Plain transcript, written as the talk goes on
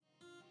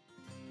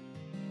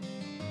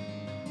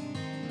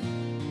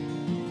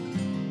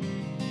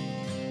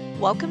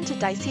Welcome to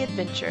Dicey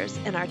Adventures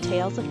in our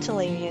Tales of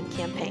Telerian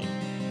campaign.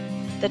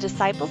 The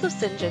disciples of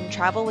Sinjin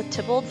travel with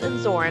Tybalt and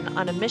Zoran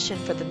on a mission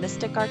for the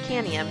mystic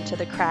Arcanium to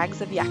the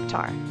crags of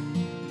Yaktar.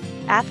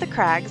 At the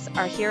crags,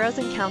 our heroes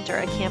encounter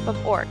a camp of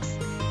orcs,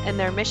 and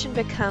their mission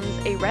becomes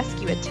a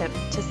rescue attempt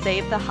to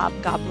save the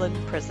hobgoblin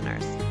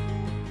prisoners.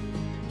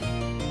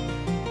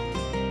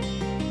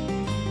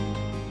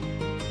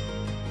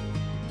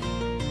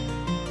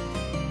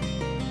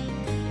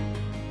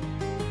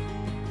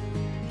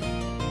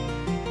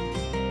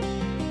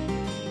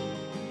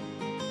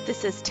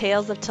 This is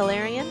Tales of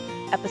Telerian,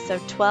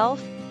 Episode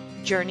 12,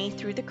 Journey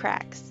Through the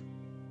Crags.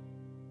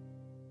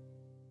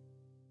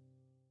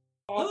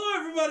 Hello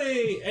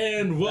everybody,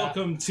 and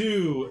welcome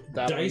to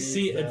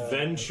Dicey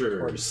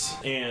Adventures.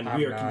 And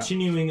we are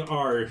continuing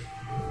our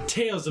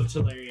Tales of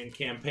Telerian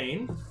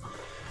campaign.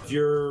 If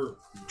you're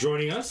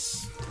joining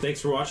us,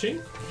 thanks for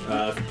watching.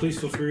 Please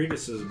feel free to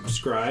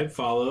subscribe,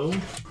 follow.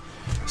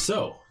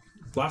 So,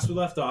 last we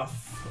left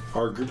off,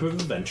 our group of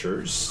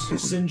adventurers,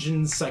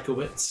 Sinjin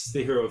Psychowitz,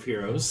 the hero of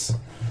heroes,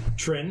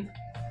 Trin,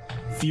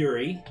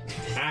 Fury,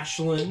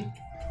 Ashlyn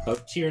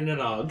of Tir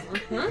Nanog,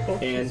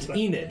 and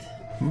Enid,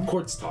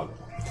 Quartz Toggle.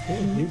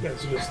 You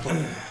guys are just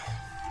like...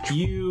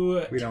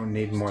 We don't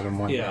need more than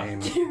one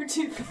name.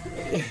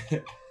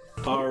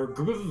 Our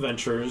group of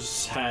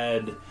adventurers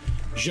had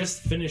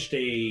just finished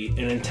an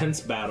intense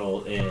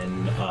battle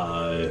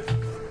at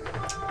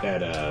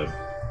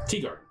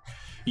Teagarden.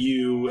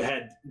 You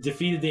had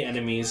defeated the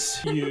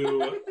enemies.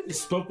 You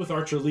spoke with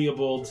Archer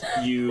Leopold.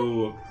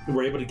 You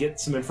were able to get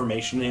some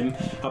information in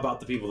about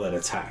the people that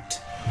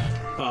attacked.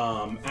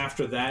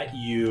 After that,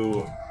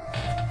 you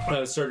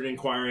started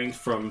inquiring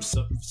from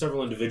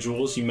several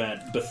individuals. You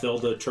met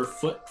Bathilda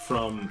Turffoot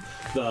from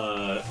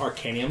the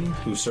Arcanium,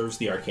 who serves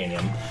the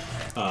Arcanium,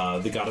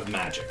 the god of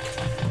magic.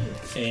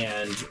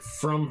 And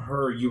from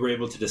her, you were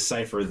able to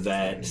decipher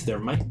that there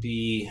might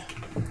be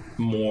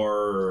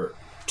more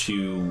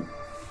to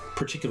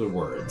particular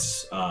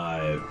words,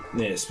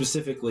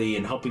 specifically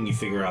in helping you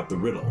figure out the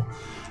riddle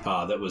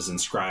that was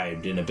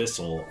inscribed in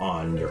Abyssal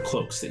on your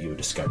cloaks that you had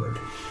discovered.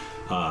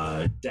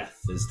 Death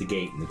is the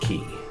gate and the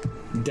key.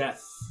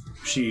 Death,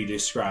 she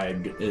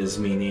described as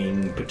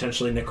meaning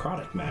potentially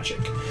necrotic magic.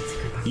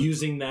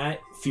 Using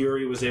that,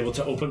 Fury was able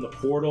to open the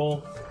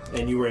portal,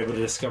 and you were able to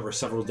discover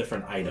several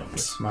different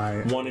items.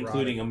 One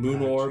including a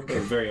moon orb, a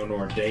very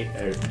own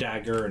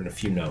dagger, and a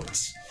few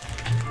notes.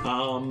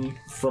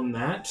 From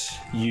that,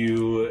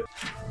 you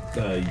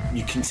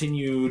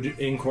continued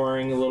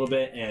inquiring a little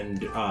bit,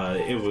 and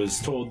it was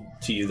told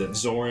to you that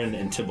Zoran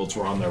and Tybalt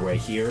were on their way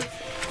here,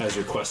 as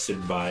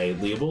requested by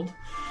Leopold,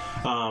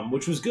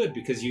 which was good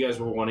because you guys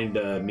were wanting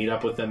to meet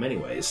up with them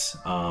anyways,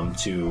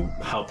 to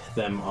help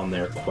them on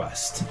their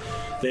quest.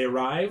 They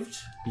arrived,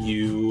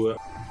 you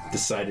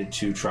decided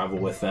to travel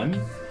with them,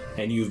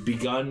 and you've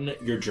begun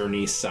your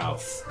journey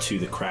south to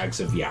the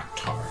crags of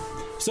Yaktar.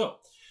 So,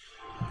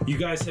 you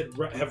guys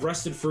have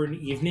rested for an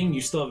evening.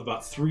 You still have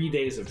about 3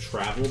 days of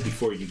travel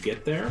before you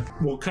get there.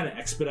 We'll kind of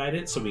expedite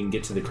it so we can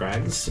get to the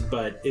crags,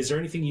 but is there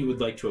anything you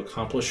would like to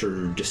accomplish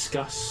or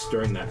discuss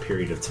during that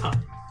period of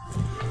time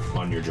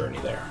on your journey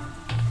there?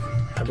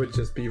 I would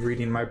just be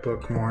reading my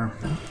book more.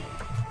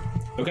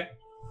 Okay.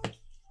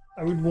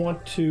 I would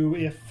want to,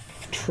 if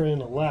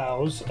Trin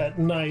allows, at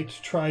night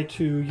try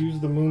to use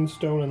the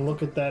Moonstone and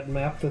look at that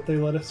map that they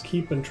let us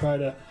keep and try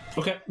to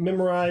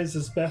memorize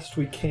as best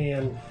we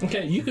can.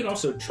 Okay, you can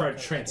also try to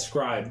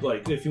transcribe,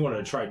 like if you want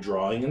to try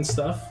drawing and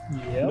stuff,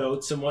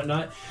 notes and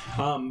whatnot.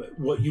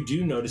 What you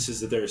do notice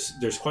is that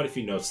there's quite a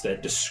few notes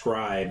that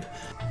describe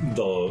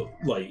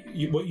what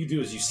you do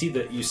is you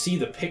see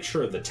the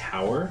picture of the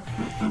tower,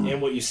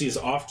 and what you see is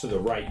off to the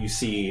right. You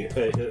see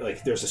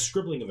there's a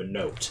scribbling of a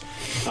note.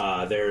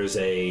 There's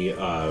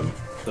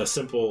a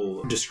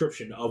simple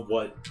description of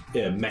what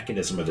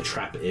mechanism of the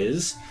trap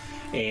is.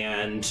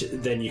 And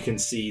then you can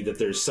see that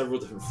there's several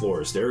different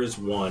floors. There is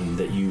one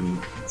that you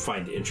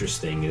find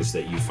interesting, is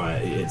that you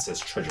find it says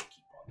treasure keep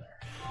on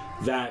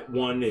there. That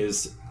one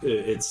is,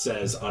 it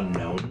says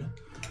unknown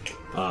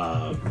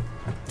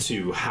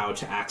to how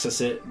to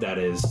access it. That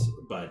is,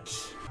 but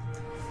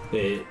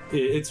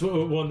it's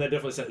one that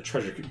definitely said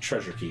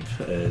treasure keep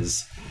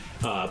is.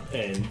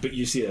 But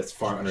you see that's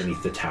far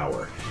underneath the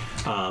tower.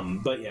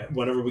 But yeah,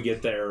 whenever we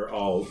get there,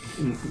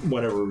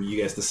 whenever you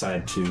guys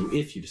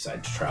if you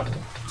decide to travel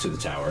to the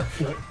tower,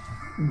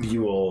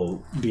 you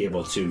will be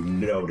able to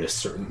notice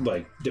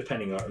certain,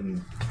 depending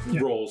on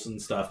rolls and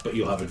stuff, but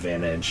you'll have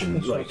advantage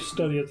and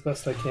study it the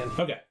best I can.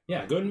 Okay,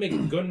 yeah, go ahead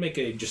and make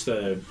a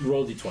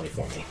roll d20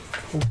 for me.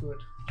 Oh, good.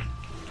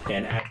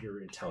 And add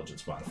your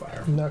intelligence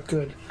modifier. Not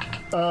good.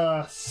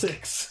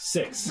 6.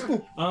 6.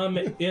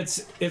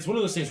 It's one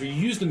of those things where you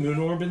use the moon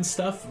orb and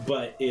stuff,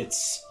 but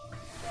it's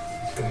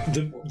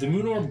the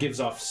moon orb gives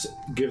off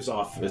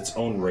its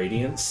own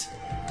radiance,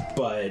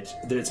 but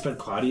it's been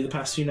cloudy the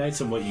past few nights,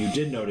 and what you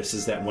did notice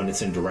is that when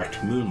it's in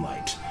direct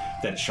moonlight,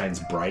 that it shines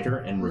brighter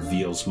and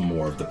reveals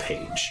more of the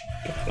page.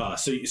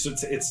 So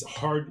it's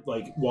hard,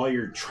 while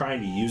you're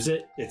trying to use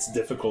it, it's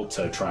difficult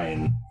to try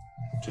and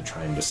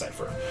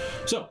decipher.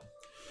 So,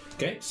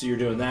 Okay, so you're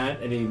doing that.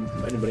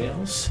 Anybody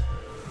else?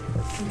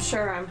 I'm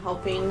sure I'm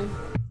helping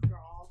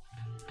draw.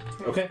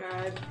 Okay.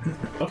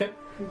 Okay.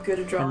 I'm good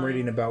at drawing. I'm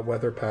reading about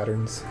weather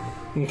patterns.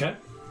 Okay.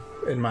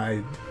 In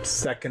my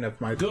second of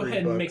my Go three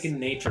ahead books. and make a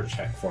nature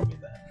check for me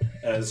then,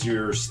 as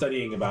you're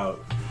studying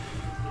about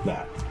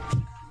that.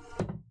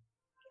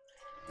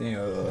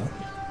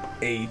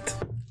 8.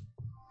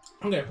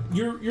 Okay,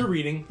 you're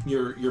reading.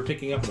 You're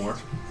picking up more.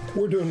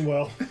 We're doing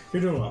well.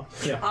 You're doing well.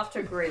 Yeah. Off to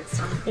a great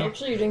start.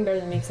 Actually, you're doing better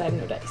than me because I have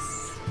no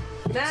dice.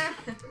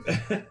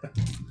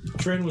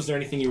 Trin, was there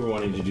anything you were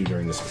wanting to do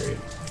during this period?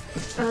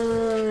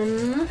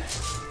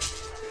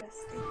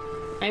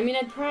 I mean,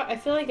 I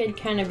feel like I'd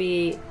kind of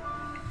be,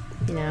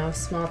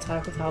 small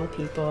talk with all the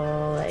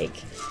people, like,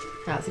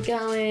 how's it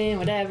going,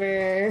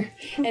 whatever.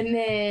 And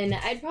then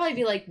I'd probably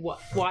be like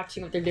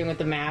watching what they're doing with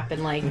the map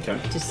and like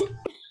just.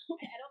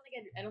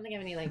 I don't think I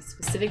have any like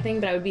specific thing,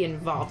 but I would be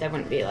involved. I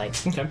wouldn't be like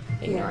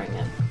ignoring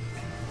it.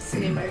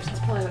 Sitting by yourself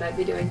is probably what I'd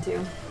be doing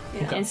too.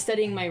 Yeah. And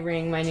studying my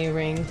new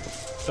ring.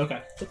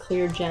 Okay. The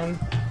clear gem.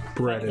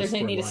 Bread There's is for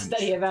any need lunch. to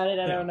study about it,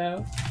 I don't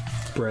know.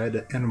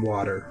 Bread and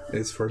water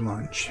is for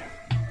lunch.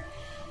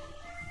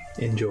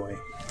 Enjoy.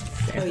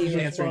 Oh, you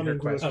Answering your Responding to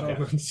question. his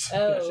comments.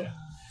 Oh. Gotcha.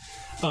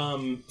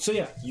 So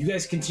yeah, you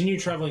guys continue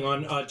traveling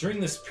on. During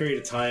this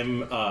period of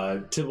time,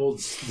 Tybalt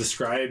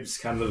describes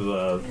kind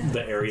of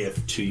the area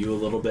to you a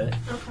little bit,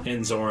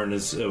 and Zoran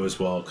is as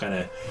well. Kind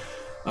of,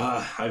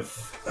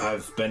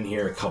 I've been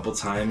here a couple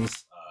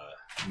times,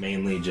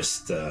 mainly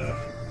just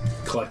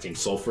collecting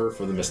sulfur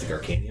for the Mystic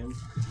Arcanium.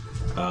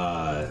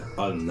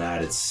 Other than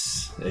that,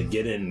 it's a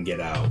get in, get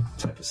out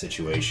type of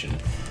situation.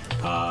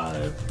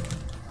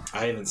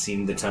 I haven't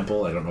seen the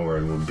temple. I don't know where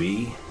it would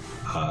be.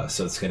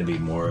 So it's going to be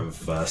more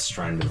of us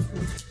trying to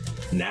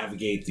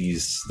navigate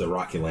the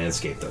rocky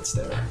landscape that's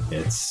there.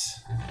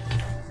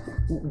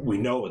 We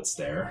know it's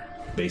there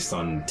based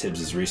on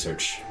Tibbs's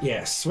research.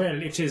 Yes, well,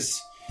 it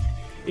is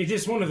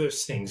one of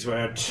those things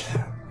where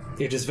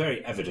it is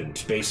very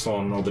evident based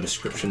on all the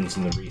descriptions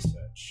and the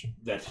research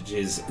that it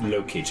is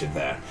located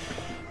there.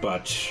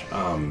 But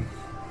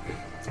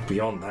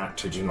beyond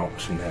that, I do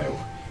not know.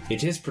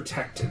 It is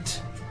protected.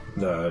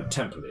 The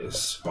temple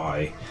is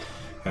by.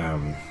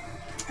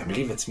 I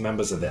believe it's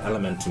members of the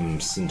Elementum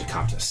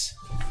Syndicatus.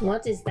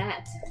 What is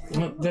that?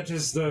 Well, it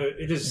is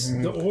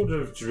the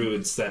order of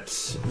druids that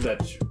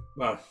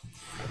well,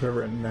 I've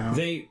written down.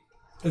 they're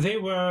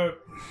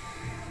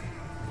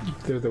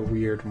the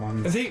weird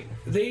ones.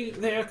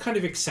 they are kind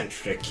of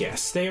eccentric.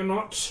 Yes, they are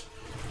not.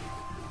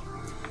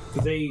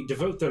 They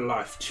devote their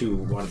life to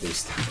one of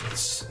these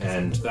temples,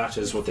 and that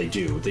is what they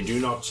do. They do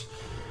not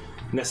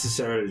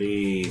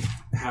necessarily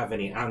have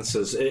any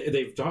answers.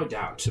 They've died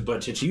out,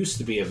 but it used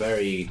to be a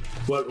very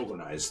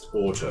well-organized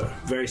order,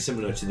 very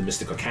similar to the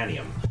Mystic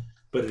Arcanium,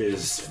 but it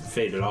has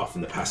faded off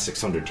in the past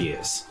 600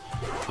 years.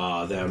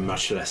 There are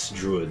much less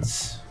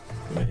druids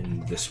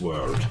in this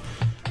world.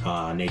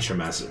 Nature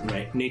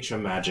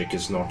magic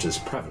is not as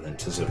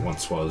prevalent as it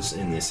once was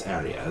in this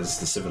area as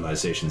the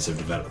civilizations have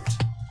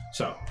developed.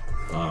 So,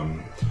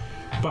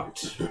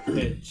 but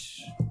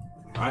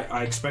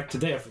I expect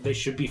today they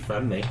should be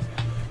friendly.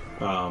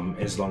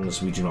 As long as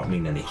we do not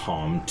mean any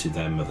harm to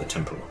them or the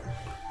temple.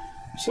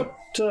 So,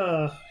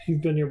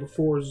 You've been here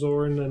before,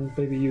 Zoran, and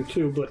maybe you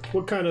too, but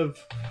what kind of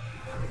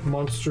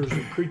monsters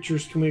or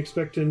creatures can we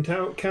expect to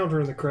encounter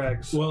in the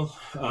crags? well,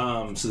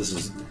 so this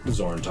is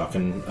Zoran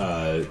talking.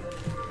 I've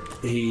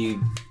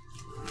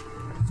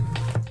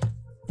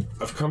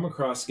come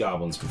across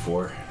goblins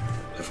before.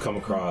 I've come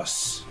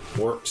across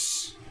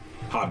orcs,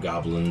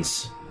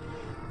 hobgoblins.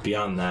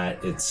 Beyond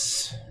that,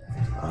 it's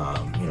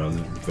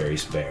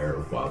various bear,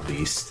 wild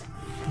beast.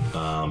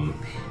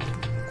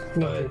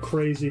 Nothing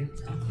crazy,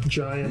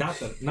 giant.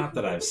 Not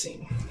that I've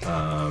seen.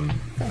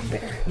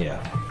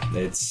 Yeah,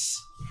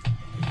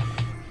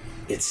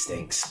 it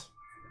stinks.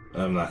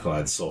 I'm not gonna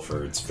lie, the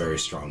sulfur, it's very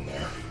strong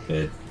there.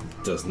 It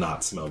does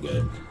not smell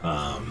good.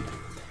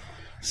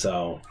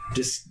 So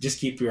just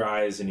keep your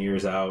eyes and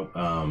ears out.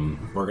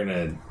 We're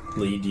gonna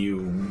lead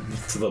you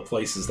to the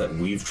places that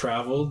we've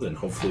traveled, and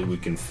hopefully we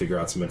can figure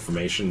out some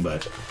information.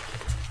 But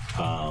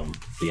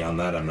beyond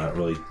that, I'm not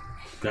really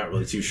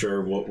too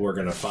sure what we're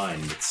gonna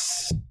find.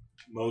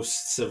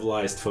 Most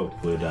civilized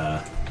folk would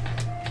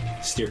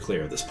steer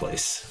clear of this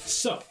place.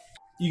 So,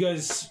 you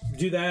guys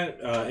do that.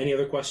 Any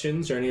other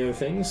questions or any other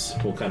things?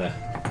 We'll kind of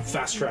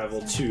fast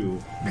travel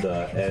to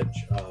the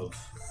edge of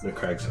the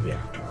crags of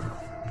Yaktar.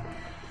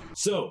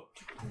 So,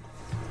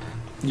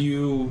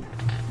 you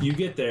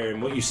get there,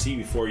 and what you see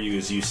before you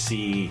is you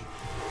see,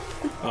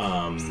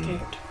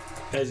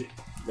 as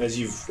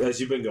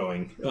you've been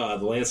going, the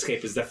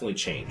landscape has definitely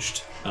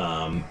changed.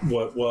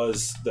 What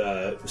was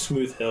the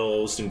smooth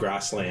hills and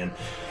grassland,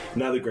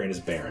 now the ground is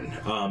barren.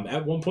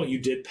 At one point, you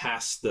did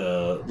pass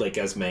the Lake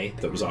Esme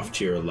that was off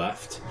to your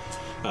left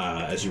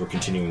as you were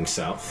continuing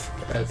south.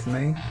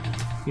 Esme?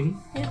 Mm-hmm.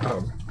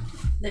 Oh.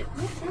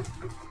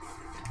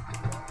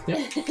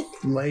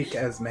 Lake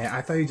Esme.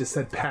 I thought you just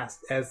said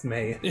past Esme.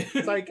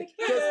 It's like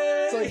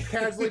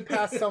casually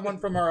past someone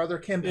from our other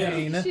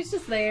campaign. She's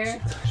just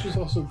there. She's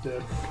also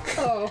dead.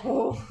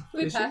 Oh,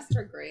 we Is she? passed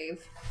her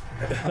grave.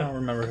 I don't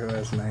remember who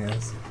Esme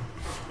is.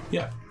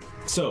 Yeah.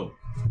 So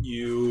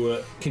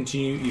you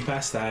continue. You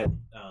pass that.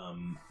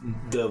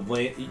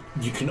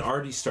 You can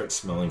already start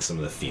smelling some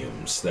of the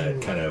fumes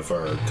that kind of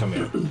are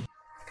coming up.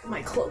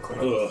 My cloak.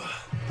 Ugh.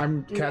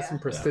 I'm casting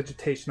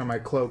prestidigitation on my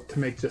cloak to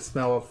make the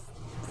smell of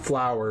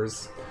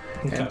flowers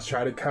and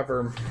try to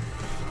cover.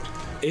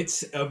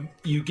 It's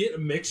you get a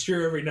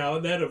mixture every now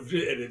and then of, and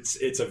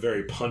it's a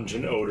very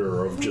pungent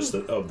odor of just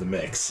of the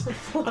mix.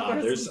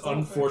 There's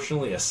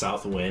unfortunately a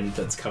south wind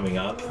that's coming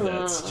up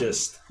that's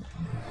just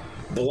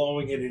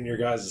blowing it in your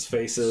guys'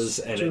 faces,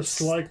 and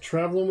Just like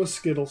traveling with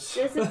Skittles.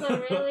 This is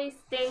a really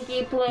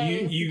stinky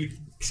place. you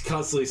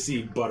constantly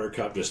see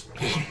Buttercup just.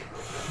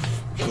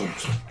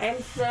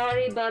 I'm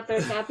sorry,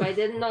 Buttercup. I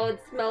didn't know it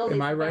smelled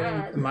Am I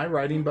bad.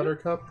 writing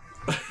Buttercup?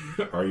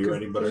 Are you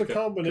writing There's a Buttercup?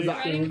 combination.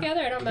 Riding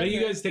together, I don't No, remember.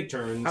 you guys take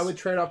turns. I would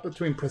trade off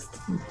between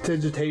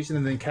prestidigitation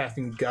and then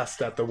casting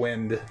gust at the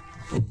wind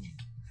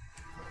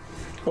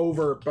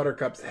over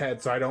Buttercup's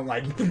head, so I don't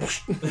like. Knocking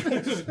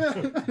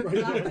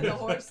the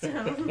horse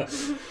down.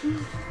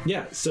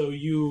 Yeah, so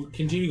you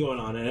continue going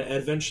on, and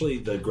eventually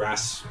the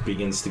grass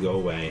begins to go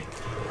away,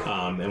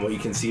 and what you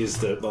can see is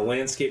the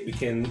landscape. You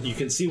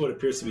can see what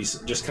appears to be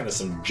just kind of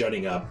some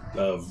jutting up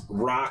of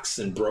rocks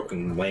and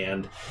broken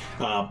land,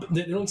 but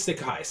they don't stick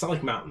high. It's not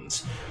like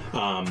mountains.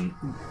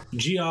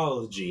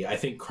 Geology, I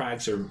think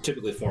crags are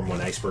typically formed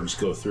when icebergs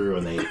go through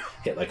and they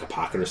hit like a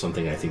pocket or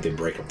something. I think they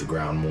break up the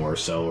ground more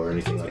so, or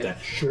anything like that.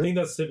 Sure. I think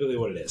that's typically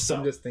what it is. So,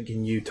 I'm just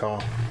thinking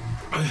Utah.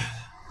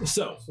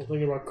 so Still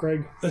thinking about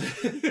Craig.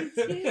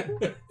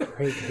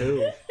 Craig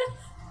who?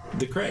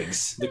 the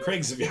Craigs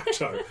of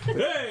Yaktar.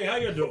 Hey, how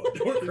you doing?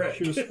 We're Craig.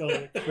 She was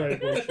spelling it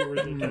Craig when she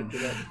originally typed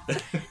it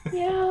up.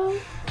 Yeah.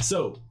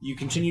 So you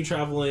continue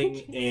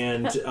traveling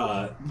and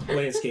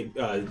landscape,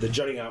 the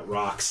jutting out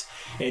rocks,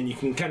 and you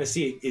can kind of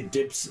see it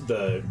dips.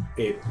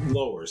 It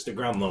lowers. The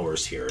ground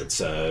lowers here.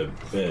 It's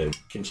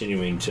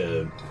continuing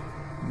to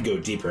go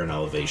deeper in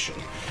elevation.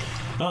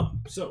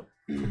 So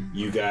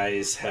you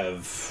guys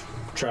have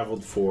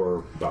traveled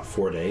for about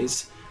 4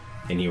 days,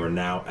 and you are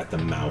now at the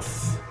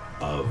mouth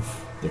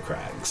of the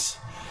crags.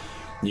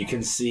 You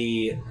can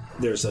see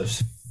there's a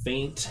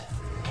faint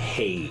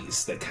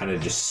haze that kind of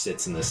just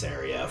sits in this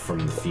area from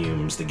the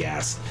fumes. The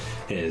gas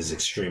is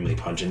extremely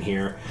pungent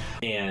here,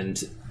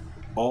 and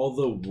all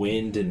the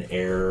wind and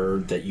air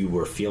that you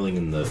were feeling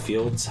in the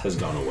fields has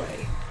gone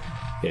away.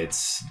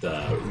 It's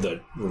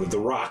the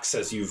rocks,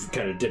 as you've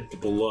kind of dipped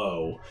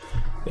below,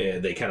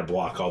 they kind of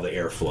block all the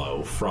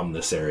airflow from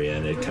this area,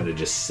 and it kind of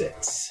just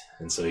sits.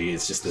 And so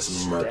it's just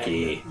this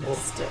murky.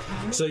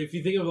 So if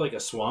you think of like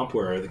a swamp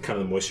where the kind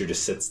of the moisture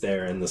just sits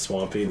there in the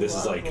swampy, this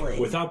is like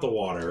without the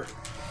water.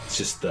 It's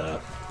just the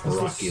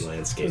rocky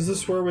landscape. Is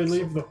this where we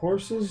leave the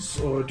horses,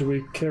 or do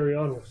we carry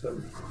on with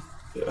them?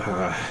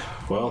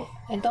 Well,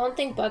 I don't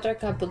think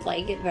Buttercup would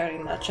like it very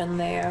much in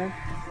there.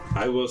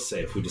 I will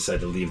say if we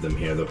decide to leave them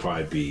here, they'll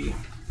probably be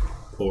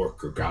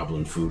orc or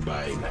goblin food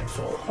by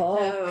nightfall. Oh,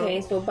 okay,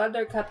 so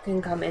Buttercup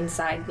can come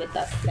inside with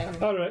us then.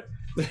 All right.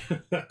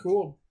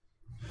 Cool.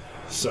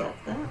 So,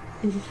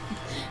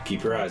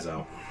 keep your eyes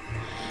out.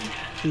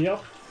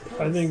 Yep.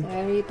 I think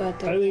Sorry,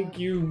 Buttercup. I think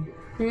you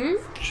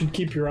should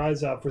keep your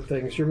eyes out for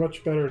things. You're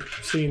much better at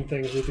seeing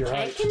things with your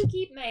I eyes. can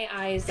keep my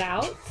eyes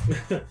out.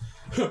 I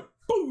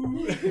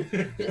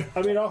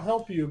mean, I'll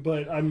help you,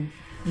 but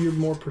you're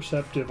more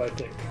perceptive, I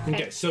think.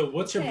 Okay, so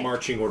what's your Okay.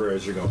 marching order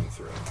as you're going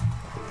through?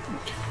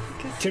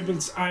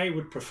 Tibbins, I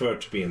would prefer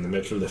to be in the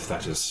middle if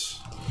that is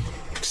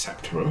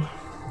acceptable.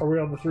 Are we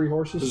on the three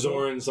horses?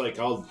 Zoran's like,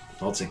 I'll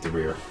take the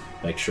rear.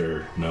 Make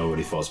sure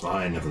nobody falls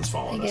behind, nothing's I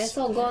following us. guess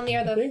I'll go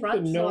near I the think the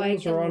front so I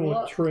gnomes can are on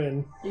look. with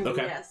Trin,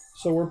 Okay. Yes.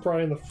 so we're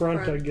probably in the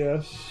front, I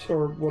guess,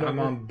 or whatever. I'm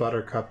on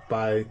Buttercup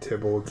by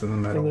Tybalt in the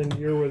middle. And then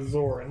you're with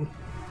Zoran.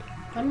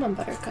 I'm on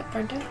Buttercup,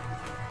 aren't I?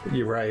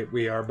 You're right.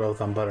 We are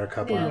both on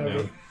Buttercup, Yeah.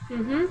 aren't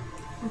we?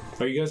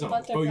 Are you guys on?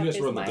 Buttercup Oh, you guys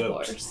is were on the my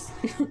goat. horse.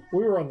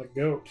 We were on the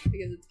goat.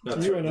 Because it's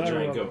That's You right, and the I were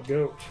giant on goat. the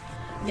goat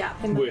yeah.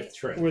 With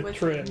Trin. with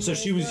Trin. So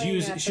she was Going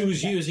using at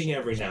using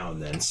every now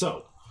and then.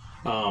 So,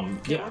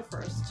 yeah.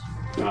 First.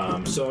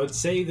 So I'd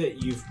say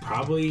that you've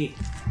probably,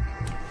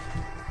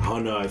 I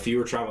don't know, if you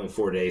were traveling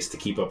 4 days to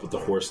keep up with the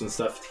horse and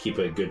stuff, to keep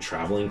a good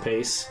traveling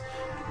pace,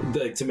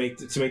 to make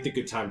the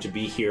good time to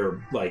be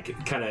here,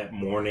 like kind of at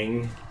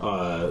morning,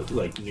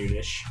 like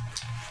noonish.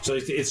 So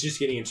it's just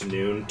getting into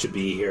noon to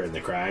be here in the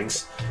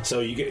crags. So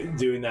you get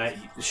doing that.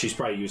 She's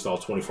probably used all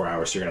 24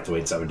 hours. So you're gonna have to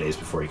wait 7 days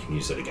before you can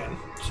use it again.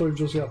 So we've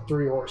just got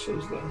three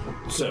horses then.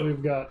 So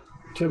We've got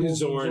Tybalt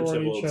Zoran, and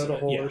Zoran each Tybalt, had a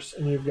yeah. horse,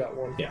 and you've got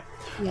one. Yeah.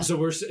 Yeah. So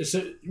we're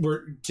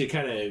to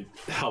kind of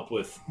help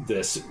with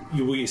this.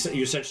 You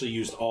essentially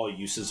used all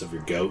uses of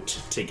your goat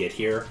to get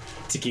here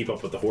to keep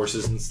up with the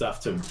horses and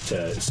stuff to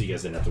so you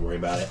guys didn't have to worry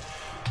about it.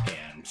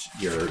 And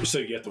you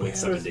have to wait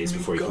 7 days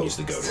before you can use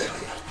the goat again.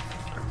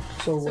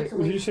 So, So can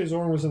did we- you say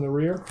Zorn was in the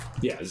rear?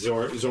 Yeah,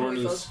 Zorn We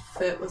is. both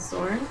fit with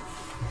Zorn.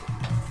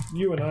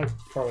 You and I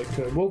probably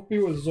could. We'll be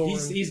with Zorn.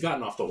 He's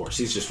gotten off the horse.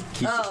 He's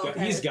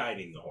okay.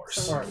 guiding the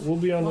horse. All right, we'll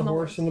be on the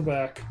horse in the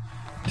back.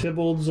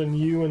 Tybalt and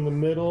you in the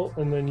middle,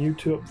 and then you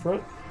two up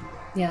front.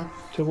 Yeah.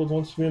 Tybalt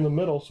wants to be in the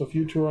middle, so if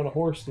you two are on a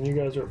horse, then you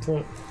guys are up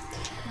front.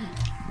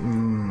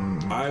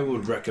 I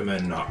would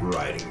recommend not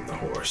riding the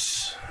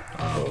horse.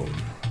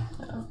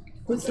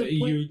 What's the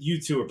point? You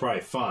two are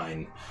probably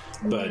fine,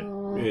 but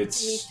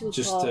it's me too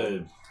just tall.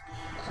 to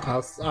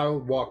I'll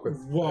walk with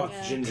walk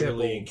Yeah.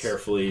 gingerly and Tybalt.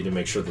 carefully to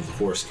make sure that the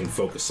horse can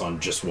focus on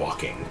just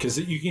walking, because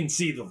you can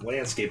see the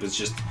landscape is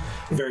just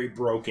very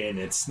broken.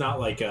 It's not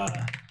like Are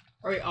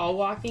we all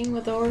walking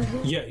with the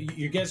horses? yeah,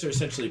 you guys are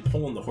essentially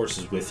pulling the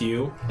horses with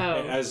you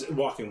as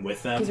walking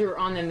with them. Because we were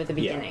on them at the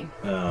beginning.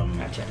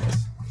 Gotcha.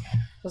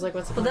 I was like,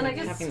 what's the Well, point then I of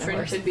guess having the Trin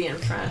horse? should be in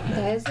front.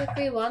 Guys, if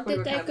we We wanted,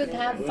 would I have could to-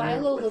 have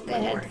Philo look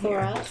ahead for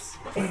us.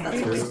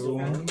 That's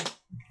True.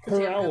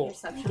 Her owl.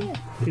 perception.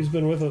 He's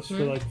been with us for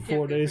like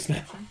 4 days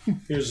now.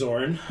 Here's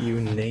Zorn.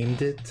 You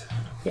named it.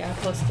 Yeah,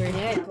 +3.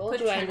 Yeah, I told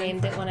you I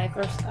named it when I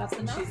first got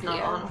them out She's not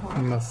here. on a horse.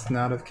 You must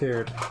not have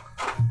cared.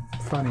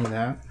 Funny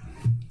that.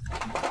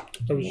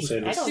 I was just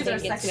saying I this. don't She's our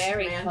think it's second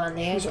very man.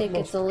 funny. I She's think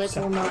it's a almost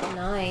little not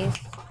nice.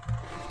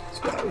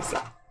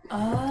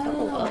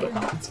 Oh,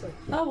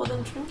 well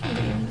then Trin can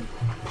be in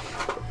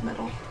the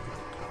middle.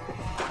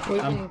 We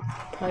can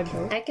probably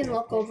both. I can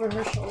look over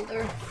her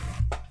shoulder.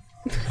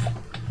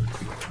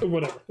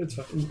 Whatever, it's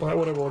fine.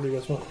 Whatever order you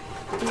guys want.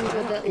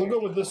 We'll go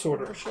with this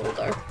order. Her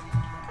shoulder.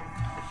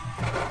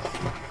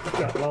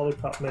 Got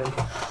Lollipop Man.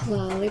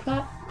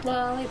 Lollipop,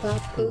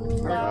 lollipop,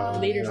 ooh,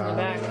 Leaders in the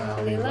back.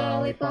 lolly,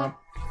 lollipop.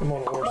 I'm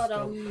on a horse.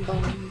 Bum,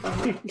 bum,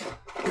 bum.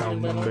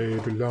 Come on,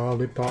 baby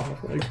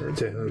lollipop. Like her.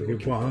 Tell you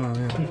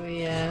why. Oh,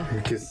 yeah.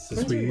 Your kiss is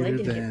When's your leg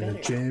sweeter gonna get than a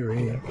better?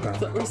 cherry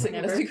bomb. We're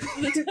singing as we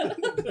go.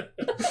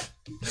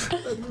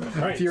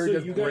 All right, Fury so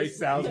just you guys-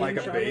 breaks out like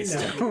a bass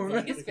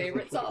tone. His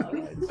favorite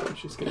song. So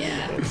she's gonna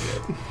Yeah. be dead.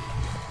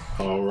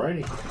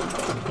 Alrighty.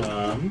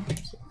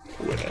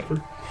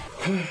 Whatever.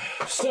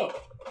 So,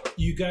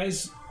 you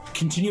guys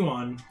continue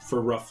on for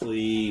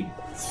roughly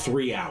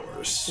 3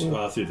 hours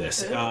through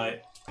this.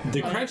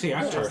 The Crags of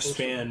Yaktar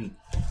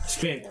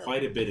span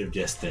quite a bit of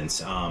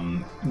distance.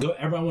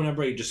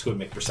 Everybody just go and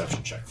make a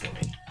perception check for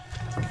me.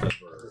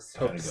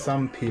 Hope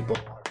some people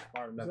are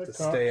smart enough to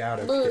stay out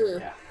of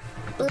here.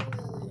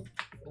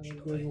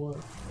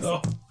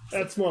 Oh,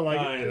 That's more like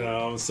I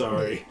know. I'm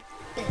sorry.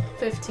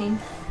 15.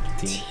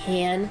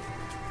 10.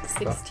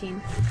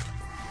 16.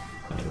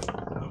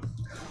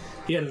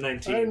 He had a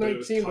 19. I had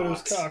 19, but it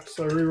was cocked. cocked,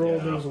 so I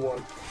re-rolled. Yeah. It was a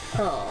 1.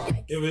 Oh.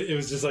 It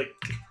was just like.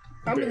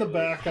 I'm in the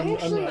back. I'm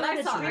Actually, not. I had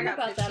a thought I dream got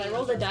about that. I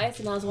rolled the dice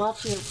and I was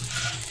watching it.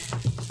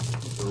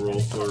 The roll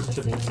for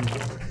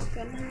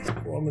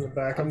Tybalt. Well, I'm in the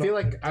back. I I'm feel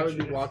not like I would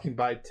be walking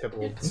by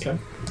Tybalt. Okay.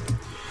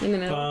 In the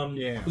middle.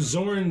 Yeah.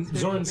 Zorn's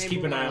Maybe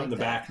keeping an eye we'll out in the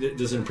like back. It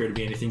doesn't appear to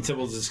be anything.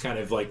 Tybalt's is kind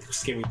of like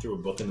skimming through a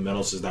book in the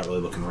middle, so he's not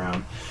really looking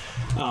around.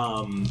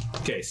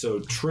 Okay, so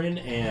Trin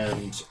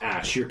and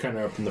Ash, you're kind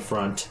of up in the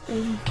front.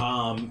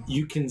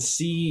 You can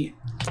see.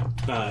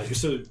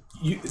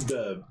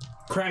 The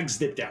crags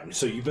dip down,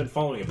 so you've been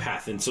following a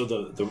path, and so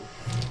the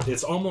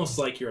it's almost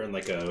like you're in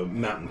like a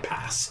mountain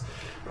pass,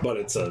 but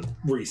it's a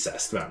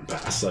recessed mountain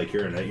pass. Like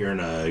you're in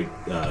a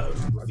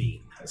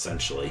ravine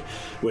essentially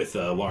with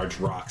large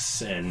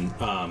rocks, and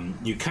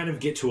you kind of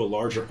get to a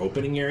larger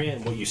opening area,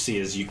 and what you see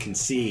is you can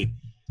see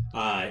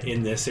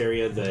in this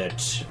area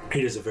that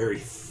it is a very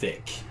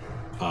thick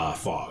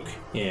fog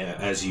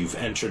as you've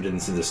entered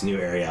into this new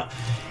area,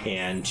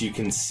 and you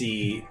can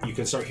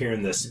start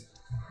hearing this.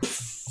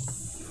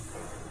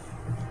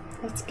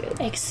 That's good.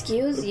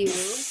 Excuse you.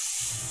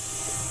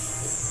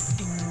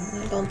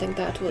 I don't think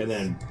that was. And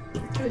then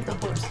With the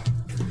horse.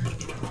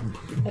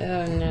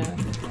 Oh no.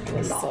 That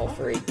was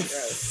sulfury.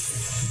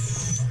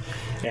 Gross.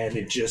 and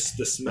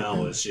the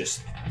smell is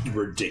just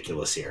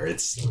ridiculous here.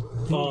 It's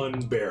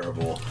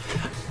unbearable.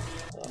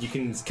 You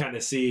can kind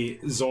of see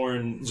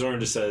Zorn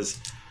just says,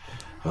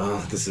 well,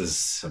 this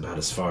is about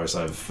as far as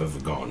I've ever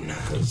gone,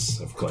 as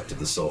I've collected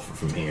the sulfur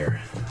from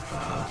here.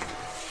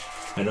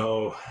 I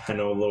know a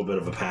little bit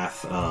of a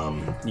path.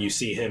 You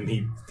see him,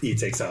 he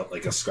takes out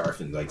like a scarf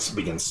and like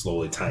begins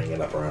slowly tying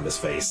it up around his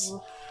face.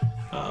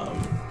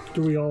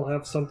 Do we all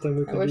have something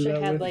we I can wish do I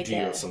that had with? like Do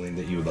you a. have something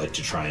that you would like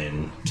to try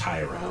and tie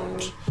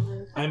around?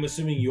 I'm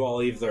assuming you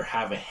all either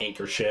have a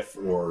handkerchief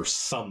or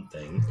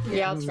something.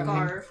 Yeah, I'll try.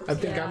 Scarf. I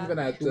think I'm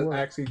gonna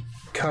actually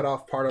cut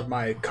off part of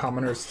my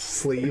commoner's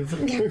sleeve.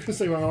 I'm going to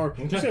say my arm.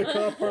 I'm just going to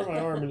cut off part of my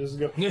arm and just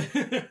go.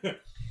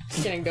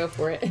 Just gonna go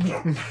for it.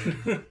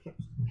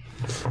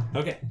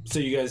 Okay, so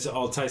you guys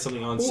all tie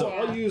something on. Well, So,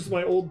 I'll use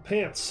my old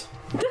pants.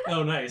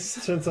 oh, nice.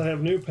 Since I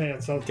have new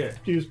pants, I'll Okay.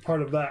 use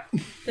part of that.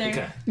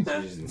 Okay, so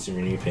you're using some of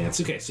your new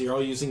pants. Okay, so you're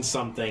all using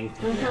something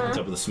on top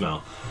of the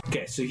smell.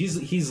 Okay, so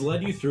he's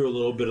led you through a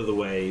little bit of the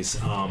ways,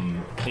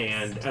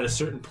 and at a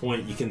certain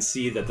point, you can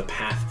see that the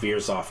path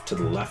veers off to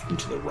the left and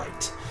to the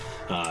right,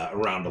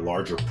 around a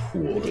larger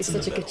pool. We do that's in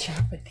the such a good middle.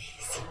 job with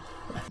these.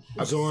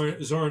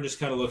 Zoran just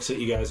kind of looks at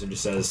you guys and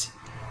just says,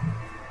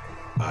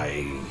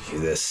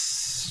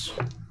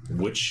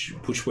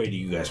 which way do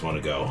you guys want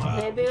to go?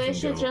 Maybe we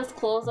should just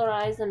close our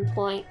eyes and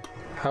point.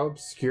 How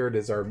obscured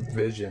is our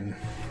vision?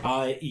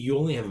 You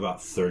only have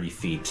about 30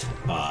 feet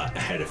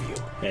ahead of you,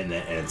 and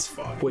it's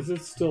fog. Is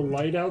it still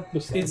light out?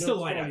 It's still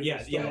light out.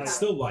 Yeah, it's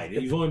still light.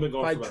 You've only been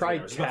going I for about 3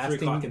 tried hours. It's about 3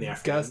 o'clock in the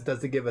casting afternoon. Gust.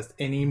 Does it give us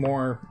any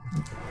more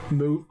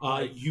move?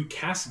 You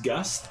cast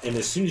Gust, and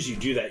as soon as you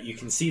do that, you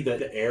can see that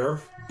the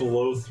air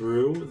blow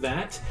through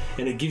that,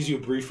 and it gives you a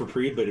brief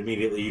reprieve, but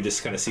immediately you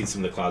just kind of see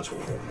some of the clouds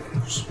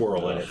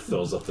swirl, and it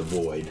fills up the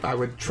void. I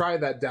would try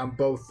that down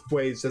both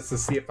ways just to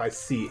see if I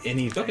see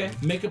anything. Okay,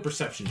 make a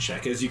perception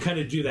check as you kind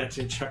of do that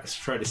to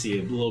try to see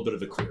a little bit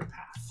of a clear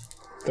path.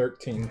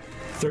 13.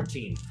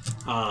 13.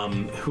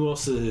 Who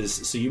else is...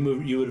 So you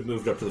would have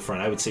moved up to the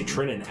front. I would say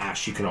Trin and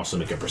Ash, you can also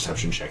make a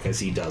perception check as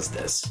he does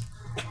this.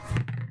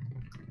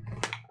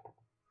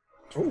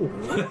 Oh,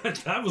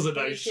 That was a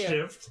nice 22.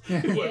 shift.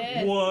 It went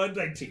Yeah.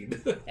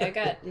 119. I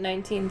got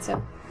 19,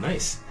 so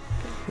Nice.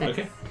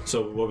 Okay,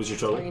 so what was your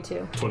total?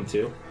 22.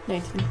 22.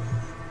 19.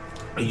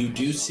 You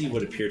do see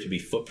what appear to be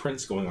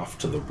footprints going off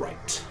to the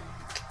right.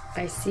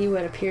 I see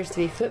what appears to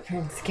be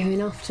footprints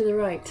going off to the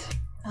right.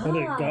 are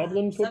they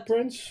goblin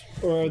footprints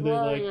or are they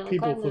like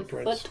people kind of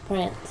footprints?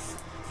 footprints.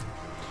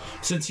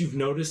 Since you've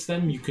noticed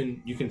them, you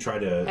can try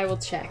to I will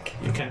check.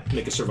 okay,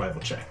 make a survival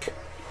check.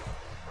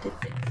 The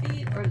big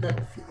feet or the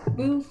feet?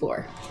 Ooh,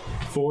 4.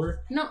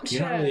 4. Not You're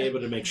sure. not really able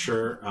to make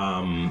sure.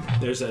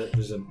 There's a.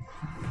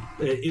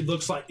 It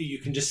looks like you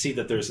can just see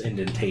that there's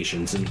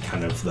indentations in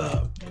kind of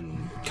the.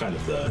 I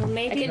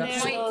Maybe can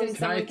there's point and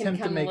Can I someone can attempt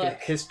to come make a look.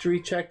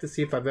 history check to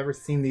see if I've ever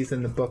seen these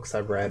in the books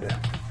I've read?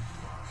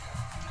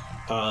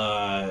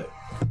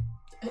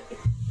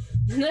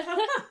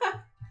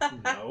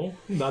 No,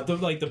 not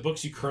the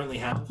books you currently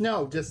have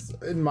No,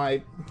 just in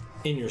my...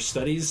 in your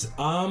studies.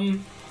 I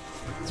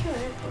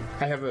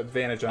have an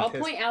advantage on I'll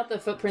point out the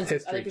footprints so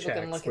other history people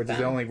can checks, look which at is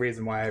the them. only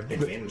reason why I've...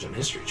 Advantage on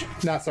history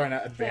checks. No, sorry,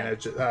 not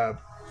advantage.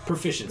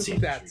 Proficiency.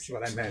 in That's history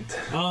what I meant.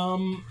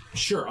 checks.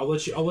 Sure. I'll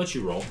let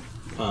you roll.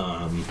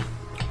 I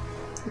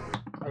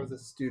was a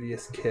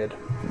studious kid.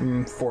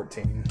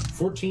 14.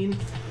 14.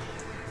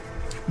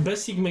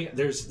 Best you can make.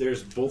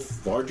 There's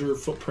both larger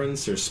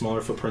footprints. There's smaller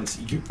footprints.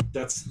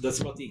 That's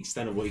about the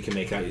extent of what you can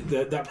make out.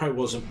 That probably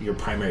wasn't your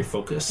primary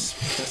focus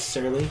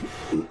necessarily.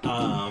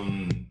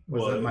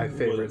 Was it my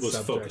favorite was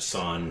subject? focused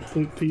on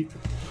Feet.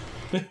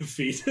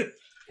 feet.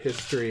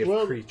 History of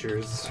Well-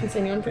 creatures. Is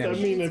anyone I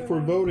mean, if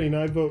we're voting,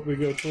 I vote we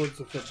go towards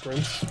the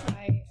footprints.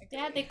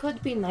 Yeah, they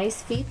could be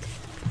nice feet.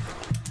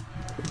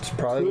 It's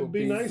probably will Would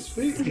be nice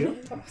feet, yeah.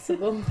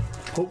 possible.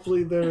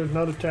 Hopefully they're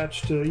not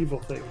attached to evil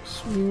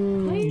things.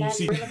 You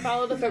see- We're gonna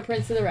follow the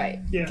footprints to the right.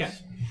 Yes. Okay.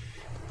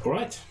 All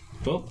right.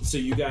 Well, so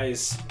you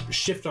guys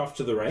shift off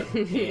to the right,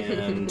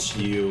 and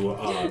you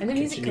And the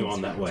music continue comes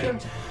on that way.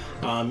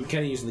 Kind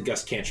of using the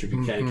gust cantrip,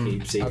 you kind of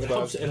keep seeing.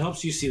 It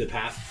helps you see the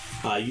path.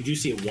 You do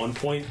see at one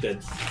point that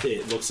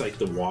it looks like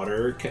the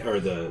water or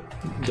the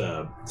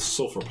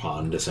sulfur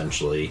pond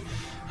essentially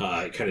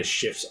kind of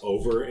shifts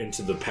over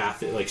into the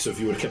path. Like, so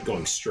if you would have kept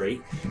going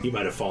straight, you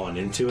might have fallen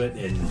into it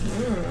and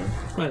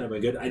might have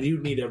been good. I do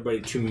need everybody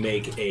to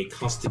make a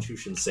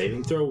Constitution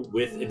saving throw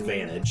with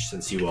advantage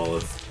since you all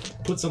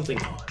have put something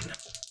on.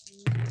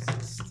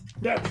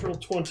 Natural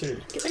 20.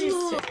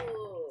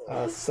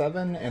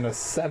 7 and a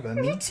 7.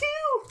 I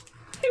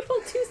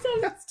rolled 2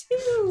 sevens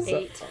too.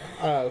 8.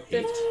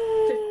 8.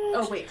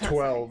 Oh wait,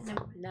 12.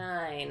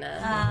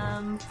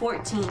 9.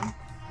 14.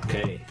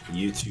 Okay,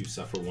 you two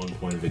suffer 1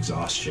 point of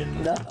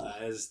exhaustion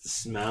as the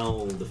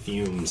smell, the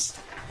fumes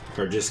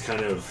are just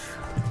kind of.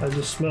 I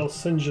just smell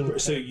singeing.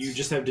 So you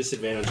just have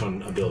disadvantage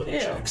on ability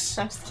checks.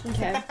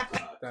 Okay.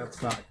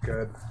 That's not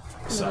good.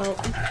 So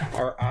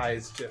Our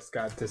eyes just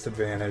got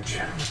disadvantage.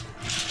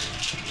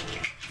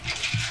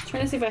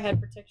 Trying to see if I had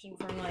protection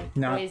from like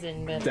Not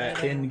poison, but that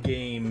I don't.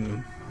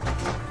 in-game...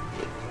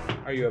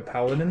 Are you a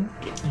paladin?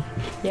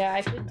 Yeah,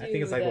 I could do. I think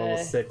it's like level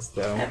 6,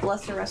 though. At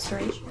Lesser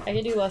Restoration. I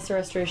could do lesser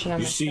restoration on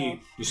you myself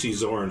see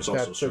Zoran's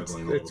also It's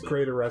struggling a little it's bit.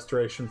 greater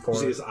restoration for You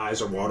see it. his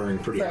eyes are watering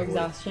pretty for heavily.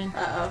 exhaustion.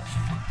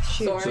 Uh-oh.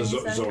 Shoot. Zoran, So you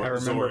said? I remember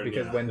Zoran,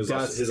 because yeah, when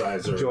Dust his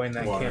eyes are joined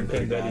that watering campaign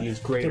pretty that he bad.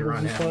 used greater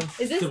on Tibble's him.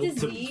 fun. Is this Tibble's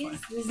disease? fine.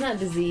 This is not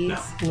disease.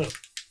 No. No.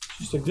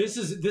 Just like This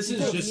is you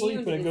go to just sleep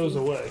and it goes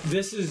away.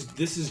 This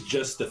is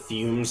just the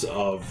fumes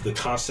of the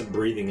constant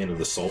breathing into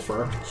the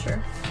sulfur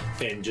Sure.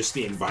 and just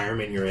the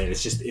environment you're in.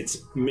 It's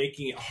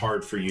making it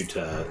hard for you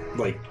to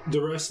like.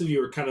 The rest of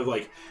you are kind of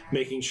like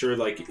making sure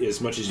like as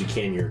much as you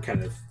can. You're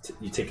kind of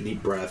you take a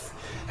deep breath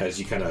as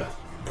you kind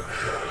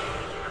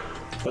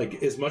of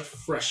like as much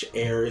fresh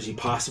air as you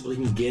possibly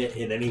can get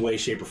in any way,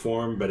 shape, or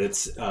form. But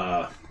it's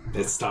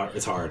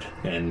hard,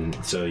 and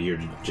so you're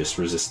just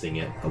resisting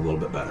it a little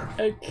bit better.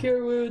 A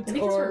cure wounds I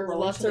think it's or for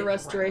lesser low-to-make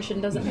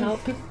restoration doesn't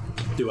help.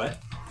 Do what?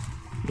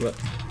 What?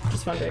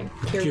 Just wondering.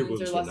 Cure Cure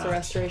wounds wounds or will lesser not.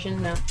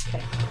 restoration? No.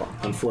 Okay. Cool.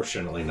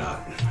 Unfortunately,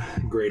 not.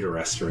 Greater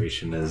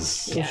restoration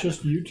is Yeah. It's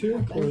just you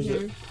two? Or is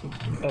it?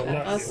 Oh,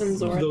 not Us you. and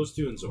Zora. those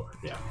two and Zor.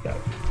 Yeah.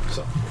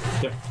 So,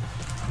 yep.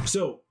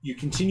 So you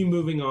continue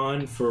moving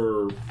on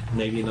for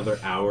maybe another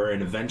hour,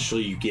 and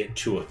eventually you get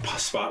to a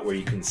spot where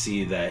you can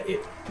see that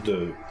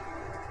the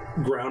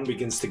ground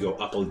begins to go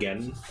up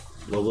again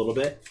a little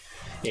bit,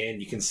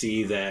 and you can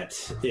see that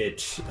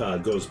it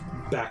goes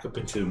back up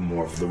into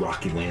more of the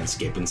rocky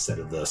landscape instead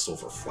of the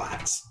sulfur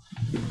flats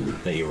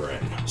that you were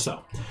in.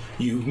 So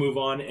you move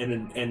on,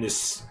 and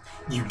this,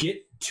 you get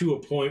to a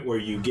point where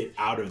you get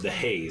out of the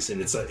haze,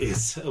 and it's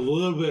a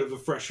little bit of a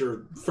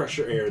fresher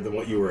air than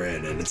what you were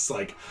in, and it's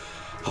like,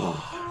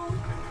 oh.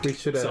 We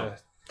should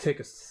take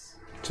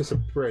just a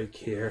break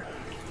here.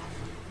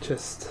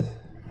 Just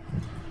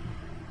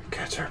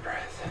catch our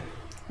breath.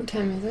 What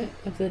time is it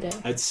of the day?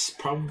 It's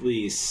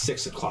probably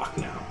 6 o'clock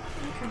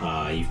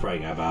now. You've probably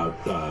got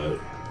about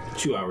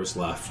 2 hours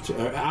left.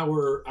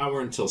 Hour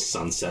until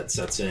sunset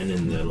sets in,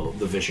 and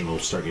the vision will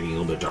start getting a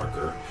little bit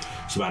darker.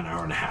 It's about an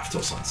hour and a half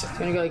till sunset. I'm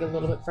gonna go like a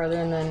little bit further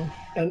and then.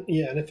 And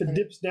if it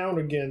dips down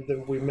again,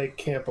 then we make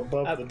camp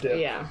above the dip.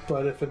 Yeah.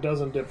 But if it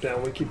doesn't dip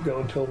down, we keep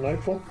going till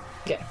nightfall.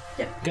 Okay.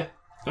 Okay.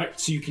 All right.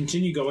 So you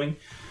continue going.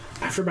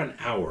 After about an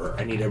hour,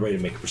 I need everybody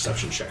to make a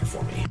perception check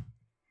for me.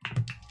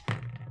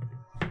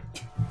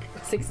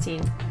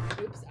 16.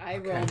 Oops, I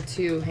rolled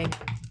 2. Hang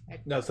on.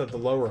 No, it's at the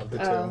lower of the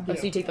two. Oh,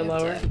 so you take the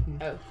lower?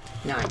 Oh,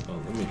 9.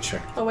 Oh, let me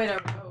check. Oh, wait,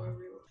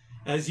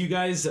 As you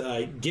guys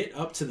get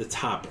up to the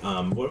top,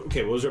 what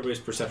was everybody's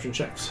perception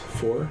checks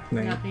for?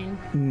 9.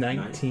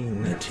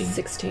 19.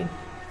 16.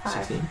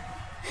 16?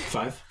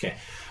 5? Okay.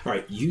 All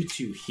right. You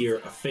two hear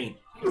a faint.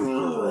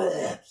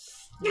 That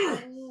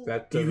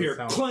You doesn't hear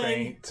sound clang,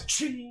 faint.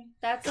 ching,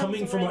 That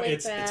coming sounds from really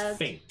it's bad.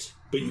 faint,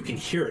 but you can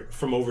hear it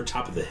from over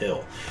top of the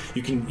hill.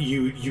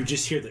 You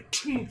just hear the.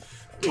 Ching,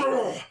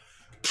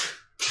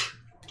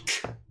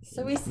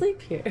 So we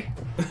sleep here.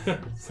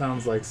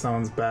 Sounds like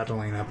someone's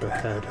battling up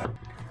ahead.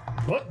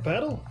 What?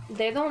 Battle?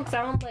 They don't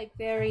sound like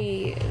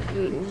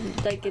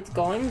like it's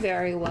going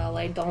very well,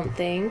 I don't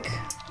think.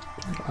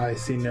 I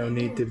see no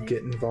need to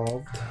get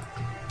involved.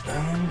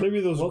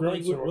 Maybe those What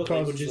grunts are what what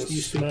causes languages the do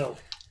you speak? smell.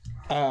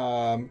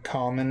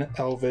 Common,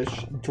 Elvish,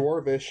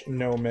 Dwarvish,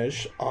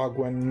 Gnomish,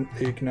 Ogwen,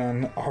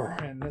 Ignan,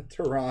 Aran,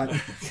 Turan.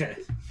 Okay.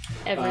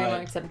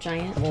 Everyone except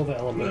Giant. All the No.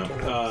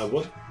 elemental.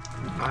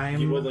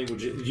 What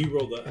language? You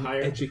rolled the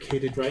higher,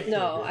 educated, right?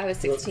 No, I was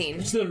 16.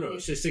 No.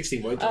 It's just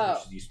 16. What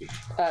language do you speak?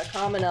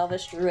 Common,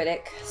 Elvish,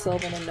 Druidic,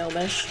 Sylvan, and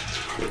Gnomish.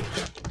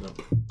 No.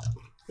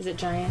 Is it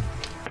Giant?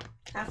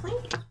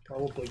 Halfling?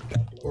 Probably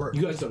Battle. Or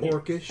You guys don't hear.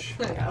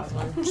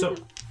 Orcish. So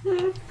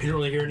you don't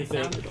really hear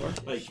anything.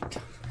 Like,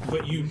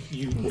 but you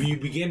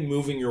begin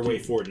moving your way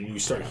forward, and you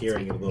start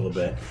hearing it a little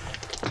bit.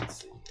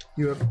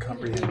 You have a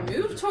comprehend.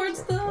 Move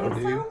towards the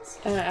do you? sounds?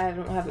 I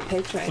don't have it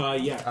pictured.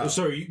 Yeah.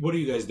 Sorry. What are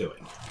you guys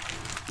doing?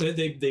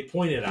 They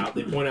point it out.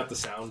 They point out the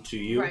sound to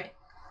you. Right.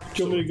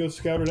 Do you want me to go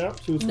scout it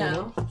out? See what's going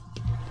No. on?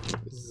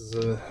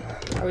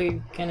 Are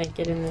we gonna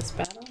get in this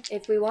battle?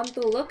 If we want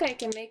to look, I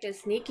can make it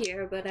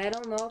sneakier, but I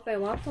don't know if I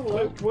want to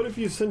look. What if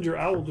you send your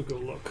owl to go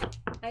look?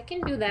 I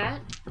can do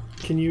that.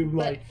 Can you, But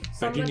like...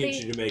 I do need somebody.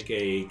 you to make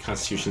a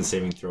Constitution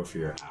saving throw for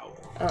your owl.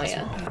 Oh,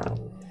 yeah.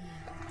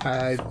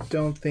 I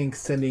don't think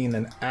sending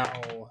an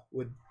owl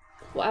would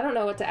Well, I don't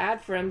know what to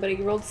add for him, but he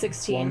rolled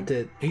 16. want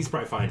it He's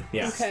probably fine.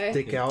 Yeah. Okay.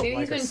 stick out Maybe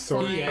like he's a been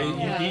sword. flying. Yeah,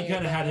 Yeah. he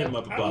kind of had him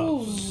up above.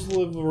 Owls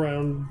live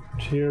around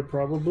here,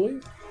 probably.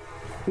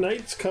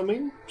 Night's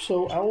coming,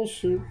 so owls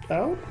shoot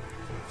out.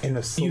 In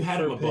a You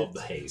had him sulfur above pit.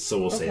 the haze, so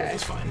we'll say Okay. that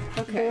was fine.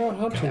 Okay. They're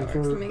hunting That works.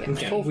 for Let me get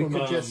Okay. sulfur We could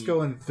mines. just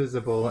go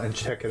invisible and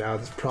check it out.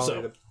 It's probably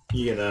So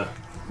you gonna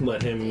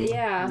let him?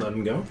 Yeah. Let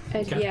him go.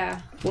 Okay. Yeah.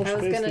 Worst I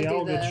was case, gonna the do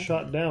owl the. gets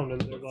shot down,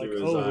 and they're Look like,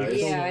 through his "Oh, we eyes. killed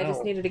Yeah, an I just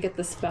owl." needed to get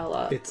the spell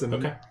up. it's a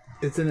Okay.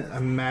 Isn't it a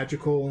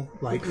magical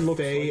like Looks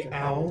fey like an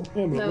owl? Yeah,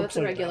 but it No, looks it's a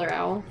like regular an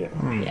owl. Yeah.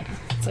 Yeah,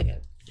 it's like a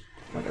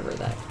whatever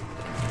that.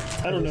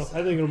 I don't know.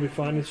 I think it'll be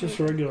fine. It's just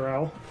a regular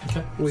owl.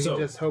 Okay. We so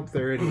can just hope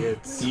they're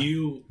idiots.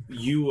 you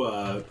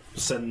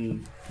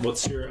send.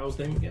 What's your owl's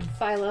name again?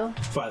 Philo.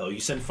 Philo. You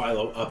send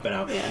Philo up and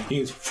out. Yeah.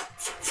 He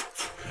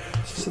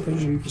Something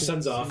you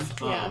sends off.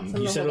 Yeah,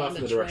 You someone send it hold off on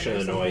in the to direction of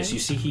the Trent or noise.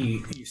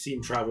 You see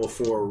him travel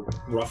for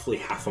roughly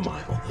half a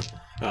mile.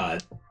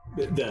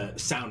 The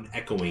sound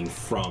echoing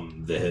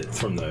from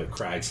the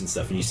crags and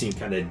stuff, and you see him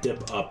kind of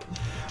dip up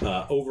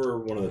over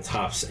one of the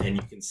tops, and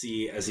you can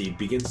see as he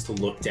begins to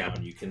look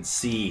down, you can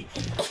see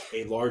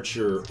a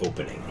larger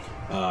opening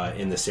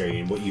in this area.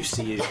 And what you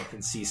see is you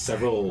can see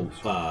several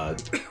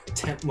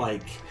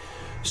tent-like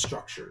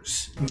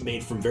structures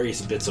made from various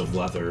bits of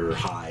leather,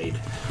 hide,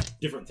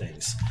 different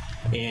things.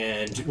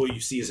 And what you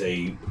see is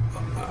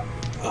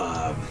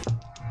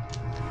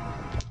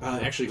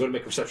actually go to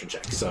make a perception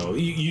check. So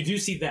you do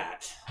see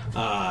that.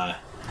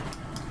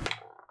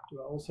 Do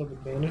owls have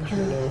advantage or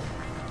no?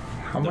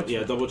 How much?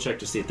 Yeah, double check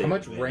to see if they How have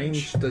much advantage.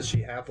 range does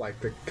she have? Like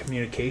the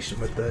communication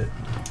with the?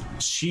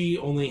 She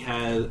only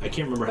has. I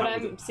can't remember But how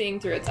I'm seeing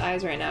through its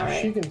eyes right now,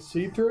 She right? can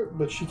see through it,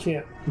 but she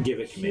can't to give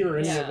it hear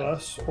command. any Yeah. of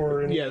us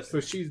or any. Yeah, so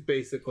she's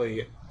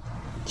basically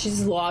She's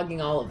just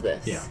logging all of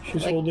this. Yeah.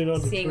 She's Like, holding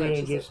on to seeing Trin what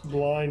and she just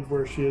blind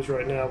where she is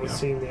right now, but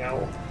seeing the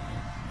owl.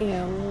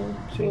 Yeah.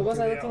 What was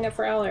I looking at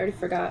for Owl? I already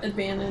forgot.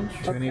 Advantage.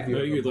 Do any of you No,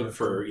 have you're a looking marker?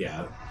 for,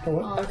 yeah.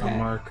 What? Okay. A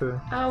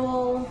marker,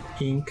 Owl.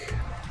 ink,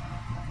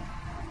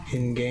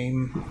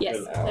 in-game. Yes,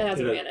 it has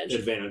advantage.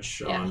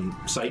 Advantage Yeah.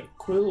 on sight.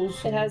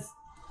 Quills. It has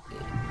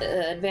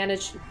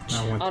advantage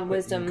I want to on put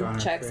wisdom ink on her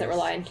checks that face.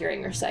 rely on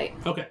hearing or sight.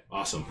 Okay,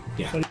 awesome.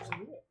 Yeah.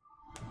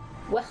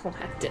 Well,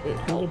 that didn't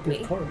Hold help up your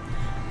me.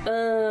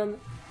 card.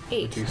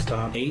 8. 8. You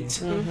stop.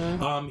 8.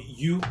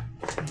 You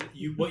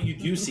what you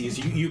do see is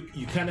you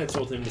kind of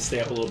told him to stay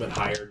up a little bit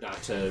higher,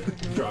 not to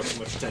draw too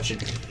much attention.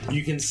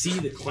 You can see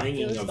the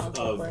clanging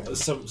of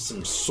some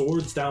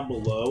swords down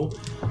below.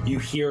 You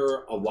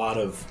hear a lot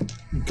of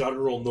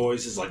guttural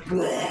noises like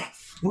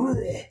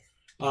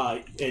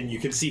and you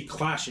can see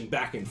clashing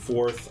back and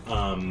forth.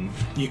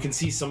 You can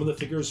see some of the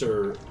figures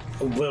are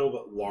a little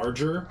bit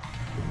larger,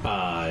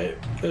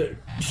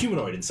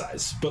 humanoid in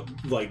size, but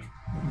like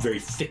very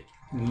thick,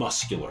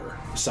 muscular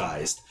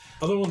sized.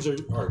 Other ones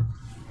are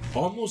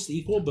almost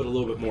equal, but a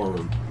little bit more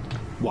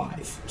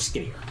lithe,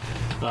 skinnier.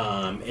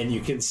 And you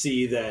can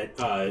see that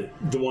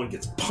the one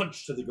gets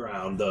punched to the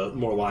ground, the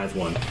more lithe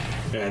one,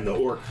 and the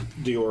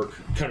orc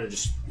kind of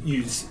just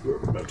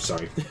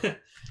sorry.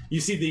 You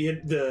see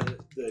the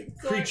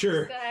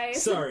creature.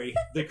 Guys. Sorry,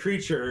 the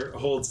creature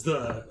holds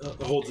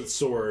its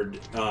sword,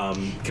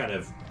 kind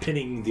of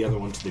pinning the other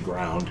one to the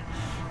ground.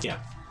 Yeah.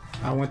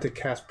 I want to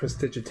cast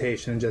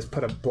Prestidigitation and just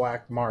put a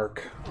black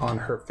mark on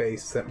her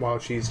face while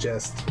she's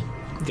just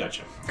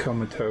Gotcha.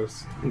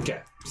 comatose.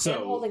 Okay. So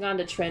I'm holding on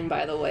to Trin,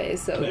 by the way,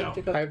 so we Yeah. have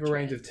to go. I have a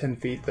range of 10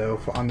 feet,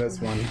 though, on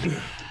this one.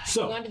 I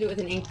So wanted to do it with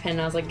an ink pen.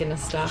 I was like gonna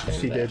stop him.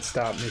 She but did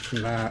stop me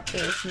from that.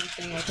 There's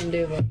nothing I can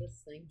do about this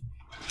thing.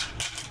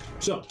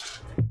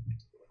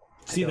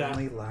 see It that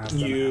only lasts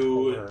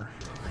you an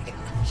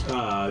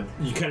hour.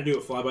 you kind of do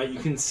a flyby. You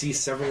can see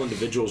several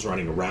individuals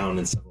running around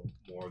and several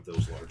more of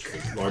those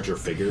larger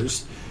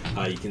figures.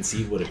 You can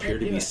see what appear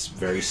to be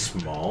very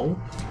small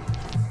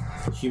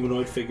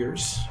humanoid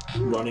figures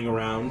running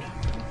around.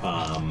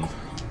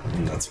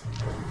 And that's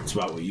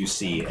about what you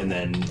see. And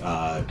then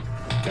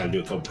kind of do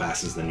a couple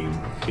passes, then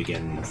you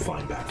begin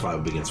flying back.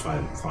 Five begins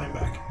flying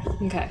back.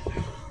 Okay.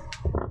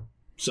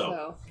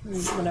 So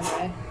So whenever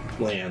I.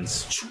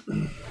 lands.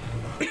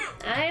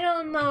 I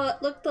don't know.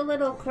 It looked a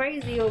little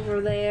crazy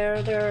over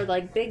there. There were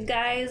like big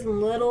guys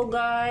and little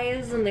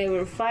guys, and they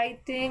were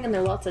fighting, and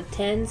there were lots of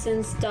tents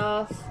and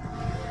stuff.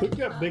 We've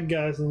got big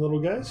guys and little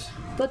guys.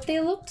 But they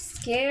looked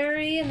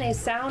scary, and they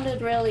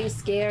sounded really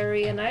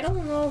scary, and I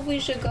don't know if we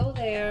should go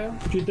there.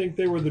 Do you think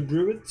they were the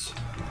druids?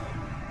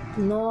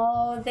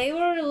 No, they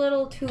were a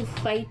little too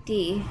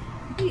fighty,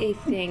 I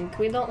think.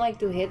 We don't like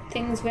to hit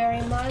things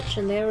very much,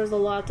 and there was a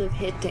lot of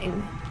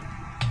hitting.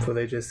 Will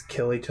they just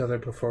kill each other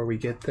before we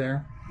get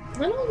there?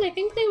 I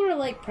think they were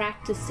like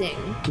practicing.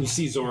 You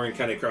see Zoran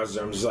kind of crosses his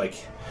arms, he's like,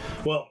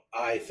 well,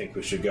 I think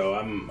we should go.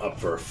 I'm up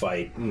for a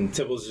fight. And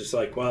Tibble's just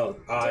like, well,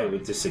 I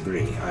would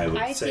disagree. I would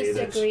I say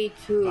disagree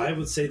too. I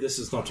would say this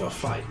is not a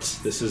fight.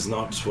 This is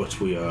not what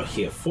we are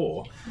here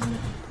for.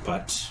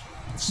 But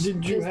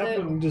Did you Is there-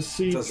 happen to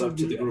see it's through up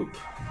to the group.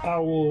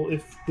 owl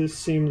if this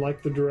seemed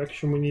like the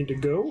direction we need to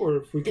go, or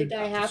if we Did could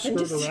I happen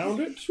to skirt see- around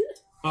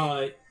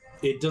it?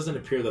 It doesn't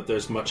appear that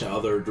there's much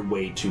other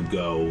way to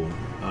go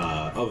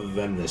other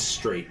than this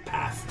straight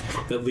path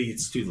that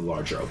leads to the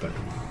larger open.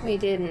 We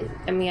didn't.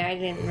 I mean, I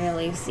didn't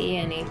really see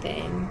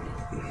anything.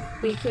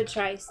 We could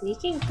try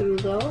sneaking through,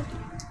 though.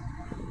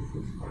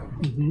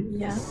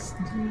 Yeah.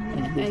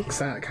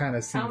 It kind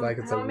of seems like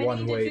it's a how many did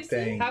one-way you see?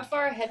 thing. How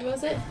far ahead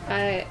was it?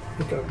 I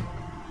Like a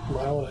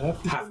mile and a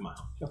half? Half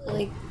mile.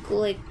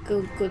 like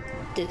a good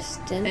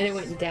distance. And it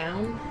went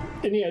down?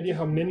 Any idea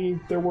how many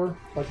there were?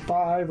 Like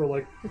 5 or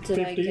like Did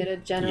 50? I get a You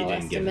general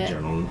didn't get a estimate?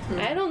 general.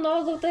 I don't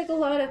know. It looked like a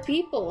lot of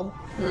people.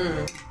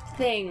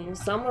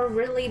 Things. Some were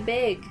really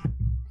big.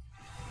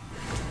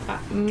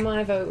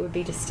 My vote would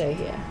be to stay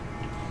here.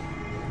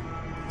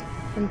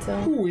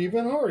 Until Who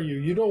even are you?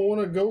 You don't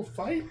want to go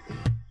fight?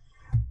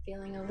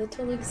 feeling a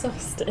little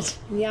exhausted.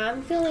 Yeah,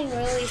 I'm feeling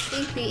really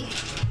sleepy.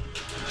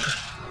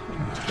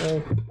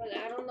 Well, But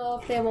I don't know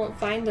if they won't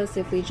find us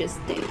if we just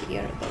stay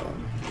here, though.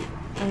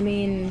 I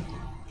mean,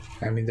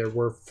 there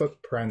were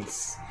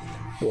footprints,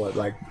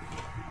 like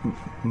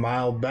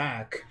mile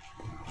back,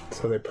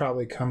 so they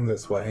probably come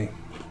this way.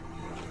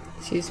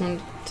 she just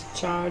wanted to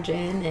charge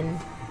in and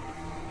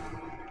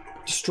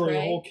destroy the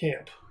Right. whole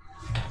camp.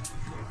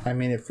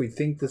 If we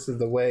think this is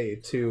the way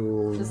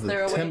to Is the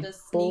there a way to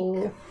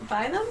temple, sneak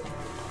by them?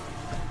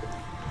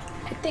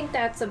 I think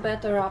that's a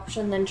better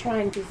option than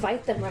trying to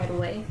fight them right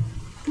away.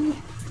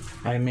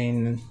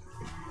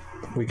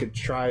 we could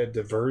try a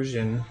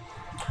diversion.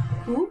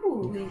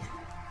 Ooh.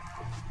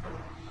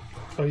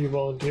 Are you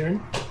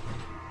volunteering?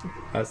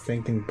 I was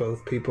thinking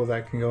both people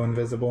that can go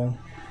invisible,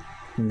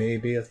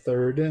 maybe a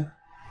third.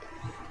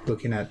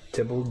 Looking at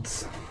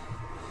Tibble's.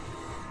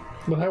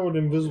 But how would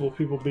invisible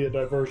people be a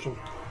diversion?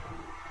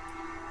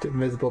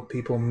 Invisible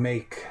people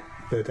make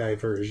the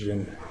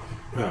diversion.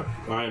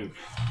 I'm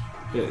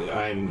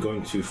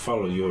going to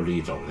follow your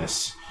lead on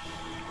this.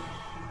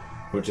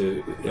 Which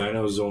I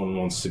know Zorn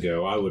wants to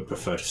go. I would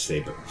prefer to stay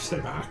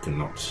back and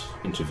not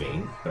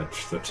intervene. But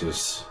that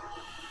is...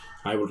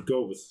 I would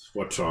go with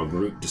what our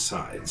group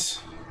decides.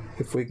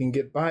 If we can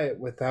get by it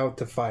without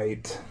the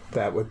fight,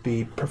 that would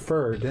be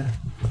preferred.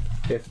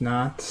 If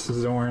not,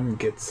 Zorn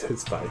gets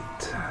his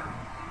fight.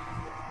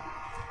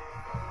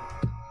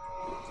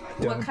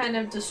 What kind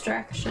of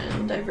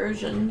distraction,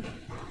 diversion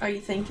are you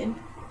thinking?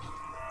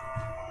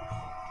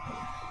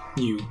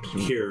 You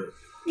hear...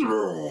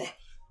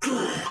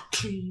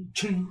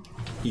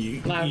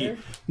 Louder?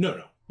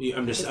 No.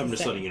 I'm just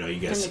letting you know. You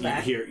guys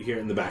hear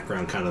in the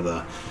background kind of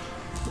the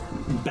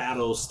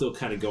battle still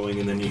kind of going,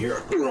 and then you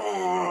hear...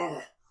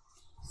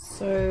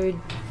 So...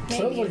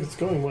 Sounds like it's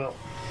going well.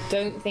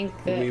 Don't think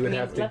that... We would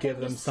have to let give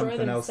them destroy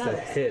something else to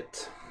themselves.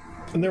 hit.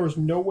 And there was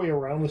no way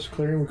around this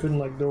clearing. We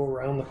couldn't go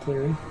around the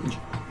clearing.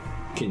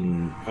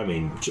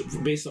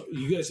 Based on...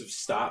 You guys have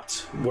stopped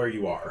where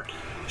you are.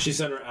 She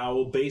sent her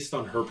owl based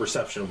on her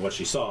perception of what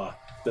she saw.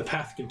 The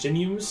path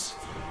continues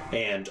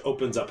and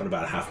opens up in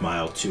about a half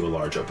mile to a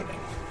large opening.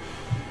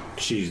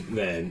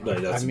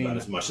 That's about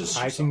as much as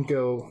she saw. can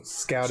go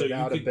scout it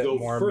out a bit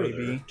more,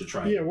 maybe. To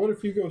try. Yeah, what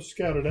if you go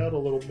scout it out a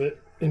little bit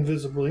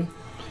invisibly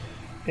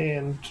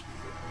and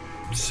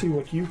see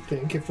what you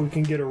think, if we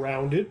can get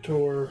around it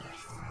or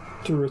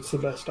through it's the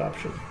best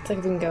option. It's like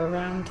we can go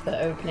around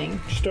the opening.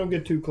 Just don't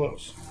get too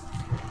close.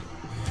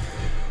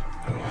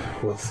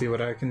 We'll see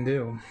what I can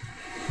do.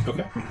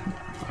 Okay.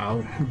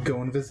 I'll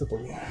go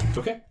invisibly.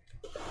 Okay.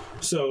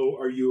 So,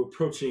 are you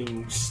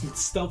approaching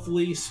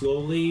stealthily,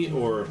 slowly,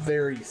 or...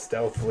 Very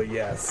stealthily,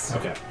 yes.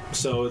 Okay.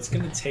 So, it's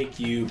going to take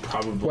you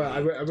probably... Well,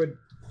 I would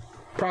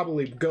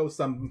probably go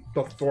some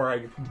before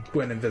I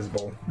went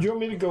invisible. Do you want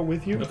me to go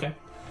with you? Okay.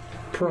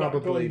 Not go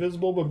Probably.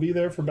 invisible, but be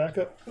there for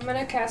backup? I'm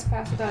gonna cast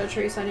Pass Without a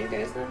Trace on you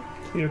guys then.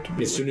 You have to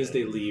be As soon as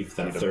they leave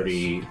that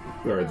 30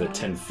 or the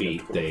 10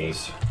 feet, they...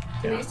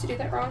 Did we used to do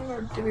that wrong,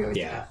 or did we always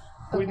Yeah.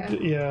 do that?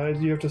 Okay.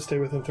 you have to stay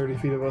within 30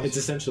 feet of us. It's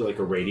essentially like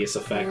a radius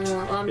effect. Well,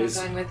 I'm not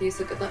going with you,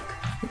 so good luck.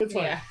 It's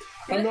fine. Yeah.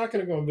 I'm not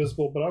going to go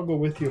invisible, but I'll go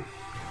with you.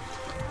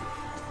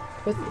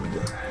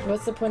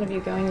 What's the point of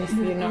you going if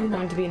you're not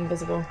going to be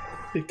invisible?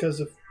 Because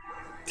if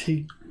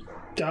he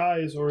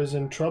dies or is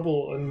in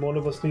trouble and one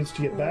of us needs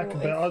to get back, Well,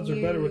 the if odds are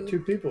better you- with two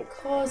people.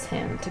 Cause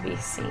him to be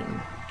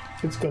seen.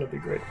 It's going to be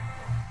great.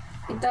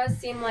 It does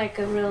seem like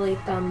a really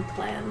dumb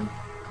plan.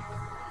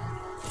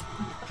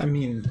 I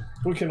mean,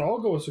 We can all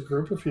go as a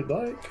group if you'd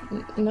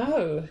like.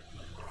 No.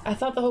 I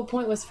thought the whole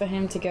point was for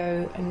him to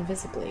go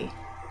invisibly.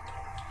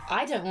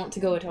 I don't want to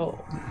go at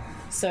all.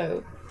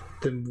 So,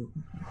 then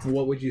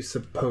what would you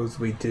suppose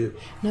we do?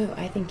 no,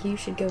 I think you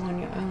should go on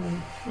your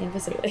own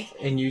invisibly.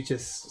 And you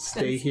just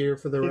stay here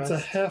for the It's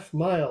rest? a half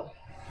mile.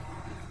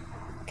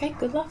 Okay,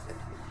 good luck.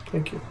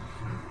 Thank you.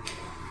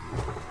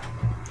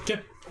 Okay.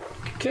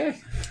 Okay.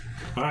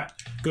 All right.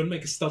 Go and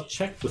make a stealth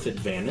check with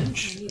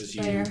advantage as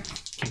you Fire.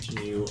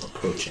 continue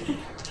approaching.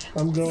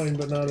 I'm going,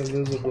 but not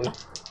invisibly.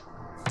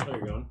 Oh, you're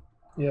going.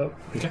 Yep.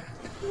 Okay.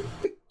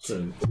 So,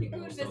 Go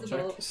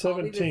invisible.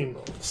 17.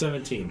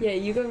 17. Yeah,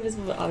 you go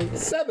invisible, but I'll be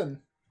invisible. 7.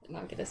 And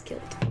I'll get us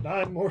killed.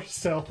 I'm more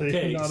stealthy,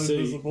 Okay, not so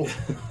invisible.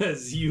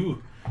 as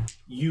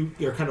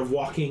you're kind of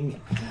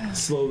walking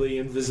slowly,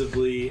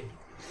 invisibly,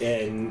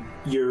 and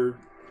you're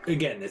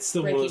again, it's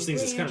still one of those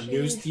things that's kind of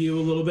news to you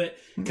a little bit,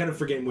 kind of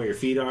forgetting where your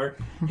feet are,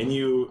 and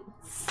you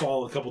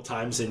fall a couple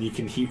times, and you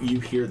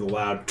hear the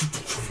loud,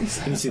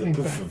 and you see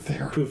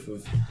the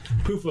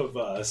poof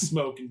of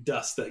smoke and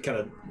dust that kind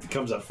of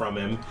comes up from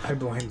him. I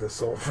blame the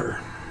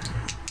sulfur.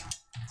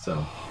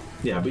 So,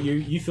 yeah, but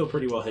you feel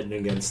pretty well hidden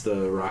against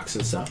the rocks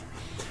and stuff.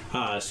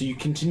 So you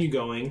continue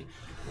going.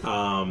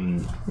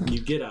 You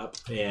get up,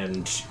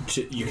 and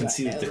you can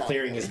see that the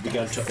clearing has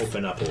begun to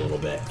open up a little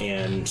bit,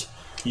 and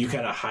you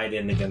kind of hide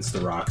in against the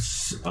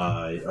rocks.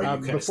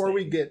 Before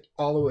we get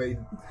all the way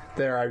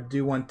there, I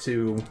do want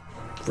to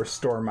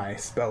restore my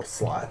spell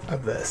slot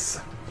of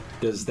this.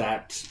 Does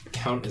that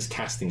count as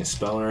casting a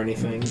spell or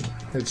anything?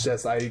 It's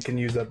just I can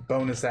use a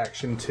bonus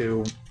action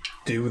to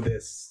do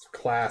this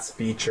class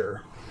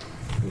feature.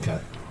 Okay.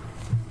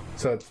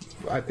 So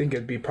I think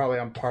it'd be probably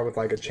on par with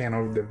like a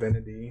channel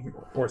divinity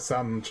or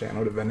some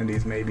channel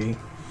divinities maybe.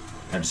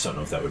 I just don't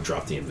know if that would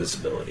drop the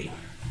invisibility.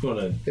 You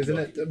wanna, Isn't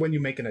it when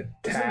you make an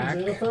attack?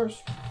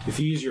 if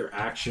you use your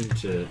action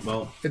to,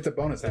 well, It's a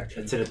bonus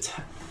action. it's an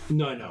attack.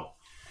 No, I know.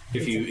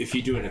 If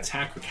you do an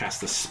attack or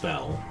cast a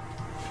spell,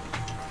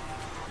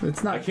 It's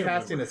I not can't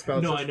casting remember. a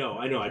spell. No, it's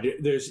I know.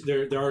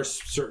 There are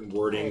certain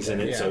wordings in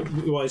it. So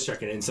while he's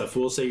checking it and stuff,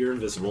 we'll say you're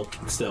invisible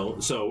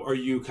still. So are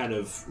you kind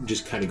of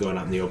going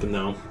out in the open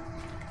though?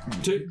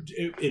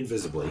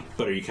 Invisibly,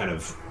 but are you kind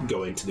of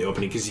going to the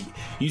opening because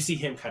you see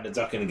him kind of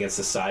ducking against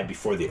the side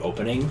before the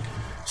opening?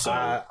 So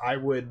I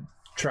would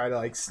try to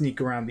like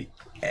sneak around the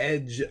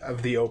edge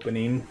of the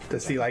opening to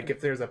see like if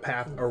there's a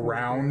path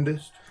around.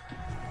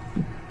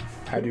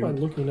 How do I'm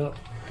you looking up.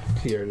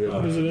 here?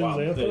 Is it in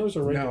Xanthars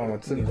or regular? No,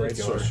 it's in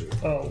regular.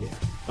 Oh.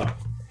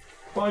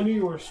 Well, I knew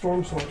you were a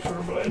storm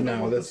sorcerer, but I didn't know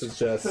No, what this this is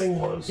just. thing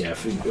was. yeah,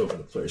 if you open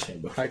the player's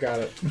handbook. I got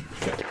it.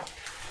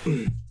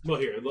 Well,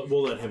 here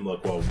we'll let him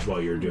look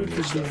while you're doing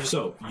your stuff.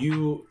 So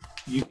you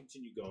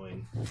continue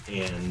going,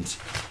 and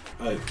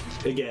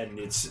again,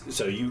 it's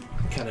so you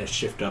kind of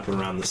shift up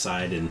around the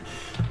side, and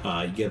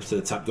you get up to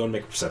the top. Go and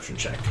make a perception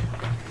check.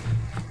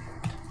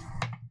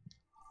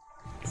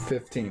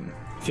 15.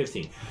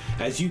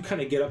 As you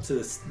kind of get up to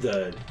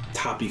the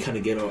top, you kind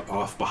of get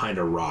off behind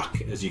a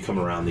rock as you come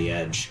around the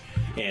edge,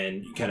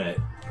 and you kind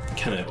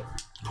of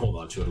hold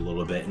on to it a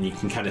little bit, and you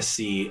can kind of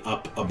see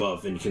up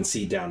above, and you can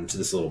see down into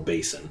this little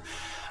basin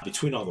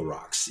between all the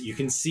rocks. You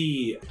can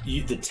see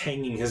the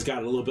tanging has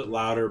gotten a little bit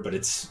louder, but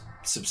it's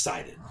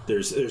subsided.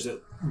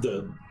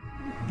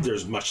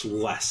 There's much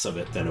less of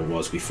it than it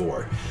was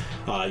before.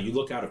 You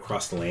look out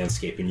across the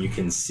landscape, and you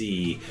can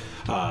see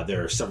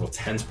there are several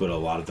tents, but a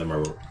lot of them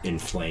are in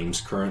flames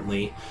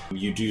currently.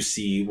 You do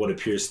see what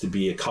appears to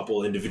be a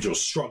couple individuals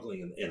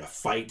struggling in a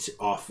fight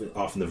off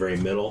in the very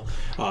middle.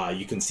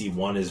 You can see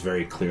one is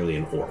very clearly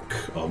an orc,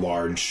 a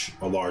large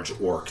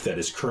orc that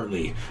is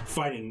currently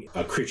fighting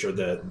a creature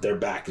that their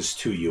back is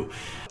to you.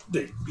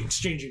 They're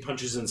exchanging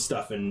punches and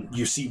stuff, and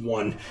you see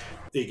one.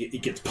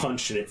 It gets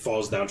punched and it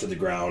falls down to the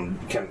ground,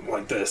 kind of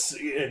like this,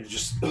 and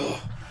just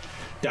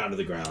down to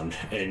the ground.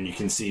 And you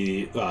can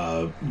see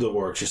the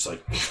orc just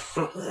like,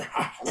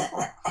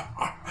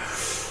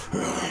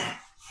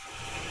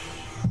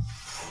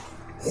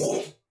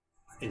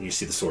 and you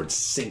see the sword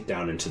sink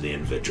down into the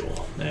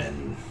individual,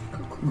 and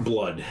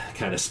blood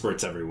kind of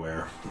spurts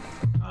everywhere.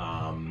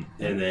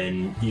 And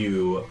then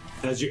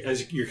as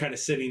you're kind of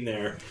sitting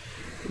there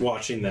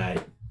watching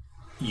that,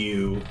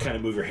 you kind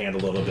of move your hand a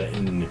little bit,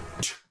 and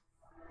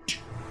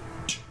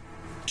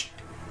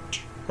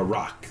a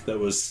rock that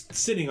was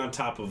sitting on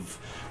top of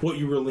what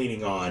you were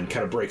leaning on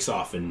kind of breaks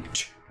off and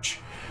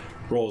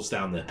rolls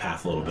down the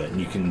path a little bit, and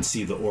you can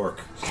see the orc.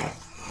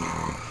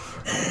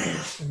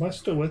 Am I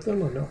still with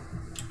him or no?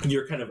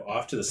 You're kind of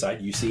off to the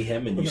side. You see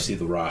him, and you see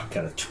the rock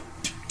kind of.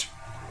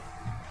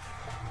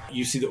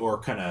 You see the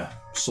orc kind of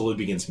slowly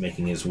begins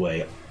making his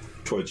way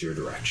towards your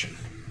direction.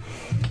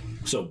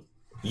 So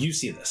you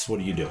see this. What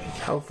are you doing?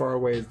 How far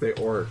away is the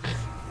orc?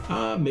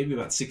 Maybe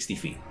about 60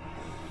 feet.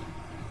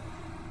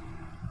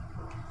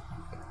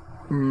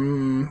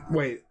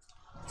 Wait.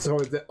 So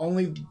is it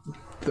only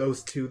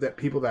those two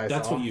people that I saw?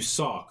 That's what you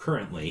saw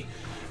currently.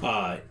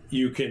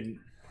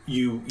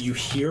 You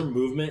hear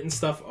movement and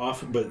stuff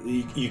off, but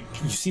you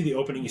see the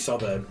opening. You saw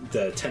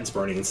the tents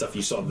burning and stuff.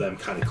 You saw them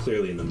kind of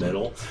clearly in the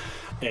middle,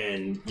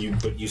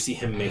 but you see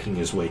him making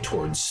his way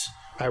towards.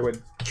 I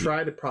would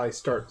try to probably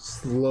start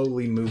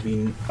slowly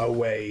moving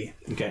away.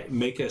 Okay,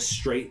 make a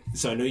straight.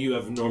 So I know you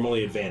have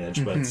normally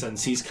advantage, but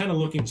since he's kind of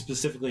looking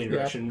specifically in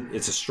direction,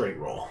 it's a straight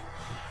roll.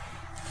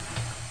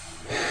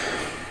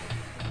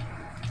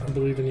 I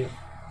believe in you.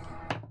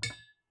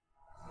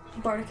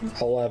 Bardic.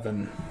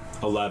 11.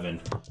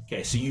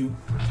 Okay, so you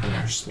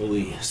are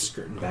slowly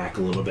skirting back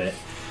a little bit.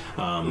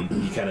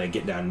 You kind of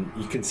get down.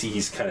 You can see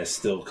he's kind of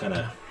still kind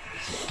of.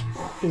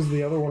 Is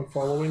the other one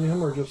following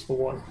him, or just the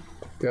one?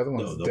 The other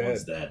one's dead.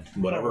 One's dead.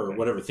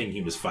 Whatever thing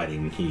he was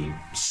fighting, he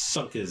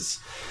sunk his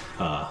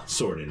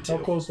sword into.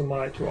 How close am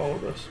I to all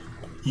of this?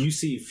 You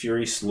see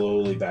Fury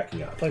slowly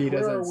backing up. Like, He where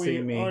doesn't are we see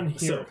me. on here?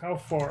 So- How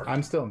far?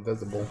 I'm still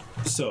invisible.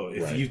 So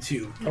if you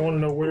two I want to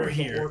know where were the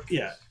here, orc-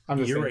 yeah, I'm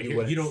just you're saying right you here.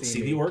 wouldn't You don't see see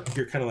me. the orc.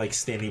 You're kind of like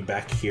standing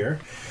back here.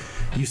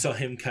 You saw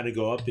him kind of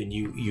go up, and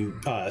you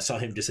saw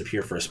him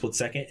disappear for a split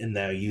second, and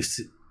now you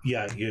see, you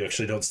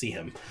actually don't see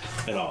him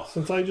at all.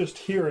 Since I just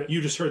hear it,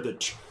 You just heard the.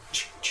 I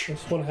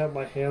just want to have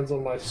my hands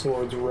on my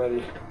swords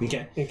ready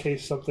Okay. in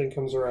case something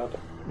comes around.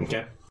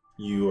 Okay.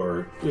 You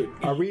are.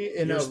 Are we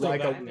in You're a still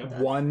like a backing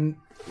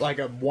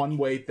up.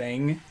 one-way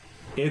thing?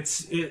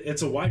 It's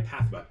a wide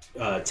path,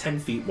 about 10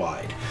 feet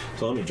wide.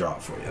 So let me draw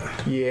it for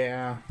you.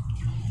 Yeah.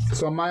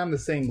 So am I on the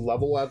same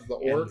level as the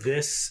orc? And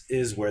this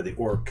is where the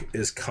orc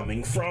is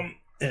coming from,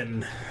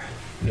 and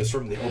it's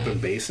from the open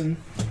basin,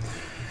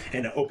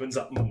 and it opens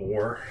up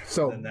more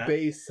So than that.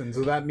 basin.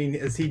 So that means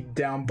is he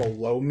down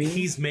below me?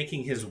 He's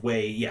making his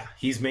way,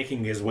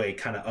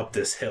 kind of up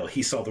this hill.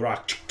 He saw the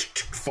rock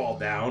fall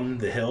down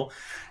the hill.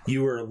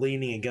 You were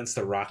leaning against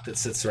the rock that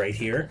sits right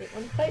here,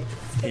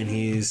 and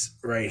he's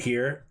right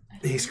here.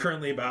 He's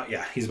currently about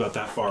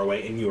that far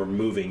away, and you are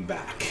moving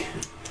back.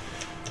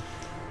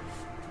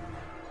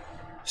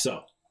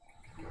 So,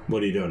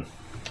 what are you doing?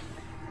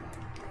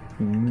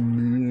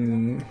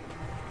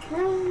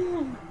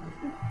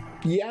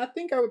 Yeah, I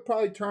think I would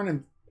probably turn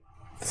and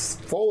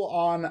full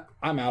on.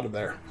 I'm out of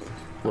there.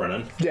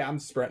 Running. Yeah, I'm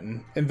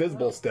sprinting.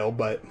 Invisible still,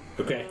 but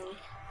Okay.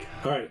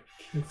 All right.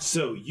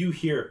 So you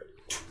hear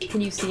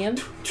Can you see him?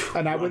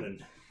 and I would. running.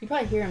 You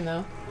probably hear him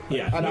though.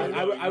 Yeah. And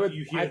I would.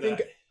 You hear I think.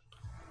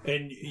 that.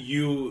 And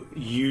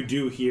you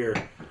do hear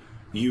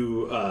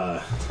you.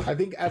 I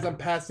think as I'm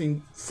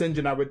passing St.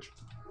 John, I would.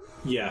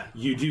 Yeah,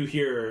 you do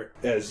hear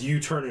as you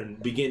turn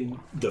and begin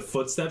the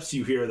footsteps.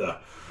 You hear the.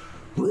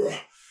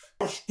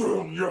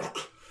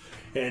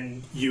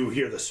 And you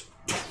hear this.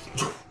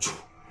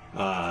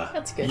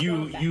 That's good.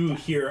 You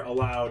hear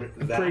aloud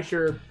that. Pretty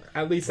sure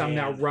at least I'm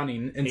now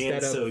running instead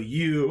and of so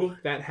you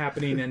that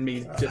happening and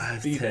me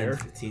just be 10, there.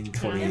 15,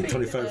 20, Yeah, but you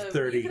 25, could've-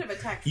 30. you could've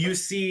attacked You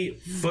first. see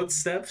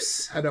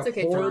footsteps. At a It's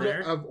okay, horde Tyler.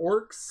 of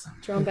orcs.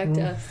 Drawn back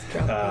to us.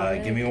 Drawn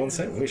back. Give me 1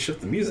 second. Let me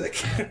shift the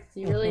music.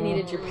 You really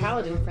needed your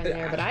paladin friend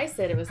there, but I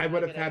said it was. I not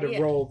would a have good had idea.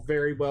 to roll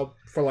very well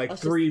for like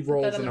Let's 3 just put that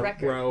rolls on in the a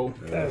record. row.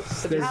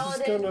 This The is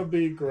paladin gonna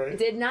be great.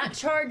 did not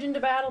charge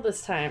into battle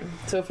this time,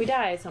 so if we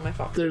die, it's not my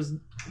fault.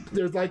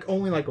 There's like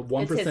only like a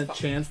 1% fault.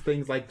 chance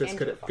things like this And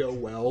could your fault. go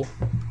well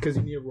because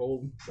you need to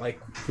roll like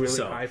really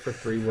So- high for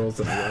 3 rolls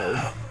in a row.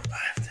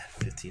 5, 10,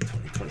 15,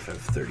 20, 25,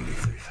 30,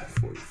 35,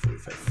 40,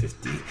 45,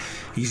 50.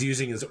 He's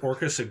using his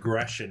Orcus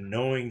aggression,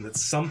 knowing that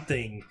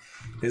something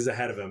is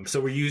ahead of him.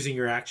 So we're using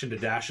your action to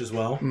dash as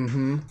well?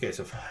 Mm-hmm. Okay,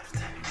 so 5,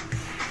 10,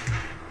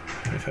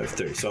 25,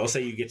 30. So I'll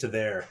say you get to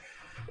there.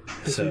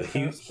 So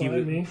he pass by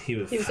me?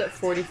 was He was at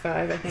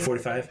 45, I think.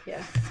 45?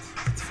 Yeah.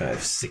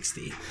 55,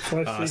 60.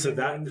 So I see So him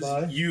run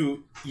by. that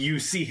you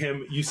see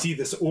him, you see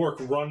this orc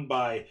run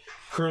by,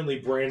 currently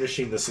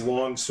brandishing this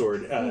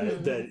longsword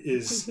that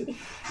is,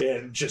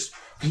 and just.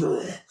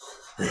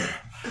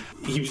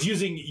 He was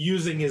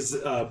using his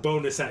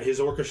bonus at his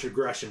orcish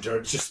aggression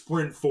to just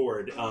sprint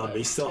forward.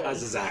 He still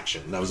has his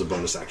action. That was a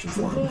bonus action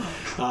for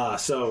him.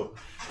 So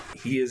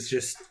he is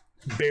just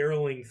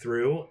barreling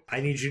through.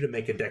 I need you to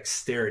make a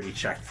dexterity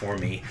check for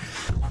me.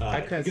 I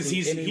couldn't because see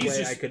he's any way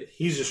just I could.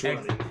 he's just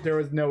running. There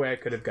was no way I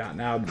could have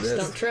gotten out of Just this.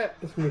 don't trip.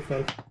 It's gonna be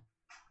fun.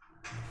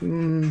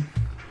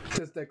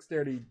 Just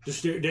dexterity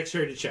Just do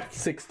dexterity check.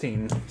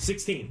 16.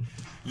 16.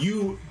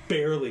 You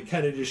barely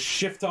kind of just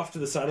shift off to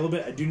the side a little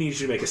bit. I do need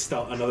you to make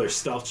another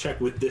stealth check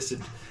with this.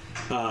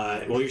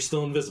 Well, you're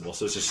still invisible,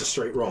 so it's just a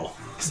straight roll.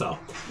 So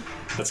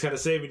that's kind of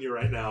saving you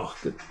right now.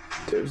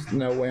 There's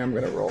no way I'm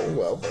gonna roll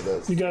well for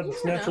this. You got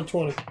this. Natural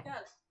 20.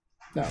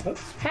 No,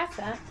 Half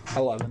that.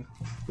 11.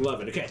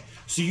 11. Okay,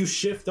 so you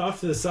shift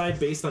off to the side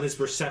based on his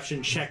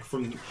perception check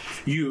from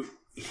you.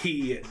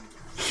 He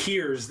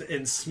hears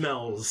and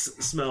smells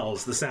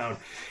the sound.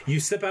 You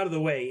step out of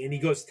the way, and he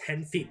goes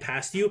 10 feet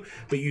past you,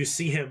 but you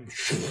see him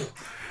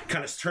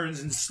kind of turns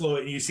and slow,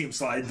 and you see him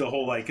slide the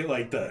whole like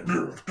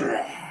the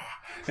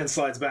and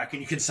slides back,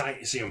 and you can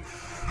see him.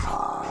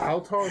 How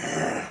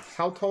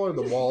tall are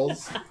the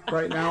walls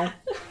right now?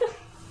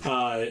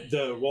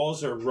 The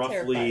walls are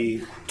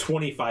roughly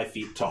 25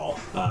 feet tall,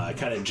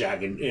 kind of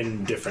jagged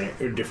in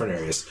different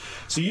areas.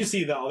 So you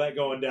see all that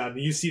going down.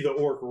 You see the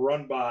orc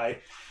run by,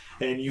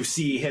 and you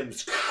see him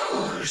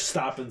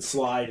stop and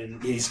slide,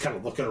 and he's kind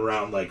of looking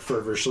around like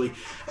feverishly.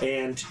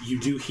 And you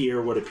do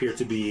hear what appear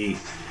to be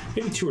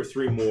maybe 2 or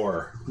 3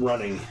 more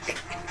running,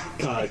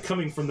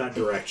 coming from that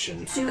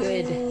direction. Do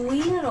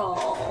we at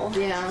all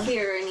Yeah.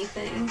 hear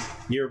anything?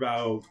 You're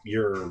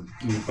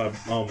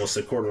almost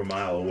a quarter of a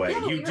mile away. Yeah,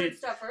 but you we heard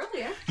stuff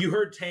earlier. You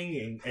heard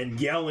tanging and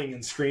yelling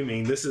and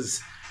screaming. This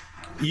is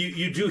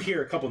you do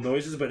hear a couple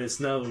noises, but it's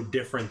no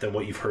different than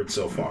what you've heard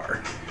so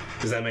far.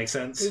 Does that make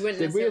sense? We wouldn't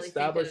Did we necessarily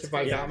establish think if that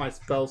I it's got my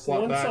spell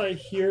slot Once back? I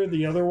hear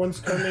the other ones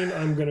coming,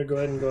 I'm gonna go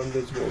ahead and go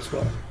invisible as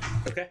well.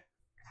 Okay.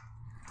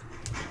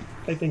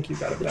 I think you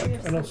got it back.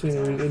 I don't see any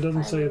reason. It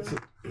doesn't say it's.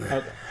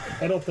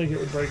 I don't think it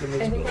would break I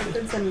think I invisibility.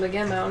 did send them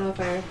again, but I don't know if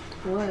I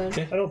would.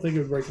 I don't think it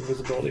would break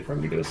invisibility for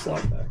him to get a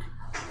slot back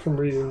from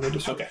reading the Okay.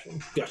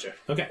 description. Gotcha.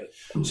 Okay.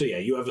 So yeah,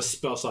 you have a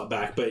spell slot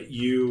back, but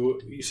you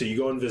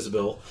go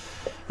invisible.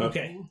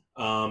 Okay.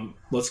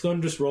 Let's go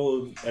and just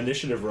roll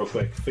initiative real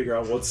quick. Figure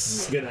out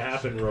what's gonna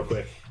happen real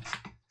quick.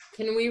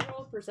 Can we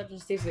roll perception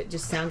to see if it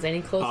just sounds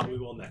any closer? We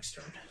will next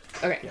turn.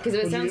 Okay, because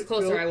if What it do you sounds get,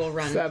 closer, Phil? I will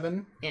run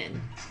 7.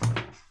 in.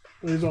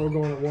 These all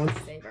going at once.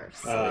 Save our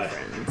silly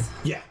friends.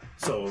 Yeah.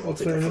 So I'll What's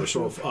take our their first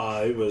roll.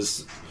 It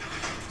was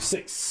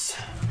 6.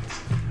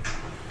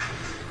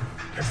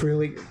 I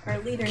really Our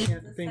leader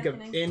can't think of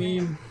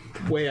any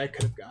way I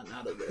could have gotten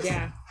out of this.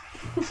 Yeah.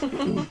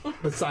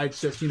 Besides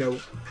just,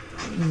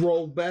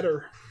 roll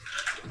better.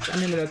 I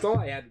mean, that's all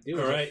I had to do.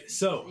 All right.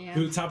 So Yeah.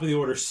 who top of the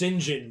order? St.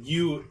 John,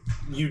 you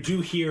do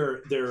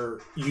hear there.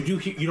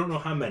 You don't know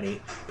how many,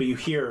 but you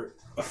hear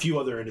a few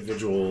other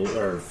individual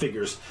or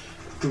figures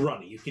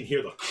running. You can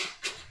hear the.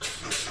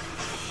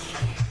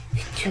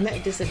 I'm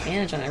at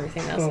disadvantage on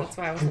everything else. Oh, That's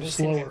why I wasn't I'm just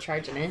sitting there slower.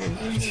 charging in.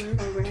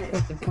 Alright.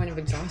 At the point of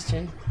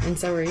exhaustion. And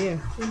so are you.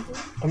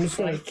 I'm just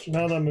gonna,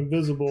 now that I'm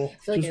invisible,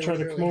 feel like just I try to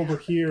literally come over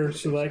have here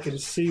so that I can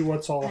see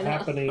what's all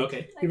happening.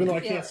 Okay. Even though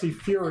I Yeah. can't see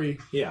Fury,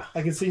 Yeah.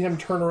 I can see him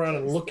turn around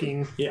and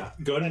looking. Yeah.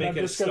 Go ahead and And I'm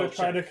make a just gonna stealth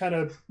try check. to kind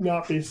of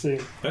not be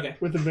seen. Okay.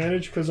 With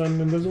advantage because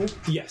I'm invisible?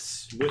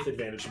 Yes, with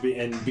advantage,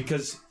 and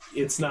because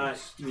it's not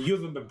you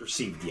haven't been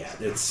perceived yet.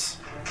 It's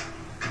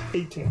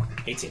 18.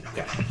 18.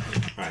 Okay.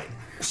 All right.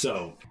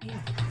 So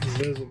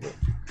Invisible.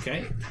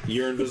 okay,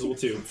 you're invisible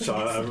too. So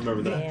I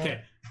remember that. Yeah.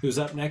 Okay. Who's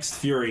up next?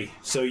 Fury.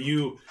 So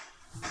you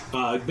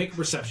make a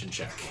perception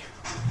check.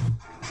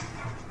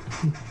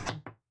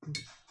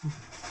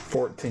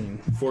 14.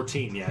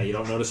 14. Yeah, you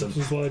don't notice him.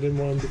 This is why I didn't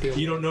want him to be able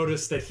You don't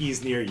notice that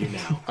he's near you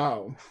now.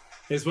 Oh.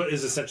 Is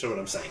essentially what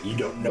I'm saying. You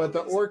don't know. But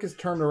the orc is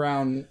turned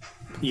around.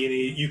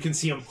 You can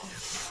see him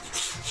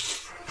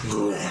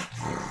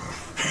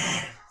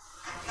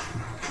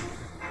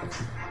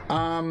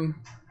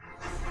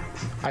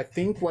I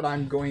think what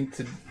I'm going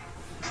to.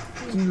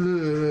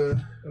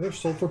 Are there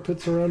sulfur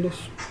pits around us?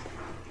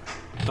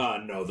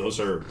 No, those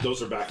are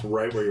back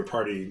right where your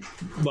party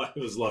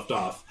was left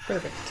off.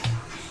 Perfect.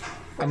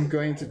 I'm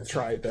going to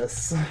try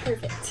this.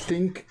 Perfect.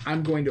 Think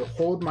I'm going to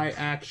hold my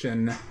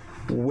action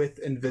with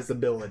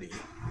invisibility.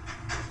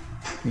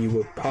 You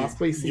will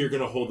possibly see You're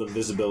going to hold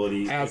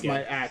invisibility as again.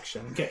 my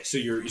action. Okay, so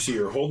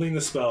you're holding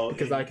the spell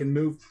Because I can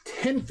move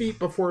 10 feet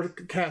before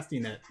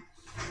casting it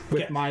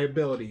with Okay. my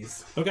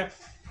abilities. Okay.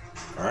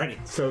 Alrighty.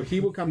 So he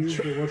will come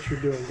Usually what you're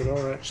doing, but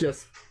all right.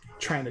 just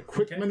trying to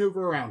quick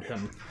maneuver around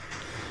him.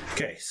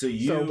 Okay, so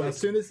you. So as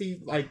soon as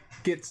he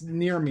gets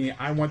near me,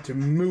 I want to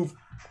move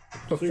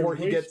before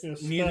he gets.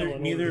 Neither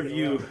of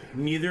you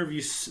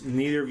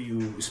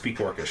speak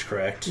Orcish,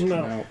 correct?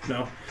 No.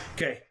 No.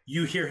 Okay,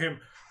 you hear him.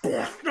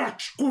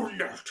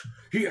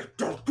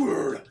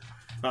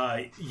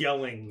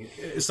 Yelling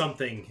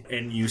something,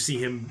 and you see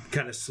him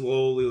kind of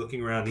slowly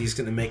looking around. He's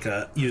going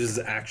to use his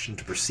action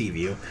to perceive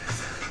you.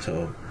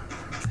 So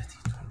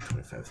 50, 20,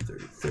 25,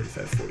 30,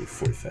 35, 40,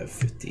 45,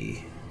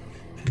 50,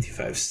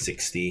 55,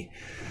 60.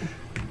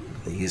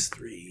 These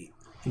three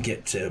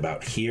get to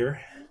about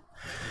here.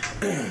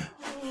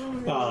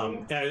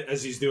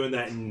 As he's doing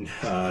that, and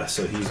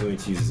so he's going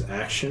to use his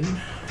action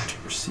to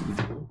perceive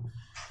you.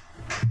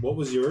 What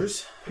was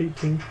yours?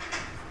 18.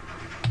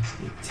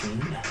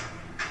 18.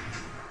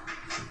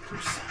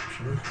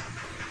 Perception.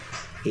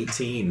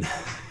 18.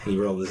 He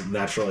rolled a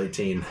natural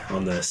 18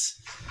 on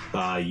this.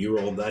 You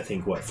rolled, I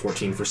think,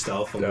 14 for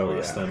stealth on the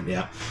last time?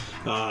 Yeah.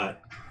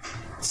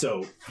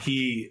 So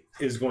he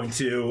is going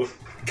to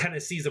kind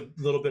of sees a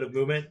little bit of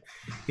movement.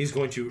 He's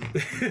going to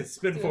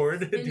spin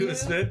forward, do a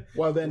spin.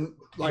 Well, then,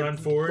 Run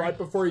forward. right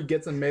before he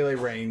gets in melee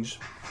range,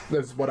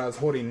 that's what I was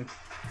holding.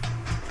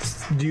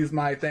 Use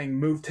my thing,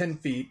 move 10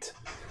 feet,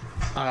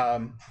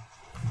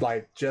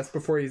 just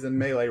before he's in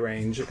melee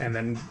range, and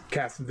then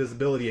cast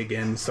invisibility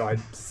again, so I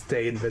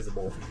stay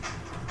invisible.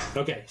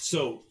 Okay,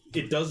 so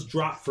it does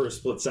drop for a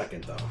split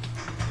second, though.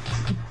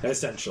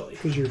 Essentially,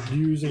 Because you're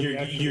using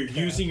you're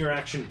using your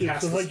action to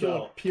cast It's the like you'll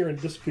spell. appear and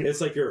disappear.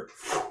 It's like you're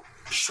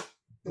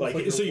like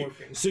you're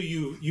warping. so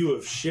you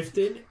have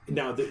shifted.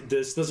 Now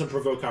this doesn't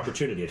provoke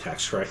opportunity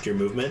attacks, correct? Your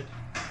movement,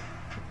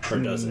 or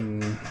does it?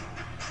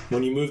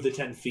 When you move the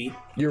 10 feet.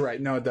 You're right.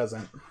 No, it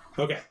doesn't.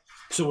 Okay.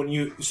 So when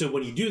you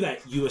do that,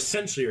 you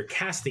essentially are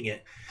casting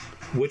it.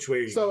 Which way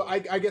are you? So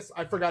I guess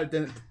I forgot it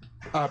didn't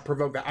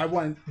provoke that. I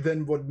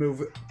would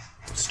move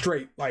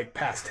straight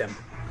past him.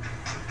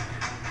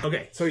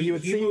 Okay. So he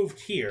would see- moved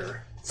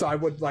here. So I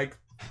would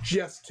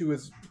just to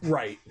his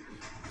right.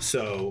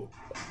 So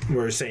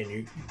we're saying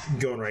you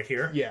going right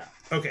here. Yeah.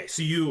 Okay.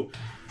 So you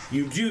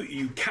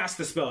cast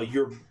the spell.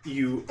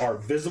 You are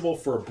visible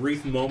for a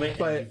brief moment,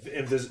 But-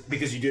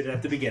 because you did it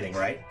at the beginning,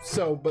 right?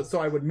 So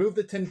I would move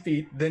the 10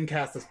 feet, then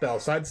cast the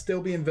spell. So I'd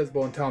still be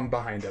invisible until I'm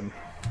behind him.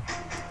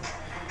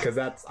 Because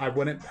I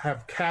wouldn't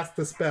have cast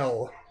the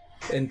spell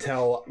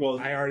until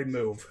I already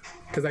move.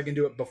 Because I can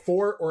do it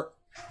before or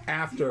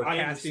after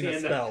casting a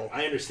spell.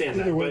 I understand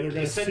that. Either way, But they're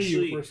going to see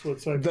essentially, you for a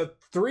split second. The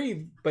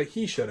 3, but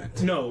he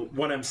shouldn't. no,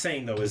 what I'm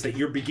saying though is that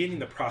you're beginning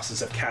the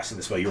process of casting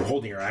the spell. You're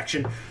holding your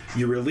action,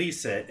 you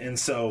release it, and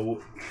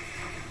so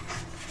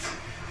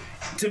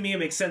to me it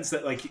makes sense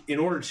that in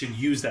order to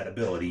use that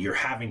ability, you're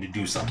having to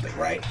do something,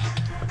 right?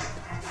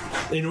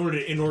 In order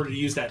to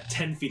use that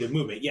 10 feet of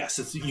movement,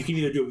 yes, you can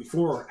either do it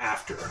before or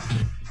after.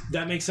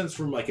 That makes sense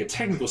from a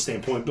technical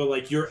standpoint,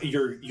 but you're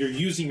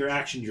using your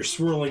action, you're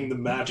swirling the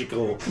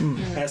magical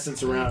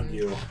essence around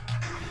you.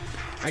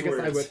 I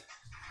guess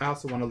I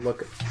also want to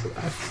look.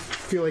 I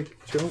feel like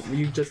don't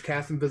you just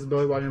cast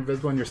invisibility while you're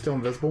invisible and you're still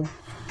invisible?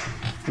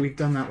 We've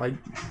done that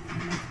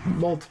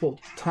multiple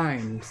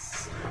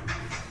times.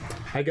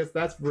 I guess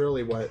that's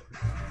really what.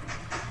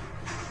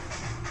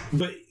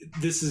 But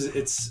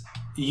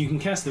you can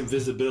cast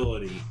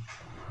invisibility,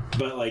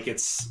 but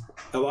it's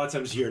a lot of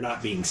times you're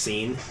not being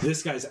seen.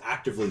 This guy's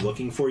actively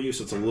looking for you,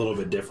 so it's a little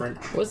bit different.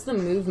 What's the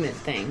movement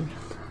thing?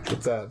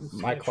 It's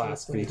my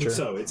class feature.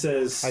 So it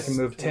says I can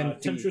move 10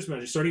 feet. Temptress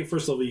Magic. Starting at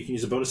first level, you can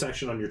use a bonus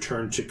action on your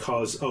turn to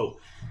cause. Oh,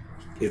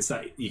 it's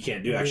not. You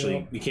can't do actually.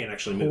 Yeah. You can't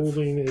actually move.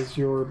 Holding is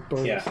your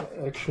bonus Yeah.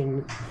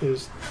 action.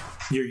 Is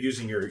You're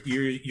using your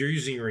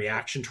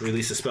reaction to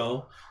release a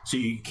spell, so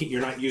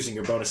you're not using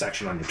your bonus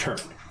action on your turn.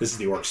 This is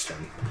the orc's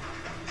turn,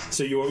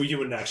 so you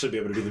wouldn't actually be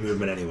able to do the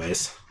movement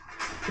anyways.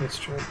 that's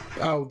true.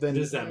 Oh, then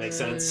Does that make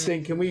sense?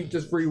 Then can we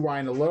just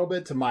rewind a little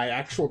bit to my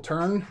actual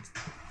turn,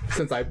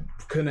 since I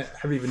couldn't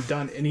have even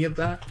done any of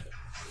that?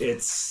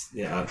 It's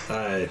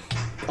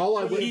All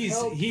I would He's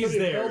Could he have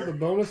there. held the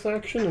bonus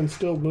action and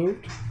still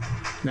moved.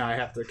 now I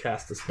have to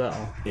cast a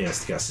spell. He has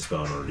to cast a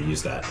spell in order to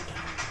use that.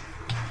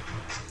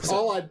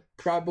 All I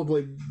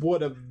probably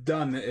would have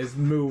done is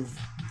move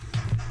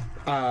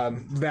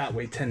that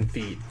way 10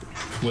 feet.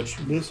 Which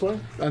This way,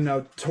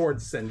 No,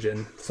 towards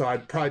Sinjin. So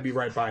I'd probably be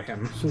right by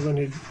him. so then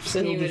he'd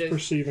still he just would've-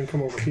 perceive and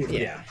come over here.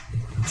 yeah.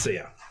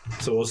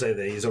 So we'll say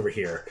that he's over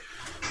here.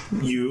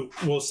 You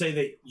will say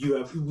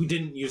that we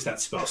didn't use that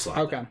spell slot.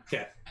 Okay.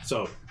 Okay.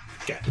 So,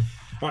 okay.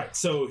 All right.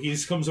 So he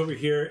comes over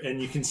here,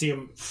 and you can see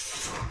him.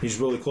 He's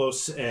really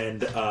close,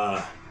 and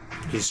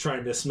he's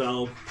trying to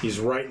smell. He's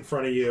right in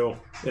front of you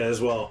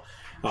as well,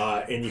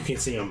 and you can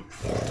see him.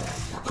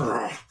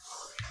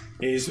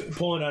 And he's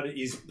pulling out.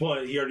 He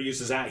already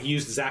used he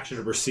used his action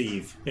to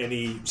perceive, and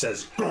he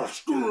says,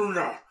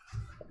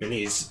 and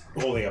he's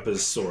holding up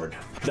his sword.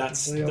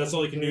 That's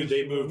all he can do.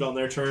 They moved on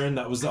their turn.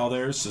 That was all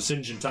theirs. So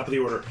St. John, top of the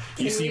order.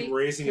 You see him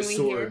raising his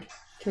sword.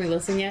 Can we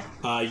listen yet?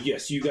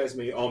 Yes, you guys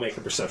may all make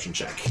a perception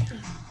check.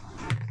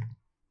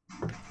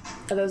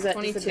 Are those at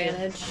 22.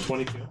 disadvantage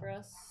 22. for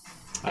us?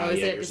 Yeah,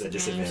 yours at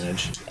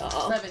disadvantage.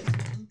 Oh.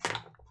 17.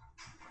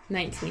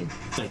 19.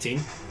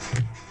 19.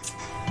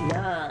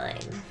 9.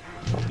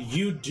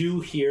 You do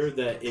hear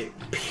that it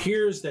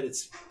appears that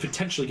it's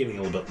potentially getting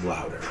a little bit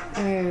louder.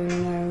 Oh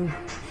no.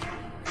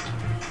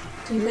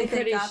 Do you think they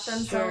Pretty got sure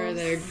themselves?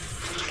 they're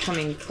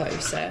coming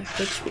closer,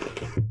 which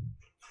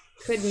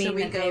could mean Should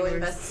we that go they were.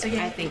 investigate?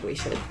 I think we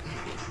should.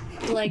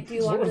 Like, do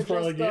you want to Zorn's just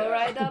probably go like,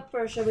 right up,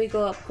 or should we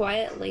go up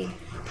quietly?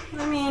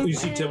 I mean, You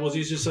see Tibbles,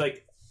 he's just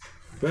like,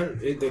 well,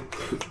 they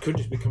could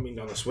just be coming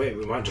down this way.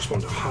 We might just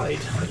want to hide.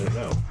 I don't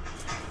know.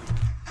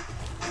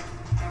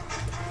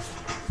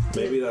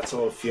 Maybe that's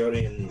all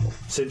Fiore and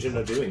Sinjin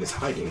are doing is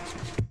hiding.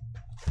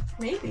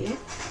 maybe,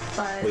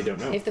 but We don't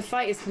know. If the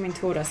fight is coming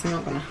toward us, I'm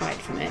not going to hide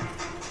from it.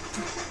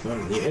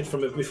 You hid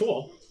from it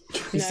before.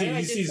 You No,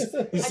 I see just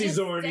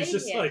Zorn. He's stayed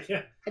just here. like,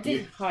 yeah. I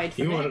didn't hide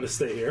from You it. wanted to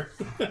stay here.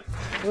 I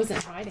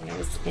wasn't hiding. I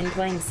was in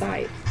plain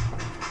sight.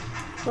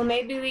 Well,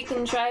 maybe we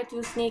can try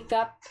to sneak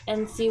up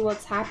and see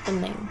what's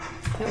happening.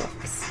 That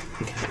works.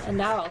 And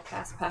now I'll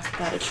pass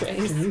without a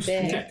trace.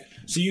 Big. Okay.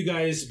 So you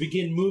guys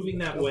begin moving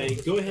that way.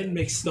 Go ahead and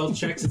make stealth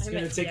checks. It's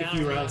going to take a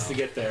few rounds to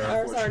get there. ours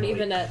aren't unfortunately.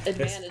 even at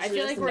advantage. I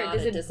feel like we're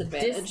at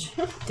disadvantage.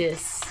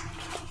 Dis.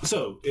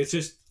 So it's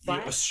just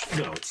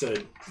it's a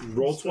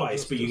roll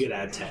twice, but you get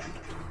add 10.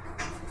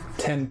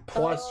 10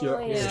 plus Oh,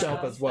 your yeah.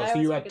 stealth as well, I so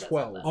you always had forget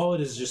 12. that's All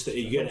it is just that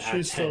you get to add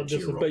She's still 10 to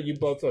your roll. But you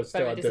both are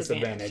still But at a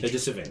disadvantage. A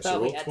disadvantage. So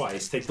But we roll add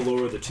twice, take the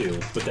lower of the two,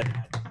 but then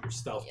add your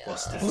stealth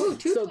plus 10. Ooh,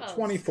 two So 12s.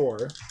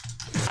 24.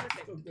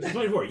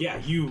 24, yeah,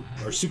 you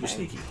are super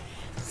sneaky.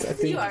 I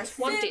think You are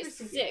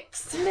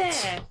 26.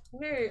 Man,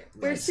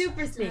 we're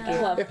super sneaky.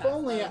 if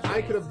only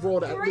I could have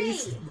rolled at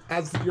least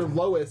as your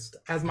lowest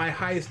as my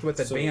highest with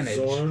advantage.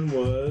 So Zorn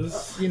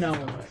was You know,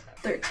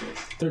 13.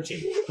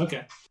 13.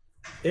 Okay.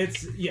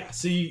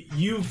 So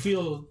you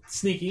feel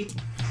sneaky.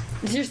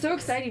 You're so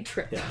excited, you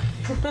trip.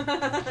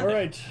 Yeah. All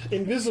right,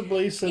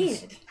 invisibly,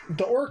 since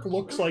the orc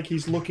looks like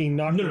he's looking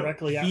not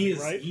directly at me,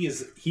 right? He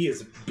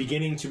is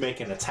beginning to make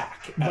an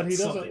attack. But at he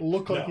doesn't something.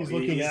 look like he's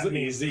looking at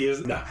me. He's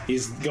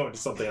going to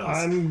something else.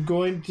 I'm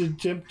going to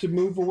attempt to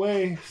move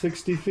away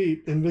 60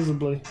 feet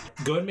invisibly.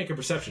 Go ahead and make a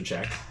perception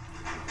check.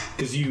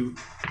 Because you,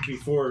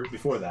 before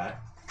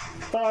that,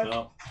 5.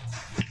 well,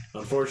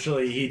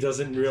 unfortunately, he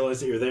doesn't realize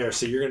that you're there,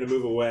 so you're going to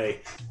move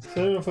away. So I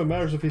don't know if it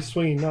matters if he's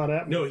swinging not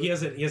at me. No, he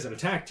hasn't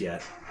attacked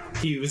yet.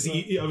 I was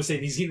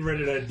saying he's getting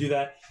ready to do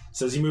that.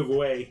 So as you move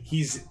away,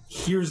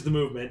 hears the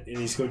movement, and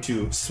he's going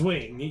to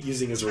swing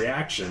using his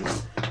reaction.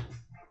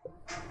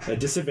 A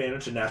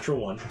disadvantage, a natural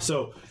 1.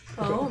 So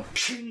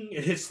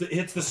it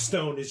hits the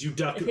stone as you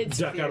duck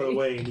out of the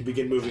way, and you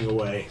begin moving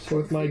away. So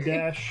with my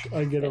dash,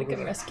 I get over Gonna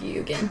there. rescue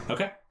you again.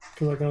 Okay.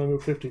 Because I can only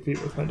move 50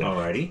 feet with my dash.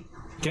 Alrighty.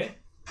 Okay.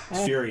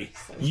 Fury.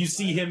 You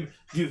see him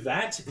do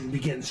that and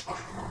begins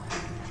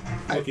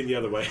looking the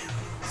other way.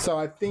 so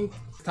I think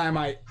this time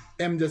I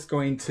am just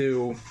going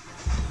to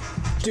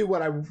do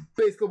what I was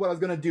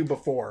going to do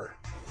before.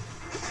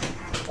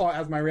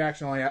 As my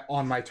reaction only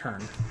on my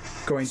turn.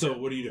 So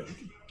what are you doing?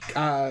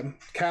 to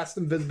cast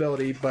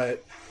invisibility,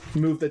 but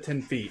move the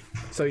 10 feet.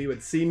 So you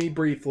would see me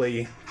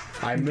briefly.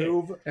 I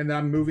move, and then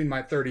I'm moving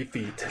my 30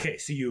 feet. Okay,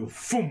 so you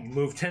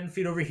move 10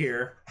 feet over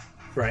here,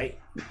 right?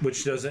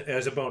 Which does it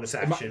as a bonus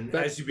action.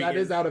 As you begin, That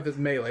is out of his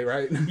melee,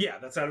 right? Yeah,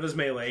 that's out of his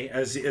melee.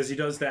 As he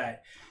does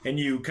that, and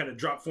you kind of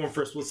drop form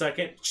for a split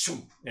second,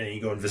 and then you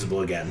go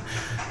invisible again.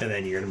 And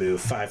then you're going to move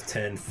 5,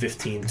 10,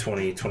 15,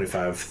 20,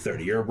 25,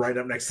 30. You're right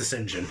up next to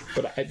Sinjin.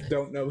 But I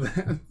don't know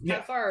that.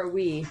 How far are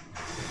we?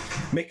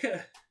 Make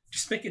a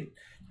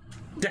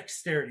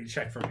dexterity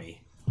check for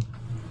me.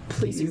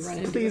 Please, you run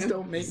into Please him.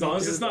 don't make As long me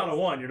as do it's not a this.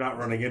 1, you're not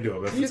running into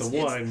him. If it's a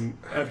 1,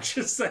 I'm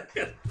just saying.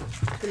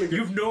 You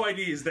have no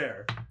idea he's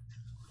there.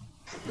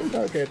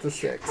 Okay, it's a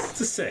 6.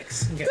 It's a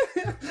 6. Okay.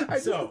 I'm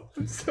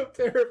so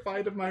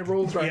terrified of my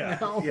rolls right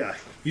now. Yeah.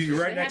 You're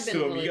right They next have to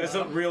been him. You really guys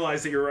low. don't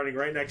realize that you're running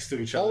right next to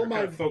each other. All You're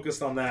kind my- of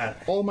focused on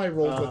that. All my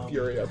rolls with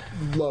Fury are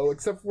low,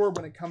 except for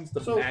when it comes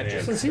to So,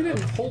 magic. since he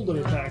didn't hold an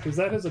attack, is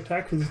that his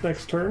attack for this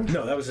next turn?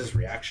 No, that was his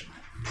reaction.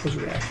 His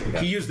reaction.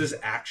 He used his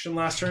action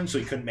last turn, so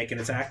he couldn't make an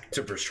attack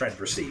to try to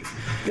perceive.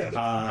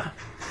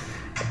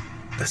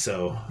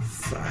 So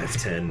 5,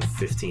 10,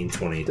 15,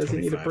 20, Does he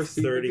need to 25,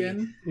 perceive 30.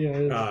 again?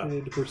 Yeah, I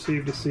need to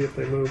perceive to see if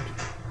they moved.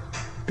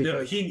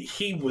 No,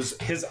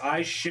 his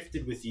eyes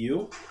shifted with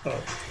you.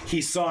 Oh.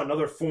 He saw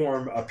another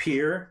form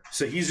appear,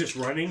 so he's just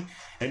running,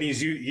 and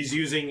he's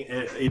using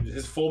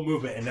his full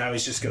movement, and now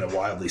he's just going to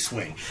wildly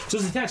swing. So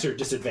his attacks are at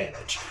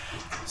disadvantage.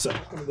 So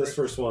this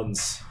first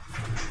one's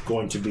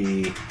going to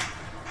be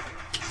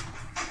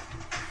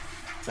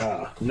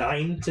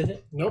 9 to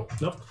hit. Nope.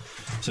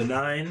 So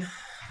 9.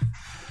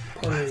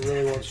 Party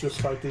really wants to just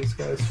fight these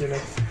guys, you know.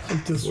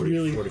 I'm just 40,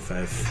 really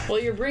 45. Well,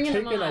 you're bringing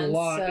them taking on, a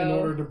lot so... in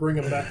order to bring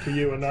them back to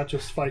you and not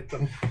just fight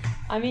them.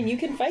 I mean, you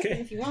can fight them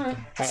if you want.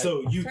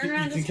 So you Turn can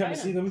around and kind of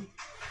fight see them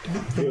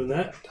doing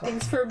that.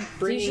 Thanks for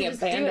bringing a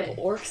band of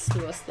orcs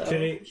to us, though.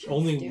 Okay,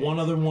 only one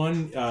other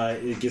one.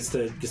 It gets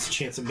a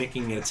chance of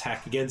making an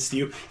attack against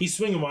you. He's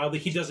swinging wildly.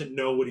 He doesn't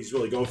know what he's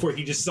really going for.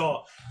 He just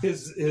saw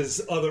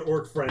his other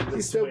orc friend.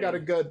 He's still got a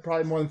good,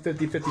 probably more than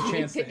 50-50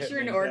 chance to hit Picture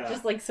an me. orc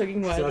just like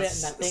swinging So wildly at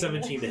that's nothing.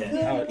 17 to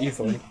hit. Oh,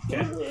 easily.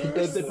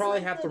 Okay. They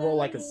probably have to roll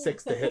like a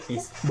 6 to hit me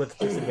with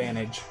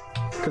disadvantage.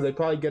 Because they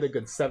probably get a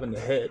good 7 to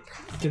hit.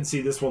 You can see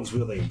this one's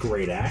wielding a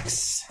great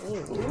axe. Ooh,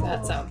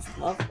 that sounds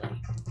lovely.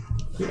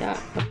 Yeah.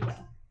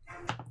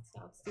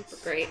 Sounds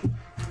super great.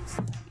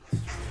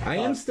 I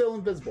am still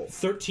invisible.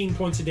 13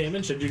 points of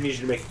damage. I do need you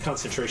to make a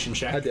concentration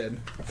check. I did.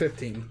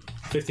 15.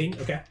 15?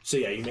 Okay. So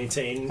yeah, you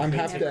maintain... I'm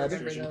half dead.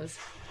 Remember those.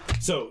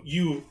 So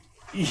he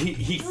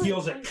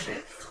feels it.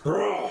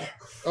 Oh,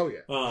 yeah.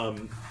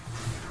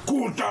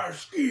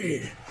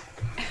 Kutarski!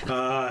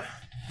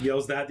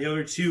 Yells that. The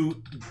other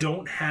two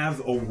don't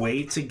have a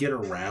way to get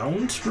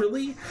around,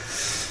 really.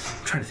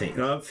 I'm trying to think.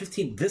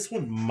 15. This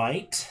one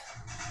might...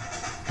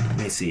 Let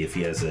me see if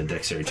he has a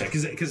dexterity check,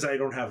 because I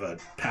don't have a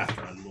path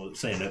run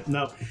saying it.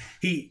 No,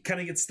 he kind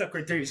of gets stuck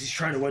right there. He's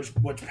trying to wedge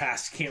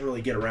past, can't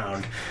really get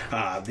around.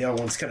 The other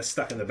one's kind of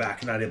stuck in the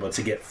back, not able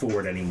to get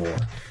forward anymore.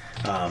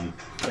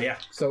 But yeah.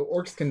 So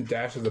orcs can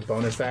dash as a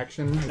bonus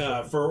action?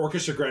 For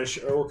orcish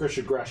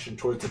aggression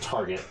towards the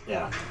target,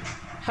 yeah.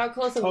 How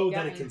close have we Oh,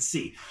 gotten? that it can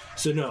see.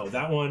 So no,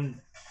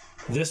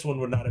 this one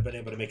would not have been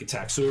able to make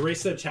attack. So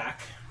erase the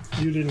attack.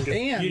 You didn't get.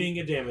 And You didn't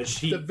get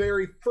damaged. the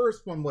very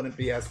first one wouldn't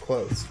be as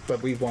close,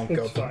 but we won't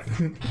go It's for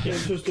fine. It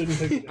just didn't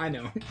take. I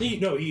know. he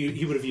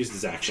would have used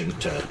his action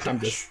to dash. I'm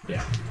just-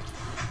 yeah.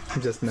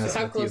 I'm just messing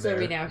How with you close there. are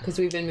we now? Because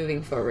we've been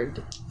moving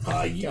forward.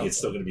 It's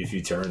still going to be a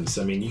few turns.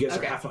 I mean, you guys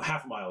Okay. are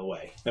half a mile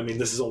away. I mean,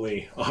 this is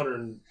only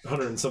 100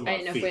 and some I odd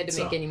didn't know feet. if we had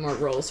to make any more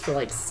rolls for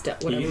like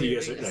whatever. You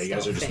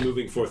guys are just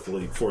moving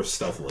forth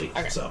stealthily.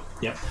 Okay. So,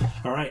 yep.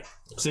 All right,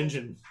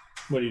 Sinjin,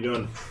 what are you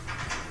doing?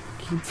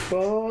 Keep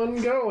on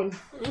going.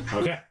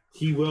 Okay,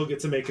 he will get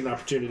to make an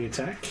opportunity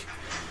attack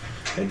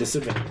and Need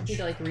disadvantage.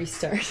 to like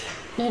restart.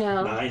 You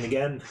know. 9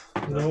 again.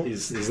 Nope.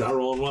 He's not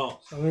rolling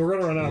well. I mean, we're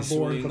gonna run out of He's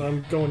board, swinging. but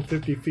I'm going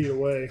 50 feet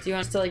away. Do you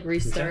want us to like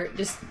restart?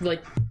 Just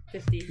like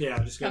 50. Yeah,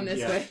 I'm just Come gonna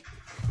this way.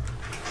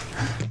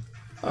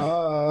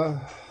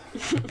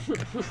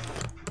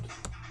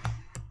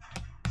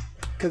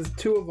 Because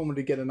two of them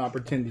would get an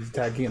opportunity to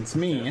attack against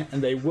me,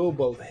 and they will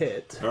both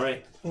hit. All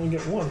right. Only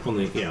get one.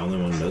 Only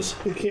one does.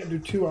 You can't do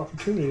 2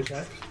 opportunity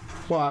attacks.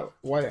 Why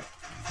One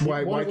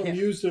of them can't...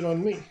 used it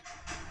on me,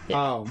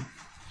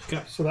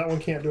 Okay. so that one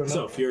can't do another.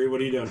 So, Fury,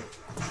 what are you doing?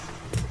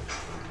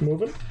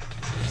 Moving.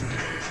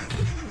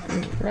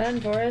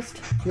 Run,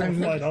 Forrest.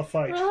 I'll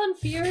fight. Run,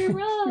 Fury,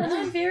 run.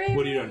 Run, Fury.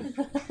 What are you doing?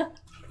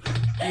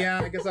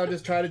 Yeah, I guess I'll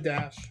just try to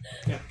dash.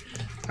 Yeah.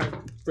 I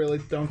really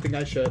don't think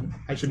I should.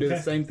 I should do the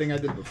Okay. same thing I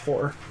did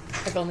before.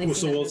 I've only Well,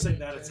 seen so we'll movie. say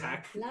that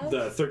attack,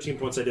 the 13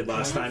 points I did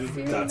last time,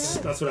 that's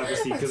what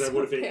happens to you, because I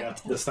would have hit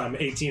you this time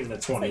 18 and then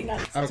 20 to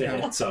Okay.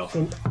 hit, so.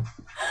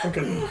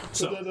 Okay,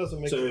 so So, that doesn't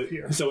make it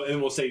appear.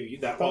 and we'll say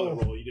that other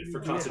roll you did for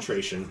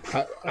concentration.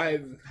 I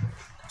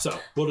So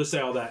we'll just say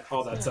all that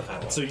stuff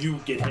happened. So you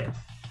get hit,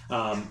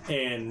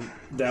 and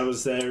that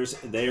was theirs.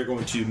 They are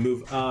going to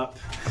move up.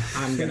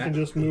 I'm You can gonna.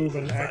 just move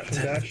and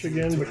action dash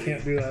again, but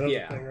can't do that other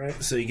Yeah. thing,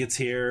 right? So he gets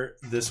here.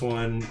 This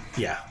one,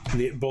 yeah.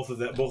 Both of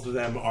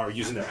them are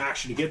using their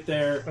action to get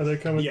there. Are they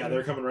coming? Yeah,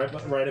 they're coming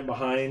right in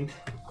behind.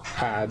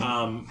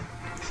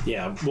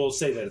 Yeah, we'll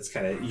say that it's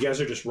kind of you guys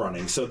are just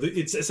running. So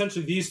it's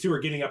essentially these two are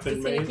getting up in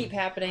It's gonna main. keep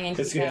happening and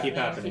It's keep gonna keep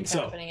happening,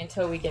 happening. So-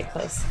 until we get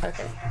close.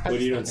 Okay. What are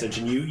you doing,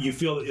 Sinjin? You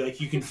feel like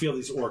you can feel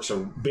these orcs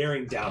are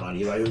bearing down on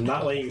you, like they're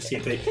not letting you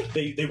escape.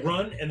 They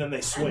run and then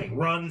they swing,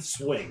 run,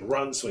 swing,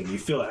 run, swing. You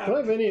feel it Do I happen.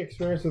 have any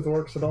experience with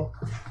orcs at all?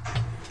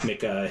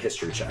 Make a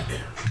history check.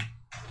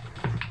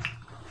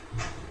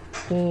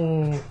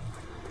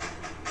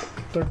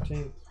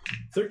 13.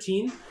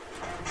 13.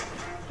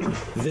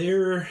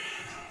 They're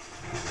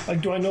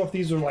Like, do I know if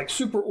these are like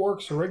super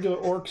orcs or regular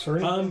orcs or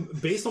anything?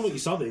 based on what you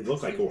saw, they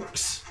look like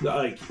orcs.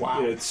 Like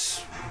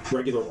it's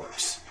regular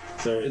orcs.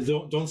 They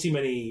don't seem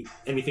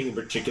anything in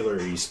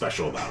particularly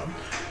special about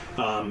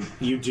them.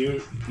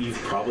 You've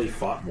probably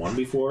fought one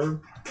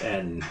before,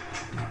 and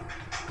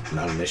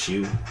not an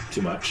issue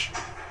too much.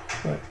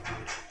 Right.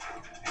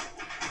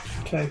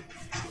 Okay.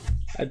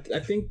 I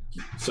think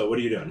So what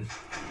are you doing?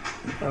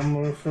 I'm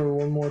going for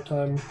one more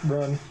time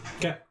run.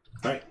 Okay.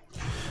 All right.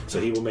 So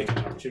he will make an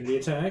opportunity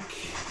attack.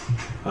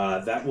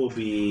 That will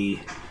be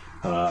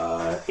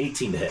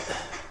 18 to hit.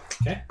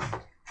 Okay.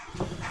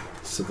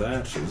 So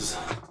that is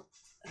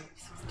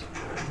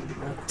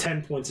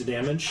 10 points of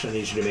damage. I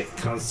need you to make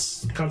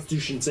a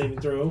Constitution saving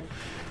throw.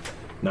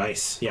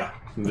 Nice. Yeah.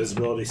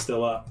 Invisibility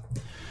still up.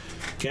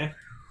 Okay.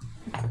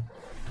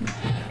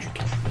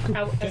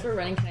 As we're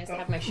running, can I just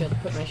have my shield?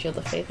 Put my shield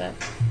of faith up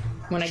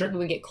when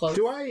we get close.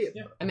 Do I?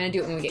 I'm gonna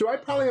do it when we get. Do I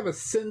probably have a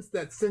sense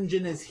that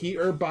Sinjin is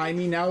here by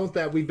me now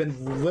that we've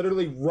been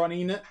literally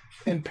running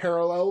in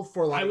parallel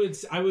for like?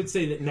 I would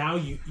say that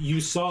now you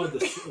saw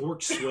the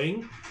orc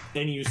swing,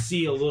 and you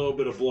see a little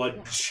bit of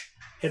blood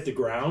hit the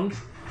ground,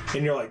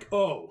 and you're like,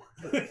 oh.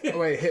 Oh,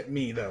 wait, it hit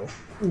me though.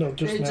 No,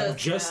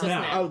 Just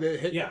now. Oh, did it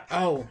hit? Yeah.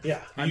 Oh, yeah.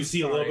 I'm you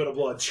see sorry. a little bit of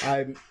blood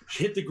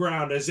hit the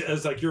ground as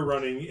like you're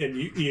running, and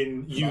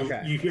you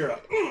Okay. you hear a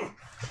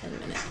 10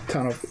 minutes.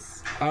 ton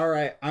of. All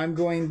right, I'm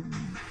going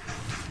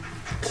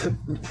to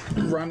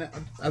run it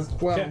as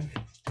well. Okay.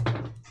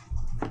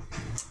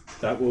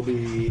 That will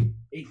be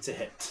 8 to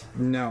hit.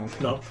 No.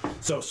 No.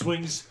 So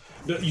swings.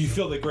 You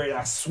feel the great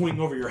axe swing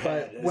over your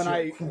head. But when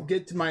I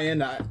get to my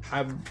end, I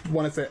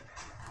want to say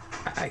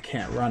I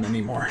can't run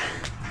anymore.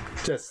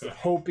 Just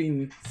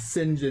hoping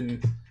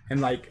Sinjin and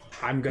like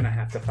I'm gonna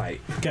have to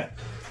fight. Okay.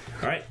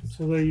 All right.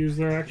 So they use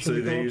their action So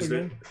to they go up use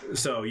again? it.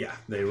 So yeah,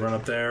 they run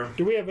up there.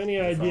 Do we have any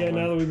idea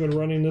now that we've been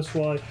running this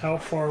while how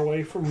far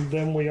away from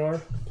them we are?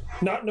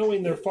 Not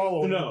knowing they're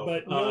following, No,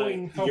 but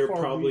knowing how you're far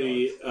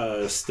probably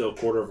still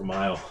quarter of a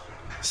mile.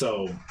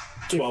 So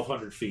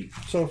 1,200 feet.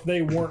 So if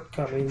they weren't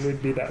coming,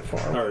 we'd be that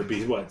far. Or it'd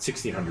be, what,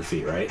 1,600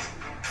 feet, right?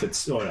 If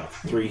it's,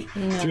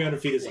 300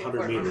 feet is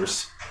 100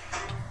 meters.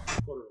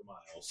 Quarter of a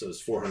mile, so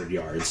it's 400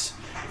 yards.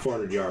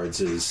 400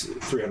 yards is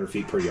 300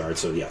 feet per yard,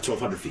 so yeah,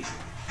 1,200 feet.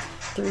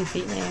 3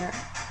 feet in the air.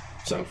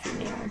 So, 3 feet in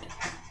the yard.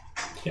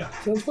 Yeah.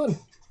 Sounds fun.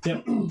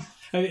 Yeah.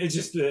 I mean, it's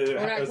just...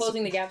 We're not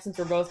closing the gap since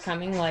we're both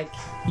coming, like...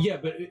 Yeah,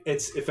 but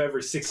it's if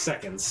every 6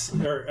 seconds,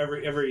 or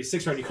every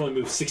 6 rounds, you can only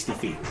move 60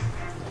 feet.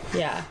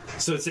 Yeah.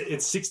 So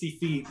it's 60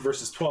 feet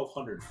versus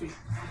 1,200 feet.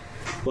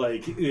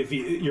 Like, if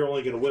you're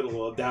only going to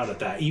whittle it down at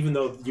that, even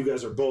though you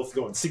guys are both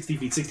going 60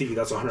 feet,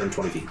 that's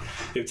 120 feet.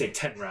 It would take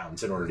 10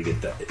 rounds in order to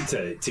get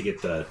to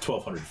get the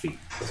 1,200 feet.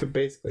 So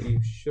basically,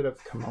 you should have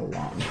come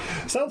along.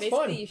 Sounds Basically,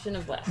 fun. you shouldn't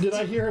have left. Did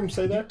I hear him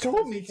say that? You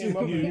told me He came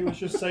up to. and he was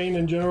just saying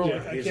in general, Yeah,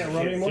 like, I you can't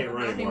run anymore? Can't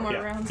run anymore. more Yeah,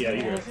 rounds. yeah, you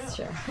Yeah, do.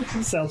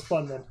 sure. Sounds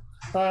fun then.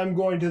 I'm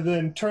going to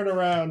then turn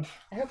around,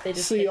 I hope they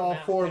just see take all them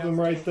out. 4 of them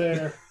right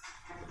there,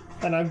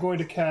 and I'm going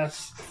to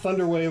cast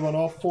Thunder Wave on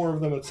all 4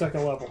 of them at 2nd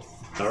level.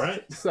 All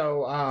right.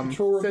 So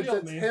Control since reveal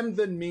it's me. him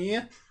then me,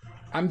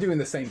 I'm doing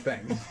the same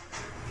thing.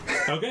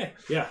 Okay.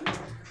 Yeah.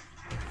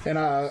 And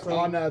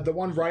on the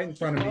one right in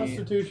front of me,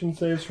 Constitution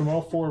saves from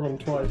all 4 of them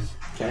twice.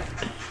 Okay.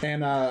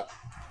 and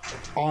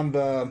on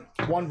the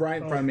one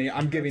right in front of me,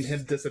 I'm giving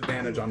him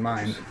disadvantage on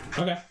mine.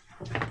 Okay.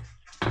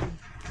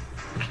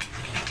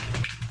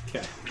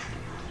 Okay.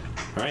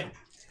 All right.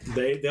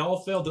 They all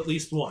failed at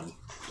least one.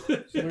 So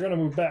they're going to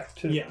move back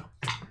too. Yeah.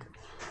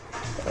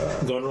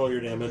 Go and roll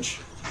your damage.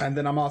 And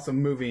then I'm also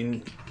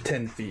moving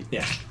 10 feet.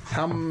 Yeah.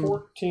 How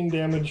 14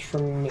 damage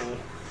from me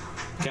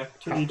Okay.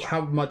 to each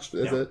how much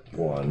is it?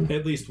 one.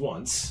 At least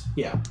once.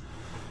 Yeah.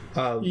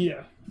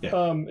 Yeah.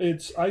 Yeah.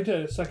 It's I did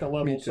it 2nd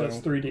level, Me so that's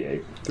too.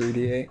 3d8.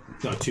 3d8.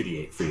 No,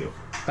 2d8 for you.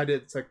 I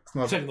did second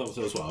level. Second level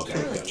too as well.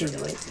 Okay. Gotcha.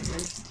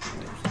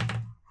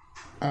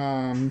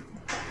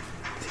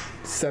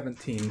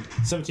 17.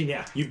 17,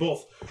 yeah. You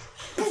both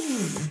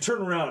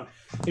turn around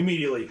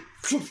immediately.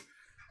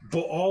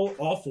 But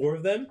all 4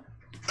 of them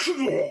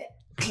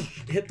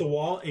hit the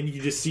wall, and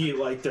you just see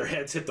like their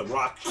heads hit the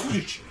rock,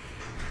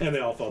 and they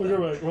all fall We're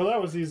down. like, well,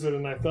 that was easier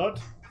than I thought.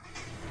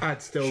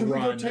 I'd still Should we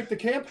run. go take the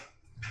camp?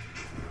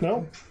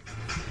 No?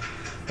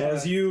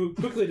 As you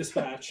quickly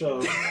dispatch the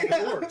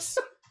orcs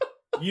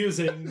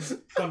using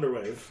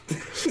Thunderwave.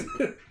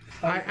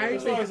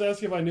 That's why I was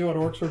asking if I knew what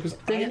orcs were, because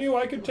I knew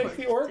I could take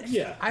the orcs.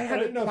 Yeah. I had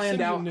I it didn't know if planned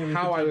Sinjin out knew he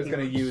how could I was take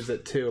going to use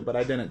it too, but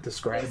I didn't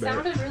describe It it.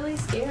 sounded really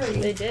scary.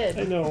 They I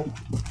did. know,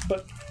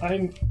 but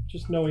I'm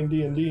just knowing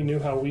D&D knew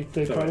how weak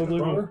they Sorry, probably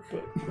wrong. were.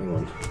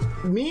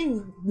 But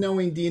Me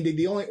knowing D&D,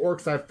 the only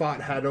orcs I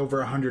fought had over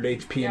 100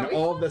 HP in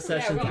all the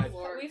sessions.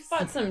 We've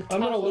fought some I'm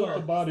gonna tough loot the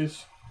orcs,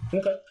 bodies.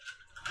 Okay.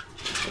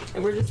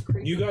 and we're just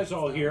creepy. You guys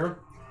all hear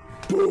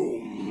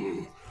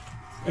boom,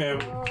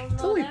 and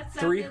It's only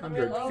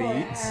 300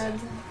 feet.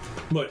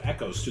 what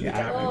echoes through the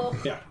cavern.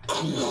 Yeah.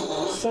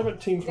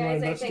 17 for my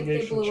Guys, I think they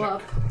investigation blew check.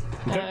 up.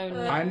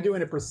 I'm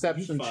doing a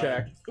perception You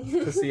check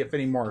to see if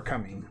any more are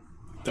coming.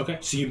 Okay.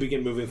 So you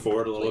begin moving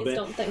forward a little Please bit.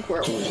 don't think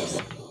we're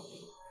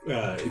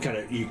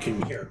You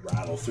can hear it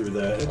rattle through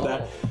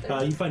that.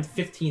 You find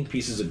 15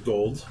 pieces of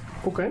gold,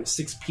 Okay.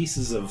 6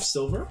 pieces of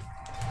silver,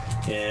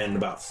 and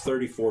about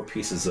 34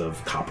 pieces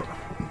of copper.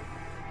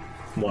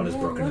 One is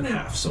broken in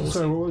half, so we'll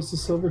Sorry, see. what was the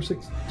silver?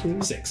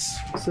 16? 6.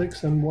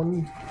 6 and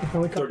 1. How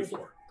many copper?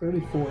 34.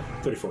 34.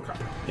 34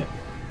 copper. Yeah.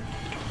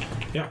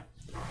 Yeah.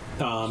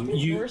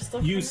 You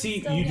do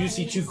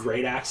see 2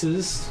 great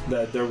axes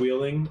that they're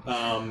wielding.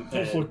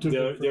 Those look too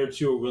good for Their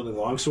 2 are wielding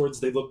long swords.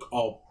 They look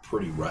all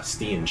pretty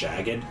rusty and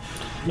jagged.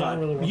 Yeah, I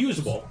really want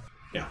usable.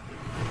 Yeah.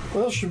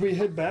 Well, should we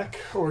head back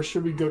or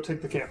should we go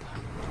take the camp?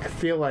 I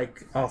feel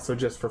like also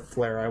just for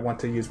flair, I want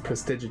to use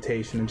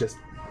prestidigitation and just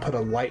put a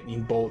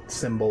lightning bolt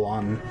symbol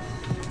on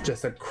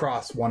just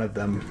across one of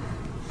them.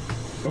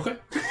 Okay.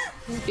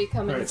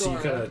 Becoming Alright, so you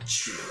Zora. kind of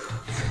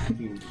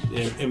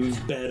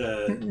embed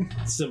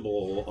a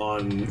symbol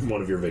on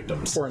one of your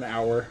victims. For an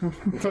hour.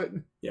 But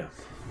Yeah.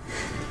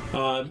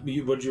 What'd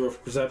you roll for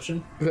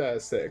perception?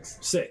 6.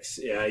 6.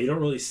 Yeah, you don't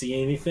really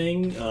see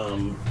anything.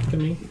 I'm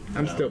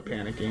still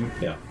panicking.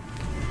 Yeah.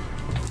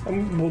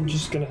 We're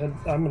just gonna head.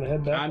 I'm gonna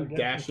head back. I'm again.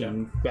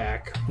 dashing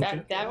back.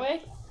 Back that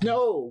way?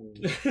 No!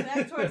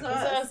 Back towards So I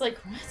us. was like,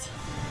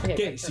 what?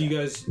 Okay, so you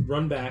guys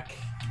run back.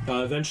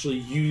 Eventually,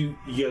 you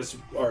guys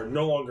are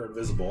no longer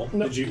invisible.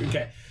 No. Did you?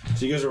 Okay,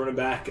 so you guys are running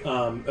back.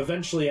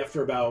 Eventually,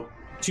 after about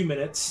 2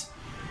 minutes,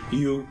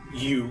 you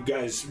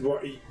guys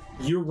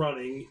you're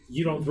running.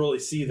 You don't really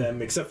see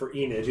them except for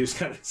Enid, who's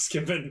kind of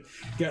skipping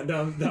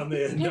down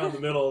the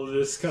middle,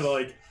 just kind of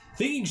like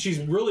thinking she's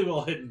really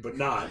well hidden, but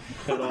not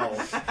at all.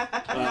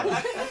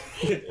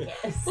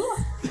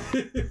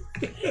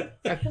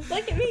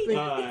 Look at me.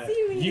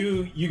 See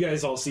me. You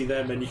guys all see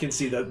them, and you can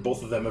see that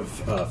both of them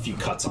have a few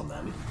cuts on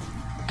them.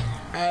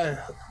 A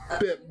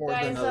bit more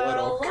than guys a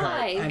little are cut.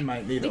 alive. I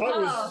might need I a...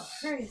 was,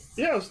 Christ.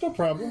 yeah, it's no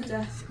problem.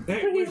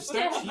 Hey, was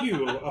that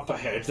you up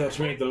ahead that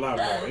made the loud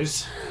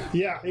noise?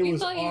 Yeah, it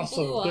was thought you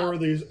awesome. blew There up. were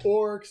these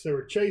orcs. They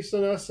were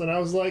chasing us, and I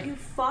was like, You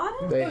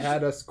fought him? They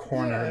had us yeah, it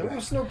cornered.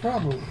 was no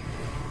problem.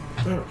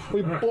 Oh,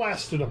 We all right.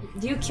 blasted them.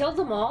 You killed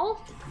them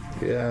all?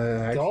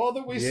 Yeah, All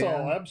that we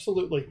saw, Yeah.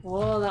 absolutely.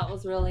 Oh, that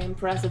was really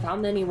impressive. How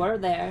many were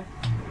there?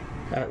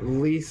 at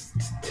least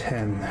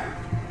 10.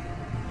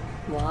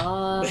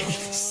 Wow.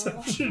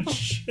 Deception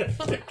check.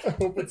 I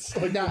hope it's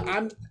like Now,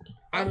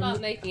 I'm not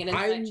making an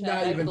I'm insight check.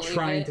 not I even believe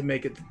trying it. to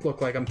make it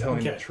look like I'm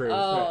telling the Okay. truth.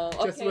 Oh,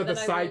 okay. Just with a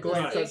then I side will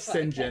glance just at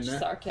say St. John. catch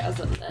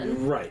sarcasm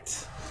then.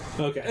 Right.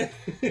 Okay.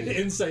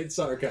 Insight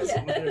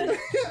sarcasm. There you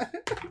go.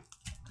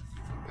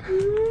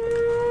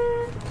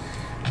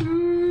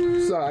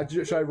 So,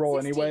 should I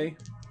roll 16. anyway?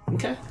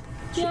 Okay.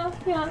 Yeah.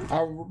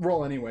 I'll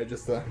roll anyway,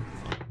 just to...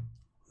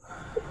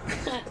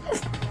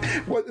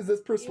 What is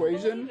this,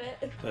 persuasion?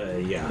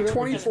 Yeah.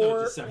 24.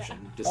 No,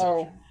 deception.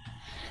 Oh,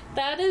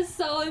 That is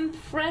so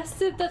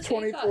impressive that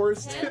 24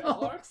 they got 10 still.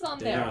 orcs on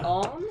their Yeah.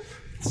 own.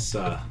 It's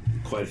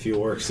quite a few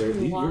orcs there.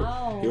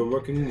 Wow. You're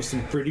working with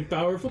some pretty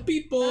powerful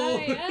people.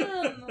 I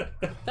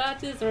am.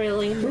 That is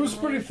really It was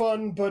pretty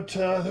fun, but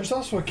there's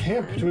also a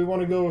camp. Do we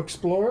want to go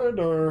explore it,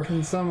 or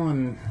can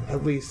someone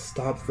at least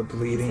stop the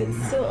bleeding?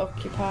 It's still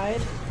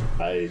occupied.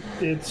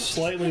 it's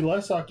slightly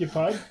less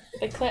occupied?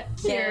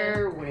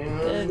 Cure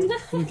wounds.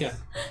 Okay.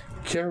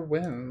 Cure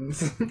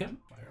wins. Okay.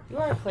 You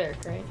are a cleric,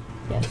 right?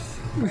 Yes.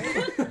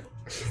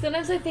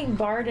 Sometimes I think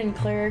bard and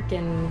cleric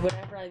and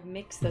whatever I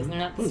mix those, they're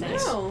not the same.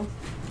 No.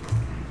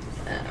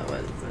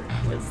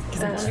 Was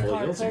Because I want to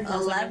call it cleric.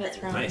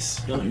 11.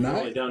 Nice. You're Nice.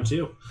 only down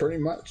 2. Pretty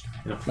much.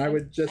 Yeah. And I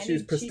would just I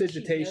use need cheat sheet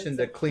prestidigitation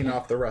notes. to clean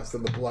off the rest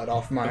of the blood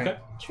off my... Okay.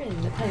 Trin,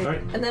 the All penny.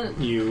 right. And then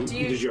Did you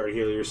you already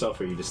heal yourself,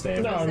 or you just stay?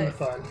 No, I'm say,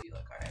 fine. you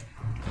look alright.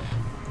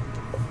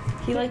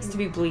 He likes to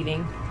be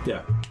bleeding.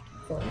 Yeah.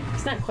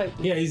 He's not quite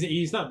bleeding. Yeah,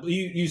 he's not.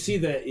 You see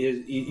that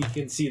you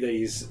can see that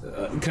he's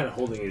kind of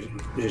holding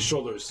his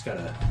shoulders kind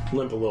of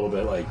limp a little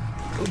bit, like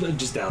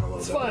just down a little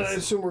It's bit. fine. I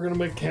assume we're gonna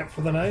make camp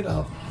for the night.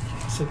 I'll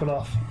sleep it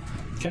off.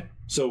 Okay.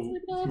 So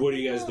what are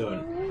you guys doing?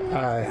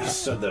 You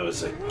said there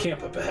was a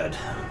camp up ahead.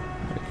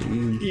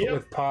 Yep.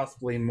 With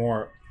possibly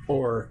more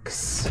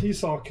orcs. He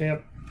saw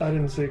camp. I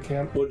didn't see a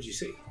camp. What did you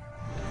see?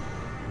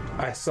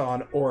 I saw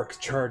an orc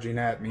charging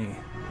at me,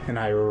 and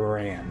I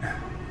ran.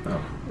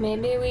 Oh.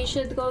 Maybe we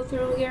should go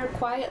through here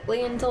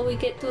quietly until we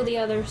get to the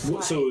other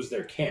side. So it was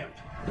their camp,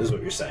 is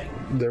what you're saying?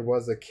 There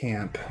was a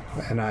camp,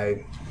 and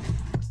I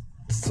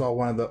saw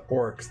one of the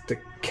orcs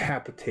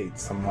decapitate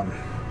someone.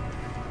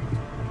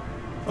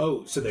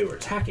 Oh, so they were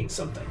attacking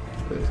something.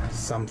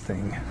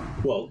 Something.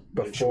 Well,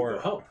 then should we Before. go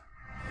help?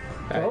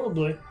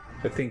 Probably.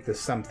 I think the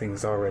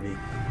something's already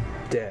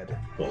dead.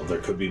 Well, there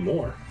could be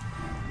more.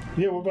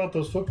 Yeah. What about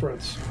those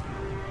footprints?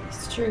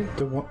 It's true.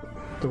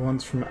 The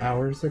ones from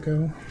hours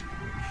ago?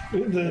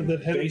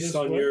 That headed Based this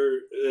on way? your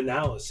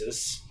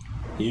analysis,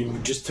 you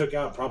just took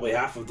out probably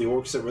half of the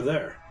orcs that were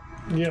there.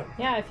 Yeah.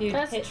 Yeah, if you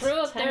That's hit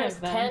true. If 10 there's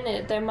of them.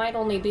 10, there might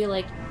only be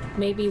like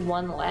maybe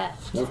one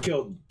left. I've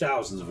killed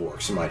thousands of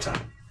orcs in my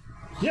time.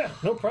 Yeah.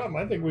 No problem.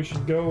 I think we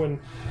should go and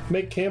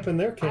make camp in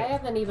their I camp.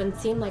 haven't even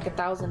seen like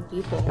 1,000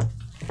 people.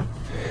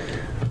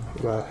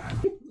 Well,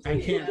 I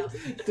can't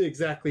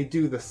exactly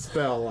do the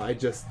spell I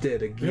just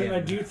did again. And I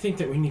do think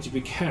that we need to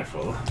be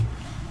careful.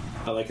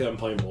 I like that I'm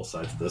playing both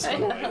sides of this, by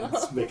the way.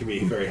 It's making me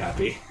very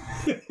happy.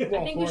 I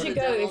think we should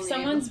go. devil If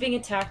someone's being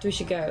attacked, we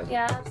should go.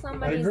 Yeah, if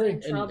somebody's agree.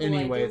 in trouble,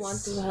 anyway, I do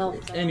want to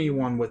help them.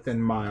 anyone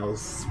within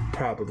miles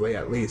probably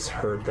at least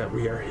heard that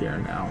we are here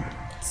now.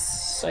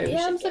 So we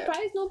Yeah, I'm should go.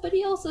 surprised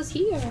nobody else is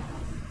here.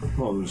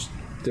 Well,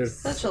 There's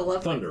Such a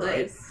lovely Thunder, right?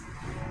 place.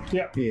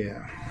 Yeah.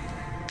 yeah.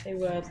 They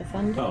were the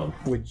thunder. oh,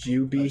 Would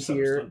you be There's some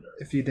here thunder.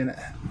 if you didn't?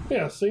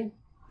 Yeah. See,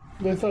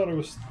 they thought it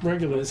was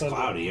regular. it's thunder.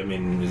 cloudy. I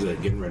mean, is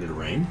it getting ready to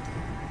rain?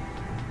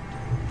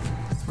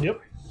 Yep.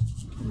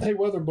 Hey,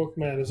 weather book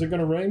man, is it going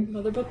to rain?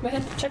 Weather book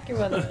man, check your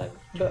weather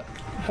book.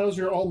 How's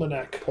your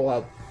almanac? Pull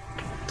out.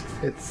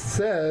 It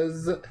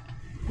says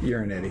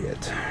you're an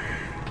idiot.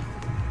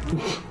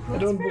 I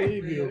don't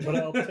believe you, but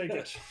I'll take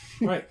it.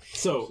 All right.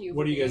 So,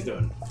 what are you guys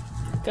doing?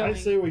 I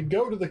say we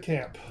go to the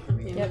camp,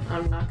 Yep,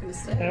 I'm not gonna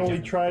stay. and we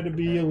try to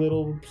be a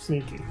little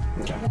sneaky.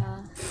 Okay.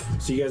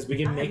 So you guys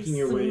begin making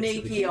your way to the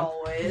Sneaky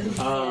camp.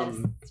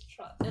 always.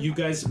 You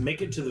guys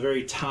make it to the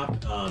very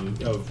top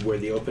of where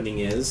the opening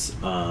is.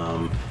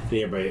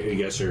 You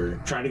guys are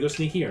trying to go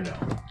sneaky or no?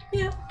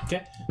 Yeah.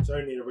 Okay. So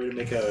I need everybody to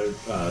make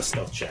a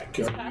stealth check.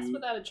 Is Pass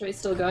Without a Trace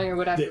still going, or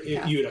would I have to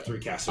recast You would have to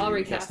recast it. I'll You're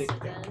recast recasting?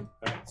 it then.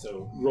 Okay. Alright,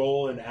 so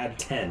roll and add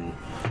 10.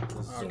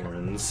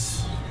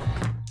 Zorn's.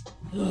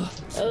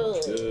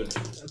 Oh. Good.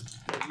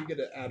 You get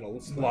to add a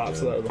slot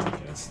so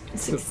that Yes.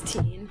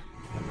 16.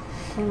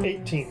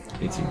 18.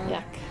 18.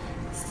 Yuck.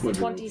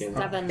 What did you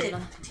 27.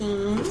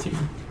 15.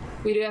 15.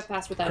 We do have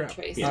Pass Without Crap. a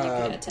Trace.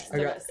 I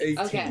got 18.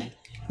 Okay.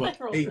 What?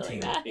 I rolled really 18.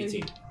 bad.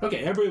 18. Okay,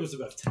 everybody was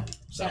above 10.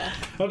 So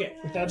okay.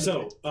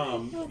 So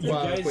you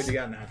Well, guys wait, you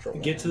got a natural.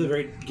 get to the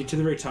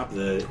very top of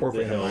the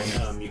hill.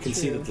 You can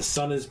see that the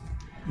sun is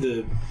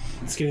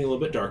it's getting a little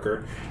bit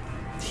darker.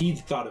 He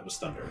thought it was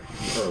thunder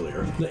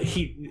earlier.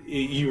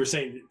 You were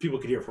saying people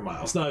could hear it for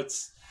miles. No,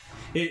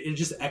 it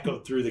just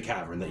echoed through the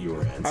cavern that you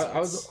were in. So I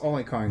was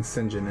only calling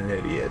St. John an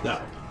idiot. No.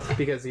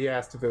 Because he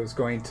asked if it was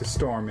going to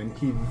storm, and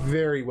he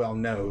very well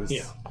knows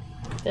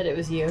That it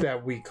was you.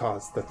 that we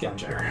caused the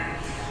thunder.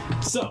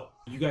 So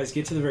you guys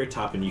get to the very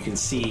top, and you can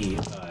see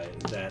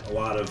that a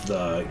lot of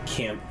the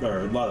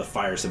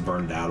fires have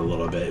burned out a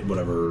little bit.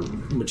 Whatever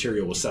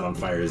material was set on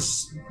fire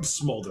is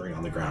smoldering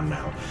on the ground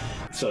now.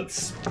 So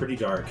it's pretty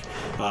dark.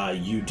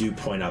 You do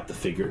point out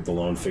the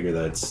lone figure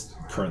that's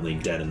currently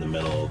dead in the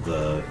middle of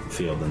the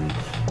field, and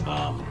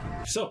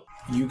so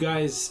you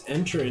guys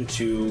enter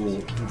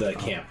into the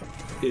camp.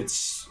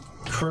 It's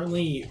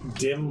currently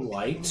dim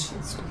light,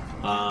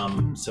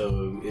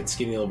 so it's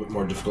getting a little bit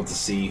more difficult to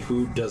see.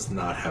 Who does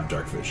not have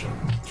dark vision?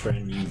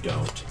 Tren, you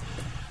don't.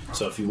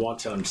 So if you want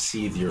to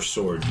unsheath your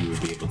sword, you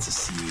would be able to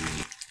see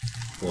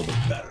a little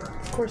bit better.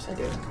 Of course I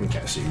do.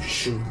 Okay, so you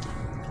shoot.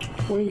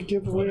 We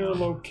give away our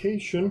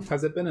location.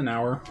 Has it been an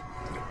hour?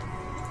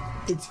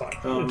 It's fine.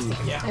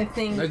 Yeah, I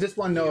think. I just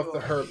want to know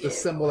if the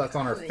symbol that's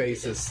on her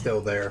face is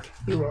still there.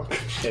 You're welcome.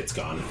 it's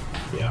gone.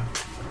 Yeah.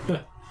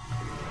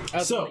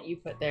 So that you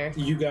put there.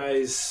 You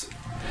guys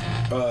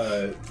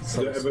go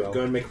spell.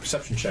 and make a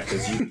perception check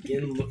as you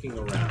begin looking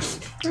around.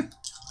 We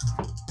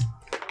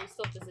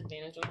still have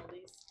disadvantage on all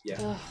these.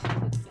 Yeah.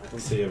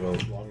 Let's see, you have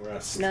a long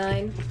rest.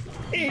 9.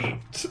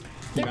 8.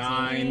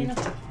 9.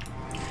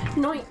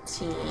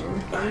 19.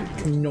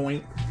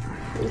 9.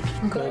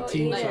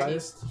 19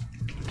 highest.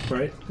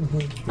 Right?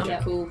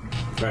 I'm cool.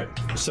 Right.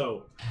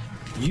 So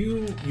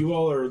you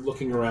all are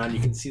looking around. You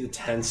can see the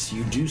tents.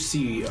 You do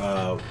see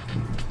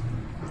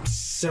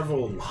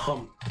several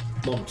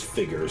humped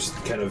figures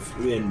kind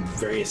of in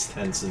various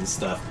tents and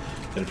stuff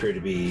that appear to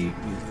be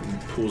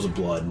pools of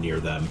blood near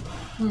them.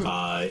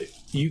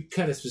 You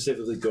kind of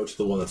specifically go to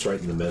the one that's right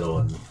in the middle,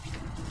 and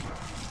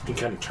you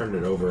kind of turn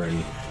it over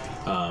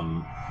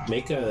and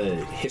make a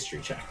history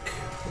check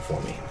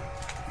for me.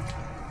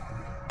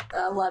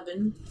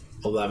 11.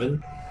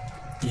 11.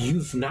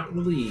 You've not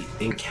really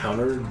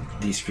encountered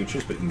these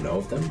creatures, but you know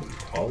of them.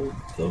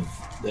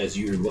 As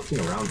you're looking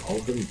around, all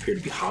of them appear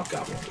to be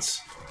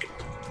hobgoblins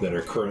that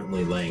are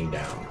currently laying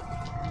down.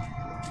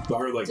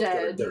 Or like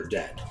Dead. They're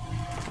dead.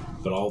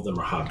 But all of them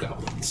are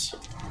hobgoblins.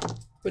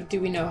 But do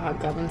we know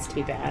hobgoblins to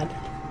be bad?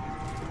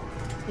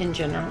 In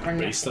general, or not?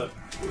 Based on,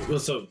 well,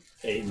 so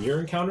in your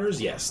encounters,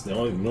 yes. The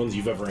only ones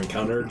you've ever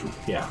encountered,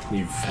 yeah,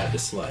 you've had to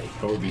slay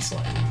or be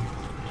slain.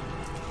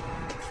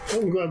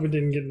 I'm glad we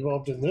didn't get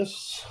involved in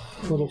this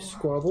little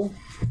squabble.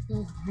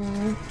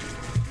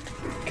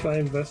 Can I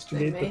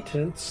investigate the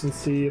tents and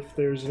see if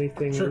there's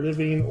anything Sure.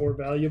 living or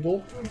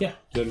valuable? Yeah.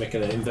 Go make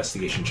an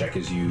investigation check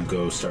as you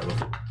go start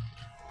looking.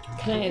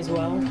 Can I as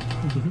well?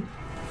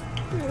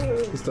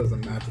 This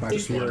doesn't match my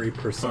fury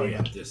Oh persona.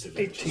 yeah,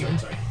 disadvantage. 18.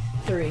 Sorry.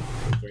 3.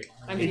 3.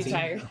 I'm too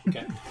tired.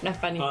 Okay. Not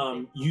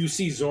funny. You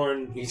see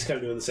Zorn. He's kind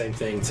of doing the same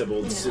thing.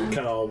 Tybalt's kind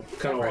of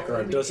walking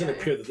around. Doesn't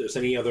appear that there's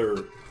any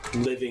other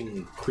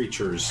living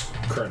creatures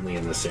currently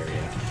in this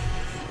area.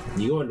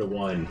 You go into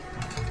one.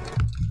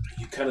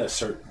 You kind of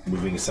start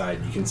moving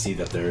aside. You can see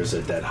that there's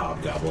a dead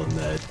hobgoblin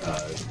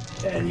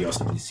and you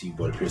also see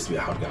what appears to be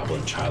a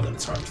hobgoblin child in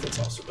its arms that's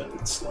also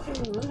been slain.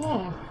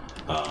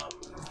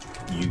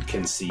 You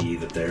can see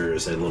that there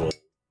is a little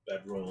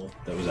bedroll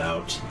that was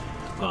out,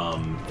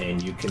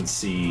 and you can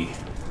see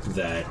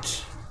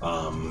that,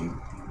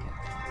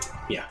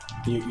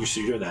 you're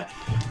doing that.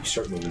 You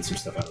start moving some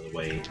stuff out of the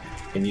way,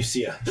 and you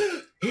see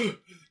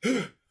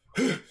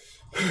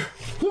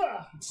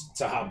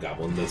it's a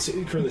hobgoblin that's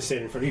currently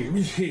standing in front of you.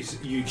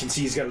 You can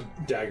see he's got a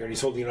dagger, and he's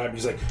holding it out, and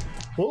he's like,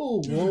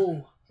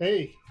 Whoa,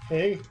 hey,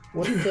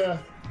 what's that?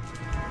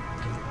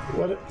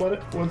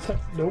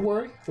 Don't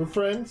worry, we're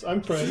friends.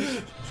 I'm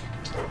friends.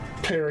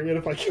 Parrying it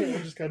if I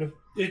can, just kind of.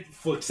 it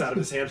flicks out of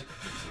his hand.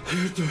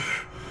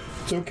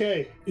 It's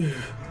okay.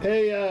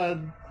 Hey,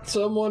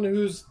 someone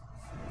who's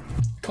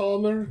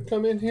calmer,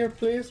 come in here,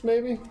 please,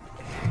 maybe?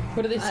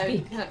 What do they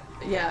speak? I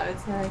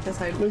guess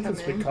I'd They come can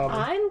speak in. calmer.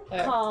 I'm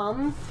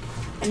calm.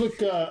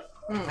 Look, I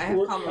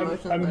have calm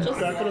emotions. I'm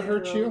but- not gonna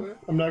hurt you.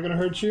 I'm not gonna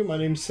hurt you. My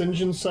name's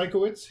Sinjin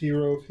Psychowitz,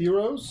 hero of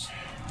heroes.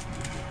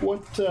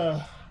 What,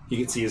 You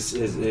can see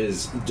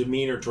his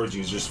demeanor towards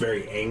you is just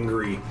very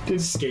angry,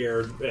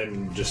 scared,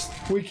 and just...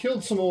 We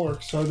killed some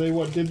orcs. Are they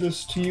what did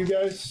this to you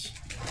guys?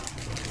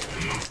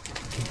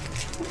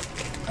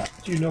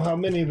 Do you know how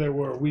many there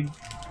were? We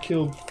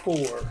killed 4.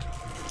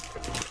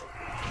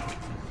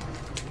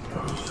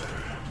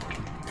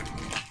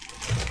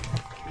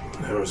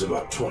 There was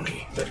about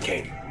 20 that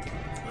came.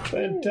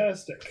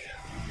 Fantastic.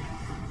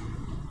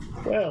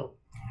 Well,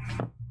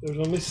 there's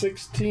only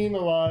 16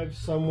 alive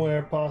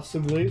somewhere,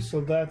 possibly,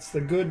 so that's the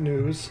good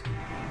news.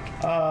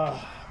 Do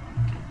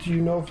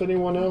you know if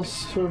anyone else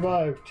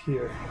survived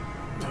here?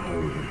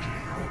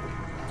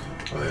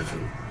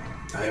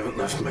 I haven't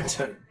left my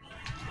tent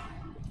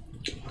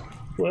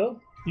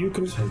Well, you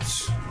can...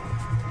 since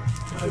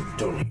I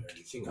don't hear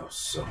anything else,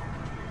 so...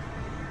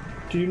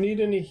 Do you need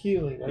any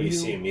healing? You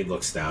see him, he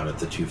looks down at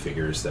the 2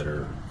 figures that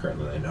are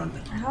currently laying down.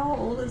 How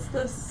old is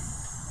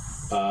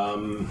this?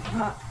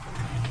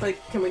 Like,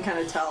 can we kind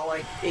of tell,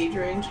 like, age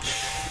range?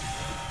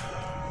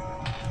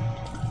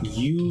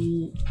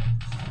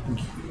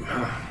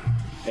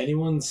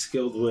 Anyone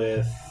skilled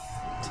with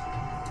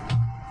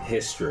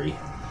history?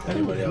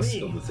 Anybody else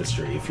skilled with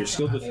history? If you're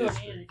skilled with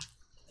history,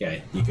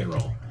 okay, you can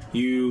roll.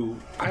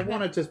 I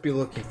want to just be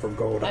looking for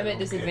gold. I'm at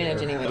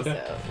disadvantage anyway,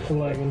 Okay. so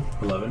 11.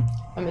 11?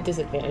 I'm at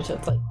disadvantage, so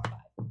it's like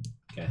 5.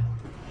 Okay.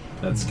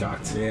 That's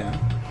cocked. Yeah.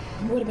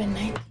 Would have been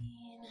 19.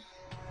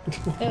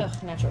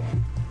 Ugh, natural.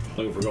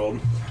 Looking for gold?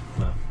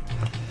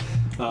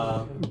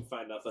 No.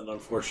 Find nothing,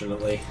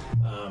 unfortunately.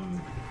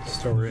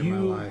 Story of my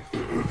life.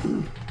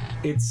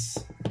 It's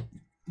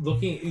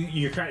looking.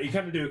 You kind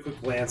of do a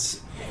quick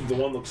glance. The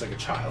one looks like a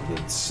child.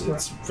 It's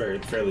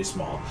fairly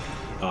small.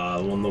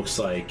 The one looks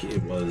like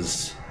it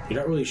was. You're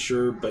not really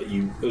sure, but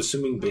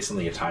assuming based on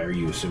the attire,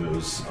 you assume it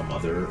was a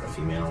mother, a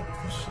female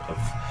of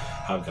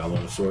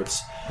hobgoblin of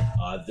sorts.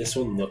 This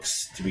one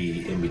looks to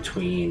be in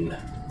between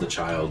the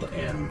child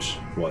and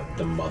what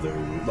the mother,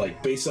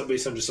 like based on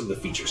just some of the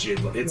features.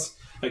 It's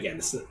again,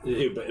 it's A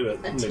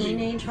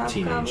teenage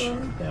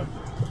hobgoblin? Yeah.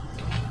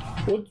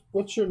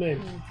 What's your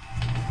name?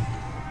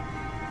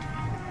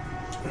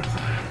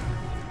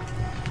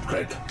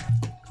 Greg.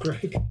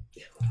 Greg.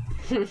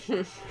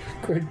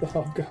 Greg the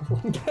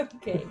Hobgoblin.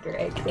 Okay,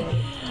 Greg.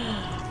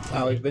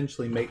 I'll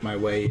eventually make my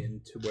way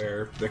into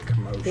where the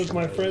commotion Look,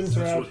 my is. friends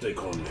are That's out. what they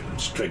call me.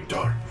 It's Craig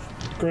Tar.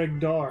 Greg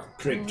Dar.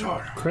 Craig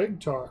Tar.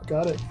 Craig Tar.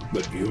 Got it.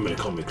 But you may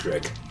call me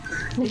Craig.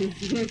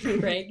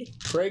 Craig.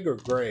 Craig or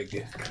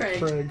Greg? Craig.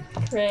 Craig.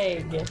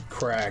 Craig.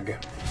 Crag.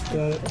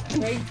 Got it.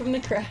 Craig from the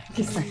cracks.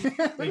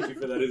 Thank you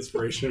for that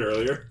inspiration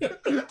earlier.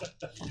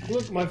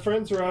 Look, my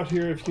friends are out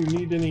here. If you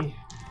need any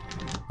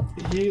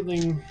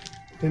healing,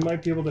 they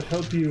might be able to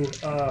help you.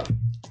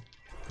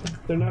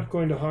 They're not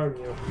going to harm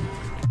you.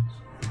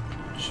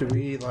 Should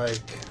we,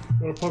 like... I'm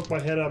gonna poke my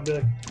head up,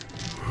 Dick.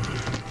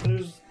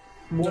 There's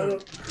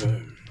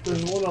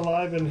one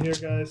alive in here,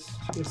 guys.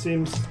 He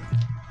seems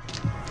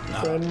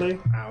friendly.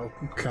 I'll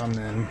come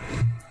in.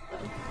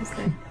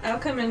 Okay. I'll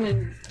come in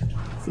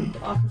and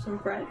offer some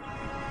bread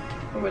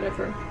or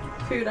whatever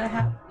food I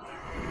have.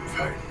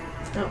 Fine.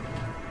 No.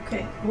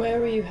 Okay. Where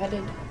were you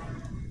headed?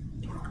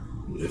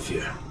 Live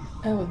here.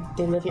 Oh,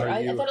 they live here. Are I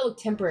you- thought it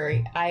looked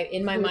temporary.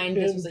 In my mind,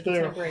 this was like a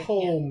their temporary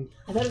home. camp.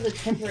 I thought it was a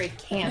temporary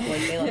camp,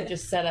 like they like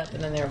just set up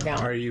and then they were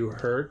gone. Are you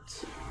hurt?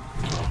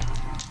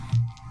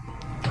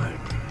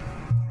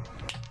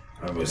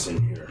 I was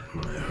in here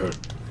when I heard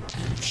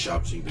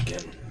shouting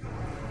begin.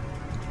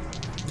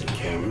 They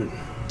came in.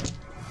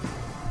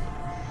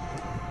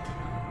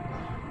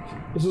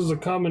 This is a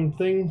common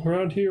thing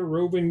around here,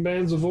 roving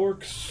bands of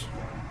orcs.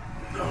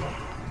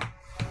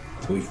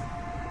 We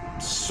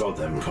saw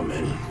them come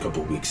in a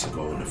couple weeks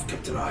ago and have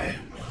kept an eye.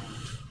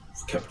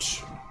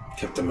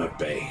 Kept them at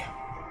bay.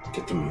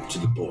 Get them to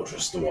the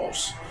borders, the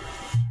walls.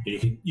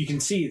 And you can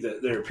see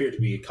that there appear to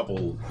be a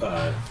couple.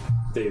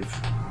 They've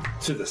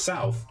to the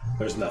south.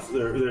 There's nothing.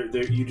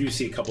 There you do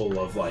see a couple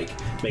of like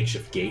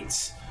makeshift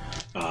gates.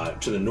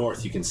 To the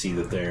north, you can see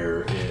that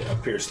there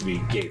appears to be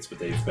gates, but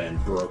they've been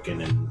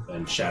broken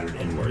and shattered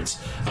inwards.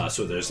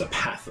 So there's a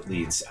path that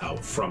leads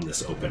out from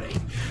this opening.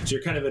 So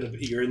you're kind of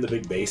you're in the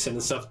big basin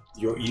and stuff.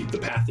 The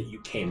path that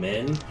you came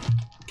in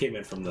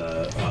from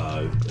the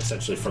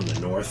essentially from the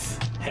north,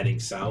 heading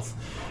south,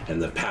 and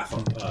the path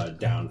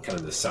down kind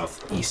of the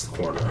southeast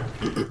corner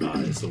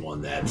is the one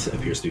that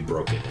appears to be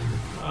broken.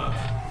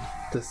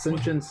 Does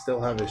Sinjin still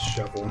have his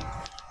shovel?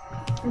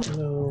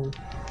 No.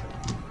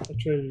 I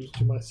traded it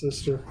to my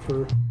sister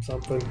for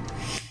something.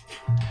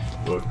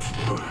 What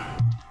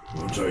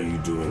are you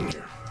doing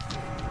here?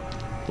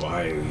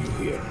 Why are you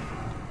here?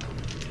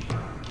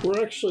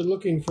 We're actually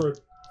looking for a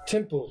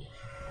temple.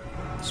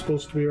 It's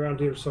supposed to be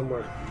around here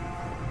somewhere.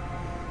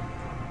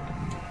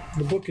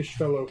 the bookish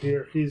fellow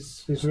here.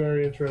 He's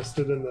very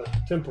interested in the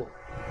temple.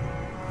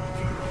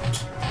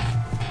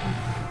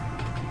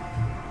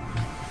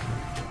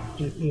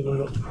 You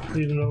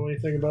don't know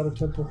anything about a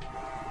temple?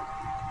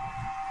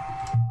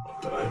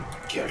 But I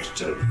can't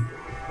tell you.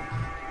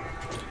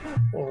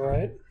 All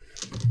right.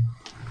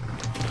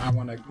 I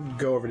want to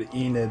go over to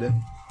Enid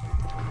and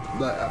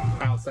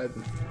outside.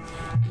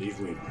 Leave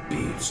me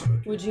be, so I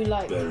can Would you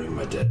like? bury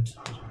my dead.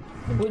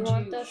 Would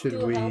Want you? us Should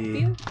to we- help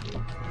you?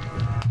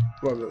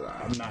 Well,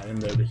 I'm not in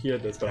there to hear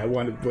this, but I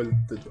wanted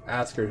to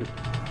ask her,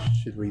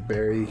 should we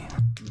bury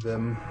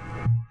them?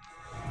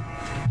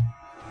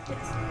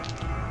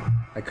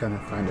 I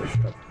couldn't find a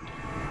shovel.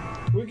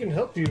 We can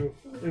help you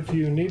if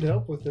you need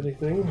help with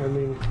anything. I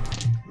mean,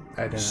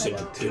 I didn't Sick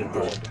like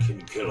to can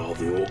you kill all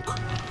the oak?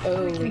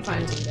 Oh, We we can can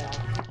find do that.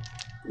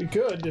 we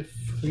could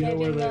if you know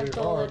where they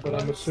are,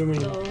 but I'm assuming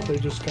they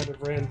just kind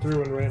of ran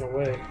through and ran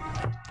away.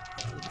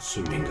 I'm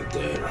assuming that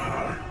they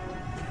are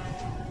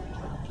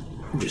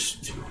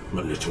just a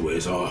little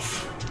ways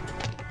off.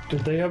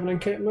 Did they have an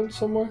encampment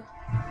somewhere?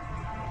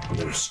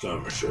 They're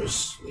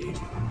skirmishers. They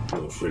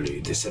don't really.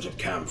 They set up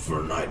camp for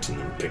a night and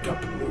then pick up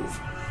and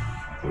move.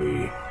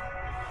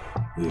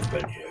 We've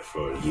been here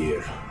for a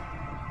year.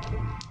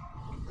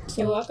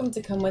 You're welcome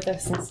to come with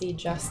us and see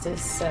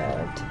justice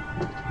served.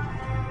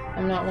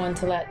 I'm not one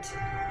to let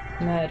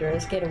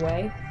murderers get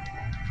away.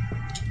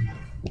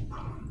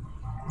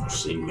 I've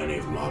seen many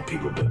of my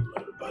people been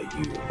murdered by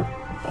you,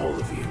 all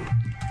of you.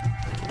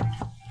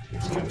 You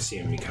kind of see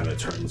him. He kind of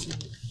turns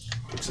and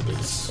picks up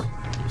his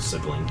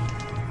sibling.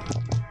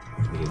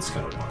 He's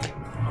kind of walking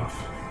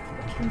off.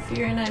 Can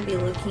Fear and I be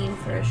looking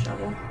for a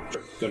shovel? Go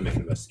ahead and make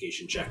an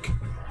investigation check.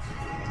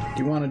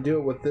 Do you want to do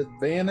it with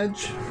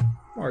advantage,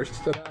 or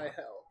should I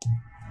help?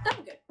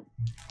 I'm good.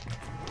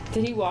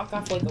 Did he walk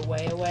off like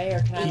away, or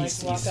can I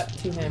He's- walk up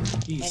to him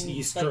he's and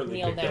like currently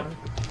kneel picked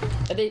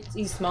up. down?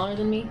 He's smaller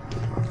than me.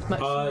 Much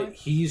smaller?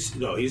 He's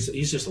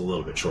just a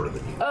little bit shorter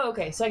than you. Oh,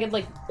 okay. So I could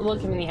like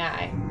look him in the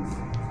eye.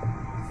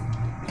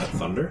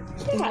 Thunder?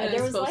 Yeah, Yeah, there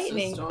it's was supposed to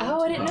lightning. storm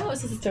Oh, I didn't tonight. know it was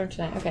supposed to storm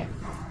tonight. Okay.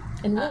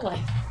 In real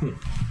life.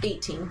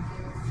 18.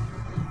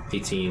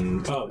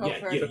 18. Oh, yeah,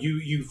 for yeah. it.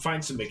 You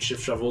find some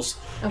makeshift shovels.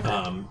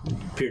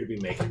 Appear to be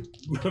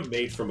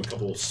made from a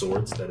couple of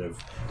swords that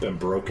have been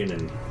broken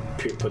and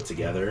put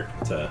together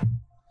to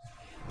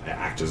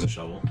act as a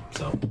shovel.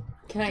 So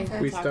Can I?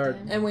 We talk start-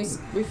 To him? And we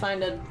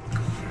find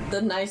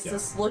the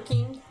nicest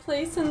looking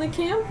place in the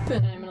camp.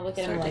 And I'm gonna look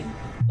at him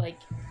like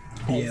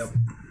as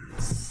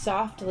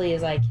softly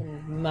as I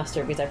can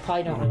muster because I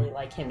probably don't really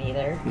like him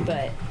either.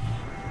 But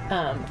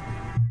I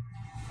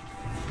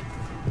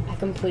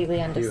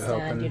completely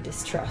understand helping? your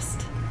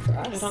distrust for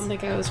us. I don't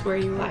think I was where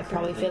you were. I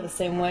probably feel the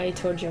same way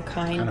towards your I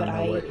kind, don't but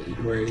know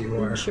where you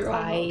were. Sure.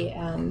 I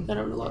I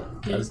don't know what.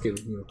 I was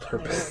giving you a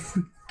purpose.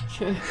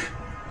 Sure.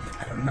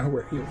 I don't know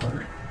where you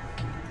were.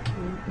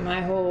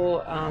 my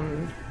whole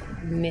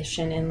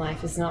mission in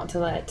life is not to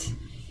let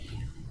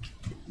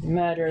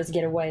murderers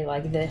get away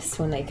like this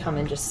when they come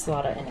and just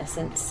slaughter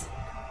innocents.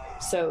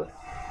 So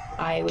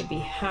I would be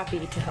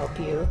happy to help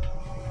you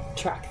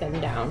track them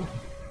down.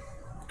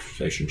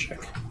 persuasion check.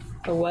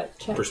 A what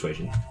check?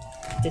 Persuasion.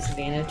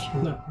 Disadvantage.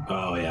 No.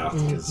 Oh yeah,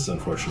 because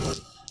unfortunately.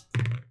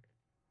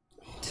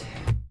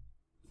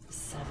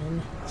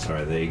 7.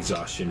 Sorry, the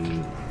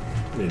exhaustion.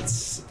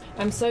 It's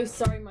I'm so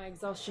sorry my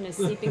exhaustion is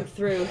seeping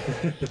through.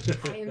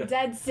 I am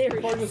dead Probably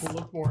serious. just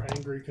look more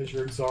angry because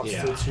you're exhausted.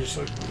 Yeah. So you're just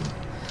like,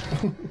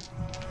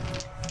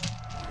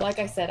 Like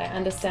I said, I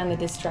understand the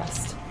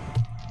distrust.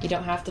 You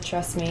don't have to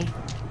trust me.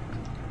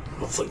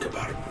 I'll think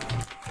about it.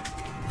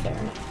 Fair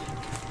enough.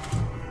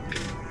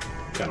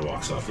 Kind of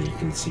walks off, and you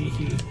can see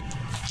he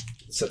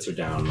sets her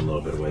down a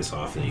little bit of ways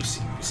off, and you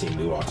see him.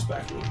 He walks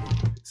back and he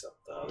picks up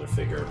the other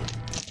figure.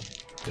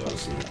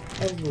 Goes and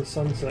how's the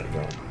sunset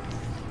going?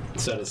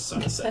 set his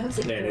sunset. Sounds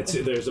And it's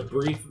there's a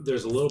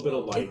little bit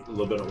of light, a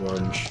little bit of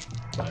orange,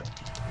 but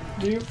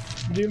Do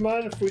you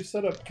mind if we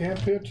set up camp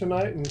here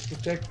tonight and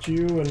protect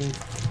you and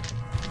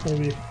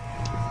maybe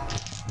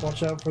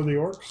watch out for the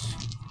orcs?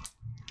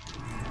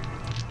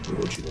 do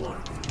what you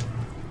want.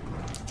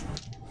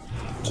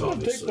 It's I'll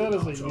take that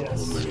as a not all of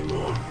yes. them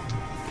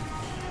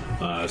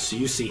anymore. So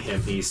you see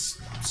him. He's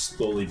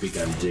slowly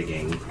begun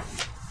digging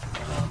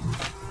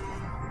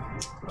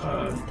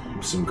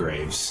some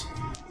graves,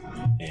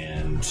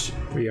 and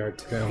We are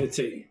too. it's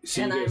a.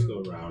 So And you guys I'm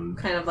go around.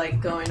 Kind of like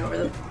going over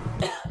the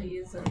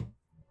bodies and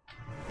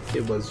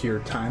It was your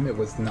time. It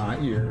was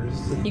not yours.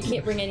 You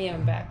can't bring any of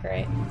them back,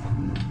 right?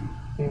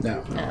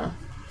 No. No.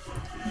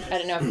 I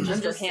don't know if it's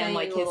just for just him, saying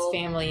like his little-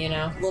 family, you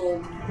know.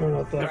 little. We're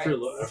not that. After a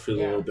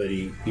Yeah. little bit,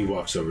 he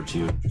walks over to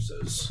you and just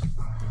says,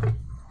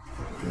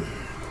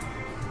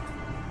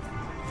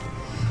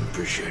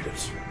 "Appreciate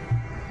it.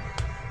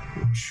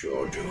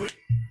 Sure do it.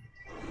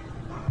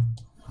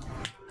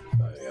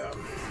 I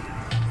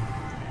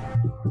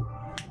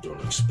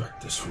don't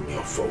expect this from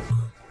your folk.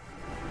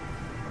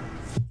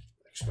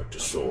 I expect a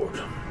sword.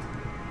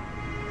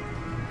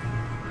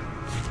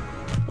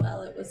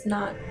 Well, it was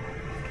not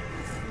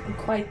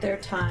quite their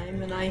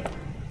time, and I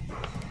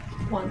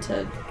want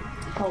to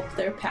help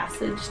their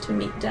passage to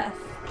meet death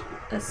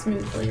as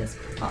smoothly as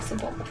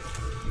possible.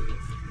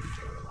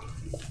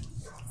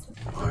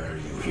 Why are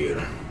you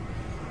here?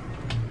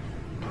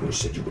 You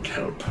said you would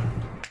help.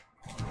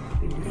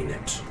 You mean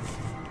it?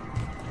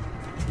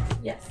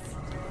 Yes.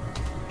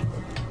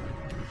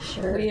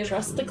 Sure. We have-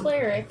 Trust the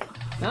cleric,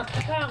 not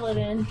the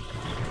paladin.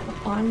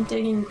 I'm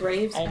digging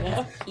graves I know.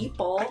 of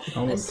people and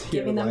Almost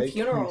giving them like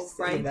funeral you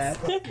say rites.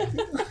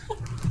 that.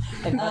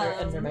 I put her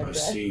under my I breath.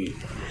 see.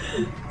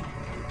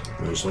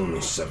 There's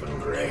only 7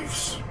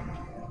 graves.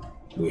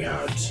 We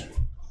had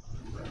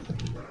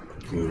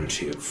a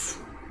community of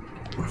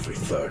roughly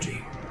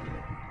 30.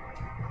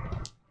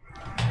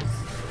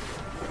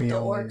 We The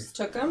only, orcs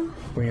took them.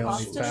 we only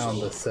hostage.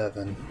 found the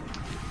 7.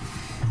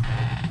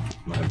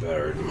 I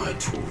buried my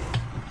 2.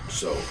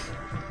 So,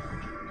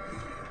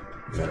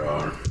 there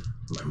are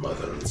my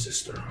mother and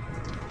sister.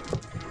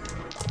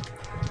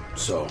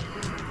 So,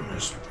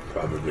 there's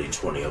probably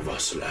 20 of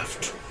us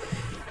left.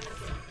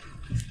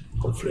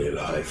 Hopefully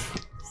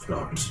alive, if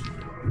not.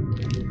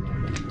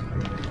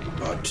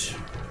 But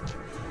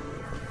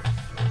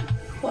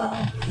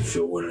Well, if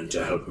you're willing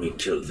to help me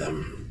kill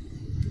them,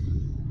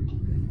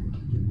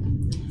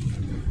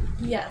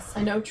 yes,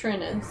 I know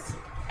Trin is.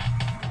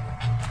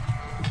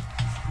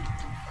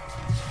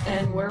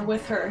 And we're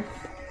with her.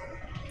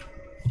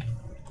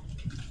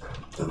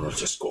 then let's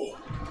just go.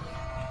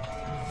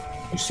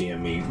 You see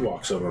him, he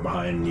walks over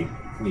behind,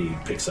 he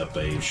picks up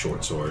a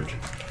short sword.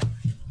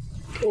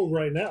 Oh,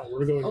 right now.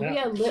 We're going I'll now. be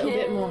a little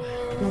bit more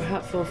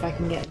helpful if I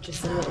can get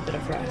just a little bit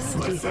of rest.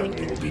 My Do you family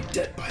think? will be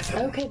dead by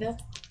then. Okay,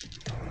 that's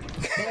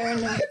fair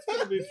enough. It's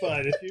gonna be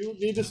fine. If you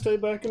need to stay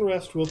back and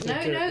rest, we'll take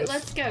care No, of this.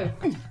 let's go.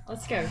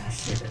 Let's go.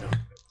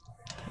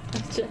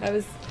 I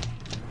was.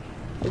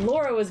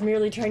 Laura was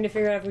merely trying to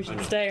figure out if we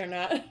should stay or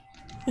not.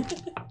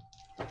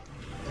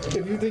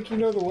 If you think you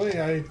know the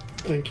way, I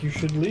think you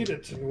should lead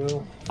it, and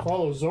we'll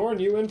follow. Zorn,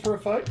 you in for a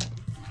fight?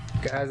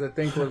 Guys, I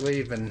think we're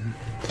leaving.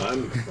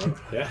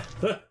 Yeah,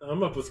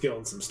 I'm up with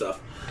killing some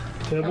stuff.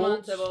 Come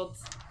on, Tybalt? Tybalt.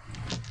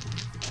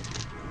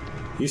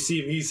 You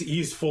see him,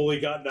 he's fully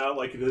gotten out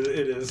like it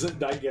is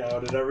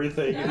nightgown and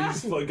everything, and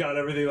he's got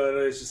everything like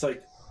that. It's just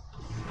like,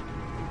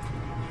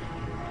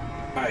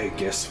 I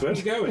guess we're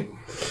going.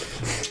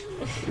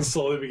 And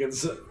slowly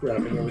begins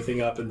wrapping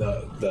everything up, and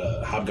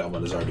the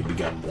hobgoblin has already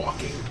begun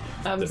walking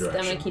I'm the gonna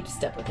direction. keep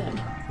step with him.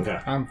 Okay.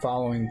 I'm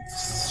following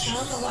I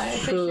don't know why I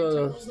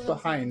pictured Tybalt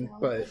behind,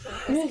 but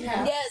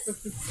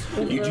Yes.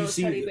 You do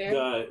see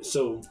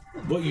so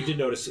what you did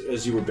notice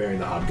as you were burying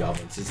the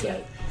hobgoblins is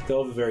that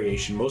they'll have a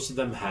variation. Most of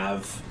them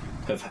have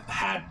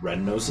had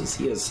red noses.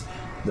 He has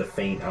the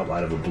faint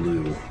outline of a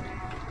blue.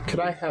 could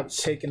I have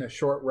taken a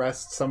short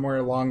rest somewhere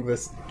along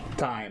this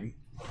time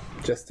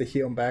just to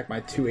heal back my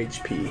 2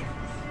 HP?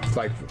 It's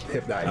like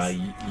hip dice.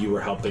 You were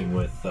helping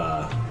with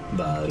the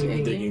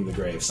digging the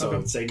grave, so I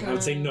would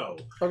say no.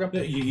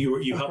 Okay. You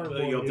I'm helped hurt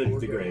more you helped than dig you,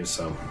 the we're grave,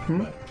 so.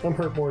 But, I'm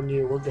hurt more than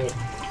you. We're good.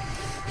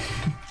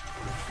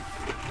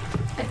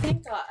 I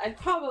think I'd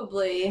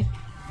probably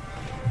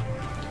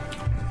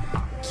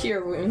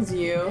cure wounds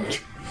you.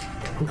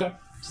 okay.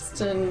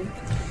 Just in.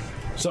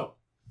 So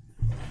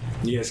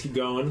you guys keep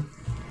going,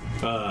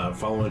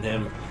 following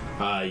him.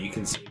 You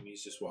can see him.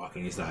 He's just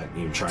walking. He's not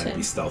even trying to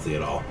be stealthy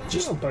at all.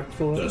 Just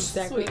Respectful.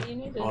 Sweet, you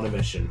needed. on a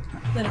mission.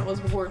 Then it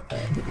was worth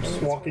it.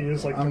 Just walking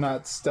is like I'm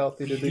not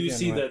stealthy to begin You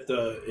see with.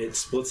 that it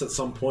splits at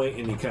some point,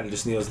 and he kind of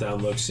just kneels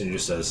down, looks, and he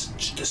just says,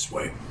 "Just this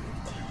way,"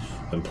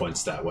 and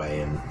points that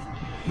way, and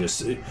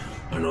just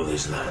I know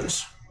these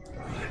lands.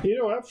 You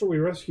know, after we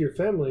rescue your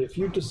family, if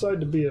you decide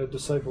to be a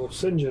disciple of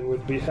Sinjin,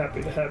 we'd be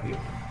happy to have you.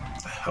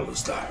 The hell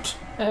is that?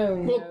 Oh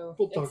no.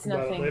 We'll talk it's about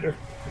nothing. it later.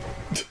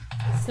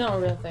 It's not a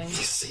real thing.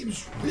 This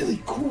seems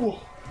really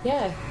cool.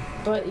 Yeah,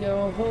 but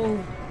your whole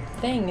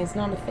thing is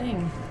not a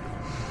thing.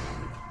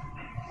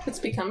 It's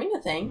becoming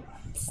a thing.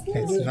 It's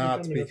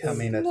not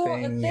becoming a Not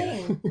thing. a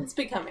thing. It's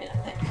becoming a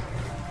thing.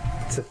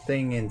 It's a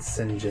thing in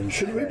Sinjin.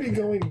 Should we be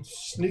going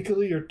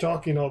sneakily or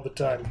talking all the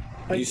time?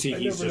 you see I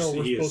he's never know just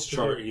what he we're is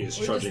supposed to do. he is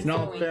We're trudging. just In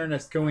all Going.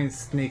 fairness, going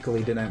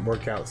sneakily didn't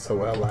work out so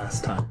well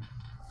last time.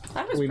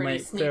 That was We pretty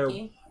might fare-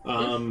 sneaky.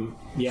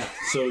 Yeah.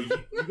 So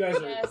you guys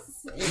are.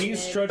 Yes.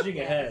 He's trudging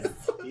ahead.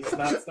 He's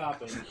not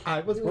stopping.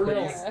 I was We're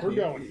pretty. going. We're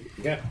going.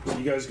 Yeah.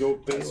 You guys go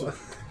pace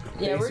with.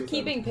 Yeah, pace we're with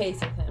keeping pace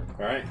with him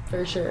All right.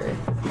 for sure.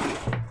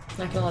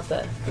 Not gonna let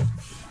that.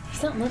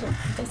 He's not little.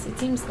 I guess it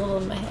seems little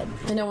in my head.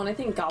 I know when I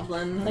think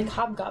goblin, Like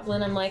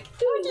hobgoblin, I'm like,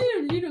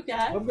 little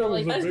guy.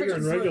 Hobgoblins Like, are bigger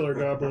than regular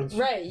goblins.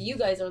 right, you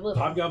guys are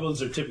little.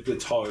 Hobgoblins are typically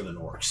taller than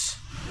orcs,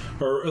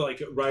 or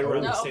like right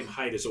around the No. same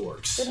height as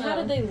orcs. Then how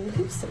did they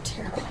lose so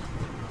terrible?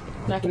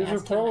 Not gonna These are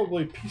ask him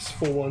probably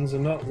peaceful ones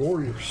and not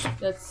warriors. that.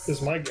 That's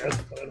Is my guess,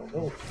 but I don't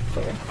know.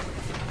 fair.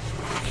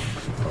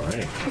 All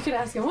right. You could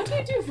ask him, what do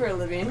you do for a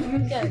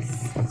living?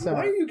 Yes. So,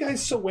 Why are you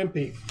guys so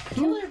wimpy?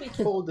 Killer be killed.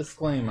 full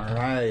disclaimer,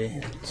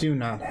 I do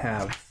not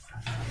have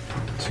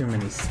too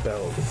many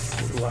spells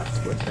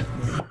left within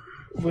me.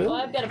 Well,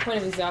 I've got a point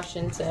of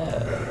exhaustion, so...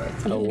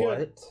 A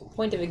what?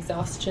 Point of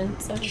exhaustion,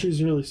 so...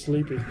 She's really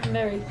sleepy. I'm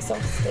very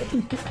exhausted.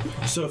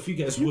 So if you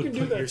guys You would can do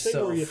put that thing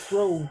yourself... where you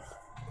throw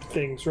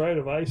things, right,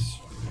 of ice.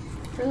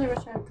 Really wish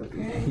I had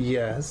prepared.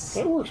 Yes.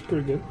 That works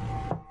pretty good.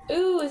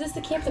 Ooh, is this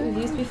the camp that we've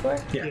used before?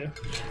 Yeah.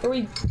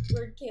 Where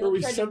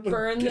Caleb tried to set them-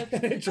 burn the...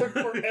 It took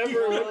forever.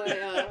 Oh,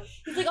 yeah.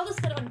 He's like, I'll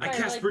just set it on I fire.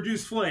 cast Like,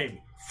 Produce Flame.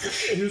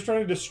 He was trying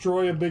to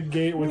destroy a big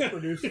gate with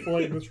produced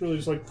flame. It's really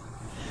just like,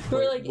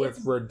 we're like, with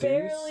it's reduce?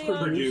 barely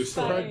on Reduce.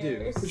 fire.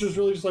 Reduce. it's just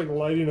really just like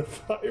lighting a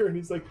fire, and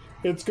he's like,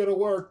 it's gonna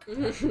work.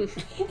 And this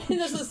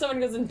is someone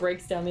goes and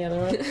breaks down the other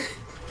one.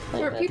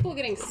 Were people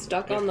getting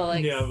stuck on the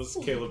like? Yeah, it was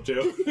Caleb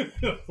too.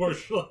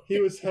 Unfortunately. He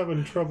was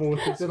having trouble with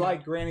Is his. it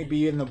like Granny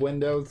B in the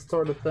windows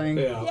sort of thing?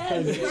 Yeah.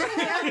 Yes!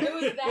 It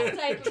was that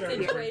type of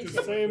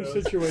situation. Same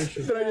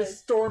situation. Did I just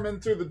storm in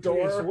through the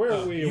door? Okay, so where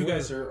are we? You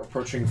guys are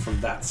approaching from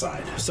that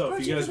side. So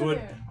if you guys would,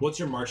 what's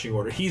your marching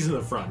order? He's in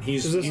the front.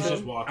 He's Is this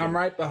just him? walking. I'm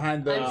right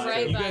behind the. I'm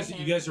right you by guys,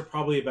 him. you guys are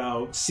probably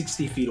about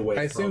 60 feet away.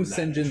 I assume from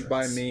St. that John's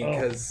by entrance. me Oh.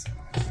 because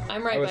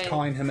I'm right I was by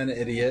calling him an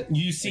idiot.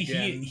 You see,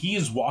 Again. he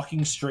is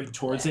walking straight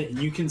towards it, and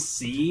you can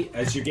see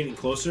as you're getting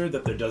closer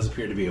that there does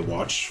appear to be a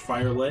watch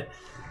fire lit,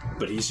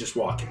 but he's just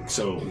walking.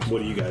 So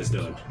what are you guys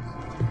doing?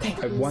 Okay,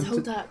 I want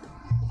hold to- up.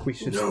 We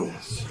should. No,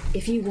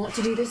 If you want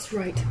to do this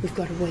right, we've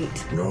got to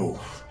wait. no,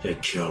 they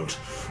killed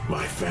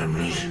my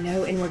family. I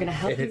know, and we're gonna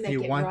help And you if make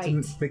you it want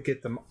right. to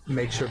get them,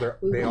 make sure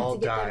We they want all to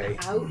get die. them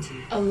out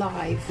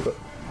alive.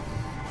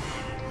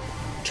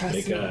 Trust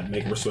Make me.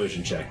 a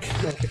persuasion check.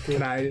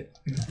 Can I?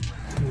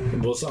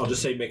 I'll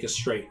just say make a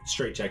straight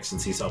check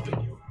since he's helping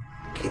you.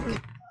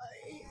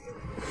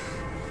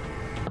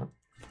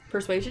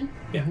 Persuasion?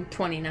 Yeah.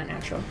 20, not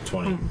natural.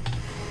 20.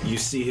 You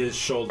see his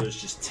shoulders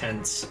just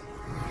tense.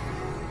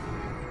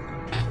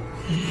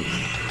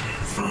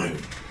 Fine.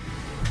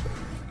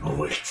 I'll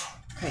wait.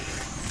 Okay,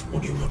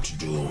 What do you want to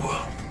do?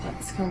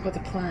 let's come up with a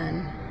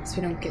plan so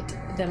we don't get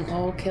them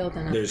all killed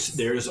in us.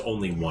 There's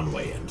only one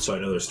way in, so I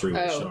know there's 3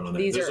 ways shown on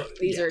there. these There's are a-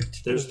 these yeah. are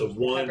There's the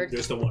one. covered.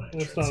 There's the one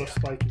It's entrance. not a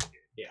spiky.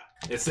 Yeah,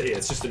 it's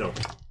just an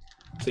open.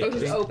 So, Oh,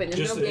 just open.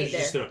 There's no gate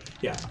it's there.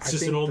 It's I just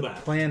think an old the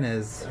map. plan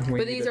is we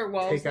But need these to are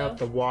walls, take out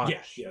though? the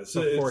watch. Yeah.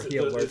 So before it's, he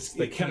alerts it's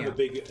the kind of a camp.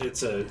 big.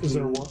 It's a. Is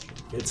there a watch?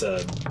 It's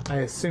a.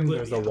 I assume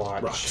there's a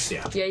watch. Rocks,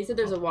 yeah. Yeah, you said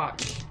there's a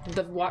watch.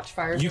 The watch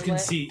fires You are can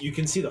lit. see. You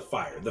can see the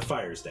fire. The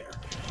fire's there.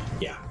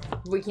 Yeah.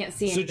 We can't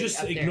see So anything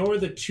just up ignore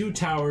the 2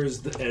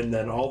 towers and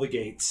then all the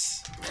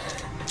gates.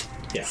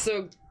 Yeah. there.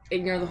 So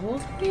ignore the whole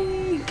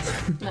thing.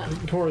 No.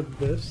 Toward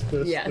this,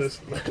 Yes.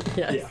 this.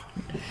 Yes. Yeah.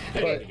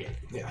 Okay.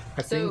 Yeah.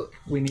 I think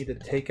we need to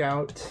take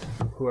out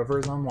whoever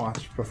is on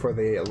watch before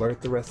they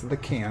alert the rest of the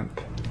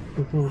camp,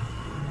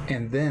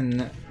 and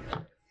then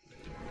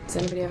Does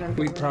anybody have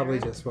we anything probably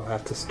there? just will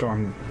have to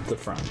storm the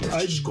front.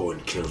 Let's just go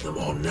and kill them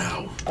all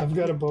now. I've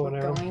got a bow and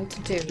arrow. going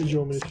to do? Did you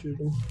want me to shoot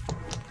him?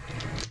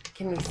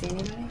 Can we see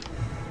anybody?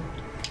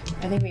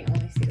 I think we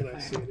only see the Can I fire.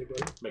 see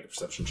anybody? Make a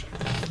perception check.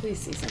 Please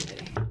see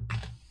somebody.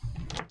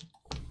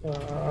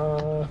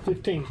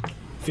 15.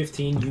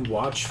 15. You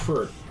watch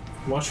for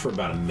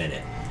about a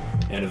minute,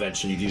 and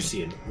eventually you do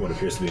see what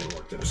appears to be an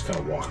orc that just kind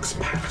of walks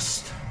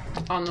past.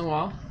 On the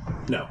wall.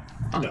 No,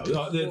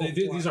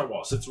 these are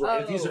walls.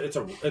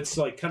 It's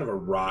like kind of a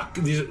rock.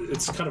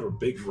 It's kind of a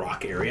big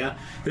rock area.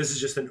 This is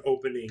just an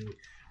opening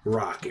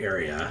rock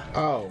area.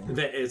 Oh,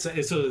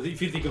 So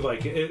if you think of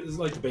like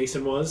the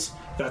basin was,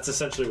 that's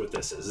essentially what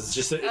this is. It's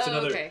just it's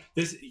another. Okay.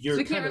 You're So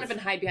we can't kind run of, up and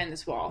hide behind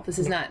this wall. This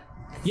is not.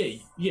 Yeah.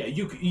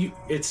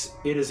 It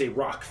is a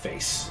rock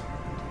face.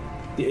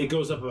 It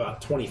goes up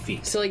about 20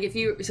 feet. So like if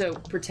you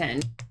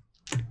pretend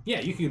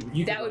Yeah, you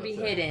could. that would be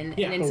hidden,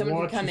 Yeah. and then The someone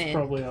watch could come is in.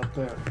 probably out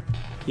there.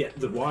 Yeah,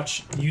 the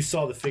watch. You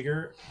saw the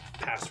figure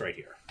pass right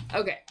here.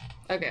 Okay.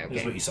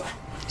 Is what you saw.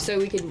 So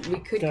we could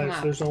come Guys,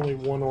 up. there's only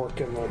one orc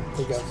in the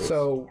got this.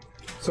 so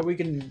we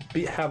can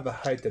have the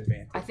height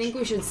advantage, I think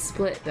we should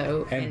split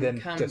though, and then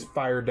come just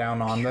fire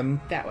down on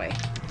them. that way.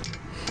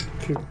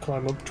 If you could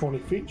climb up 20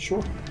 feet,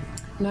 sure.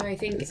 No, I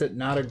think Is it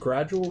not a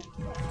gradual?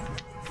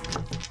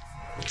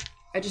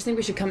 I just think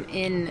we should come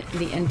in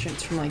the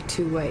entrance from like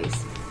 2 ways.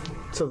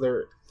 So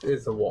there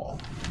is a wall.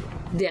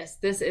 Yes,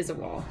 this is a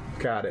wall.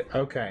 Got it.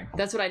 Okay.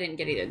 That's what I didn't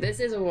get either. This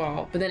is a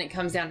wall, but then it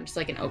comes down just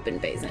like an open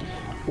basin.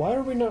 Why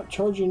are we not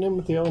charging in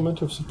with the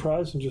element of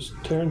surprise and just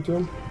tearing through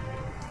them?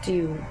 Do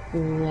you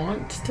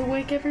want to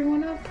wake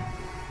everyone up?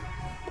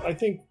 I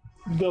think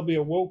they'll be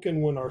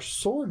awoken when our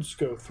swords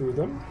go through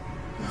them.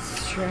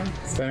 Sure.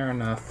 Fair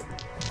enough.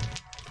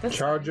 That's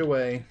Charge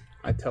away.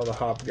 I tell the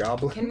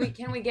hobgoblin.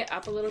 Can we get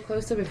up a little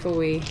closer before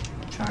we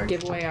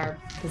give away our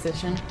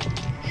position?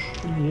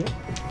 Yeah.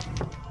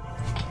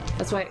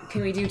 That's why.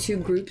 Can we do 2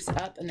 groups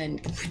up and then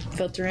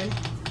filter in?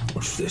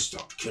 What if they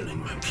stop killing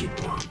my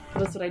people?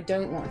 That's what I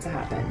don't want to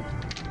happen.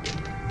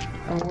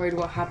 I'm worried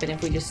what happen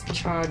if we just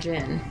charge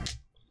in.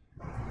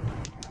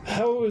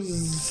 How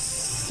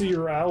is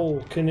your owl?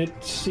 Can it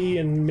see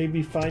and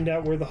maybe find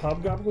out where the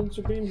hobgoblins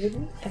are being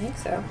hidden? I think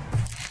so.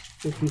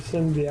 If you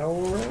send the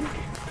owl around?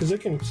 Because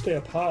it can stay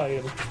up high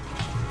and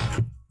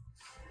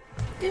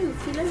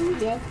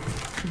Yeah.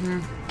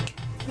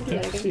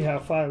 See how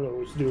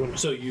Philo is doing.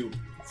 So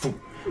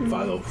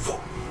Philo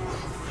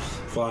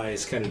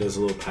flies, kind of does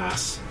a little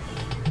pass.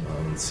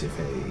 Let's see if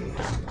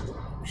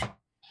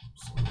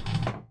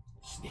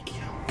sneaky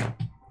owl.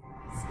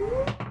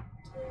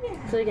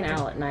 I feel like an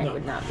owl at night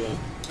would not be.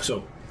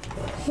 So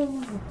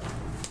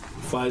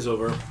flies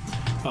over.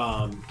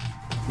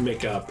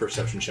 Make a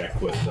perception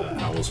check with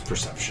owl's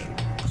perception.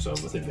 So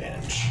with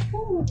advantage.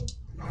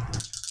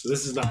 So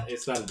this is not.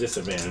 It's not a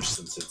disadvantage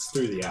since it's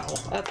through the owl.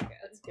 Okay,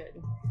 that's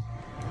good.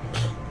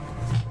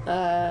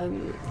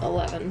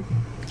 11.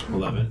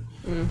 11.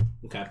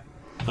 Okay.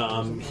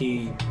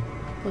 He.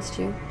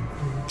 +2.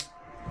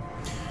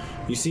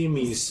 You see him.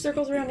 He's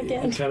circles around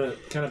again. Kind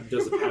of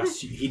does the pass.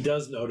 He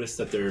does notice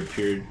that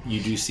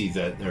you do see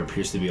that there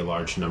appears to be a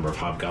large number of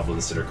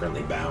hobgoblins that are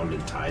currently bound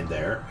and tied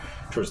there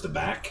towards the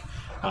back.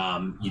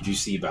 You do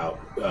see about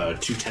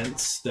 2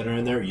 tents that are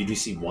in there. You do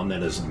see one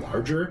that is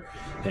larger,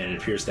 and it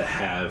appears to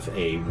have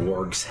a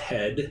warg's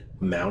head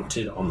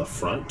mounted on the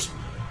front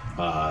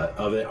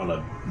of it on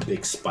a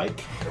big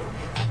spike.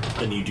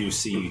 And you do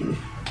see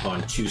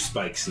on 2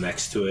 spikes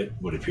next to it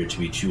what appear to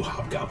be 2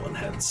 hobgoblin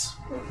heads.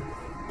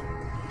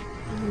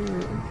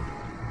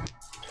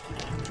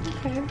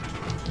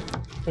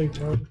 Okay.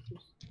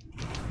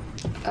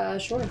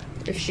 Sure.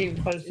 If she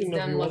is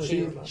done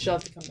looking, she'll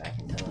have to come back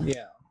and tell us.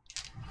 Yeah.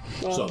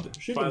 Well, So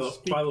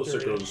Philo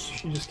circles.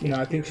 She just can't. No,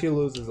 I think she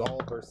loses all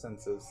of her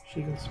senses.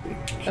 She can speak.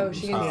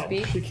 she can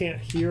speak? She can't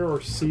hear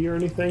or see or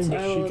anything, So but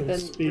I she will have can been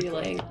speak.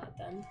 relaying that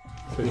then.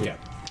 Yeah.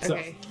 So,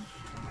 Okay.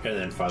 and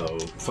then Philo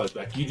flies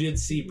back. You did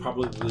see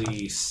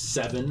probably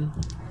 7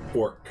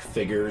 orc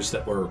figures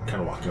that were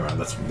kind of walking around.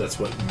 That's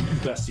what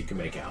best you can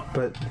make out.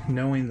 But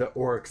knowing the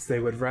orcs, they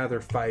would rather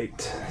fight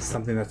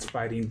something that's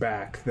fighting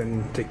back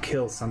than to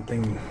kill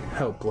something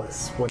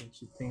helpless.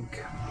 Wouldn't you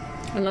think?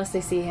 Unless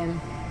they see him.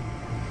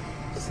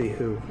 See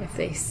who? If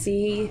they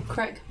see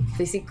Craig. If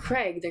they see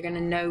Craig, they're gonna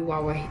know why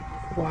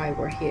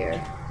we're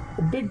here.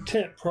 A big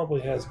tent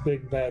probably has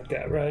big bad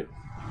guy, right?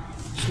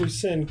 So we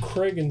send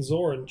Craig and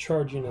Zoran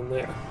charging in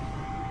there.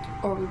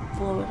 Or we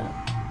blow it up.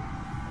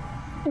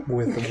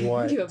 With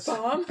what? You a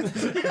bomb?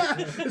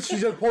 She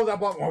just pulls that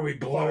bomb or we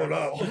blow it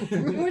up.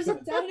 Where's the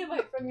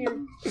dynamite from your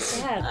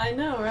dad? I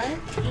know,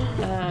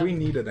 right? We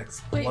need an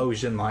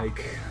explosion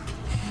like.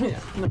 Yeah.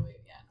 No, wait,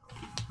 yeah.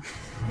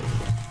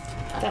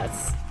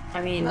 That's.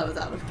 I mean. That was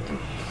out of game.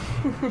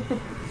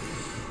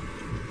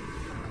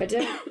 But do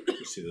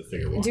You see the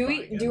figure walk by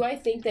again. do I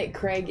think that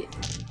Craig,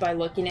 by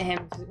looking at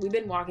him, we've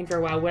been walking for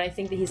a while, would I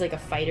think that he's like a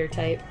fighter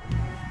type?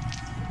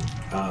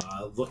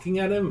 Looking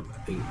at him,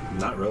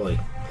 not really.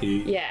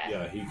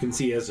 Yeah, you can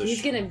see as a.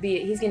 he's gonna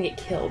get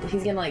killed.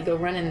 He's gonna like go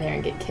run in there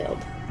and get killed.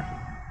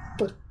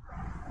 But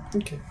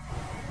okay.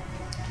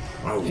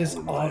 I'll His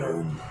hold my honor.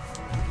 own.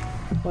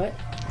 What?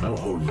 I'll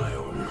hold my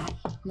own.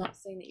 I'm not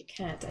saying that you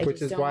can't. I Which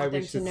just is don't why want we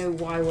them to should- know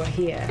why we're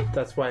here.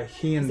 That's why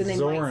he and So they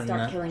might start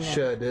Zoran killing them.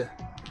 should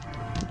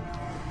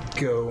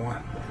go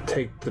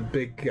take the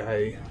big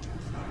guy.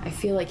 I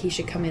feel like he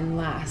should come in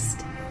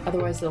last.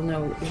 Otherwise, they'll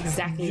know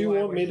exactly Do you why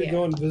want we're me to here.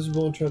 go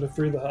invisible and try to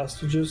free the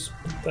hostages?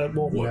 That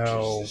won't work.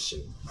 No. Is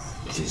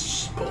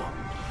this invisible?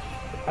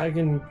 I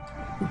can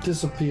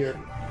disappear.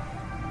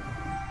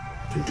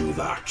 To do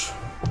that,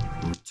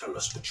 tell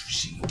us what you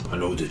see. I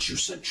know that you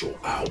sent your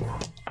hour,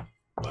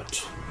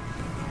 but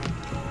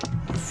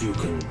if you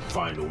can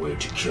find a way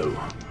to kill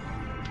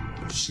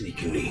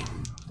sneakily,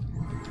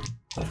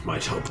 that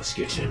might help us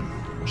get in,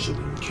 so we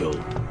can kill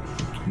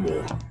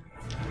more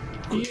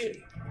quickly.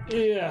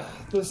 Yeah,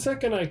 the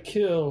second I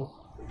kill,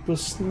 the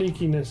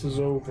sneakiness is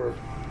over.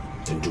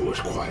 Then do it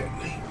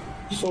quietly.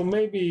 So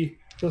maybe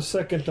the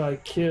second I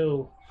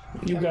kill,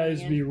 you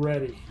guys be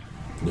ready.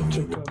 Then we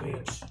To will come in.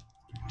 wait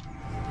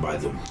by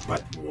the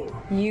wall.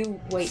 You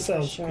wait for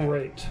Sounds sure.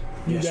 great.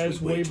 You Yes,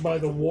 guys we wait by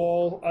the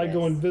wall. I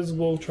go Yes.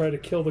 invisible, try to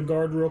kill the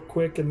guard real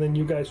quick, and then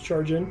you guys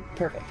charge in.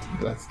 Perfect.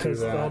 Let's do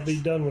Because I'll that.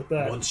 be done with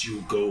that. Once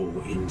you go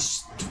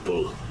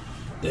invisible,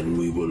 then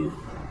we will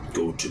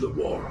go to the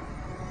wall.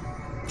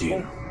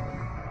 Deal.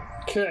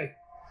 Okay.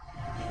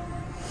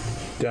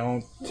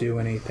 Don't do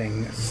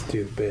anything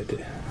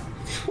stupid.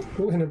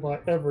 When have I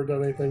ever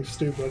done anything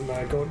stupid and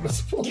I go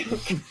invisible?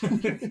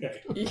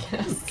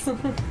 Yes.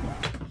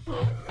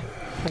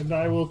 And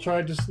I will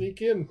try to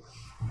sneak in.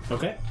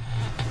 Okay.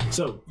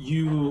 So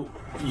you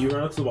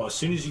run up to the wall. As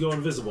soon as you go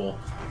invisible,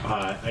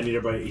 I need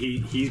everybody.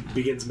 He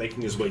begins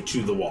making his way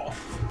to the wall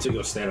to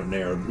go stand up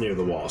near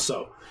the wall.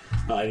 So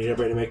I need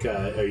everybody to make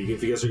a. Or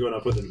if you guys are going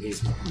up with him,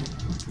 he's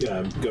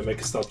go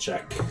make a stealth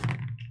check.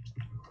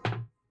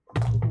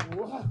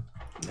 What?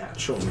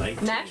 Natural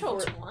 19. Natural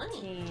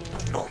 20.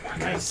 Oh my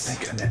Nice.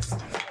 Thank goodness.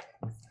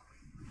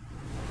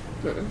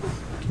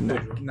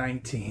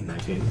 19.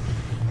 19.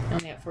 I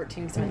only have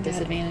 14 because I'm at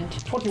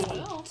disadvantage. 21.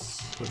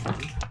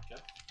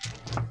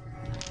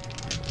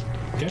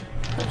 Okay.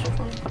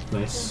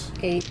 Nice.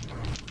 8.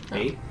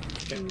 8.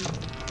 Okay.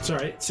 It's all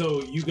right.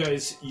 So you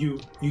guys, you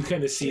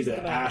kind of see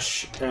that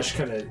Ash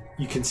kind of,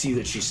 you can see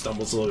that she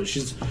stumbles a little bit.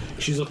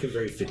 She's looking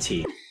very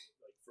fatigued,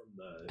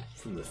 like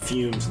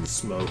fumes and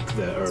smoke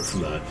or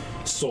from the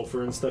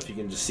sulfur and stuff, you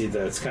can just see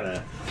that it's kind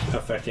of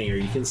affecting her.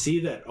 You can see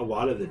that a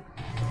lot of the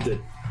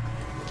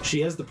she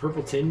has the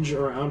purple tinge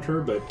around her,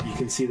 but you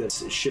can see that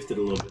it's shifted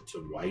a little bit to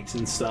white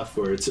and stuff,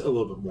 where it's a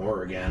little bit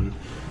more again.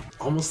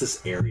 Almost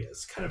this area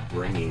is kind of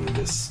bringing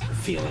this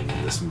feeling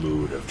and this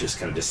mood of just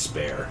kind of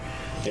despair.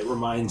 It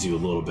reminds you a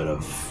little bit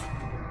of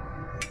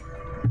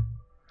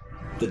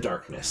the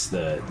darkness,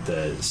 the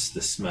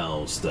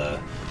smells,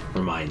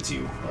 reminds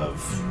you of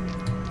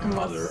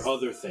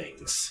other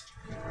things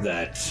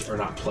that are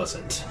not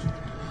pleasant.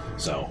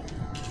 So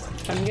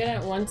I'm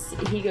gonna, once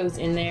he goes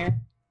in there,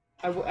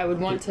 I would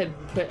want to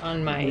put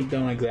on my... We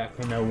don't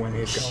exactly know when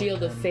he's going.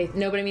 Shield of Faith.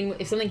 No, but I mean,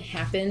 if something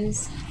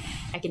happens,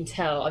 I can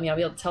tell. I mean, I'll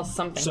be able to tell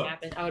something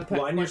happened. I would put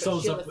line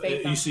yourselves up.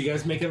 So you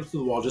guys make it up to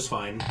the wall just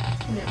fine.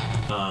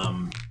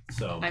 Yeah.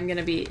 So I'm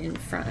gonna be in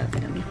front of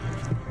him.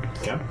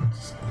 Okay.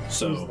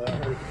 So. Who's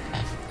that?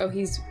 Oh,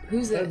 who's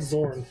that? That's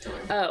Zorn.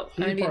 Oh,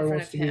 he I'm gonna be in probably front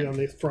wants of to him. be on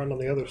the front on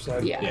the other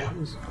side. Yeah.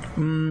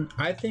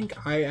 I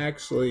think I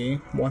actually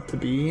want to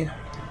be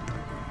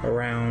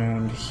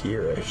around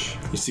here-ish.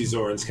 You see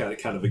Zoran's kind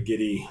of a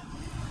giddy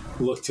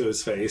look to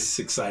his face,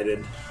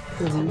 excited.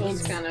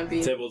 Tibbles gonna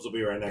be. Tibbles will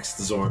be right next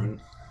to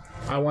Zoran.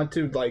 I want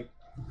to, like...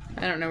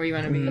 I don't know where you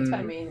want to be.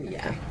 I mean,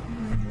 yeah.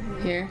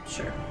 Here?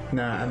 Sure.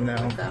 Nah, no.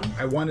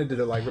 I wanted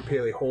to, like,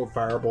 repeatedly hold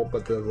Firebolt,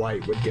 but the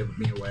light would give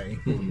me away.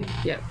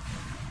 Yep.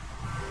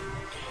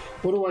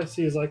 What do I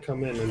see as I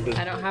come in? And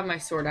I don't have my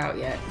sword out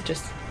yet.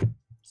 Just...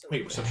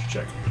 Make a perception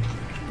check.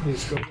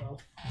 These go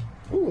well.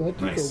 Ooh, that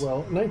did Nice. go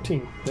well.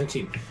 19.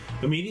 19.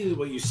 Immediately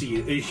what you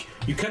see,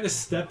 you kind of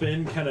step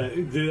in, kind of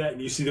do that,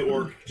 and you see the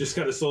orc just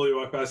kind of slowly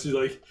walk past you,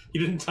 like,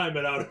 you didn't time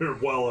it out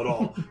well at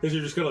all. Because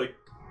you're just kind of like...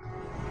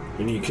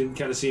 And you can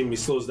kind of see him, he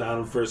slows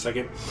down for a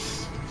second.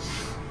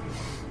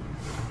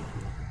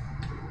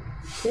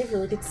 They have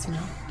really good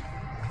smell.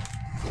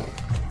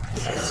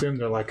 I assume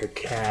they're like a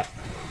cat.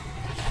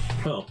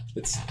 Well,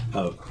 it's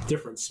a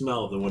different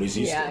smell than what he's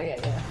used to.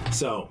 Yeah.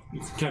 So, you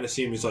can kind of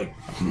see him, he's like...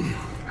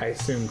 I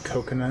assume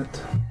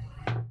coconut.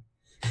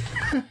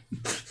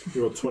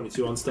 You rolled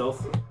 22 on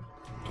stealth?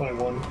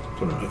 21.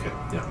 Okay,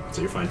 yeah,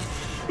 so you're fine.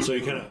 So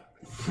you kind of...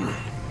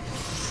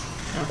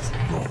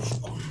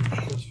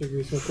 Just figure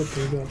he's gonna put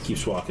things down.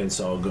 keeps walking,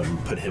 so I'll go ahead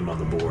and put him on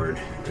the board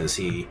as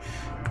he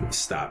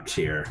stopped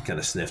here, kind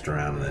of sniffed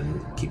around, and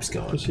then keeps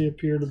going. Does he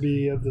appear to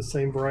be of the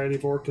same variety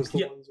of orc as the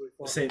Yep. ones we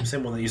fought?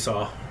 Same one that you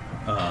saw.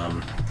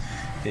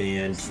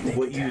 And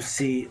what you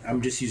see,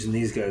 I'm just using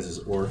these guys as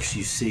orcs.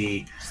 You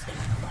see,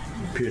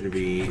 appear to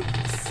be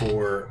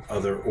 4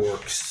 other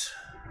orcs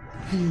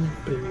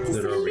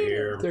that are over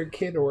here. They're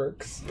kid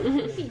orcs.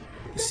 You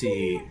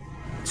see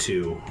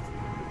 2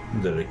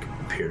 that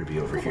appear to be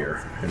over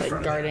here in Like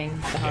front guarding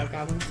the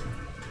hobgoblins.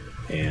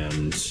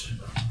 and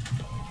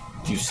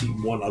you see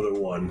one other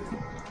one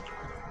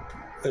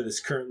that is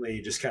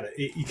currently just kind of,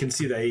 you can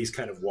see that he's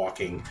kind of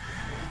walking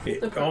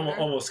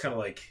almost kind of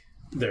like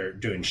they're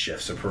doing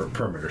shifts or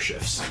perimeter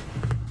shifts,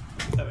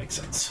 if that makes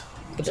sense.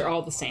 But they're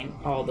all the same.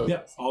 All those.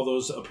 Yep, all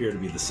those appear to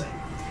be the same.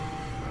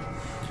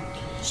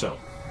 So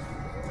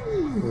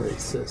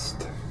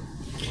Racist.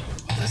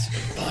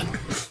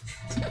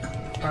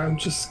 I'm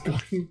just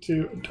going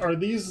to. Are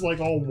these like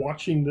all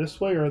watching this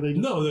way, or are they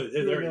just No, doing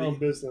they're their own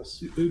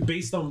business?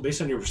 based on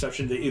your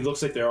perception, it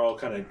looks like they're all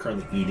kind of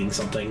currently eating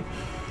something.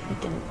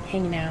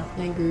 Hanging out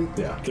in a group.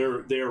 Yeah,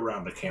 they're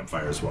around a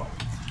campfire as well.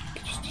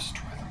 Just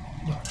destroy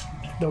them.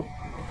 Nope.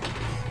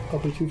 I'll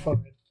be too far.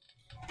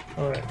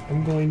 Alright,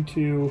 I'm going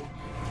to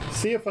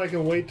see if I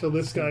can wait till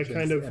this guy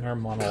kind of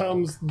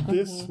comes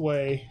this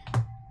way,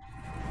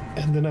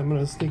 and then I'm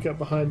going to sneak up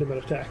behind him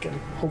and attack him.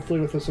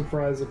 Hopefully with a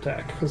surprise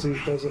attack, because he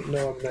doesn't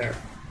know I'm there.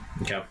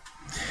 Okay.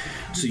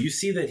 So you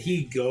see that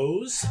he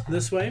goes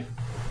this way,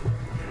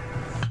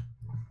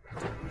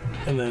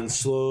 and then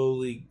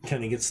slowly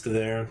kind of gets to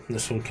there.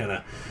 This one kind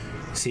of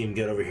see him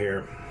get over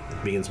here,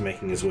 begins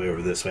making his way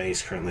over this way.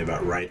 He's currently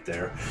about right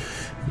there.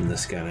 And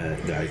this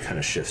guy kind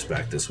of shifts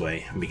back this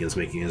way and begins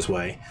making his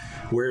way.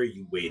 Where are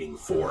you waiting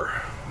for?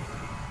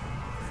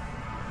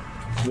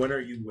 When are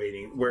you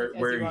waiting? Where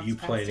are you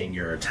planning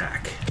your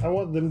attack? I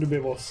want them to be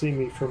able to see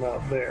me from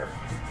out there.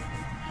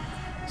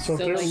 So if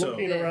they're like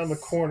looking this. around the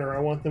corner, I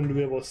want them to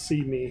be able to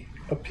see me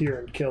appear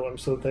and kill him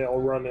so that they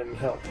all run in and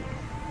help.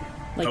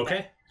 Like Okay.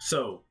 that.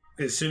 So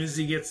as soon as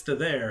he gets to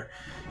there,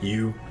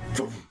 you...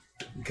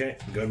 Okay,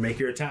 go and make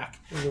your attack.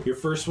 Your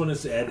first one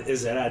is at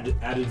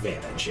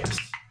advantage, yes.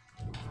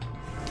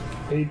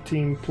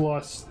 18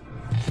 plus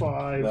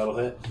 5. That'll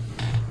hit.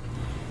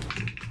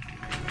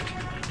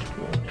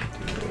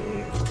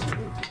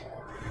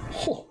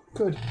 Oh,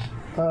 good.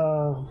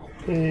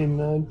 8,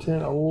 9,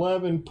 10,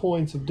 11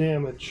 points of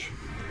damage.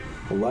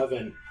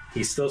 11.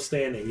 He's still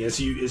standing. As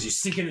you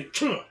sink in it,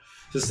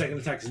 the second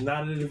attack is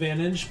not an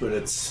advantage, but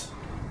it's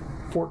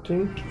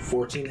 14.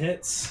 14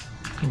 hits.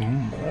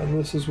 And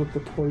this is with the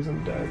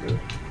poison dagger.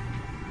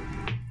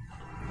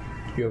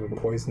 You have a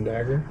poison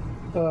dagger?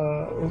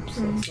 Oops,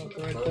 that's not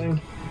the right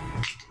thing.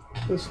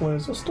 This one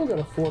is. I still got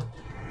a 4.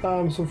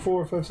 So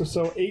 4, 5, 6,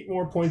 so 8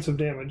 more points of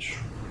damage.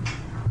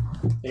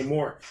 Any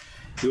more?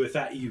 With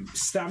that, you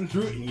stab him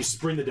through it, and you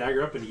spring the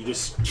dagger up, and you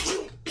just...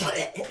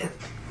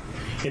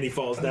 and he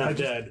falls down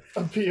dead.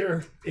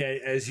 Appear.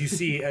 As you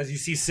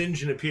see St.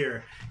 John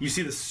appear, you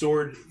see the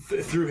sword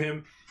through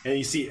him, and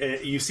you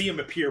see him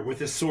appear with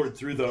his sword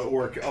through the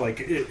orc,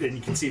 and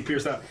you can see it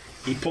pierce out.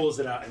 He pulls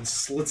it out and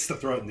slits the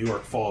throat, and the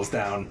orc falls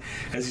down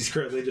as he's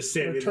currently just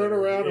standing there. Turn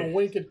around and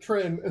wink at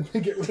Trin, and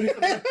then get ready for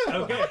that.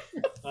 Okay.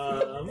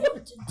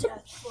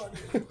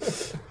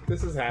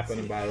 This is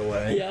happening, by the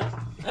way.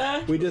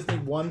 Yeah. We just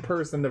need one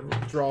person to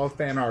draw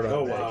fan art of it.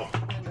 Oh, wow.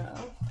 I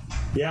know.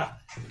 Yeah.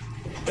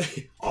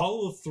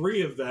 All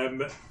three of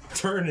them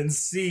turn and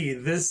see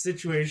this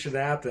situation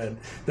happen.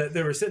 That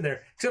they were sitting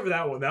there, except for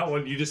that one. That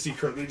one you just see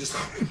currently just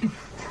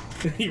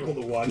he rolled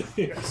a 1.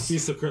 Yes.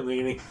 He's still currently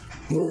eating.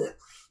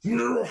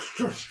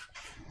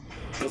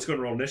 Let's go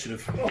and roll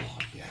initiative. Oh,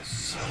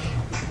 yes.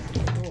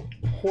 Oh,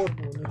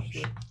 horrible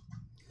initiative.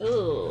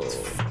 Ooh.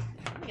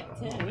 I got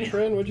 10.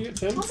 Trin, what'd you get,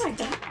 10? Oh my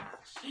god.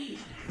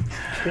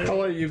 I'll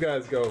let you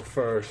guys go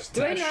first.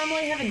 Do I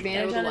normally have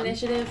advantage on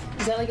initiative?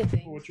 Is that like a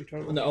thing? What's your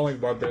total? The only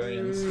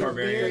barbarians.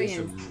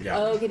 Barbarians. Yeah.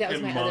 Oh, okay, that was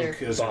And my monk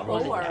other is a one.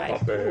 roll.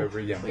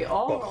 Barbarian. We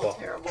all roll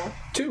terrible.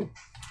 2.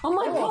 Oh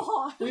my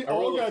god. We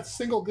all got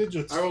single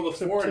digits. I rolled a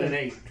 4 and an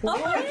 8. Oh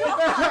my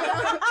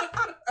god.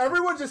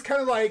 Everyone just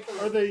kind of like,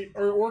 Are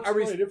orcs are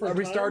we different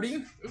times?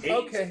 starting? 8,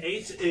 Okay.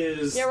 8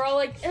 is Yeah, we're all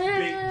like, big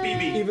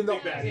BB. Even though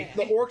big baddie.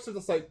 the orcs are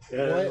just like, what?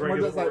 We're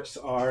Regular just like, orcs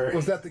are.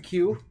 was that the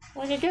cue?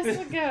 like, I guess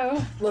we'll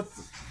go.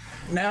 Let's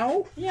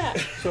now. Yeah.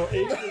 So 8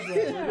 is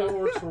regular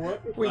orcs for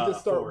what? We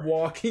just start 4.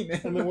 walking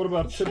in. And then what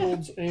about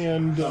Tybbalds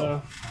and...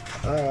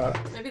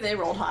 Maybe they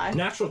rolled high.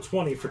 Natural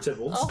 20 for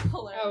Tybbalds. Oh,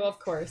 hilarious. Oh, of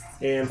course.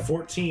 And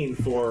 14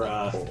 for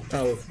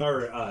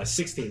Oh,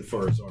 16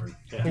 for Zorn.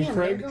 Yeah. Man,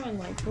 Craig? they're going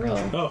like real.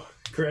 Oh,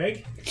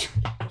 Craig?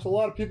 There's a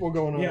lot of people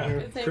going on Yeah. here.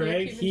 Good thing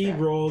Craig, you're he keeping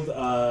track. rolled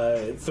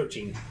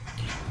 13.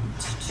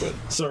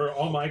 So are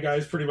all my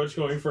guys pretty much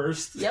going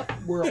first? Yep.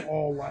 We're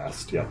all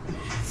last, yep.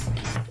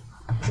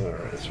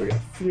 Alright, so we got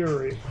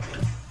Fury.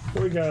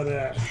 We got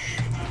Ash.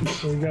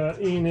 We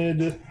got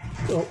Enid.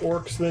 Oh,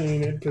 orcs then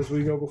Enid, because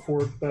we go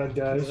before bad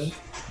guys.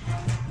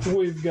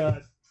 We've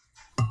got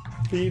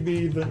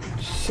BB, then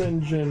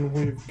Sinjin.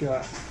 We've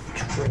got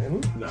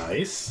Trin.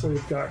 Nice.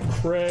 We've got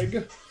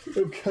Craig.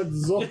 We've got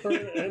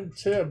Zorn and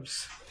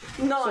Tibbs.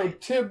 So Nine.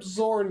 Tibbs,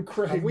 Zorn,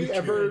 Craig. have we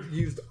ever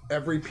used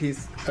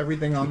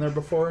everything on there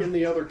before? in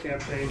the other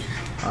campaign?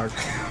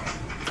 Okay.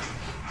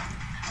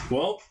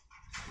 Well,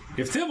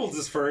 if Tybbalds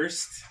is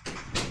first,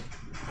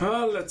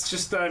 let's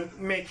just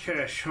make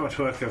short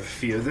work of a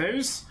few of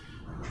those.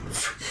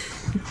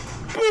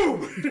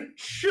 Boom!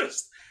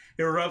 Just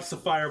erupts a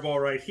fireball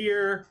right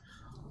here.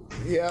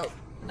 Yep.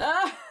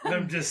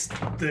 I'm just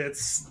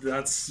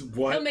that's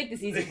what. He'll make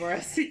this easy for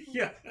us.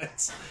 Yeah,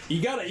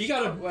 you got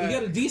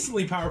a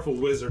decently powerful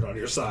wizard on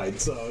your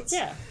side, so it's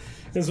Yeah.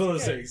 it's one of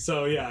those things.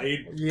 So yeah,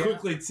 he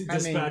quickly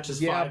dispatches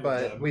 5 yeah, of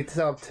but them. we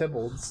still have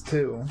Tybbalds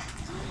too.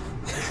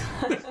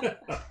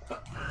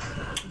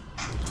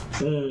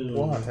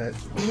 What?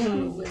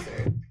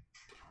 Wizard.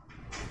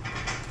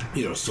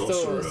 You know,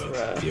 sorcerer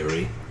Sorcerer.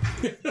 Fury.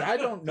 I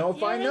don't know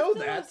if I know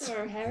that.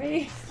 Sorcerer,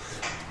 Harry.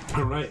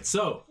 All right,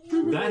 so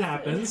that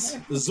happens.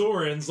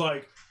 Zoran's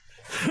like,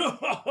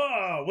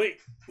 wait,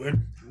 where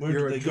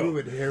You're did a they go?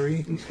 druid,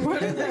 Harry. Where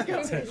did they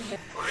go?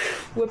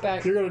 Whip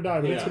back. You're gonna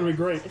die, but it's Yeah. gonna be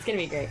great. It's gonna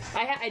be great.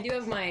 I do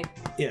have my.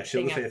 Yeah,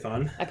 Shield of Thing Faith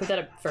on. I put that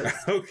up first.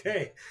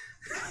 Okay.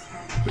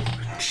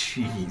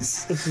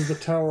 Jeez. This is the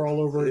tower all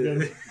over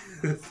again.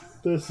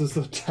 This is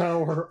the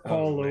tower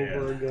all Oh, man.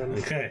 over again.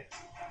 Okay.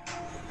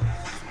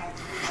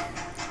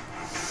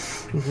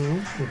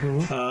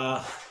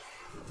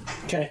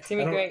 Okay. It's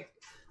gonna I be don't- great.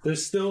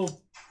 There's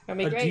still Gonna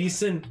be a great.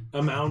 decent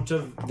amount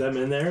of them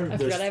in there. I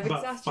There's forgot I have about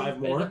exhaustion.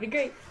 5 but more. It'll be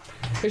great.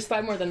 There's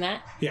 5 more than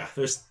that. Yeah,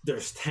 there's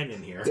 10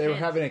 in here. They were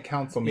having a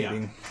council Yeah.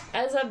 meeting.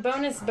 As a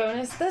bonus,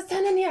 there's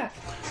 10 in here.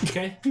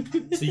 Okay.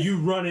 So you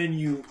run in,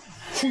 you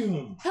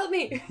boom, Help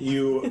me.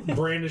 you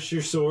brandish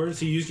your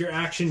swords. You use your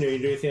action. Do you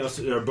do anything else?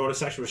 Or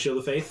bonus action with Shield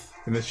of Faith.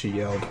 And then she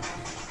yelled.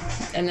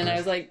 And then I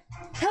was like,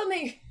 help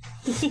me.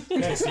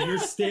 Okay, so you're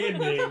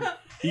standing.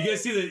 You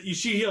guys see that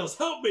she yells,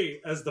 "Help me!"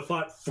 as the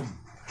flat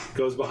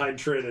goes behind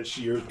Trin, and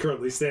you're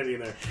currently standing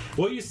there.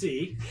 What you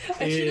see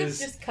I should have is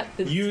just cut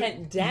the you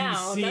tent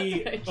down. You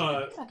see, That's what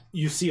I should have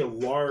you see a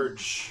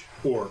large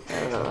orc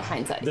done.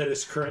 Hindsight. that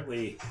is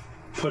currently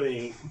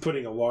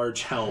putting a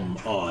large helm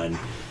on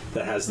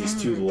that has these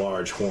 2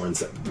 large horns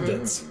that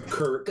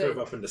curve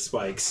up into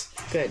spikes.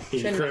 Good. You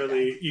Shouldn't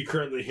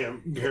currently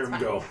hear him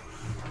go.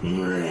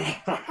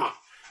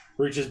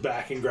 Reaches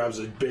back and grabs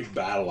a big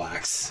battle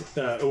axe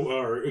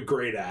or a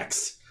great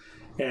axe,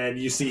 and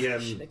you see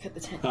him. I cut the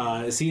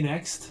tent. Is he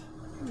next?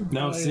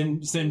 No,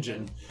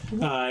 Sinjin.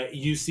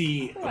 You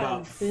see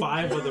about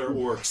 5 other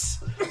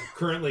orcs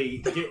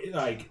currently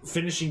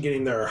finishing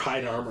getting their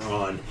hide armor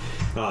on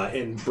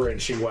and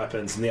brandishing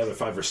weapons, and the other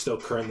 5 are still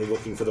currently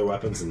looking for their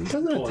weapons and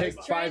Doesn't it pulling take them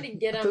out. Trying to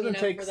get 'em, Doesn't for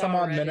take the some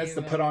odd already, minutes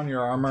to but- put on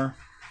your armor?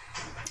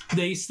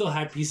 They still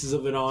had pieces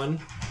of it on.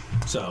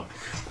 So,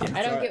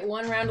 I don't get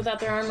 1 round without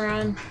their armor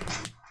on.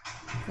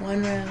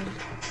 1 round.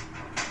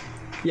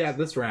 Yeah,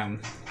 this round.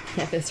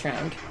 Yeah, this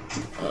round.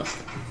 Ugh.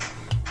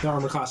 the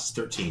armor class is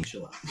 13.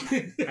 Chill out.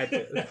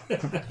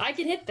 I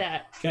can hit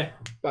that. Okay.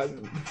 But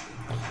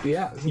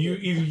yeah,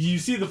 you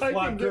see the I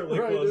flap can get currently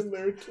right closed. in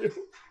there too.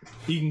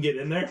 You can get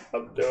in there.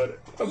 I'm doing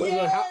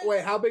it.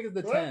 wait, how big is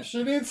the Well, tent?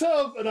 she needs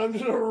help, and I'm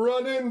just gonna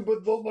run in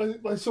with both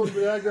my sword and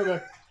dagger. I'm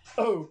like,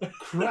 oh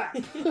crap!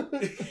 That's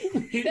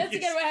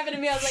again what happened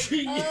to me. I was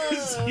like,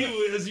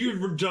 oh. as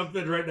you jump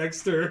in right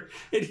next to her,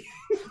 and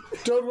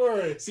Don't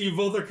worry. so you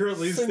both are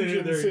currently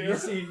standing there.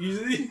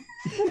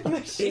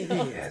 You see,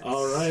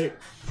 all right.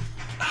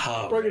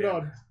 Oh, Bring it man.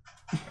 on.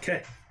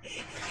 Okay.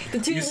 The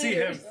two You see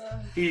him. leaders.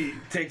 He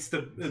takes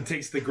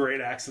the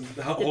great axe and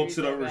holds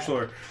it over his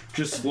shoulder.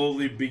 Just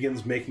slowly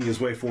begins making his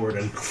way forward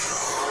and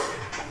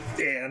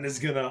is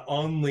gonna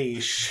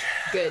unleash.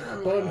 Good.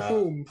 On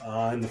whom?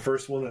 And the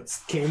first one that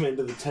came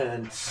into the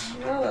tent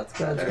Oh, that's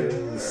better.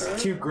 is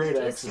 2 great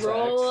Just axes.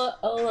 roll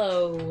a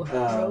low.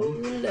 Roll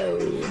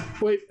low.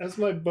 Wait, as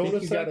my I think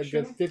bonus you got a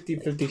action, good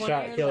 50-50 shot.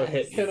 20 He'll or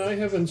hit. less. can I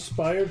have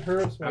inspired her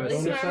as my I'm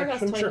bonus This armor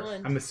costs action?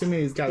 21. I'm assuming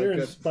he's got You're a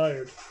good.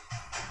 inspired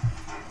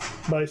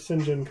by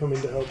Sinjin coming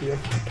to help you.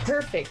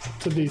 Perfect.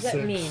 It's a What does that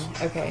D6. mean?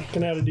 Okay.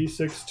 Can add a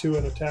D6 to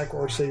an attack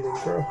or saving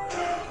throw.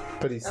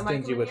 But he's Am I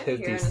stingy gonna with get his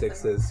here in a second?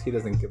 D6s. He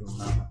doesn't give them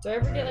that. Do I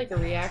ever get like a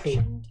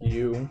reaction? To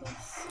You.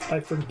 I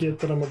forget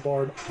that I'm a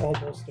bard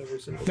almost every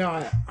single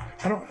time. No,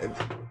 I don't.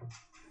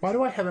 Why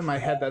do I have in my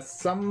head that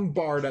some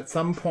bard at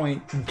some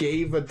point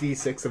gave a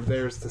D6 of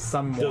theirs to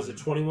someone Does a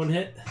 21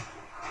 hit?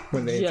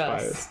 when they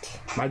expired? Just.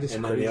 Am I just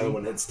And then crazy? the other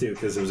one hits too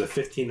because it was a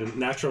 15, and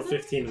natural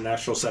 15 and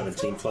natural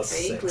 17 plus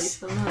Vaguely 6.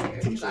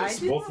 familiar. Did I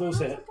do Both that those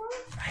when hit.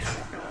 I was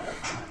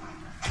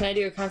a Can I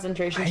do a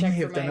concentration I check may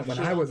for have done my it when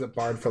shield? I was a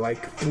bard for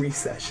like 3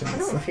 sessions. I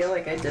don't feel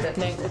like I did it.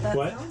 Nick. Did that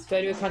What? sound? Do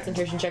I do a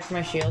concentration check for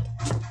my shield?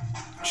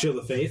 Shield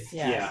of Faith?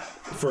 Yeah.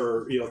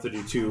 For you have to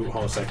do 2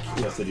 homosec.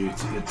 You have to do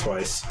it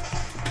twice.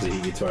 They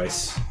hit you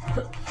twice.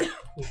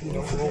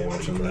 Roll for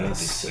damage on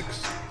this.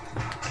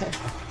 Okay.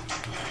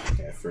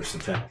 Okay, first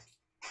attack.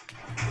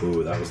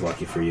 Ooh, that was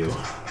lucky for you.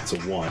 It's a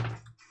 1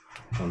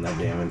 on that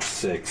damage.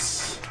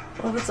 6.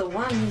 Well, if it's a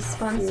 1, he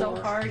spun so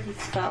hard he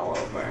fell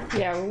over.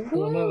 Yeah.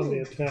 Well, not on the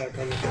Woo. attack,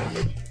 on the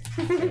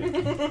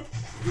damage.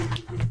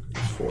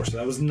 4. So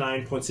that was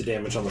 9 points of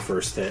damage on the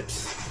first hit.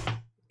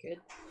 Good.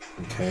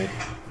 Okay.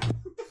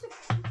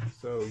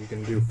 So you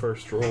can do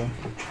first roll.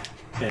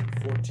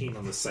 And 14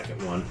 on the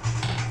second one.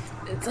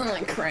 It's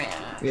only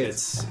crap. It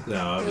was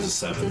a It's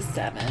 7. a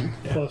 7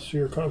 Plus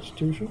your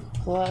constitution.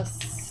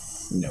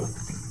 plus Nope.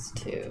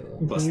 2.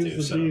 You Plus can 2,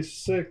 use so the you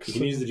D6.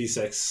 can use the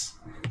D6.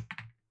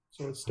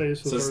 So it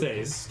stays with So it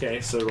her. stays.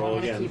 Okay, so I roll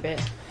want to again. keep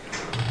it.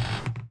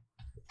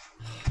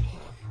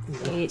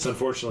 8. So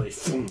unfortunately,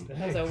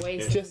 That was a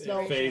waste. Just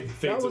of fades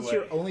That was away.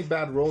 your only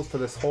bad rolls for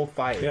this whole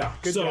fight. Yeah.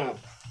 Good So job.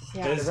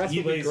 Yeah. as the rest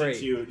he will be lays great.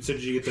 into you, so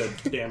did you get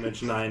the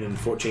damage 9 and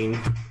 14?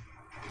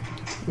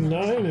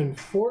 9 and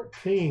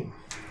 14.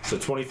 So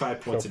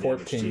 25 points So of damage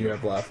 14 to you you.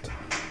 have left.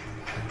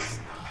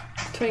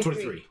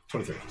 23.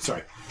 23.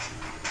 Sorry.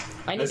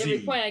 I need As every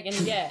he- point I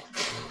can get.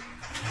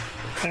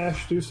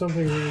 Ash, do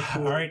something really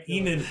cool. All right,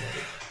 Enid,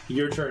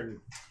 your turn.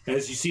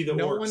 As you see the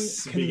No one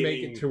orcs can make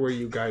beginning it to where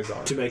you guys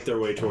are. to make their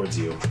way towards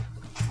you.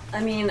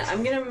 I mean,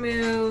 I'm gonna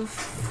move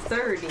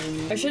 30.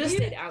 I should have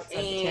stayed outside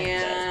the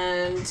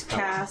tent. And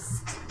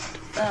cast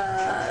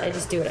I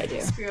just do what I do.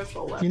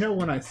 spiritual weapon. You know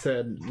when I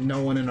said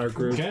no one in our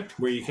group Okay.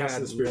 Where you cast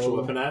had the spiritual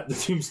low weapon at the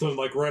tombstone,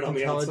 like right on the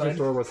intelligence outside.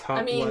 or was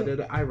I mean,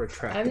 hot-blooded, I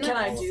retract. I'm Can not,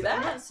 I do that?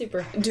 I'm not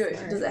super. Do it.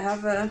 Does it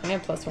have a? I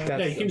have +1. That's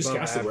Yeah, you can just above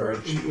cast it where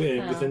average.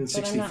 within but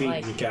 60 I'm not feet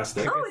like- you can cast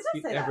it. Oh, it does say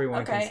that.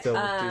 Everyone Okay, can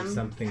still do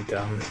something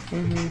dumb.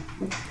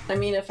 I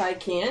mean, if I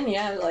can,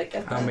 yeah, like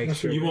at I'll the, make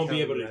sure You we won't be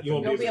tell able you to. at You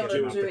won't the be able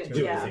to do it,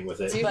 do yeah. anything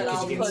with it. So you but can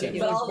I'll just put get it.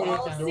 But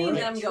I'll the see door.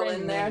 them go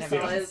in there, so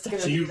it's gonna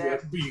So be you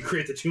there. you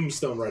create the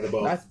tombstone right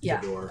above That's- the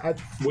Yeah. door. I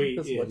think Wait,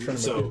 that's what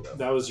Trinity so did, though.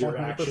 that was your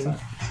 100%. action.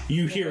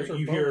 You hear, Those are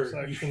you hear, bonus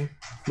action.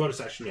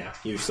 bonus action. Yeah,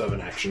 you still have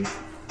an action.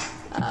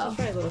 I'll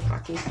try a little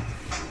cocky.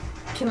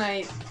 Can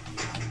I?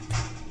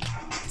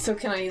 So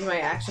can I use my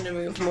action to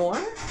move more?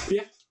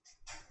 Yeah.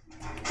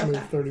 Move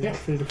Okay. 30 more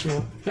feet if you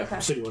want. Okay.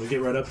 So you want to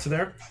get right up to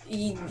there?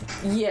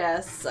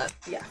 Yes.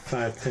 Yeah.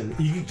 5, 10.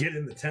 You can get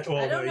in the tent. Well,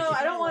 I don't no, know. you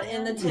I don't want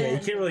in the can't, yeah, you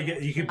tent. can't really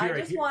get. You can be I right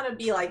just here. want to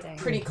be like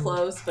pretty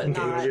close, but Okay,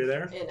 not you're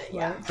there? in it.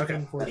 Yeah.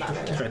 Okay, But not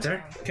in it. right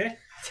there. Okay.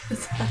 I need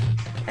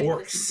to-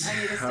 Orcs. I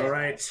need to stay All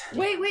right.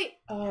 Wait.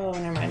 Oh,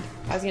 never mind.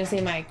 I was gonna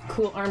say my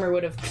cool armor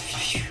would have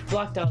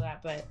blocked all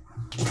that, but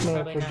Not a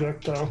Probably not.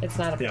 projectile. it's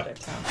not a Yeah.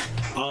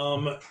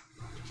 projectile.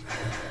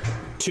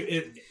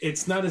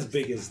 It's not as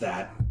big as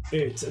that.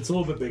 It's a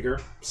little bit bigger.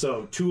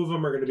 So 2 of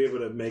them are going to be able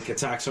to make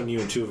attacks on you,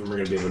 and 2 of them are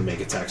going to be able to make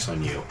attacks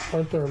on you.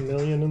 Aren't there a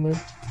million in there?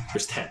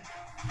 There's 10.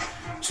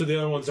 So the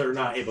other ones are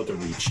not able to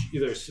reach.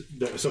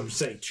 So I'm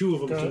saying 2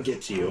 of them can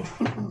get to you.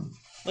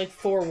 Like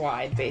 4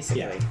 wide,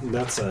 basically. Yeah,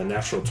 that's a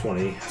natural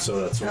 20. So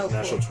that's a Oh,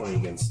 natural cool. 20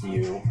 against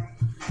you.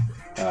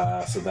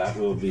 So that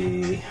will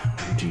be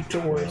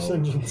Don't worry, D12.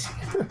 Sinjin's.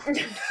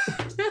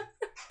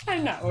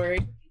 I'm not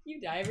worried.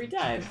 You die every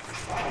time.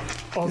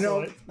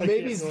 Also,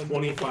 maybe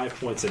 25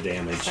 points of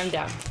damage. I'm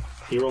down.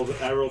 I rolled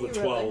a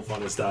 12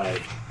 on his die.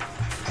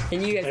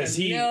 And you guys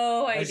have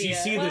no idea. As you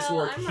see this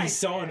work, he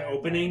saw an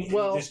opening and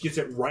he just gets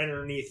it right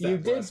underneath that You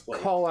did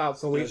breastplate. call out,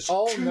 so we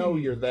all know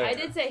you're there. I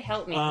did say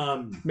help me.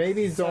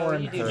 Maybe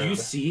Zoran heard. You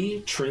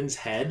see Trin's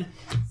head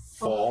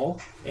fall,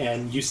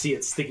 and you see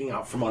it sticking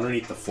out from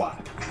underneath the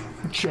flap.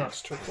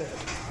 Just her head.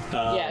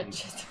 Yeah,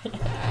 just...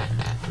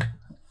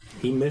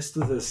 He missed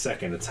the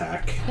second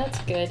attack. That's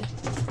good.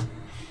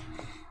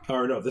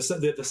 Or no, the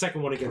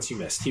second one against you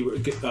missed.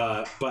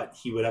 But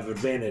he would have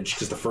advantage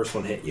because the first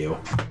one hit you.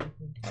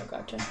 Oh,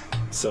 gotcha.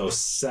 So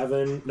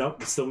 7.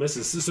 Nope, it still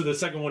misses. So the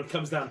second one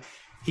comes down.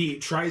 He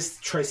tries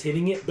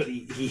hitting it, but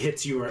he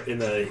hits you in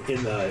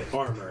the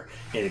armor,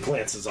 and it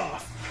glances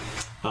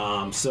off.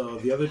 So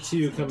the other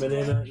two coming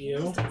in at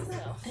you.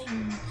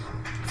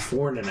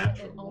 4 and a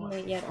natural 1.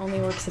 It only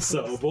works if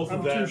So both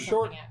of them too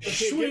short.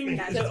 swing.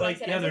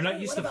 They're not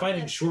used to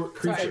fighting short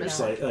creatures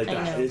like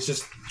that. It's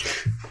just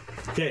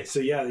okay. So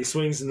yeah, he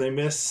swings and they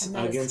miss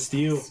against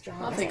you.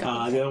 The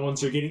other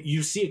ones are getting.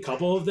 You see a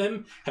couple of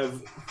them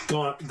have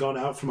gone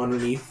out from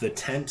underneath the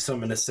tent. So I'm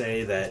going to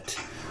say that.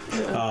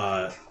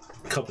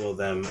 A couple of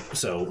them,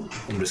 so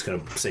I'm just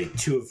going to say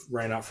 2 have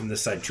ran out from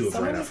this side, 2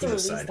 have ran out from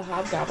this side. the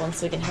hobgoblins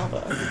so we can help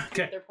them.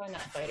 Okay. They're probably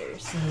not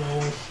fighters.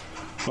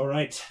 All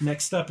right,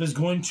 next up is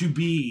going to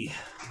be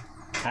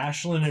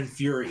Ashlyn and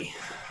Fury.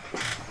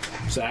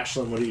 So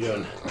Ashlyn, what are you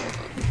doing?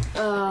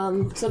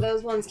 So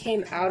those ones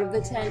came out of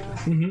the tent.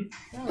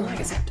 Oh, I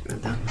guess I have to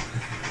move that.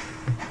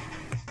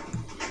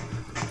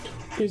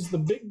 Is the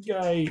big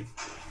guy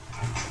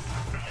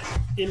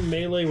in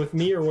melee with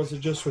me, or was it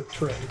just with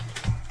Trin?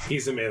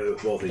 He's in melee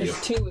with both of you.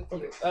 There's 2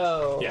 with you.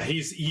 Oh. Yeah,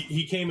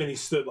 he came and he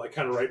stood like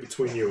kind of right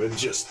between you and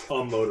just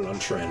unloaded on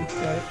Trin.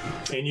 Right.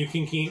 And you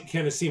can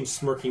kind of see him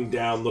smirking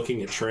down,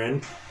 looking at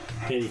Trin,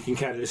 and you can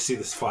kind of just see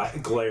this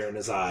glare in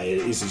his eye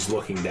as he's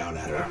looking down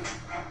at her.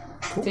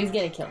 So he's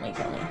gonna kill me.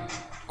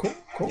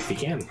 Cool. If he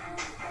can.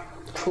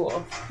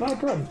 Cool. No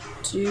problem.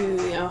 He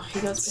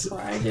goes before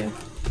I do.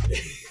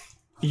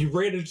 You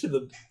ran into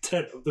the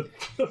tent of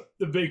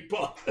the big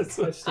boss.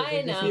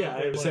 I know. Yeah,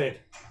 I'm saying.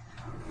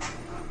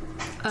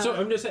 So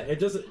I'm just saying, it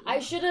doesn't. I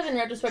should have, in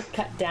retrospect,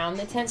 cut down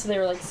the tent so they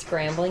were like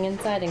scrambling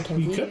inside and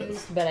could've.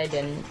 confused, but I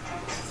didn't.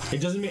 It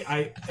doesn't mean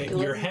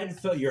your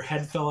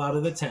head fell out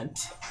of the tent.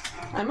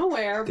 I'm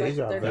aware, but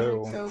Deja they're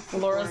vu. gonna go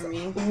for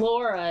me.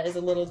 Laura is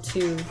a little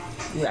too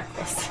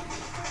reckless.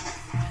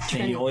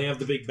 And you only have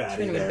the big baddie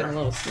Trying to make them a there.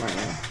 little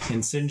smarter.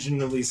 And St.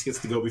 John at least gets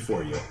to go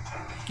before you.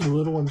 The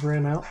little ones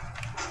ran out.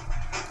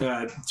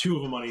 2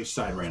 of them on each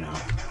side ran out.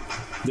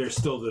 There's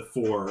still the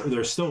 4.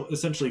 There's still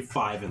essentially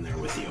 5 in there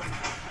with you.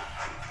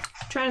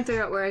 Trying to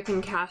figure out where I can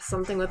cast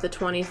something with a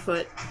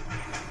 20-foot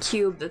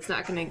cube that's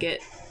not going to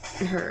get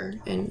her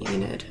and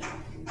Enid.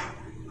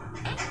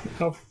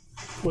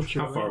 What's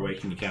your How far away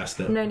can you cast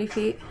it? 90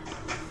 feet.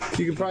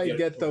 You could probably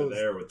get over those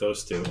there with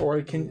those 2. or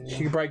you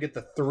could probably get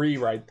the 3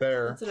 right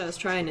there. That's what I was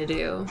trying to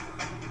do.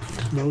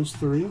 Those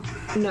 3?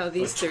 No,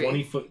 these A 3.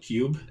 20-foot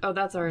cube. Oh,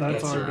 that's our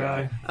That's our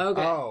guy.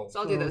 Okay, Oh.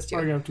 so I'll do those It's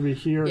probably 2. going to have to be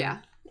here. Yeah,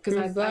 because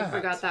Who's I that?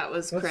 forgot that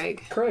was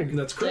Craig. Craig.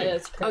 That's great. That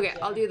is correct, Okay,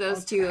 I'll do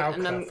those 2 How and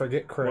could I then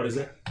forget Craig? What is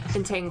it?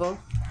 entangle.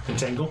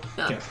 Entangle?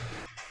 Okay.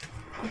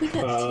 We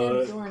got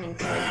Tibbs, Zorn, and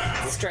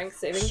Craig. Strength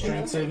saving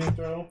Strength throw. saving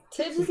throw.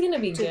 Tibbs is gonna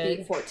be To good.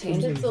 beat 14.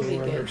 Tibbs will be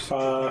good.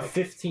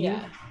 15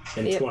 Yeah.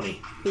 and Yep.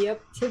 20.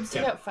 Yep. Tibbs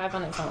took Yeah. out 5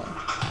 on his own.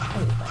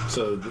 That'll be fine.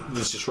 So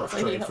this is just rough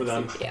When he trade for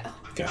helps them. Yeah.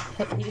 Okay.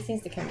 He just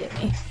needs to come get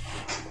me.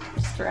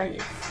 Just drag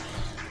you.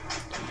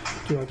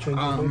 Do you want to change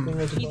anything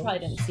as a He bonus? probably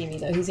didn't see me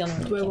though. He's the only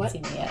one who Wait, can't what? see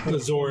me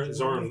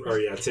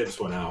yet. Tibbs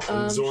went out.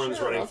 And Zorn's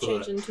Sure, running I'll for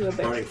change into a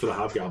bear. running for the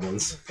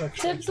hobgoblins.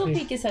 Extra Tibbs will XP.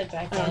 peek his head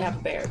back I don't in. have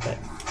a bear, but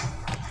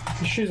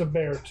She's a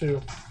bear, too.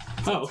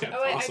 Oh, okay.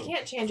 oh wait, awesome. I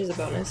can't change as a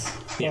bonus,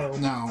 Yeah. Oh,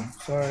 No,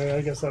 sorry,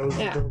 I guess that was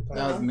Yeah. the wrong time.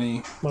 that was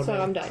me. My so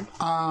bad. I'm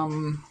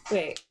done.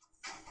 Wait,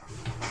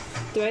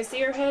 do I see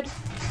your head?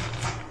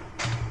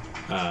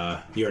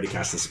 You already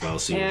cast the spell,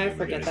 so you Yeah, I won't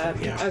forget do that.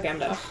 anything. Yeah. Okay, I'm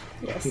done.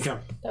 Yes. Okay.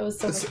 That was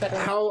so much better.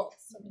 How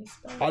So many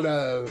spells. on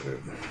a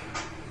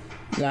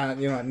nah,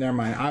 you know what? Never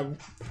mind. I'm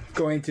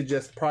going to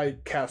just probably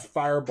cast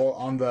Firebolt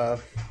on the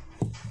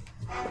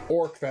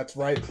orc that's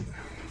right,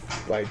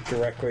 like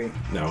directly.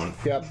 That one.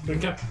 Yep.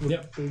 Okay.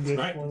 Yep. Big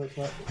Alright. one that's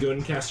not- Go ahead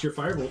and cast your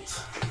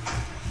firebolt.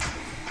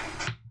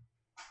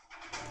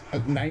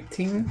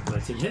 19,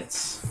 19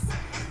 hits.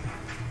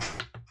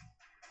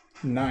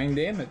 9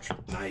 damage.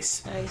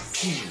 Nice.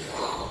 Nice.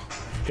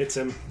 Hits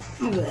him.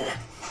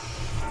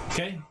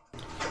 Okay.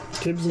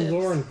 Tibbs and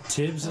Zorn.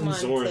 Tibbs Come and on,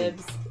 Zorn.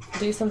 Tibbs.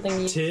 Do something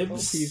useful.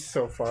 Tibbs. He's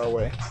so far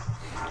away,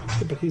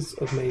 But he's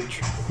a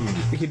mage.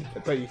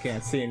 but you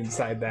can't see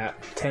inside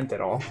that tent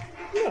at all.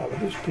 Yeah, but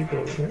there's people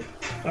over here.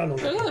 I don't know.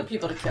 There's other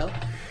people to kill.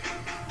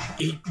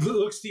 He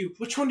looks to you.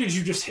 Which one did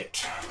you just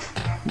hit?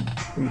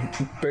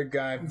 Big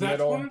guy, That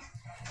middle. one?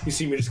 You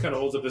see me just kind of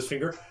holds up his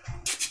finger.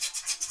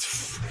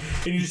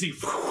 And you just see.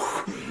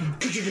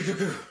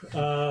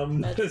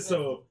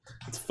 So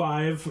it's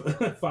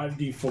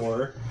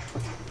 5d4.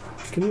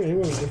 Can you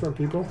aim at different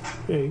people?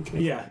 Yeah, you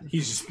can. Yeah,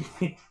 he's just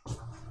Keep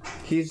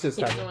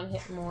having. anyone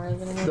hit more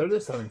than anyone. They're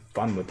just having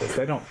fun with this.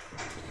 They don't.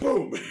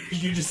 boom.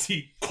 You just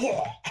see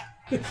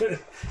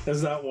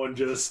as that one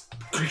just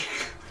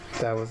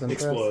That was impressive.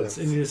 explodes,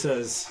 and he just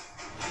says,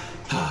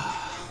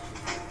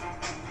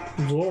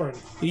 Lauren.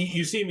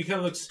 You see him. He kind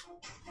of looks.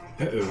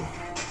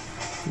 Uh-oh.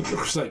 It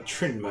looks like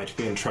Trin might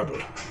be in trouble.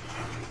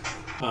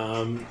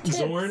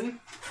 Zorn.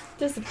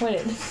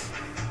 Disappointed.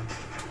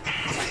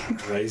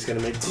 Alright, he's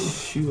gonna make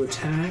 2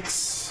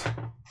 attacks.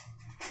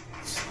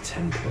 It's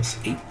 10 plus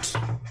 8.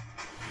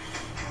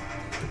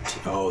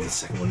 Oh, the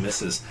second one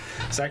misses.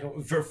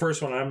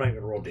 First one, I'm not gonna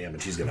roll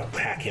damage. He's gonna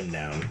hack him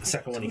down. The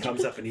second one, he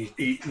comes up and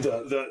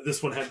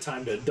this one had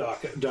time to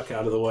duck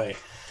out of the way.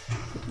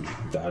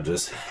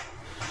 Dodges.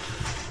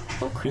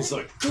 He's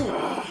like,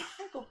 "Ugh."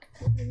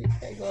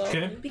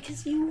 Okay.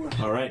 Because you were.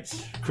 All right,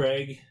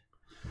 Craig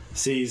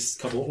sees a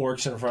couple of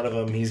orcs in front of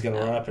him. He's gonna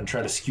run up and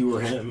try to skewer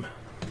him.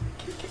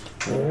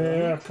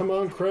 Yeah, come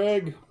on,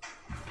 Craig.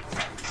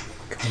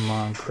 Come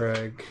on,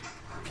 Craig.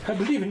 I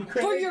believe in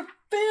Craig. For your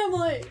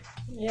family!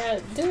 Yeah,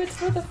 do it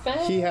for the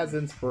family. He has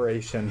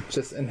inspiration,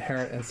 just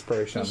inherent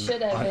inspiration He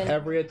should have on been.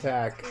 every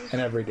attack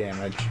and every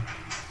damage.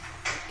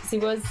 Because he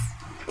was.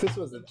 This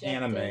was an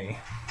anime.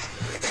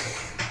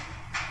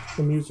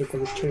 The music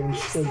was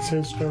changed. It's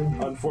his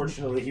turn.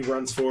 Unfortunately, he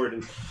runs forward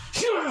and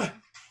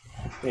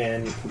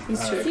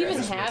Does he even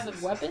have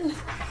a weapon?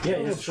 yeah,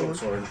 he has a short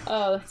sword.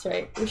 Oh, that's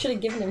right. We should have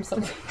given him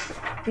something.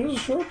 He's a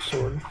short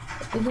sword.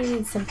 He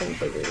needs something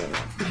bigger than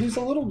that. He's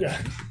a little guy.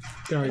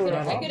 I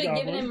could have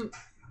given him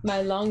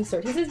my long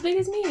sword. He's as big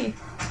as me.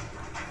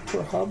 For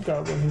a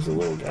hobgoblin, he's a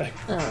little guy.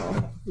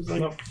 Oh, He's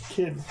like a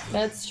kid.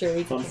 that's true.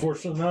 He could-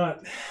 Unfortunately,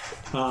 not.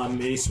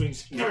 And he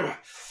swings.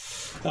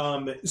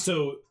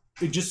 So,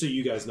 just so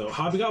you guys know,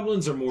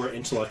 hobgoblins are more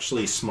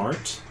intellectually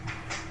smart,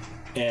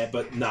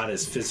 but not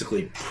as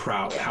physically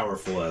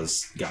powerful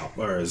as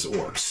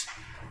orcs.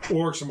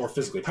 Orcs are more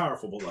physically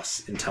powerful, but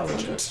less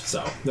intelligent.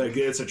 So,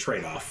 it's a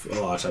trade-off a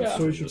lot of times.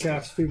 So we should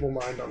cast Feeble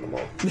Mind on them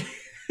all.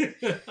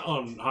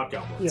 On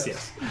hobgoblins,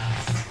 Yes.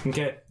 yes.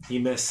 Okay, he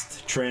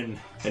missed Trin,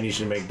 and he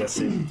should make death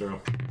saving throw.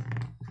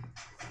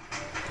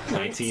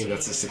 19,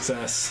 that's a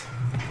success.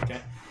 Okay.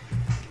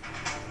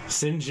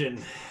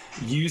 Sinjin,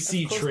 you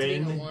see close to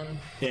being a Trin, one.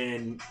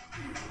 and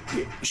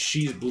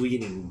she's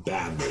bleeding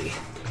badly.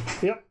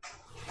 Yep.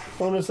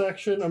 Bonus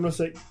action, I'm going to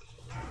say,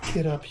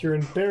 get up, you're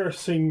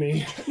embarrassing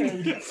me.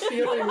 And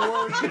healing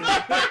word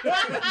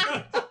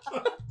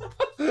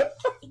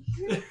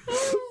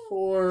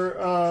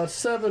for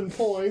 7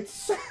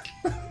 points.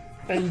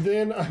 And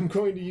then I'm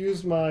going to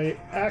use my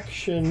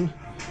action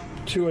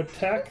to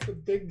attack the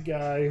big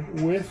guy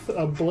with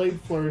a blade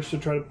flourish to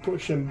try to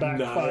push him back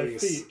 5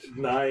 feet.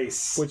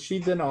 Nice. Would she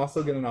then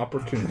also get an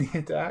opportunity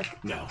attack?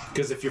 No,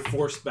 because if you're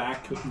forced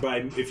back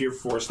if you're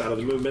forced out of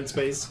the movement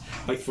space,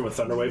 like from a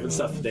thunderwave and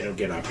stuff, they don't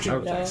get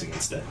opportunity Okay. attacks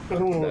against it. I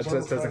don't know. That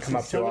just doesn't come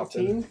up too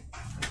often.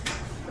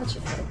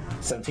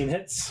 17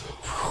 hits.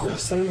 I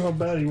don't know how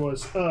bad he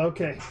was.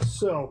 Okay,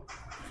 so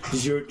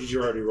Did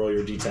you already roll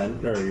your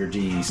D10 or your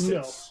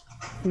D6?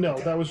 no,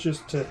 that was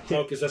just to hit.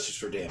 Oh, because that's just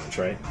for damage,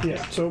 right?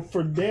 Yeah, so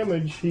for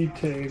damage, he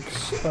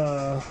takes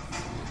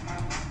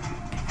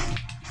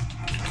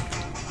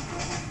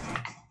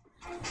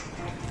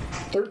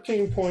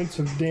 13 points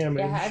of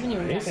damage, Yeah, I haven't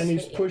even and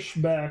he's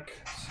pushed back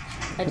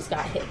I just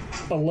got hit.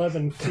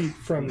 11 feet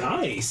from me.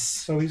 Nice.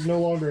 So he's no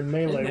longer in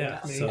melee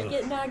Yeah, with me. so-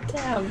 Get knocked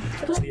down.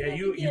 Yeah,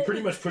 you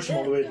pretty much push him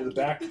all the way to the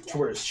back to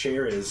where his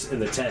chair is in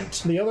the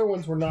tent. The other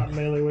ones were not in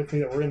melee with me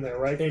that were in there,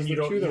 right? 'Cause And you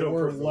the don't- two you that don't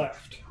were perform.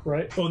 left,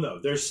 right? Oh no,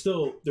 there's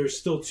still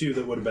 2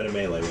 that would have been in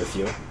melee with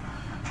you,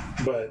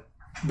 but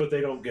they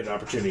don't get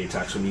opportunity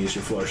attacks when you use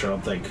your flourish. I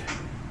don't think.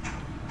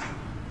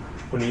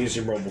 When you use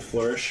your mobile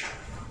flourish,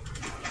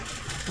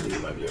 I think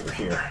it might be over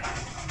here.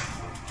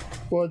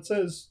 Well, it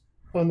says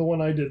on the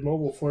one I did,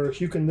 mobile flourish,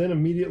 you can then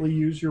immediately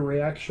use your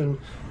reaction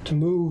to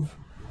move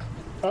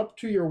up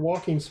to your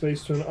walking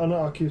space to an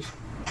unoccupied.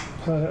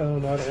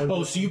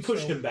 Oh, so you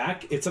pushed him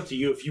back? It's up to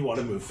you if you want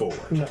to move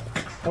forward. No,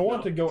 I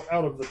want to go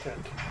out of the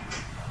tent.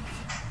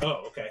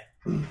 Oh, okay.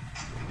 All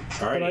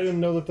But I right. didn't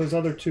know that those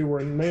other 2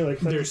 were in melee.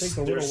 'Cause I didn't think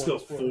the little There's still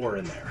ones were. 4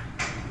 in there.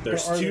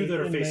 There's But are 2 they that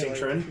are in facing melee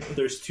Trin. with you?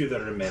 There's 2 that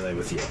are in melee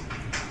with you.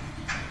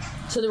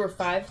 So there were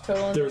 5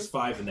 total. In There's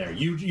 5 in there.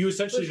 You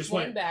essentially Push just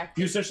one went back,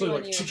 You essentially two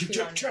on went you, two on me.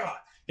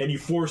 cha-cha-cha-cha, and you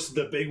forced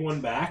the big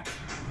one back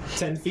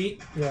 10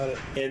 feet, Got it.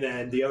 and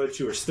then the other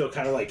 2 are still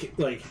kind of like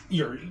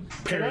you're Can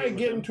parrying. I with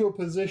get them. into a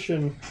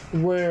position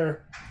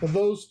where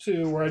those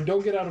 2, where I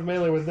don't get out of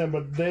melee with them,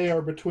 but they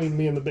are between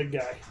me and the big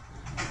guy?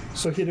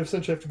 So he'd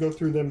essentially have to go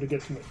through them to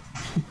get to me.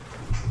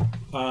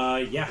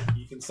 Yeah,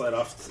 you can slide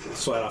off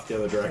the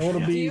other direction. I wanna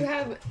yeah. be- Do you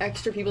have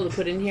extra people to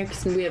put in here?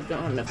 Because we don't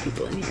have enough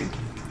people in here.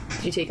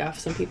 Did you take off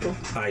some people?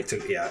 I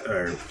took you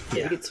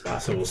could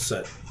swap So we'll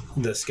set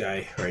this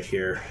guy right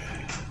here.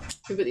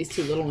 We put these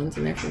 2 little ones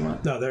in there if you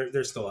want. No,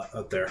 they're still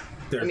out there.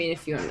 I mean,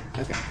 if you want.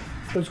 Okay.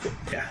 That's cool.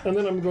 Yeah. And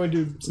then I'm going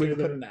to stay can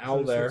put there. an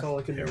owl That's there. all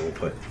I can Here, do. we'll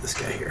put this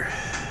guy here.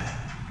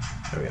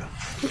 There we go.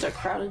 It's a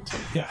crowded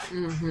tent. Yeah.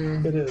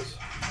 It is.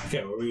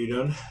 Okay, what were you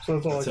doing? So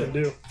that's all That's I can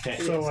do. Okay.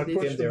 So I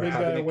push the They're big guy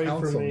having a away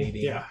council from me,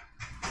 meeting. Yeah.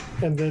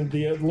 and then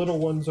the little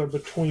ones are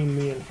between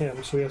me and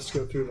him, so he has to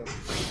go through them.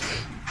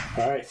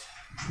 All right.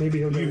 Maybe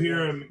he'll You go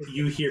hear down. him.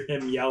 You hear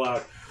him yell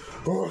out,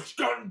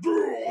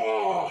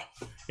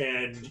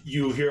 and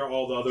you hear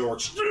all the other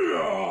orcs.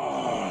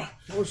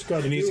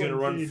 And he's gonna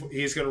run.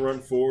 He's gonna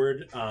run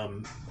forward,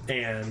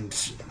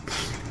 and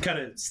kind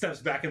of steps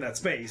back in that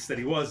space that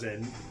he was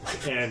in,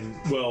 and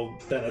will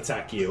then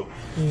attack you.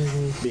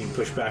 Being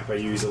pushed back by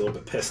you, he's a little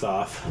bit pissed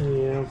off.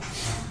 Yeah.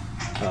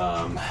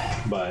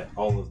 But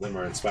all of them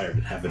are inspired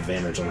and have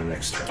advantage on the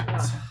next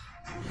turns.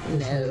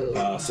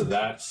 No. So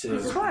that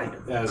is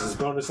as his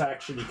bonus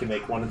action. You can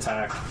make one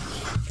attack.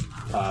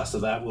 So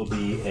that will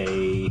be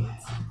a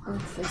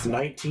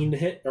 19 to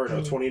hit, or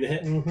no, 20 to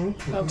hit.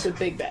 Oh, the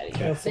big baddie.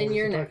 Okay. Then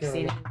you're next,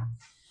 Cena.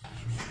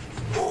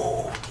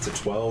 It's a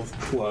 12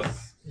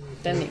 plus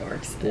Then the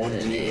orcs.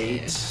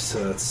 1d8.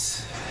 So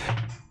that's.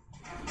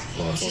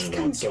 Well, it's only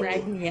one, so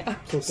Drag me out.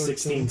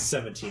 16,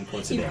 17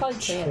 points of You probably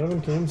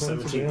damage. can't.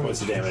 17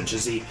 points of damage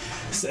as he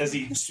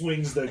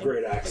swings the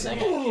great axe.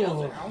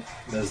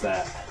 Does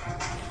that.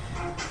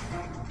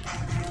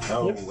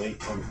 Oh, wait.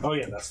 Oh,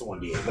 yeah, that's the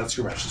 1d8. That's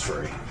Grimesh's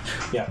Fury.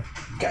 Yeah.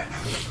 Okay.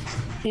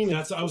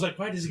 That's. I was like,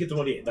 why does he get the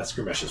 1d8? That's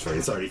Grimesh's Fury.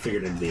 It's already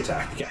figured into the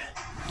attack. Okay.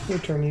 Your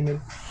turn,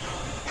 Enid.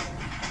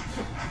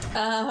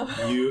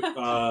 You,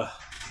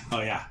 oh,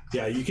 yeah.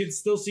 Yeah, you can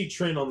still see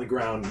Trin on the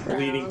ground,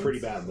 bleeding pretty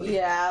badly.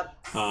 Yeah.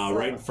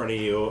 Right in front of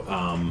you.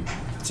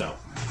 So.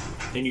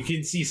 And you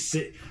can see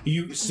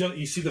you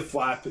see the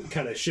flap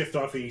kind of shift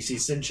off, and you see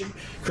Sinjin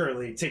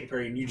currently taking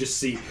parry, and you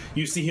see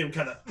him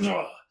kind of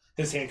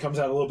his hand comes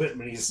out a little bit,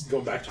 and he's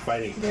going back to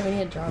fighting.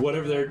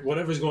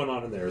 Whatever's going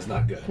on in there is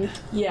not good.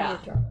 Yeah.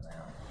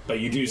 But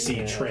you do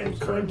see Trin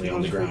currently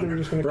on the ground.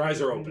 Her eyes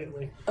are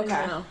open.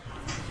 Okay.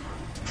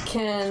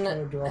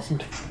 Can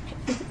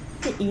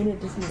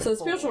so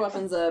spiritual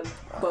weapon's a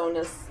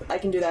bonus. I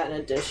can do that in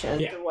addition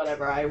to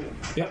whatever I.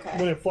 Yep. Okay.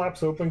 When it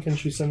flaps open, can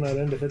she send that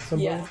in to hit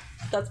somebody? Yeah,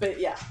 that's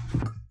yeah.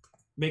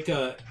 Make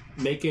an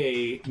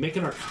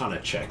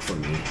Arcana check for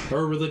me, or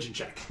a religion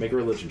check. Make a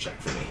religion check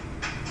for me.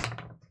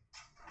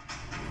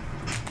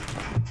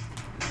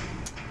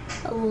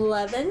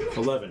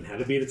 11 had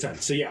to beat a 10.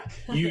 So yeah,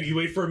 you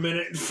wait for a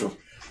minute.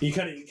 You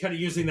kind of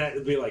using that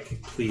to be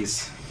like,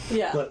 please,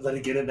 let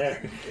it get in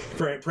there.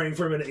 Praying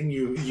for a minute, and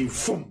you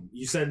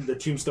send the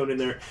tombstone in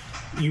there.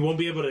 You won't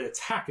be able to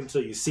attack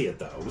until you see it,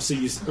 though. So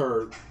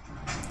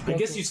I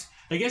guess you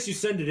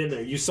send it in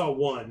there. You saw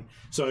one,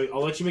 so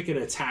I'll let you make an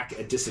attack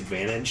at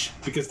disadvantage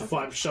because the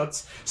flap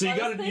shuts. So you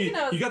got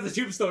the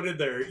tombstone in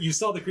there. You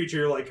saw the creature.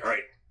 You're like, all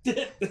right.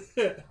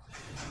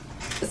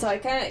 So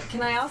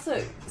can I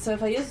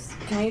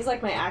use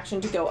like my action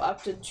to go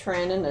up to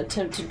Trin and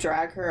attempt to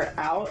drag her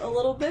out a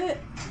little bit?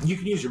 You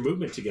can use your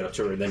movement to get up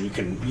to her, and then you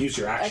can use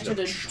your action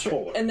to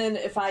pull her. And then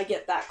if I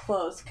get that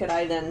close, could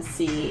I then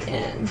see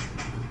in?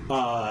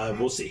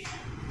 We'll see.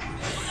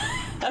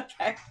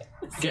 Okay.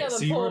 See how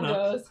the pull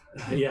goes.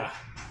 Yeah.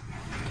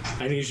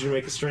 I need you to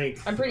make a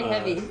strength. I'm pretty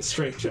heavy.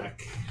 Strength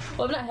check.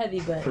 Well, I'm not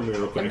heavy, but For me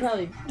real quick. I'm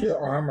probably. Your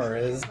armor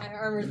is. My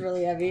armor's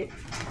really heavy.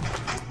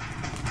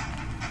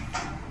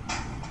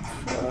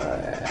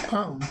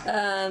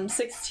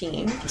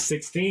 16.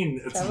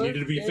 16. It's needed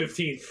to be good.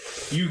 15.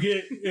 You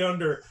get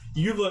under.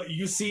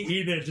 You see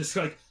Enid just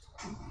like.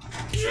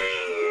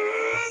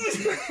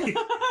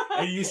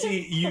 And you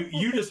see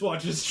you just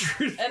watch his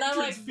And I'm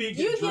like, feet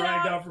you get get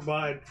dragged out. out from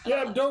behind.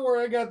 Yeah, don't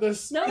worry, I got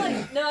this. No,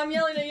 I'm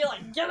yelling at you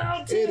like, get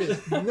out too. It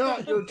is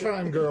not your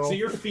time, girl. So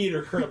your feet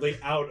are currently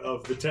out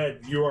of the tent.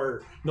 You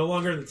are no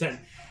longer in the tent.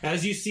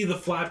 As you see the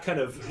flap kind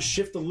of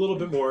shift a little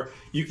bit more,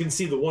 you can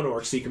see the one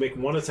orc, so you can make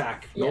one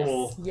attack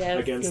normal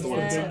against the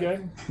one big inside.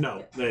 guy?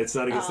 No, it's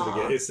not against the big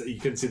guy. You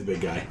can see the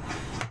big guy.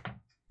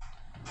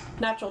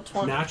 Natural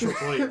 20. Natural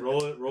 20.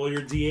 Roll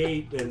your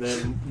d8 and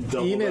then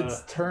double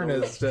Enid's turn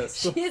is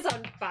just. She's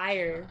on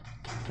fire.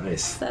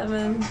 Nice.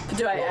 7.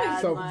 Do I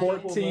add So my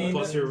 14.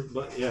 Plus your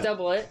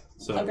Double it.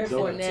 So Okay,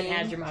 double And it. then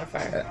add your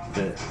modifier.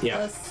 Yeah.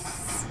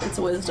 plus it's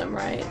wisdom,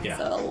 right? Yeah.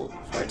 So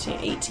 14,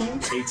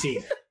 18.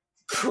 18.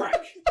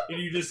 Crack! And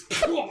you just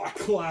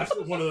collapse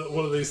one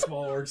of these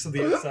small orcs to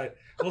the inside.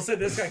 We'll say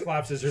this guy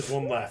collapses. There's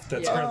one left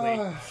that's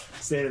currently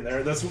standing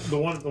there. That's the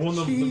one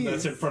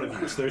that's in front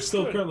of you. So there's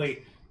still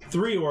currently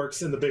 3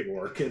 orcs and the big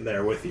orc in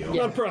there with you.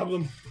 No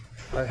problem.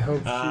 I hope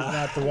she's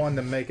not the one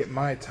to make it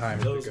my time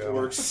Those to go.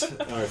 orcs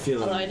are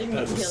feeling. Although I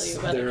didn't kill you,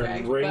 but they're I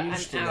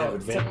enraged but and I'm have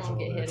out, so I advantage won't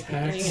get on their hit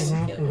again. attacks.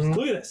 Mm-hmm.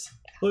 Look at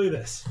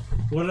this.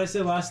 What did I say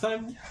last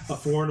time? A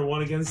 4 and a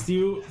 1 against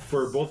you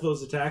for both of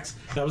those attacks.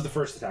 That was the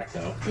first attack,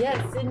 though.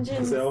 Yeah,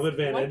 Sinjin's So they'll have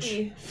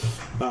advantage.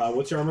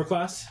 What's your armor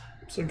class?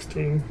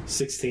 16.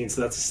 16, so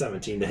that's a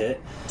 17 to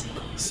hit.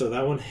 So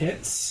that one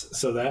hits.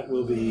 So that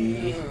will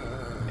be.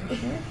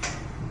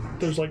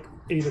 There's like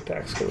 8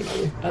 attacks going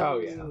on. Oh,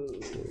 yeah.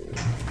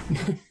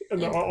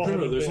 And they're all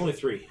No, there's only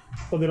 3.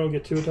 Oh, they don't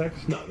get 2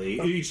 attacks? No, they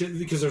each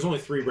because there's only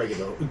 3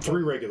 regular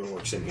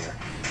orcs in here.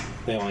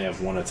 They only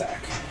have 1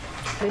 attack.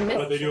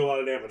 But they do a lot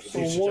of damage. So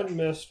one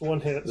missed,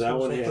 one hit. That so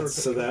one it's a hits,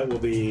 third so hit. that will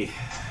be...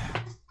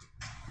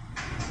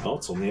 Oh,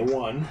 it's only a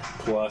 1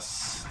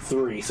 plus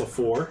 3, so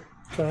 4.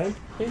 Okay.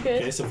 You're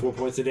good. Okay, so 4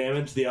 points of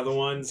damage. The other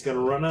one's going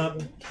to run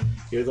up.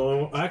 You're the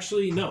only one...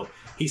 Actually, no.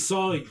 He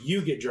saw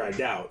you get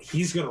dragged out.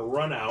 He's going to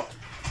run out,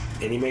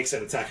 and he makes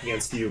an attack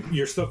against you.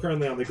 You're still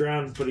currently on the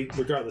ground, but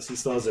regardless, he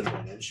still has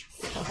advantage.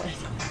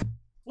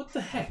 What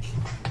the heck?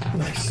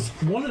 Nice.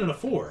 1 and a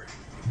 4.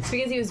 It's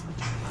because he was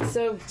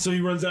so. So he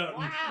runs out.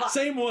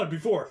 Same one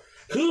before.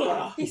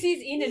 He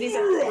sees Enid. He's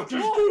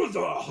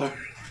like,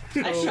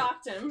 I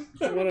shocked him.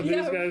 One of these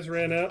Yeah. guys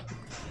ran out.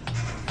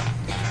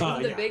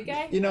 the Yeah. big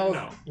guy. You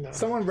know, No.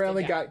 someone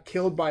randomly got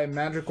killed by a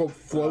magical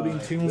floating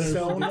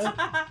tombstone,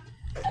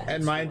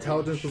 and my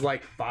intelligence was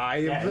like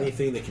 5. Yeah,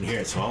 anything that can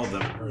hear it, so all of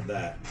them heard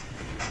that.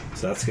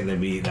 So that's going to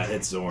be, that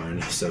hits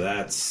Zorn. So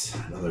that's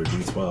another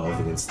d12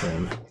 against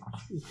him.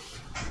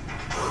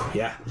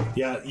 Yeah,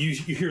 you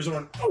hear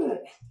Zorn.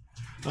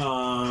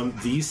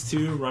 These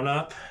two run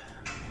up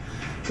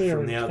They are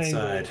from the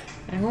outside.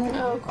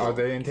 Are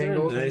they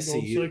entangled? Did I see So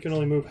you? they can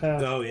only move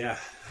half. Oh, yeah.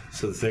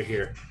 So they're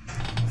here.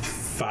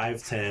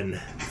 5, 10,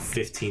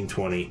 15,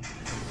 20,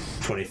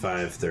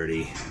 25,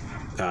 30.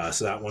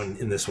 So that one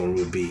and this one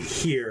would be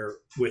here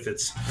with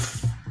its...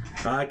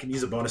 I can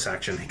use a bonus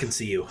action. It can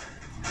see you.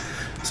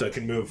 So it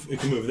can move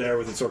there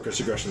with its Orcus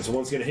aggression. So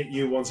one's going to hit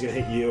you, one's going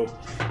to hit you.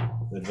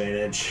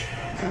 Advantage.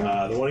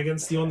 The one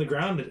against you on the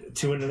ground,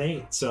 2 and an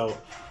 8. So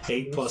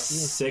 8 plus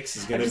 6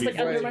 is going to Just be...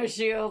 like under my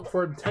shield.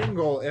 For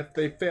entangle, if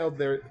they failed,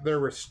 they're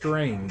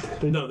restrained.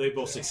 No, they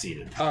both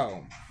succeeded.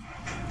 Oh,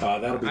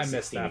 That'll be I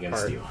missed 16 that against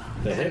part. you.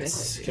 That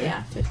hits. Okay.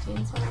 Yeah,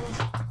 15.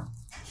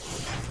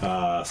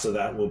 So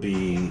that will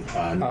be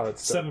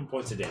it's 7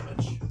 points of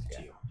damage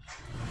to you.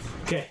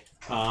 Okay.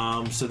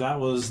 So that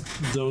was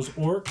those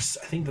orcs.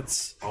 I think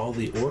that's all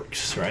the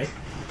orcs, right?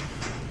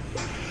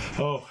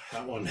 Oh,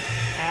 that one.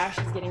 Ash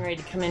is getting ready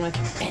to come in with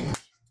vengeance.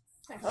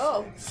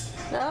 Oh.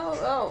 No.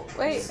 Oh,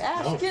 wait.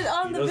 Ash, No, get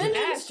on he the doesn't.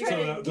 vengeance Ash,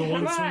 train. So the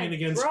one Come swinging on,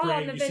 against we're all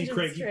on Craig, the you see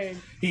vengeance Craig,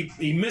 train.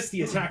 he missed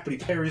the attack, but he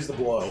parries the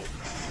blow.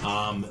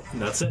 And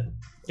that's it.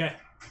 Okay.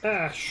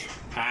 Ash.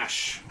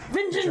 Ash.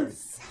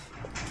 Vengeance!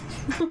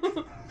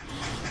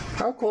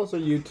 how close are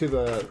you to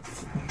the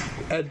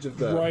edge of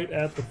the? Right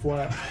at the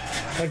flat.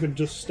 I could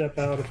just step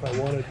out if I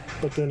wanted,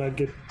 but then I'd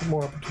get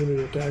more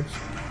opportunity attacks.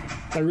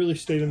 I really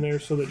stayed in there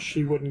so that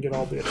she wouldn't get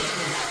all the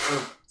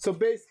attacks. So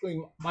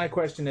basically, my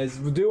question is: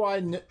 do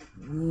I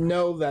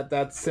know that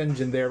that's St.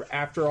 John there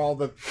after all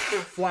the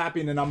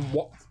flapping, and I'm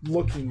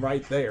looking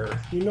right there?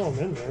 You know I'm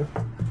in there.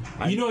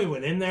 You know he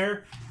went in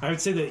there. I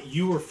would say that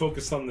you were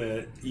focused on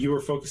that.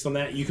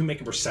 You can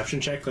make a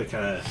perception check, like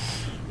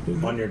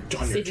on your if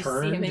you see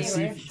turn him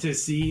anywhere. to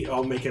see.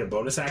 I'll make it a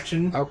bonus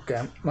action.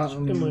 Okay. my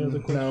other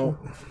question. No.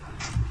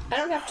 I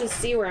don't have to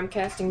see where I'm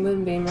casting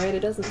Moonbeam, right?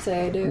 It doesn't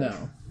say I do.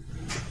 No.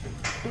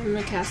 I'm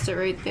gonna cast it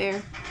right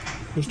there.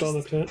 Just on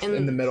the tent.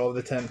 In the middle of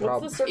the tent, What's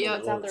probably. the circle Yeah.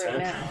 that's out there right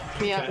now?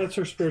 Yeah. That's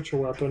her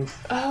spiritual weapon.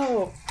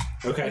 Oh,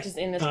 Okay. which is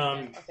in the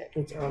okay.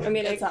 It's on I it.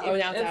 mean, It's, now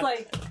it's it's out.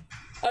 like...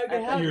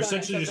 You're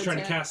essentially just trying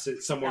to cast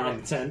it somewhere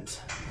on the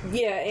tent.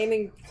 Yeah,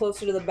 aiming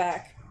closer to the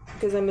back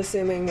because I'm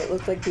assuming it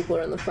looks like people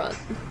are in the front.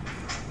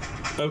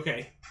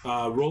 Okay.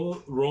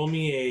 Roll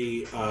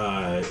me a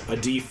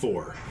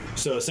d4.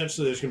 So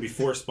essentially, there's going to be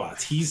 4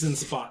 spots. He's in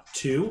spot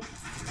 2.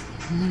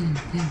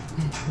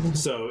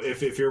 So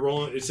if you're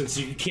rolling, since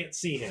you can't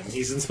see him,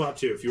 he's in spot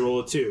 2. If you roll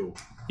a 2,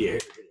 yeah,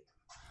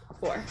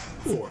 4.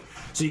 4.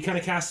 So you kind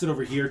of cast it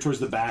over here towards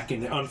the back,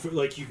 and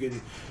like you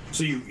can.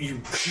 So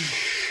you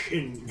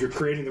and you're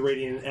creating the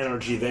radiant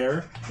energy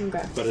there,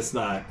 Okay. but it's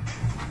not.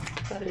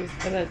 I thought it was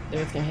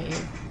gonna hit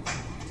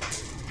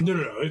you. No.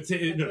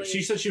 No.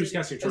 She said she was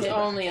casting it towards It's the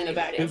back. only in the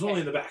back. It was only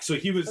in the back. So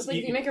he was. I was like,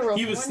 if you make a roll,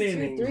 he was 1,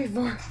 standing. 2, 3,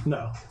 4.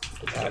 No.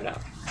 Oh no.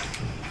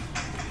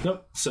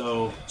 Nope.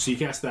 So you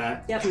cast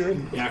that. Yep.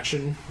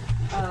 Action.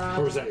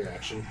 Or was that your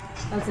action?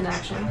 That's an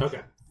action.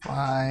 Okay.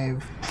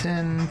 5,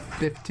 10,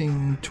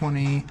 15,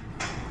 20,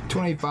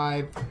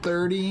 25,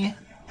 30.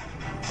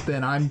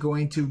 Then I'm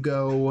going to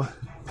go.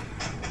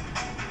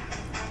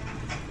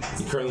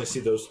 You currently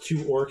see those 2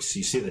 orcs.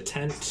 You see the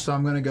tent. So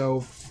I'm going to go.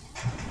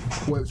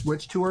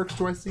 Which 2 orcs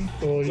do I see?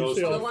 Well, you Those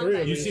see all two-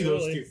 three of You these, see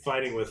those really. 2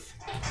 fighting with.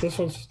 This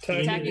one's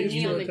attacking Attacking these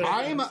you two on the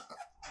attacking-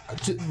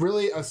 I'm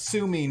really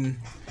assuming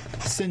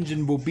St.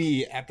 John will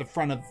be at the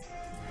front of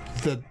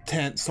the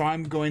tent, so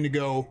I'm going to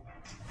go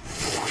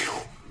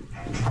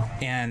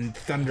and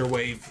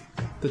thunderwave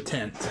the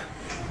tent.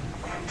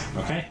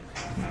 Okay.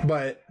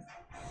 But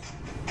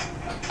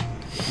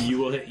You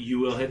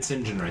will hit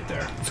St. John right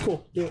there. It's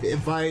cool. Do it.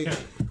 if I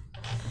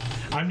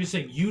I'm just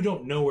saying you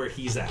don't know where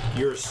he's at.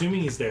 You're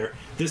assuming he's there.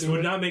 This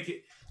would not make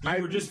it.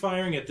 You were just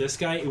firing at this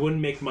guy. It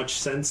wouldn't make much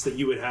sense that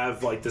you would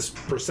have like this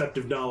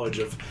perceptive knowledge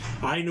of.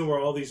 I know where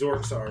all these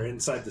orcs are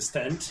inside this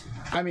tent.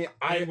 I mean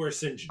And where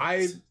St. John I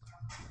is.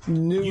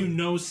 knew You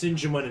know St.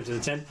 John went into the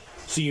tent,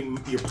 so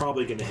you're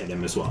probably going to hit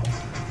him as well.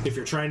 If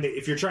you're trying to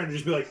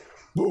just be like,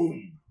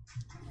 boom.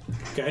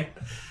 Okay.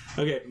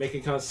 Okay. Make a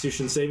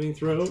Constitution saving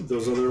throw.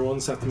 Those other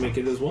ones have to make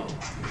it as well.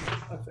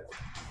 I failed.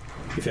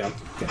 You failed.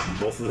 Okay.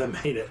 Both of them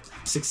made it.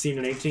 16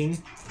 and 18.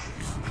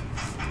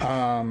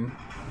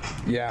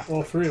 Yeah.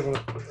 All three of them,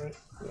 right?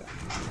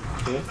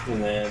 Okay.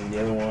 And then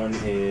the other one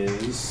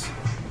is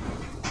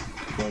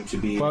going to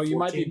be. Well, you 14.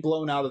 might be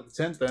blown out of the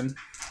tent then.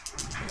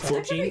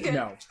 14?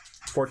 No.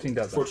 14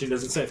 doesn't. 14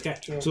 doesn't save.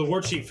 Okay. So the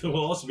war chief will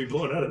also be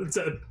blown out of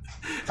the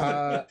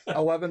tent.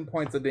 11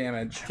 points of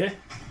damage. Okay.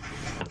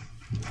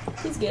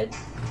 He's good.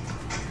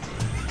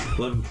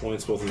 11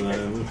 points, both of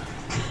them.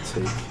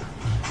 Take.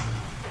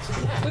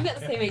 We've got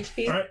the same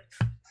HP. All right.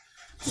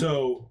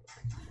 So.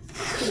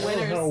 I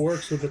don't know how it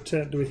works with the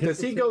tent. Do we hit Does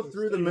the he tent go and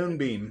through the stay?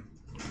 moonbeam?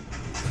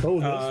 Oh,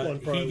 this one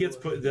probably he gets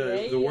put.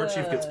 The war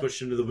chief gets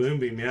pushed into the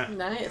moonbeam. Yeah.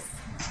 Nice.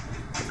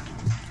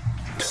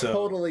 So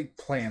Totally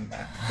planned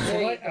that.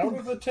 Am I out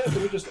of the tent?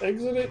 Do we just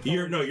exit it?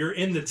 you're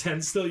in the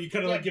tent still. You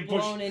kind of like get pushed,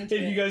 blown and into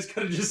you it. guys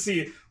kind of just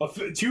see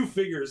two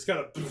figures kind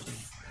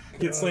of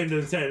get slammed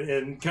in the tent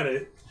and kind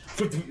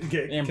of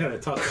get kind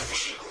of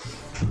tossed.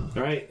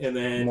 All right, and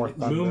then More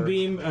thunder.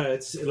 Moonbeam.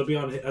 It'll be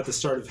on at the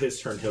start of his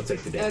turn. He'll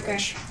take the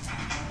damage.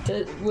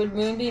 Would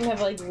Moonbeam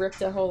have like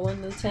ripped a hole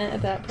in the tent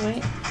at that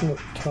point? From the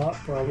top,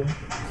 probably.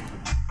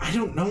 I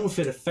don't know if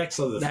it affects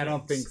other things. I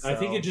don't think so. I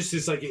think it just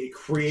is like it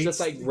creates Just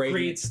like radiant.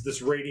 creates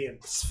this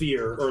radiant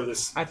sphere or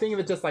this. I think if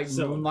it's just like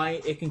So-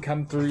 moonlight, it can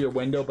come through your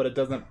window, but it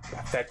doesn't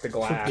affect the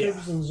glass.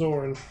 Gibbs and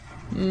Zorn.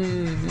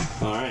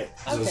 All right,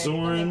 so Okay,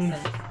 Zorn.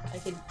 that makes sense. I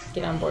could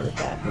get on board with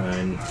that.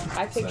 And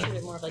I pictured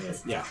it more of like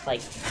this, Yeah.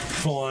 like.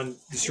 full on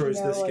destroys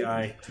You know, this like-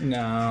 guy.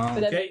 No. But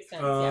that Okay, makes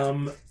sense.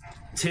 Yeah.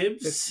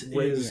 Tibbs It's is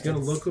radiant. going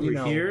to look It's, over you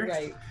know, here.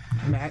 Right.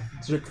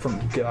 Magic from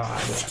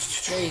God.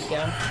 There you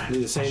go.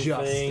 Do the same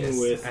Justice thing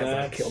with as I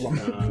that. kill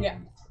him. Yeah.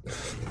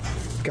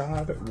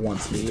 God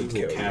wants me to We'll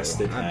kill cast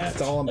you. it at-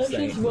 That's all I'm That's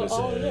saying. just what- Does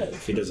all it is.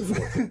 if he does a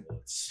 4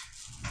 bullets.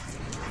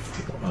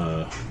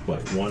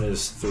 One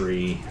is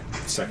 3,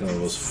 second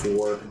level is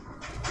 4.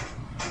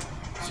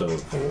 So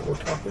What we're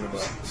talking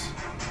about.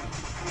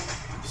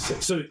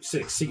 6. So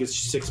 6. He gets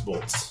 6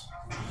 bolts.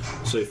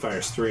 So he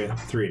fires 3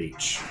 at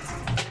each.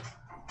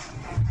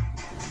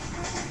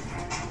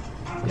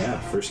 Yeah,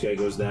 first guy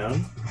goes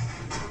down.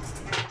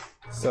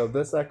 So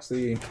this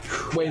actually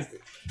weighs.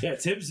 Yeah,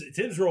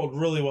 Tibbs rolled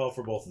really well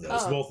for both of those.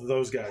 Oh. Both of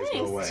those guys go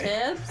Thanks, away.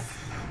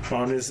 Tibbs.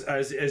 On his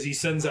as he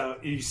sends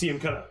out, you see him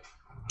kind of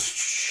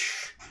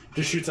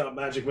just shoots out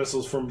magic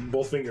missiles from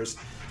both fingers,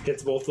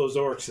 hits both those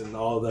orcs, and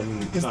all of them.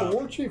 Is the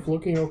war chief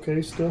looking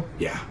okay still?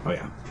 Yeah. Oh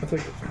yeah. I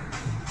think.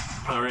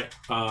 All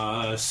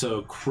right.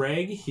 So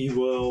Craig, he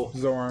will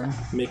Zorn.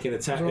 make an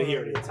attack. Zorn. He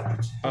already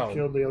attacked. Oh.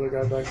 Killed the other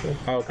guy back there.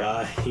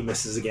 Okay. He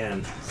misses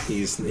again.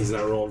 He's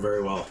not rolling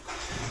very well.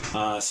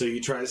 So he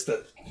tries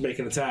to make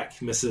an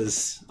attack,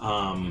 misses.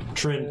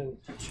 Trin,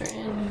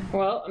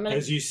 Well, I'm gonna.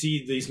 as you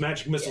see these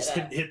magic missiles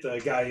hit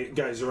the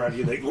guys around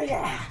you, they.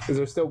 Is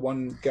there still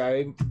one guy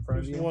in front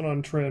of There's you? one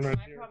on Trin right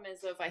My here. problem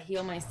is though, if I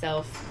heal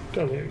myself,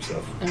 Don't hit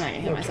yourself. I'm not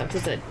gonna heal myself.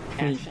 Just an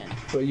action.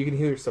 But you can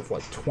heal yourself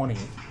like 20.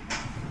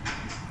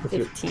 If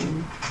you're-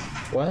 15.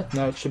 What?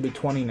 No, it should be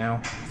 20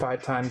 now.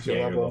 5 times your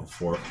Yeah, you're level. level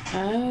 4.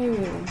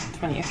 Oh,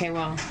 20. Okay,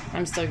 well,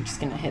 I'm still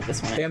just gonna hit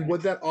this one. And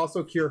would that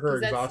also cure her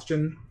 'Cause that's-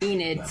 exhaustion?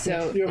 Don't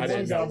so You I have one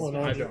didn't know. goblin I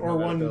on you, don't or know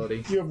that one.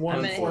 ability. You have one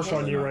I'm gonna force hit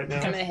on you right I'm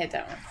now. gonna hit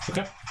that one.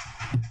 Okay.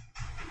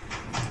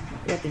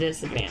 You have the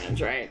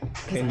disadvantage, right?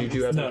 'Cause And you I'm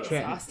do have No, the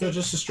chance. exhausted. no,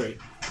 just a straight.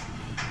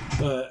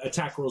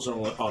 Attack rolls are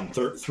on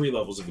 3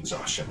 levels of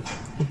exhaustion.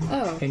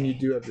 Oh, And you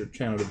do have your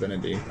channel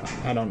divinity.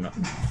 I don't know.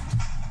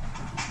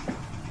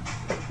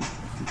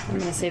 I'm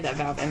gonna save that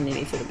Valve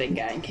Enmity for the big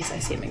guy in case I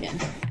see him again.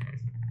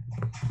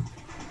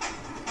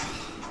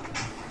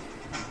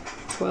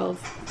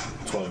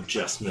 12. 12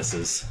 just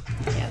misses.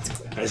 Yeah, it's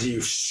cool. As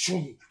you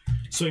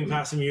swing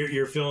past him,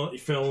 you're feeling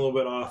a little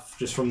bit off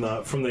just from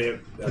the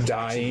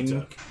Dying. you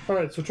took. All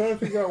right, so trying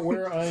to figure out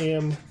where I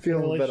am.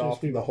 Feeling a in bit relation to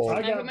off in the people. hole.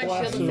 I Can I got put my shield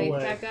blasted of faith away.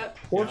 back up?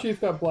 War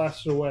chief got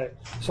blasted away,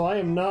 so I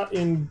am not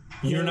in.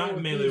 You're not in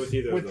with melee these- with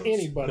either of with those.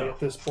 anybody No. at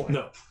this point.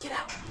 No.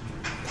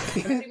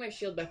 I'm putting my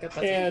shield back up.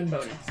 That's And- a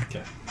bonus.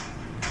 Okay.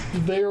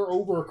 They're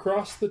over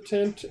across the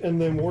tent, and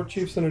then war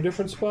chief's in a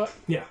different spot.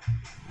 Yeah.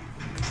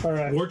 All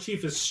right. War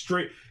chief is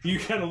straight. You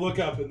kind of look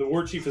up, and the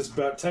war chief is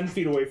about 10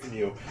 feet away from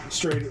you.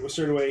 Straight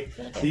away.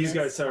 These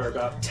guys are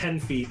about 10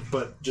 feet,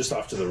 but just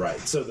off to the right.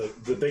 So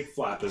the big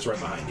flap is right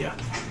behind you.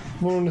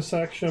 Bonus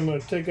action. I'm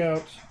going to take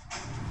out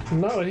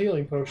not a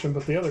healing potion,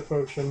 but the other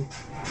potion.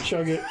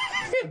 Chug it.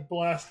 And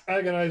blast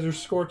Agonizer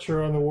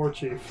Scorcher on the war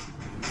chief.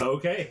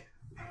 Okay.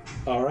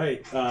 All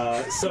right.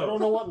 I don't So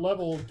know what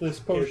level this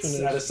potion it's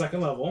is. at a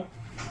second level.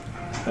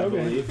 I Okay.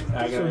 believe.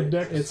 So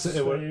dex what,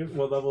 save.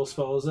 what level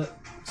spell is it?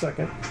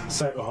 Second.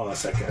 Hold on a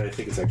second. I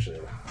think it's actually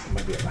it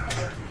might be a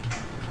higher.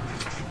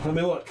 Let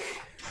me look.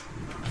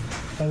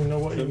 I didn't know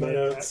what you In my meant.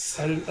 notes.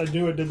 I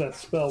knew it did that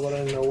spell, but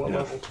I didn't know what Yeah.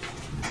 level.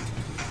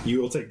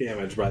 You will take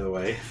damage, by the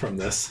way, from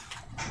this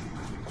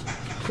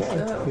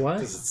What?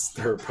 because it's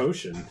her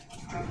potion.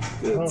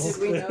 Oh. Did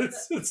we know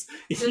that?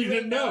 You we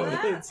didn't know. know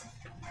that? It's-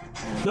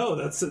 no,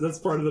 that's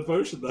part of the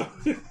potion,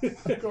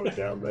 though. Go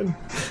down then.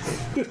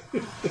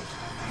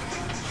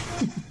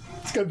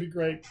 It's gonna be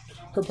great.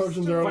 Her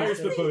potions are Fire always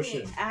spit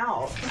potion.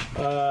 Out.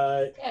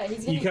 Yeah,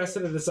 he's gonna You cast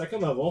it at the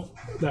second level.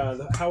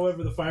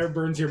 However, the fire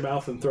burns your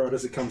mouth and throat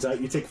as it comes out.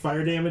 You take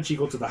fire damage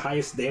equal to the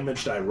highest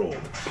damage die rolled.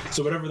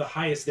 So whatever the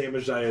highest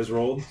damage die is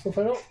rolled. So if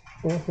I don't,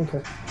 well,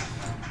 okay.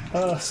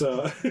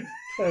 So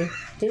Okay,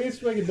 he needs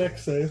to make a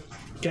dex save.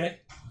 okay.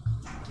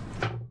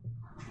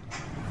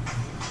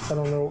 I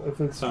don't know if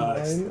it's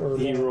mine or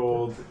he not.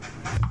 rolled.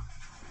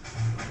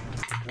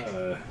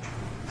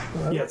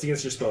 Yeah, it's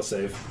against your spell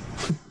save.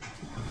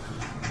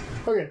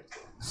 Okay,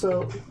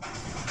 so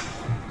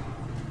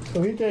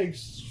he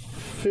takes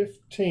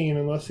 15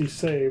 unless he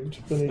saved.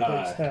 Then he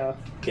takes half.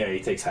 Yeah, he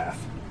takes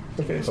half.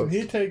 Okay, so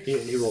he takes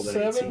he rolled an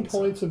 7 18, so-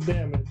 points of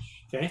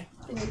damage. Okay.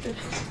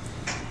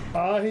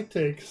 He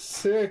takes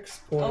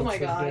 6 points Oh my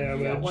god, of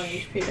you got 1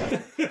 damage. HP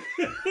though.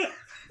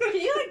 Can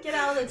you like get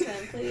out of the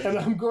tent, please? And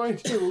I'm going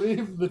to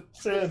leave the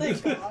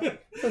tent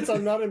since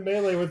I'm not in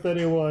melee with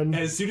anyone.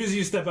 As soon as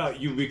you step out,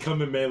 you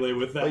become in melee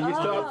with that.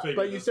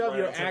 But you still have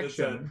your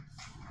action.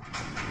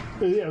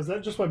 Yeah, is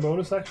that just my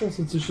bonus action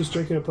since it's just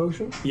drinking a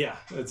potion? Yeah,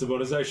 it's a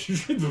bonus action.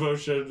 Drink the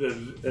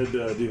potion and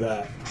do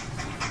that.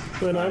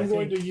 Then I'm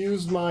going to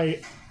use my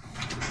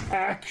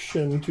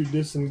action to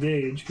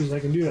disengage because I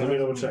can do that. Let me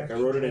double check. I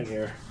wrote it in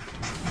here.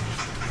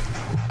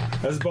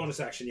 As a bonus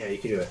action, yeah, you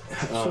can do it.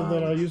 So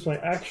then I'll use my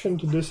action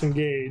to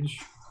disengage.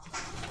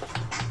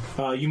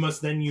 You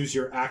must then use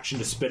your action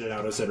to spit it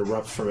out as it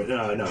erupts from it.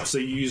 No. So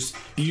you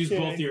use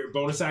both your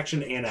bonus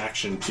action and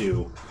action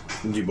to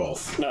do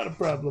both. Not a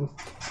problem.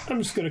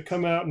 I'm just gonna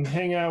come out and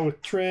hang out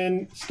with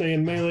Trin, stay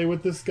in melee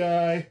with this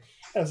guy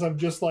as I'm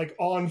just like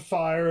on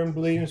fire and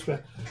bleeding.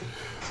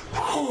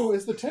 Oh,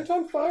 is the tent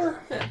on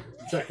fire?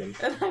 Second.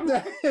 And I'm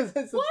like,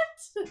 what?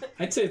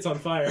 I'd say it's on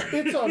fire.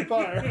 It's on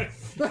fire.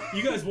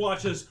 You guys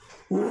watch as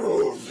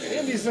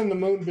Andy's in the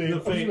moonbeam.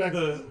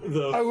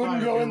 the I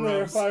wouldn't fire go in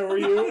there erupts. if I were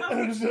you.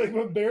 I'm just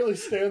like barely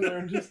stand there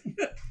and just.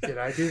 Did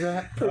I do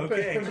that?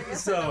 Okay,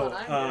 so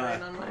I'm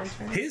doing on my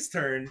turn. his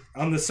turn,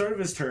 on the start of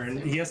his turn,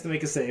 he has to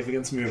make a save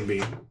against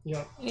Moonbeam.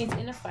 Yeah. He's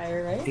in a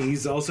fire, right?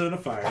 He's also in a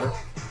fire.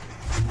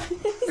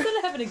 He's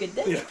not having a good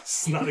day. Yeah,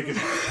 it's not a good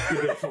day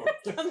for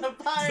him. On the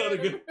fire. It's not a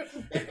good.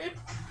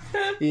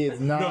 He is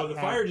not. No, the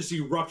fire just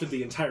erupted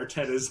the entire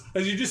tent as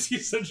you just see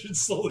Sunshine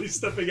slowly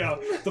stepping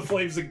out. The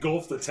flames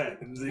engulf the tent,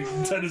 and the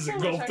tent is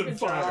engulfed in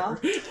fire.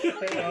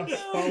 Chaos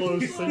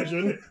follows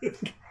Sinjin.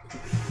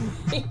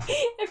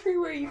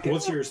 Everywhere you go.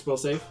 What's your spell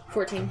save?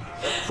 14.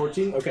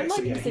 14? Okay, I'm so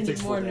liking yeah, he Cindy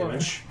takes more 4 and more.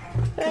 damage.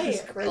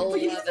 Hey,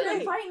 But you guys are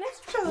fighting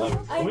next to each other.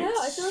 11 I know. I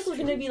points. feel like we're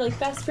gonna be like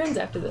fast friends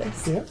after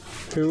this. Yeah.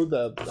 Who?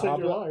 The Saved your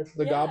goblin? life.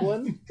 The Yeah.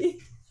 goblin?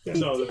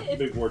 No, the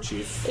big war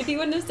chief. If he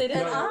wouldn't have stayed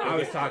at home, I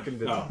was talking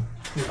to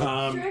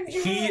Oh.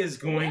 He is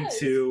going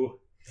to.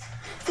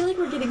 I feel like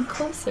we're getting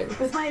closer.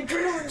 With my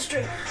adrenaline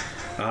streak.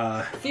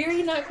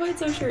 Fury, not quite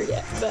so sure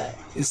yet, but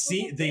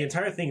See, the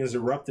entire thing is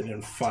erupted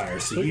in fire,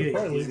 so We could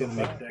probably he's leave going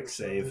to it make a back. dex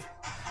save.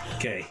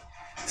 Okay,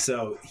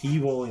 so he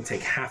will only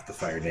take half the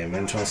fire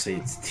damage. I'll say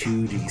it's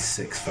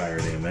 2d6 fire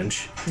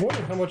damage. I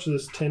wonder how much of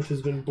this tent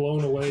has been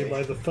blown away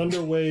by the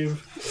thunder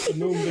wave, the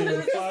moonbeam,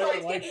 the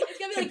fire. Like, it's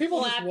gonna be can like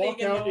people just flapping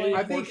walk out and any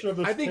I think portion of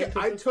this I think tent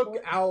at I this took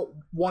point? out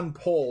one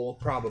pole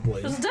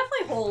probably. There's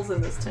definitely holes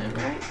in this tent,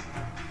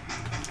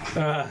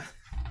 right?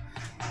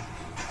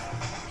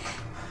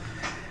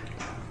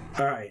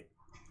 All right.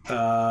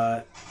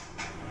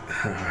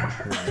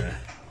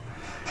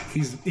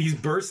 He's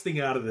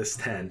bursting out of this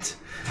tent.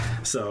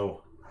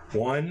 So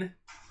 1,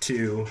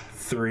 2,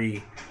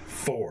 3,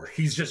 4.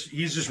 He's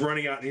just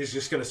running out and he's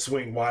just gonna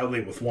swing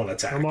wildly with one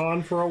attack. I'm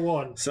on for a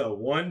 1. So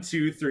 1,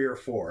 2, 3, or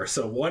 4.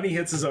 So 1 he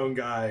hits his own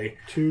guy.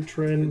 2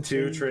 Trin.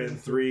 2 Trin,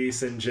 3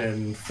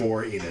 Sinjin,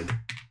 4 Enid.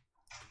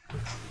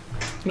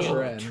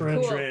 Trin.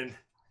 Trin. Trin.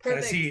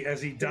 As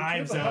he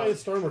dives the out.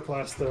 highest armor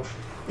class though.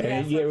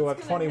 And Yeah, you so have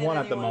it's gonna 21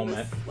 hit at the anyone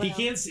moment. with- He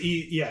can't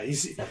see. Yeah,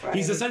 he's Except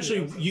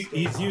essentially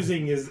he's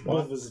using his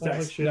both of his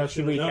attacks. No,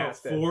 should we No,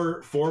 cast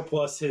it? 4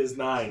 plus his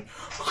 9.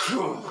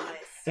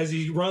 As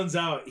he runs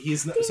out,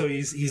 he's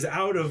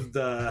out of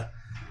the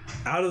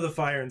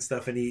fire and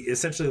stuff, and he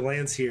essentially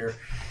lands here,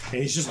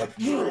 and he's just like,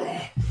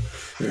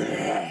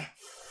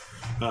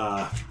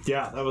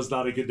 yeah, that was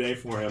not a good day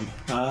for him.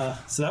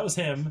 So that was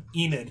him,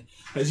 Enid.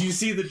 As you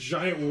see the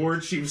giant war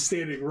chief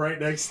standing right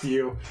next to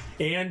you,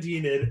 and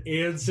Enid,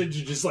 and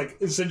Sinjin just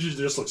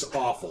looks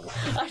awful.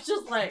 I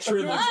just like.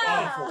 Trin looks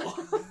 "Ah!"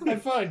 awful. I'm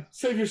fine.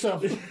 Save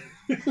yourself.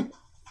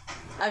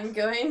 I'm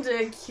going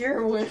to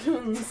cure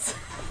wounds.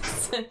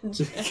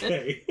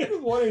 Okay.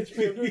 1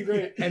 HP. I'm doing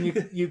great. And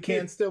you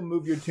can still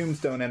move your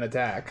tombstone and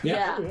attack.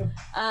 Yeah.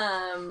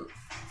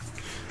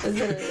 Is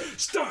it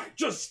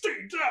Just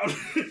stay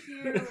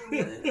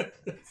down.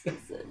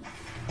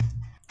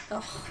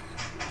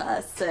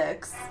 Oh,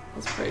 6.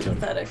 That's pretty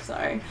pathetic.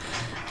 Sorry.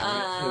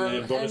 And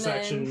then bonus and then-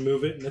 action,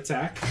 move it and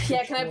attack.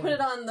 Yeah, can I put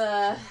it on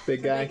the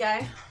Big guy. big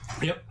guy?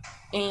 Yep.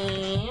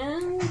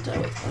 And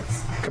oh wait,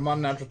 that's Come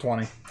on, natural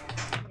 20.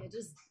 yeah,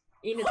 just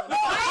Enid's on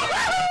fire.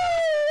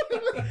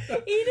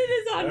 Enid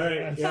is on All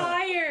right, yeah.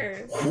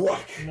 fire.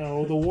 Whack.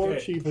 No, the war Okay,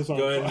 chief is on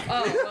go ahead.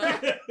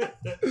 fire. Oh,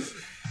 well,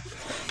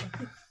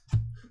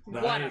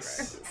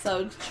 Nice.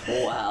 So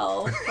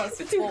 12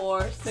 plus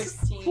 4,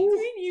 16.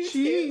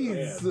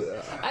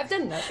 Jeez. I've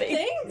done nothing.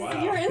 Thanks.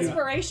 Wow. Your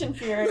inspiration,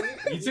 Fury.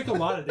 You took a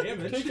lot of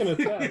damage. Taking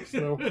attacks,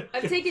 though.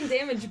 I've taken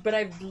damage, but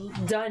I've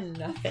done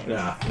nothing.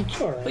 Yeah. It's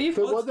alright. Well, you've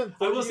If it wasn't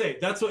I for will say,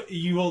 that's what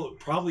you will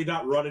probably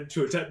not run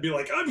into a tent and be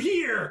like, I'm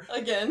here!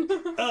 again.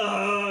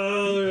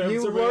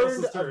 you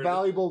learned a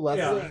valuable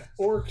lesson Yeah.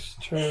 Orc's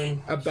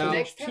turn. about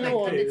Next time I Two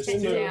put the on-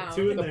 tin down.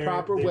 Two in the there.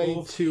 proper They way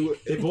both- to.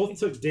 They both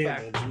took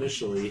damage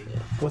initially.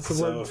 What's the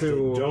So word if they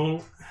to?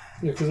 don't.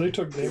 Yeah, because they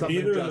took damage. Something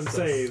Neither of them justice.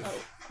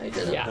 save. I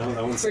did it. Yeah. No,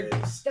 that one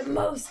saves. The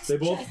most. They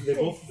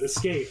both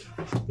escape.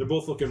 They're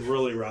both looking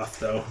really rough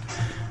though.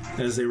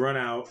 As they run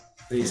out,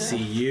 they see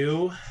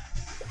you.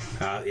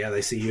 Yeah,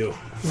 they see you.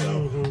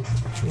 So,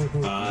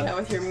 Yeah,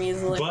 with your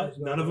measly. but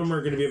none of them are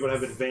going to be able to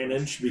have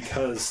advantage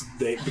because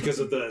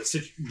of the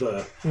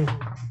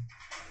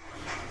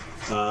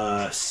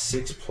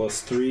 6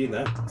 plus 3.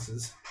 That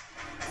is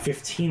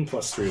 15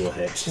 plus 3 will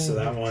hit. So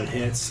that one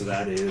hits. So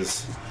that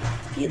is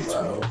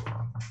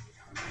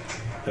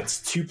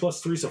that's 2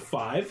 plus 3, so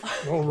 5.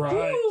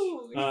 Alright.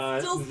 Ooh, you're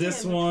still This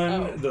standing. one,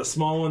 Oh. the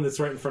small one that's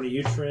right in front of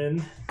you,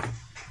 Trin.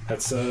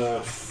 That's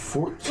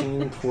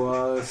 14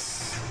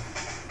 plus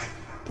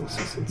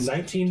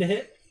 19 to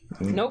hit.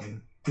 Nope.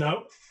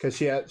 No. Because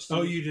she had.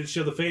 Oh, you did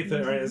show the faith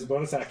right as a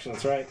bonus action.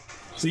 That's right.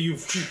 So you.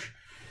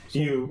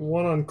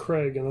 One on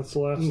Craig, and that's the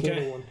last Okay.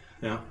 little one.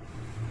 Yeah.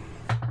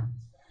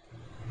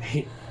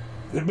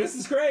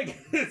 Mrs. Craig.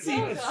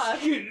 Oh, God.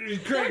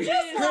 Craig.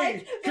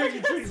 Craig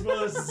and Trin's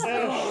bonus. Ash,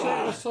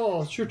 save us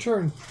all. It's your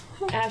turn.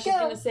 Ash is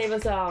gonna save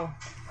us all.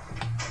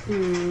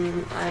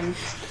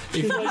 If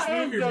you just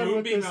I'm move your done with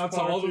moonbeam this out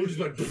to all of them, party. just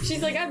like.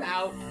 She's like, I'm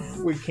out.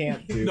 We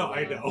can't do. No,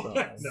 I that. know.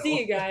 I know. See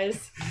you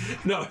guys.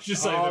 No, it's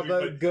just like. All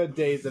that'd be the good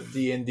days of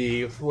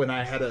D&D when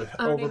I had a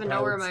I don't even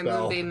know where overpowered my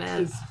spell. moonbeam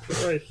is.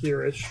 It's right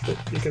here-ish, but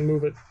you can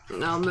move it.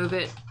 I'll move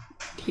it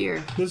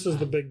here. This is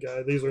the big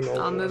guy. These are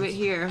normal I'll move it ones.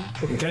 here.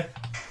 Okay.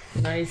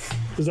 Nice.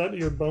 Is that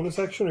your bonus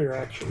action or your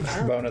action?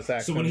 Bonus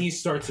action. So when he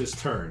starts his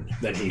turn,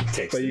 then he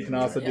takes. But the you can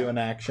also injury. do an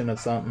action of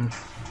something.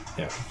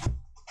 Yeah.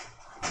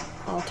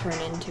 I'll turn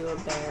into a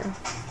bear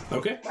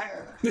Okay.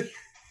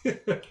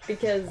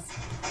 because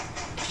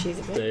she's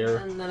a bear. There.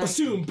 And then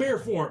Assume bear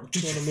form. Want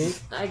to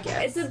move? I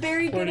guess. It's a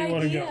very Where good do you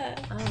wanna idea.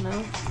 I don't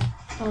know.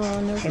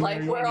 Oh, no. I mean,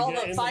 Like you where wanna all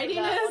get the in fighting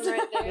That is? one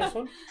right there. This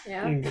one? You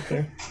Yeah. can get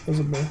there. There's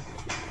a bear.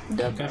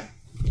 Okay.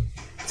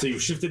 So you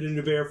shifted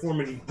into bear form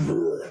and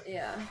you.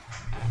 Yeah.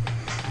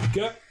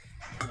 Go.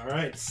 All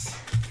right.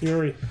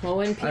 Fury. Well,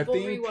 when people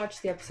think-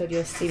 rewatch the episode,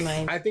 you'll see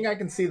my. I think I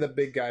can see the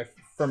big guy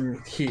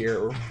from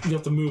here. You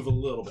have to move a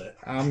little bit.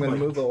 I'm going Like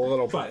to move a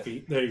little 5 bit.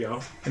 feet. There you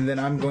go. And then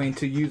I'm going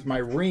to use my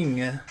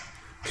ring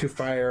to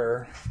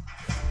fire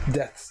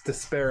Death's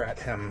Despair at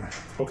him.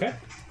 Okay.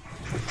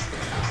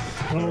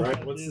 All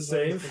right, what's the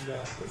save?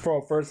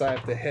 Well, first I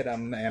have to hit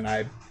him, and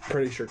I'm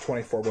pretty sure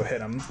 24 will hit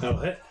him. That'll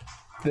hit.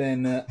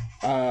 Then,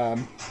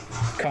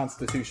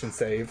 Constitution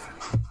save.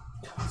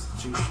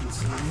 Constitution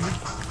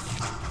save.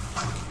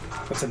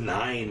 That's a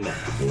 9.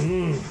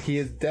 He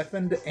is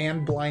deafened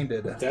and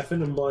blinded.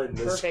 Deafened and blind.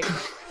 Perfect.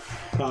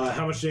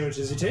 How much damage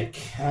does he take?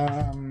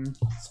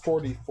 It's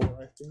 44,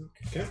 I think.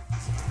 Okay.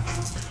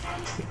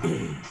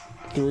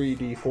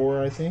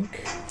 3d4, I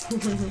think.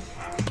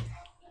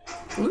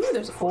 Ooh,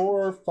 there's a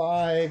 4,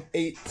 5,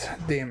 8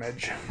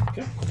 damage.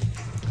 Okay.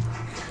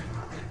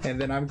 And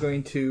then I'm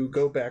going to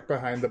go back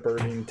behind the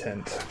burning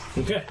tent.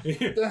 Okay.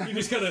 You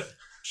just kind of.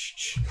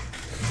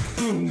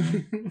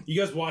 You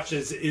guys watch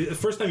this. The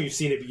first time you've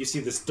seen it, but you see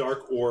this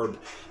dark orb.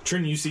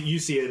 Trin, you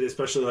see it,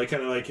 especially like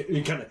kind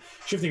of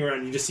shifting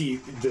around. You just see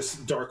this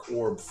dark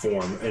orb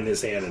form in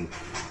his hand, and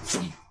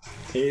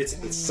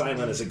it's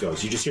silent as it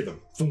goes. You just hear the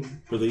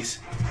boom release,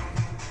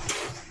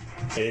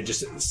 and it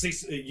just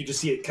you just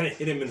see it kind of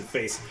hit him in the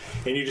face,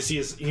 and you just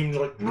see him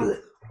like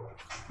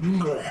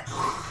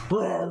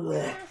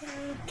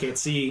can't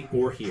see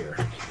or hear.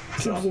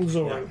 Tibbs and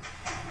Zoran.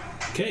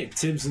 Okay,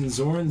 Tibbs and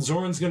Zoran.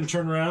 Zoran's going to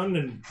turn around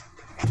and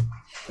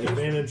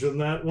advantage on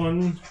that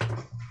one.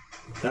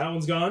 That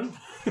one's gone.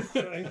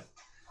 Okay.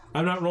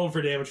 I'm not rolling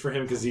for damage for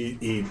him because he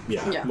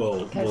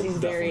will Because he's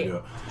definitely do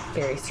it.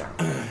 very strong.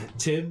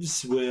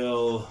 Tibbs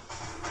will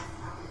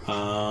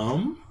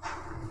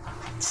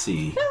let's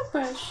see.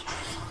 push.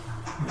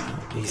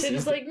 He Tibbs sees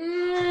is the- like,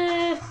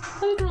 I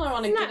don't really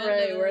want to not get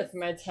really into worth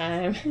my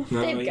time.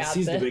 no, They've he got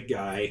sees the this. big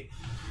guy.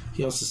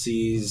 He also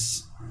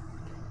sees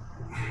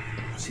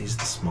the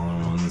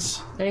smaller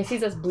ones. And he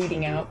sees us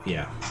bleeding out.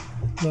 Yeah.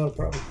 Not a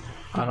problem.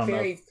 I don't know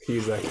Very- if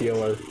he's a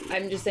healer.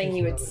 I'm just saying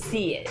he would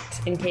see it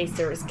in case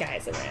there was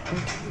guys around.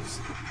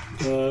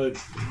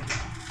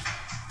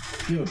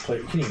 You have a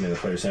player. Can you give me the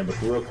player's handbook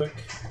real quick?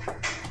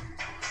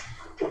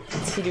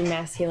 Does he do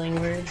mass healing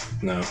word?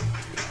 No.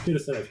 He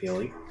doesn't have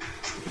healing.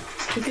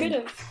 He could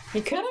have. He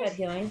could have had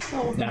healing.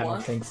 Oh, I one.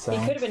 don't think so. He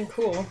could have been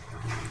cool.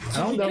 I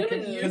don't know. could've Can,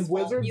 been can useful.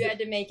 wizards You had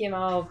to make him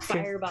all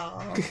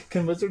fireball.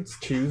 can wizards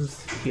choose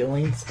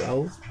healing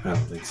spells? I don't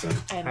think so.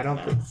 I don't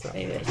know. think so.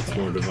 Maybe they It's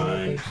more can.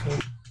 divine.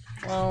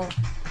 Well,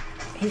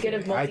 he could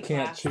have I multi-classed.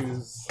 can't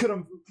choose. Could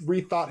have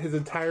rethought his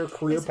entire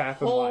career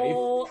path in life.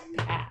 Whole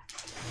path.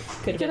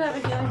 Could have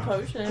a healing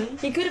potion.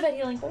 He could have had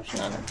healing potion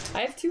on him.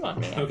 I have 2 on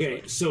me. Actually.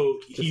 Okay, so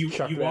you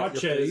chuck it at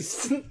watch your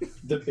as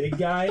the big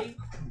guy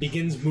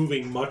begins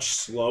moving much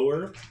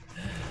slower,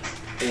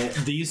 and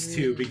these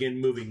two begin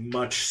moving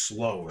much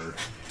slower,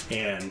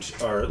 and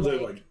are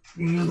like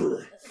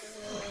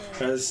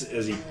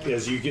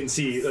as you can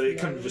see, it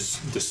kind of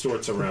just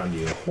distorts around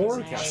you.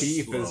 Poor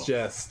Chief is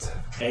just.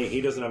 Hey,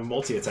 he doesn't have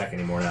multi-attack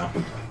anymore now.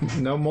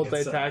 No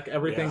multi-attack,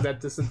 everything's at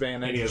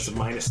disadvantage. And he has a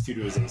 -2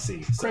 to his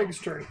AC. So. Craig's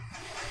turn.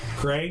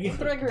 Craig?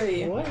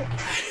 Gregory. What?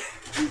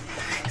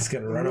 He's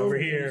gonna run over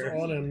here.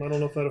 On him. I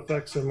don't know if that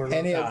affects him or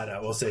not. No,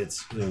 we'll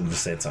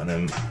just say it's on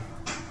him.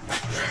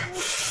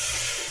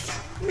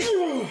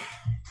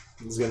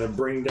 He's gonna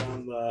bring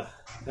down the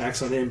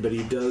axe on him, but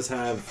he does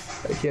have.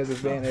 He has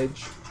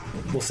advantage.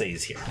 We'll say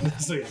he's here,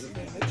 so he has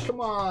advantage.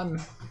 Come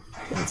on.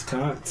 It's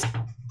cocked.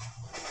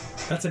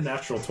 That's a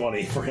natural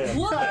 20 for him.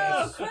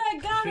 Whoa!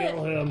 Craig got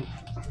Kill it! him.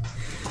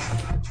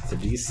 It's a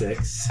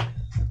D6.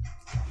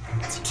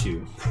 It's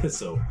 2.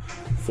 So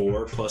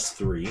 4 plus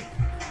 3.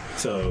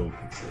 So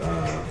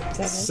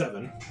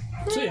 7.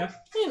 So yeah,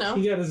 You know.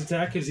 he got his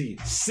attack as he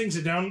sinks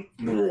it down.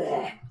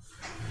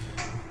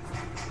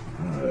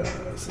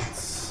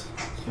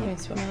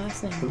 That's what my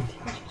last name.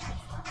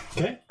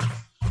 Okay.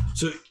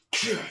 So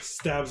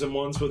stabs him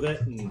once with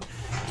it and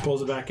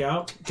pulls it back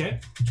out. Okay.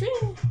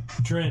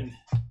 Trin.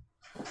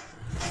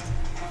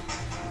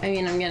 I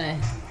mean, I'm gonna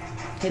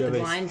hit the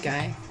blind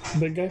guy.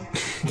 Big guy?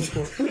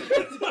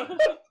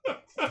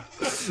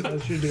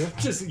 As you do.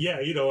 Just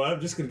I'm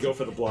just gonna go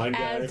for the blind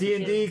guy. As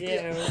D&D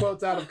do.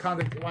 quotes out of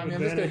context. Well, I mean,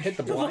 I'm just gonna hit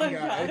the blind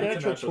guy.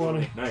 That's a natural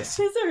 20. Nice.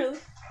 Is it really?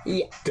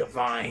 Yeah.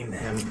 Divine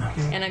him.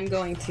 And I'm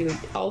going to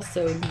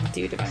also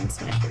do Divine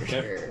Smite for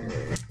sure.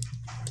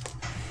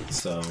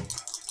 So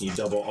you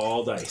double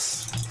all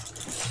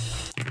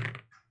dice.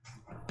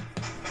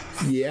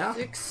 Yeah.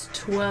 6,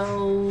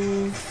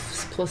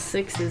 12 plus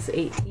 6 is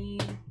 18.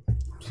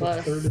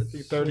 Plus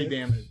 30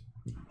 damage.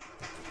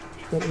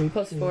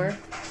 plus 4.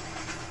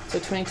 So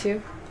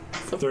 22.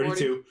 So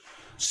 32.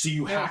 So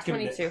you No, hack him.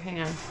 22. Hang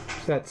on. So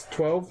that's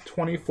 12,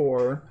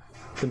 24,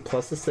 then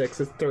plus the 6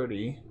 is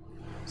 30.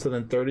 So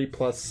then 30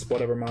 plus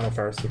whatever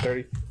modifier, so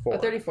 34. Oh,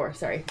 34.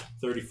 Sorry.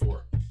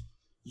 34.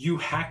 You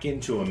hack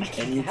into him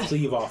and you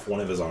cleave off one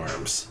of his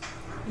arms.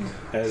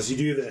 As you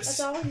do this. That's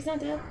all? He's not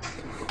dead?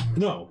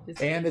 No.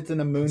 And it's in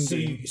a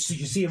moonbeam. So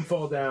you see him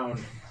fall down,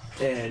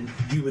 and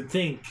you would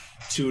think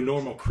to a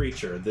normal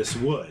creature this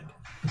would.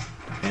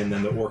 And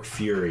then the orc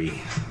fury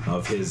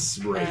of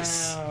his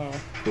race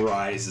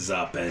rises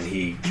up, and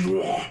he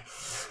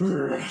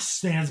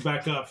stands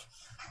back up,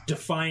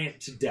 defiant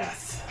to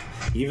death.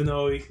 Even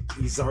though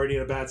he's already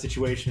in a bad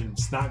situation,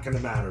 it's not going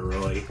to matter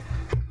really.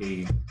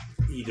 He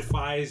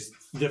defies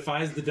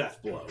the death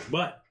blow.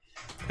 But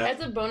as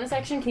a bonus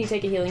action, can you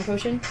take a healing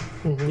potion?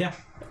 Mm-hmm. Yeah.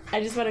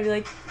 I just want to be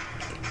like,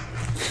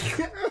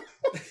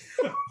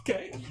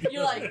 Okay.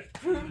 You're like,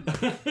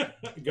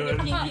 Go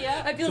ahead.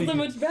 yeah. I feel so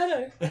much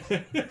better.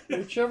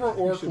 Whichever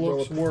orc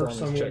looks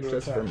worse, I'm going to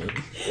just for me.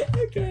 attack.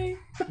 Okay.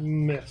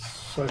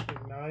 Miss. I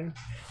think 9.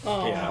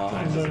 Yeah.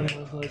 And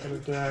then like an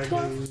attack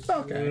is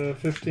Okay.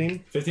 15.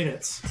 15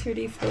 hits.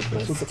 2d4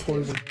 That's what the plus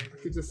poison I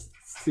could just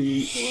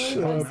see.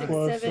 1, 6,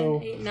 plus,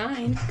 7, 8,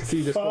 9.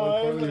 See just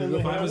 5 and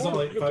then 5 is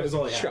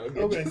all I have. Chug.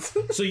 Okay.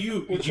 So do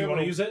you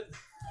want to use it?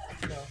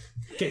 No.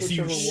 Okay, so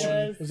you Whichever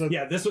one. Is that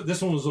yeah,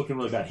 this one was looking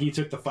really bad. He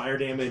took the fire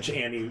damage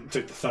and he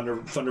took the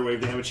thunder wave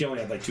damage. He only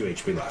had like 2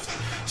 HP left.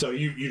 So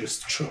you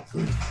just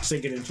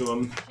sink it into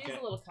him. She's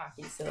a little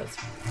cocky, so it's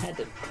had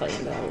to play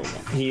into that a little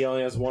bit. He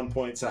only has 1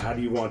 point. So how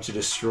do you want to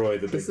destroy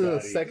the big This is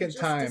the baddie? second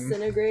time.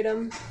 Disintegrate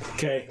him.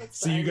 Okay,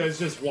 so you guys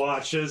just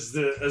watch as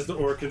the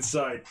orc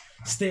inside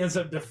stands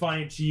up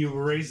defiant to you,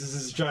 raises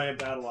his giant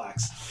battle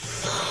axe.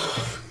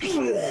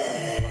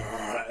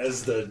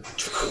 As the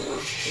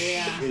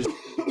is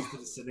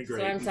disintegrate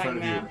So I'm in front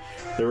of talking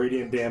you. The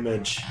radiant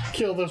damage.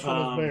 kill this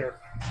one with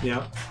bear.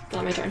 Yep.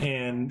 Not my turn.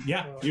 And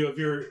yeah, you have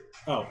your.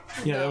 Oh,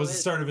 yeah, that was the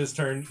start of his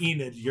turn.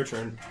 Enid, your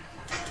turn.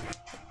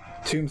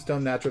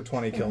 Tombstone natural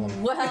 20 kill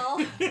him. Well,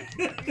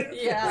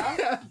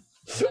 yeah.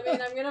 I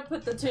mean, I'm gonna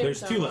put the tombstone.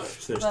 There's 2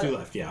 left. There's 2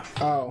 left, yeah.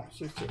 Oh.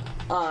 16.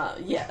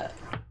 Yeah.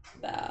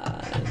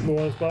 The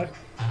one's by?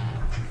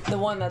 The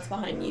one that's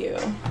behind you.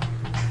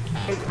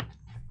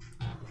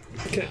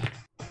 Okay.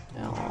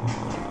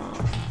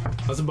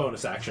 That's a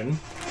bonus action.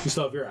 You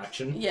still have your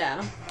action.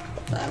 Yeah.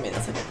 I mean,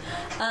 that's okay.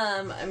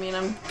 I mean,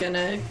 I'm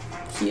gonna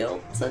heal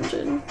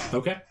Sunjin.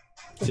 Okay.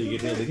 So you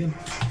get healed again.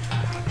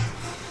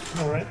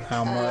 Alright.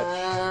 How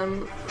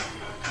much?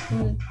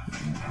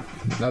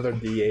 Another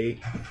D8.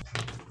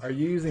 Are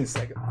you using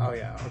second? Oh,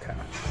 yeah, okay.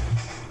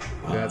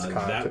 That's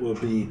cocked. That will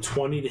be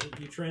 20 to hit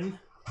you, Trin.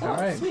 Oh,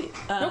 Alright. sweet.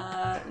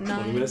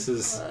 20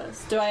 misses.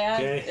 Do I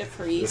add Okay. it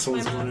for each? This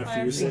one's my going after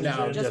modifier? you, Sunjin.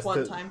 No, just just one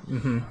the- time.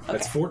 Mm-hmm.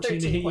 That's 14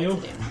 to 13 hit you.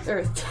 points of damage.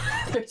 Or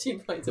 13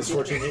 points of That's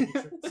 14 hit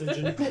you,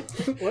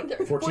 Sinjin.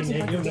 What? 14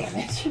 hit you.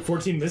 damage.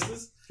 14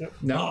 misses.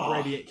 No,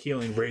 radiant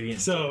healing, radiant.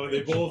 So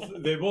they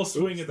both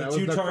swing at the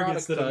two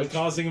targets that have been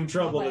causing him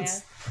trouble.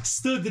 It's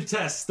stood the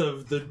test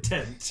of the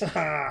tent.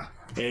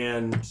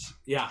 And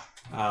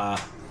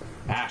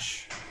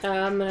Ash.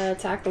 I'm gonna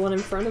attack the one in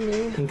front of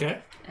me. Okay.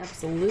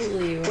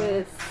 Absolutely.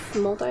 With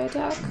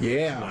multi-attack.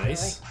 Yeah.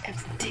 Nice.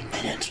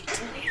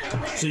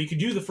 So you could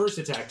do the first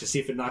attack to see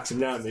if it knocks him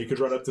down, then you could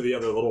run up to the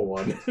other little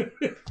one.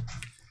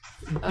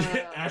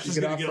 Ash is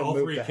going to get all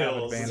 3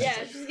 kills. Yeah,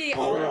 she's getting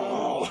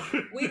all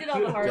we did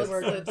all the hard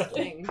work with the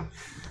thing.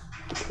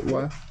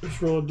 What? Just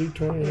roll a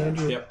d20 and add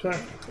your attack.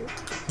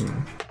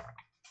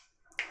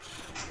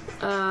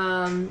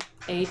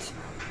 8.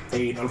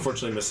 8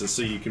 unfortunately misses,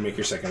 so you can make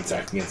your second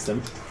attack against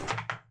him.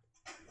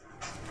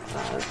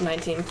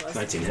 19 plus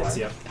 19 4. hits,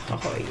 yeah.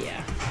 Oh,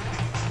 yeah.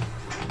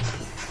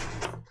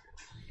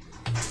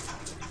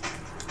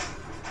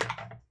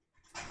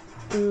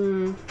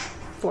 Mm,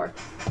 4.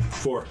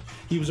 4.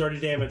 He was already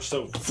damaged,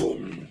 so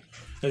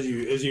as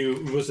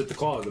you was it the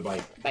claw or the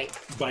bite?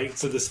 Bite.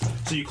 So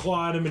you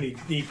claw at him and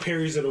he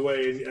parries it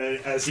away, and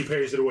as he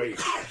parries it away,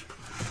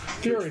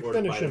 Fury,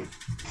 finish him.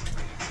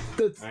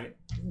 That's right.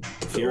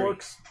 Fury.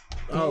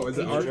 Oh, is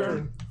it our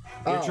turn?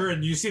 Your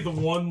turn. You see the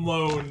one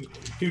lone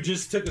who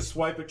just took a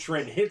swipe at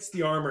Trin, hits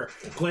the armor,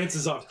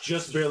 glances off,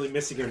 just barely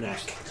missing her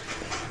neck.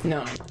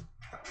 No.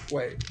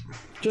 Wait.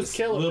 Just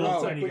kill him.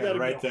 Little tiny guy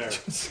right there.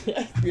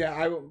 Yeah,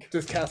 I will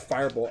just cast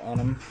Firebolt on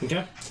him.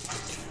 Okay.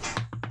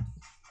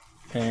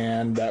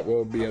 And that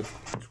will be a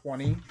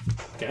 20.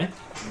 Okay.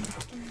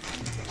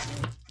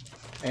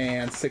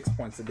 And 6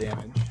 points of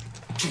damage.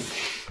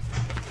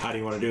 How do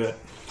you want to do it?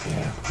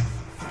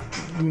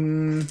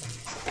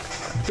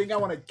 I think I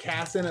want to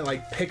cast in and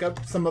like pick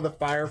up some of the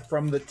fire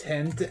from the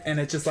tent, and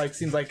it just like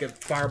seems like a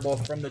fireball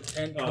from the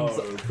tent comes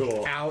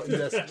cool. out and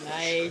just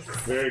Nice.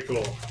 Very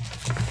cool.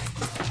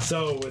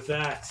 So with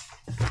that,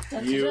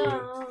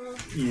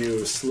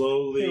 you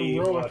slowly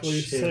watch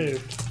him.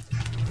 Saved.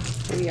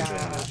 We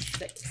are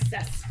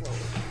successful.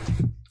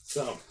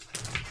 So,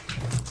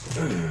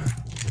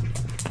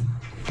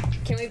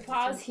 can we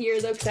pause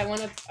here though? Because I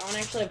want to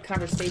actually have a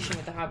conversation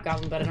with the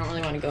hobgoblin, but I don't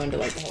really want to go into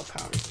like the whole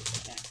conversation.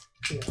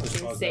 Can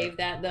we save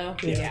that though?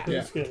 Yeah.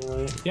 It's getting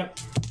late. Yep.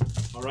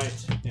 All right,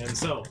 and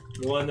so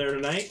we'll end there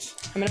tonight.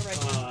 I'm gonna write.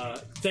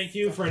 Thank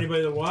you for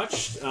anybody that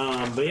watched.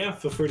 But yeah,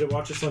 feel free to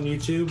watch us on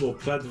YouTube. We'll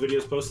have the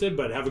videos posted.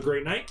 But have a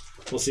great night.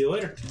 We'll see you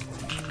later.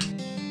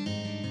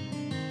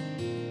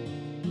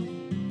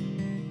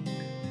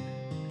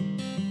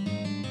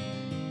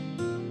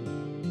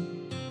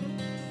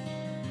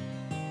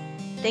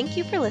 Thank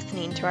you for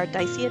listening to our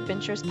Dicey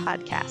Adventures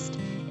podcast.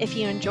 If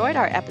you enjoyed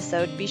our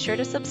episode, be sure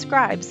to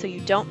subscribe so you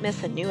don't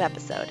miss a new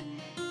episode.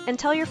 And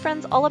tell your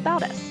friends all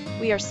about us.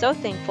 We are so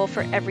thankful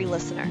for every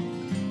listener.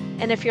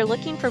 And if you're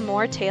looking for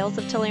more Tales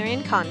of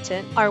Telerian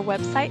content, our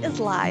website is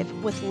live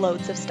with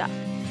loads of stuff.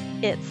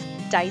 It's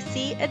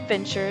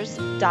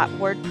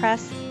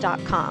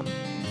diceyadventures.wordpress.com.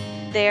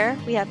 There,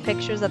 we have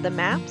pictures of the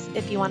maps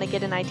if you want to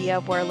get an idea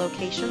of where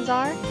locations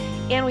are,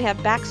 and we have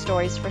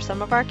backstories for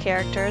some of our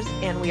characters,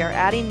 and we are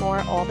adding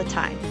more all the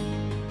time.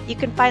 You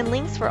can find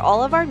links for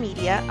all of our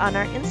media on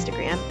our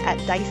Instagram at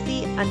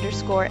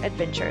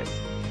dicey_adventures.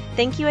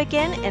 Thank you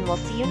again, and we'll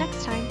see you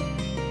next time.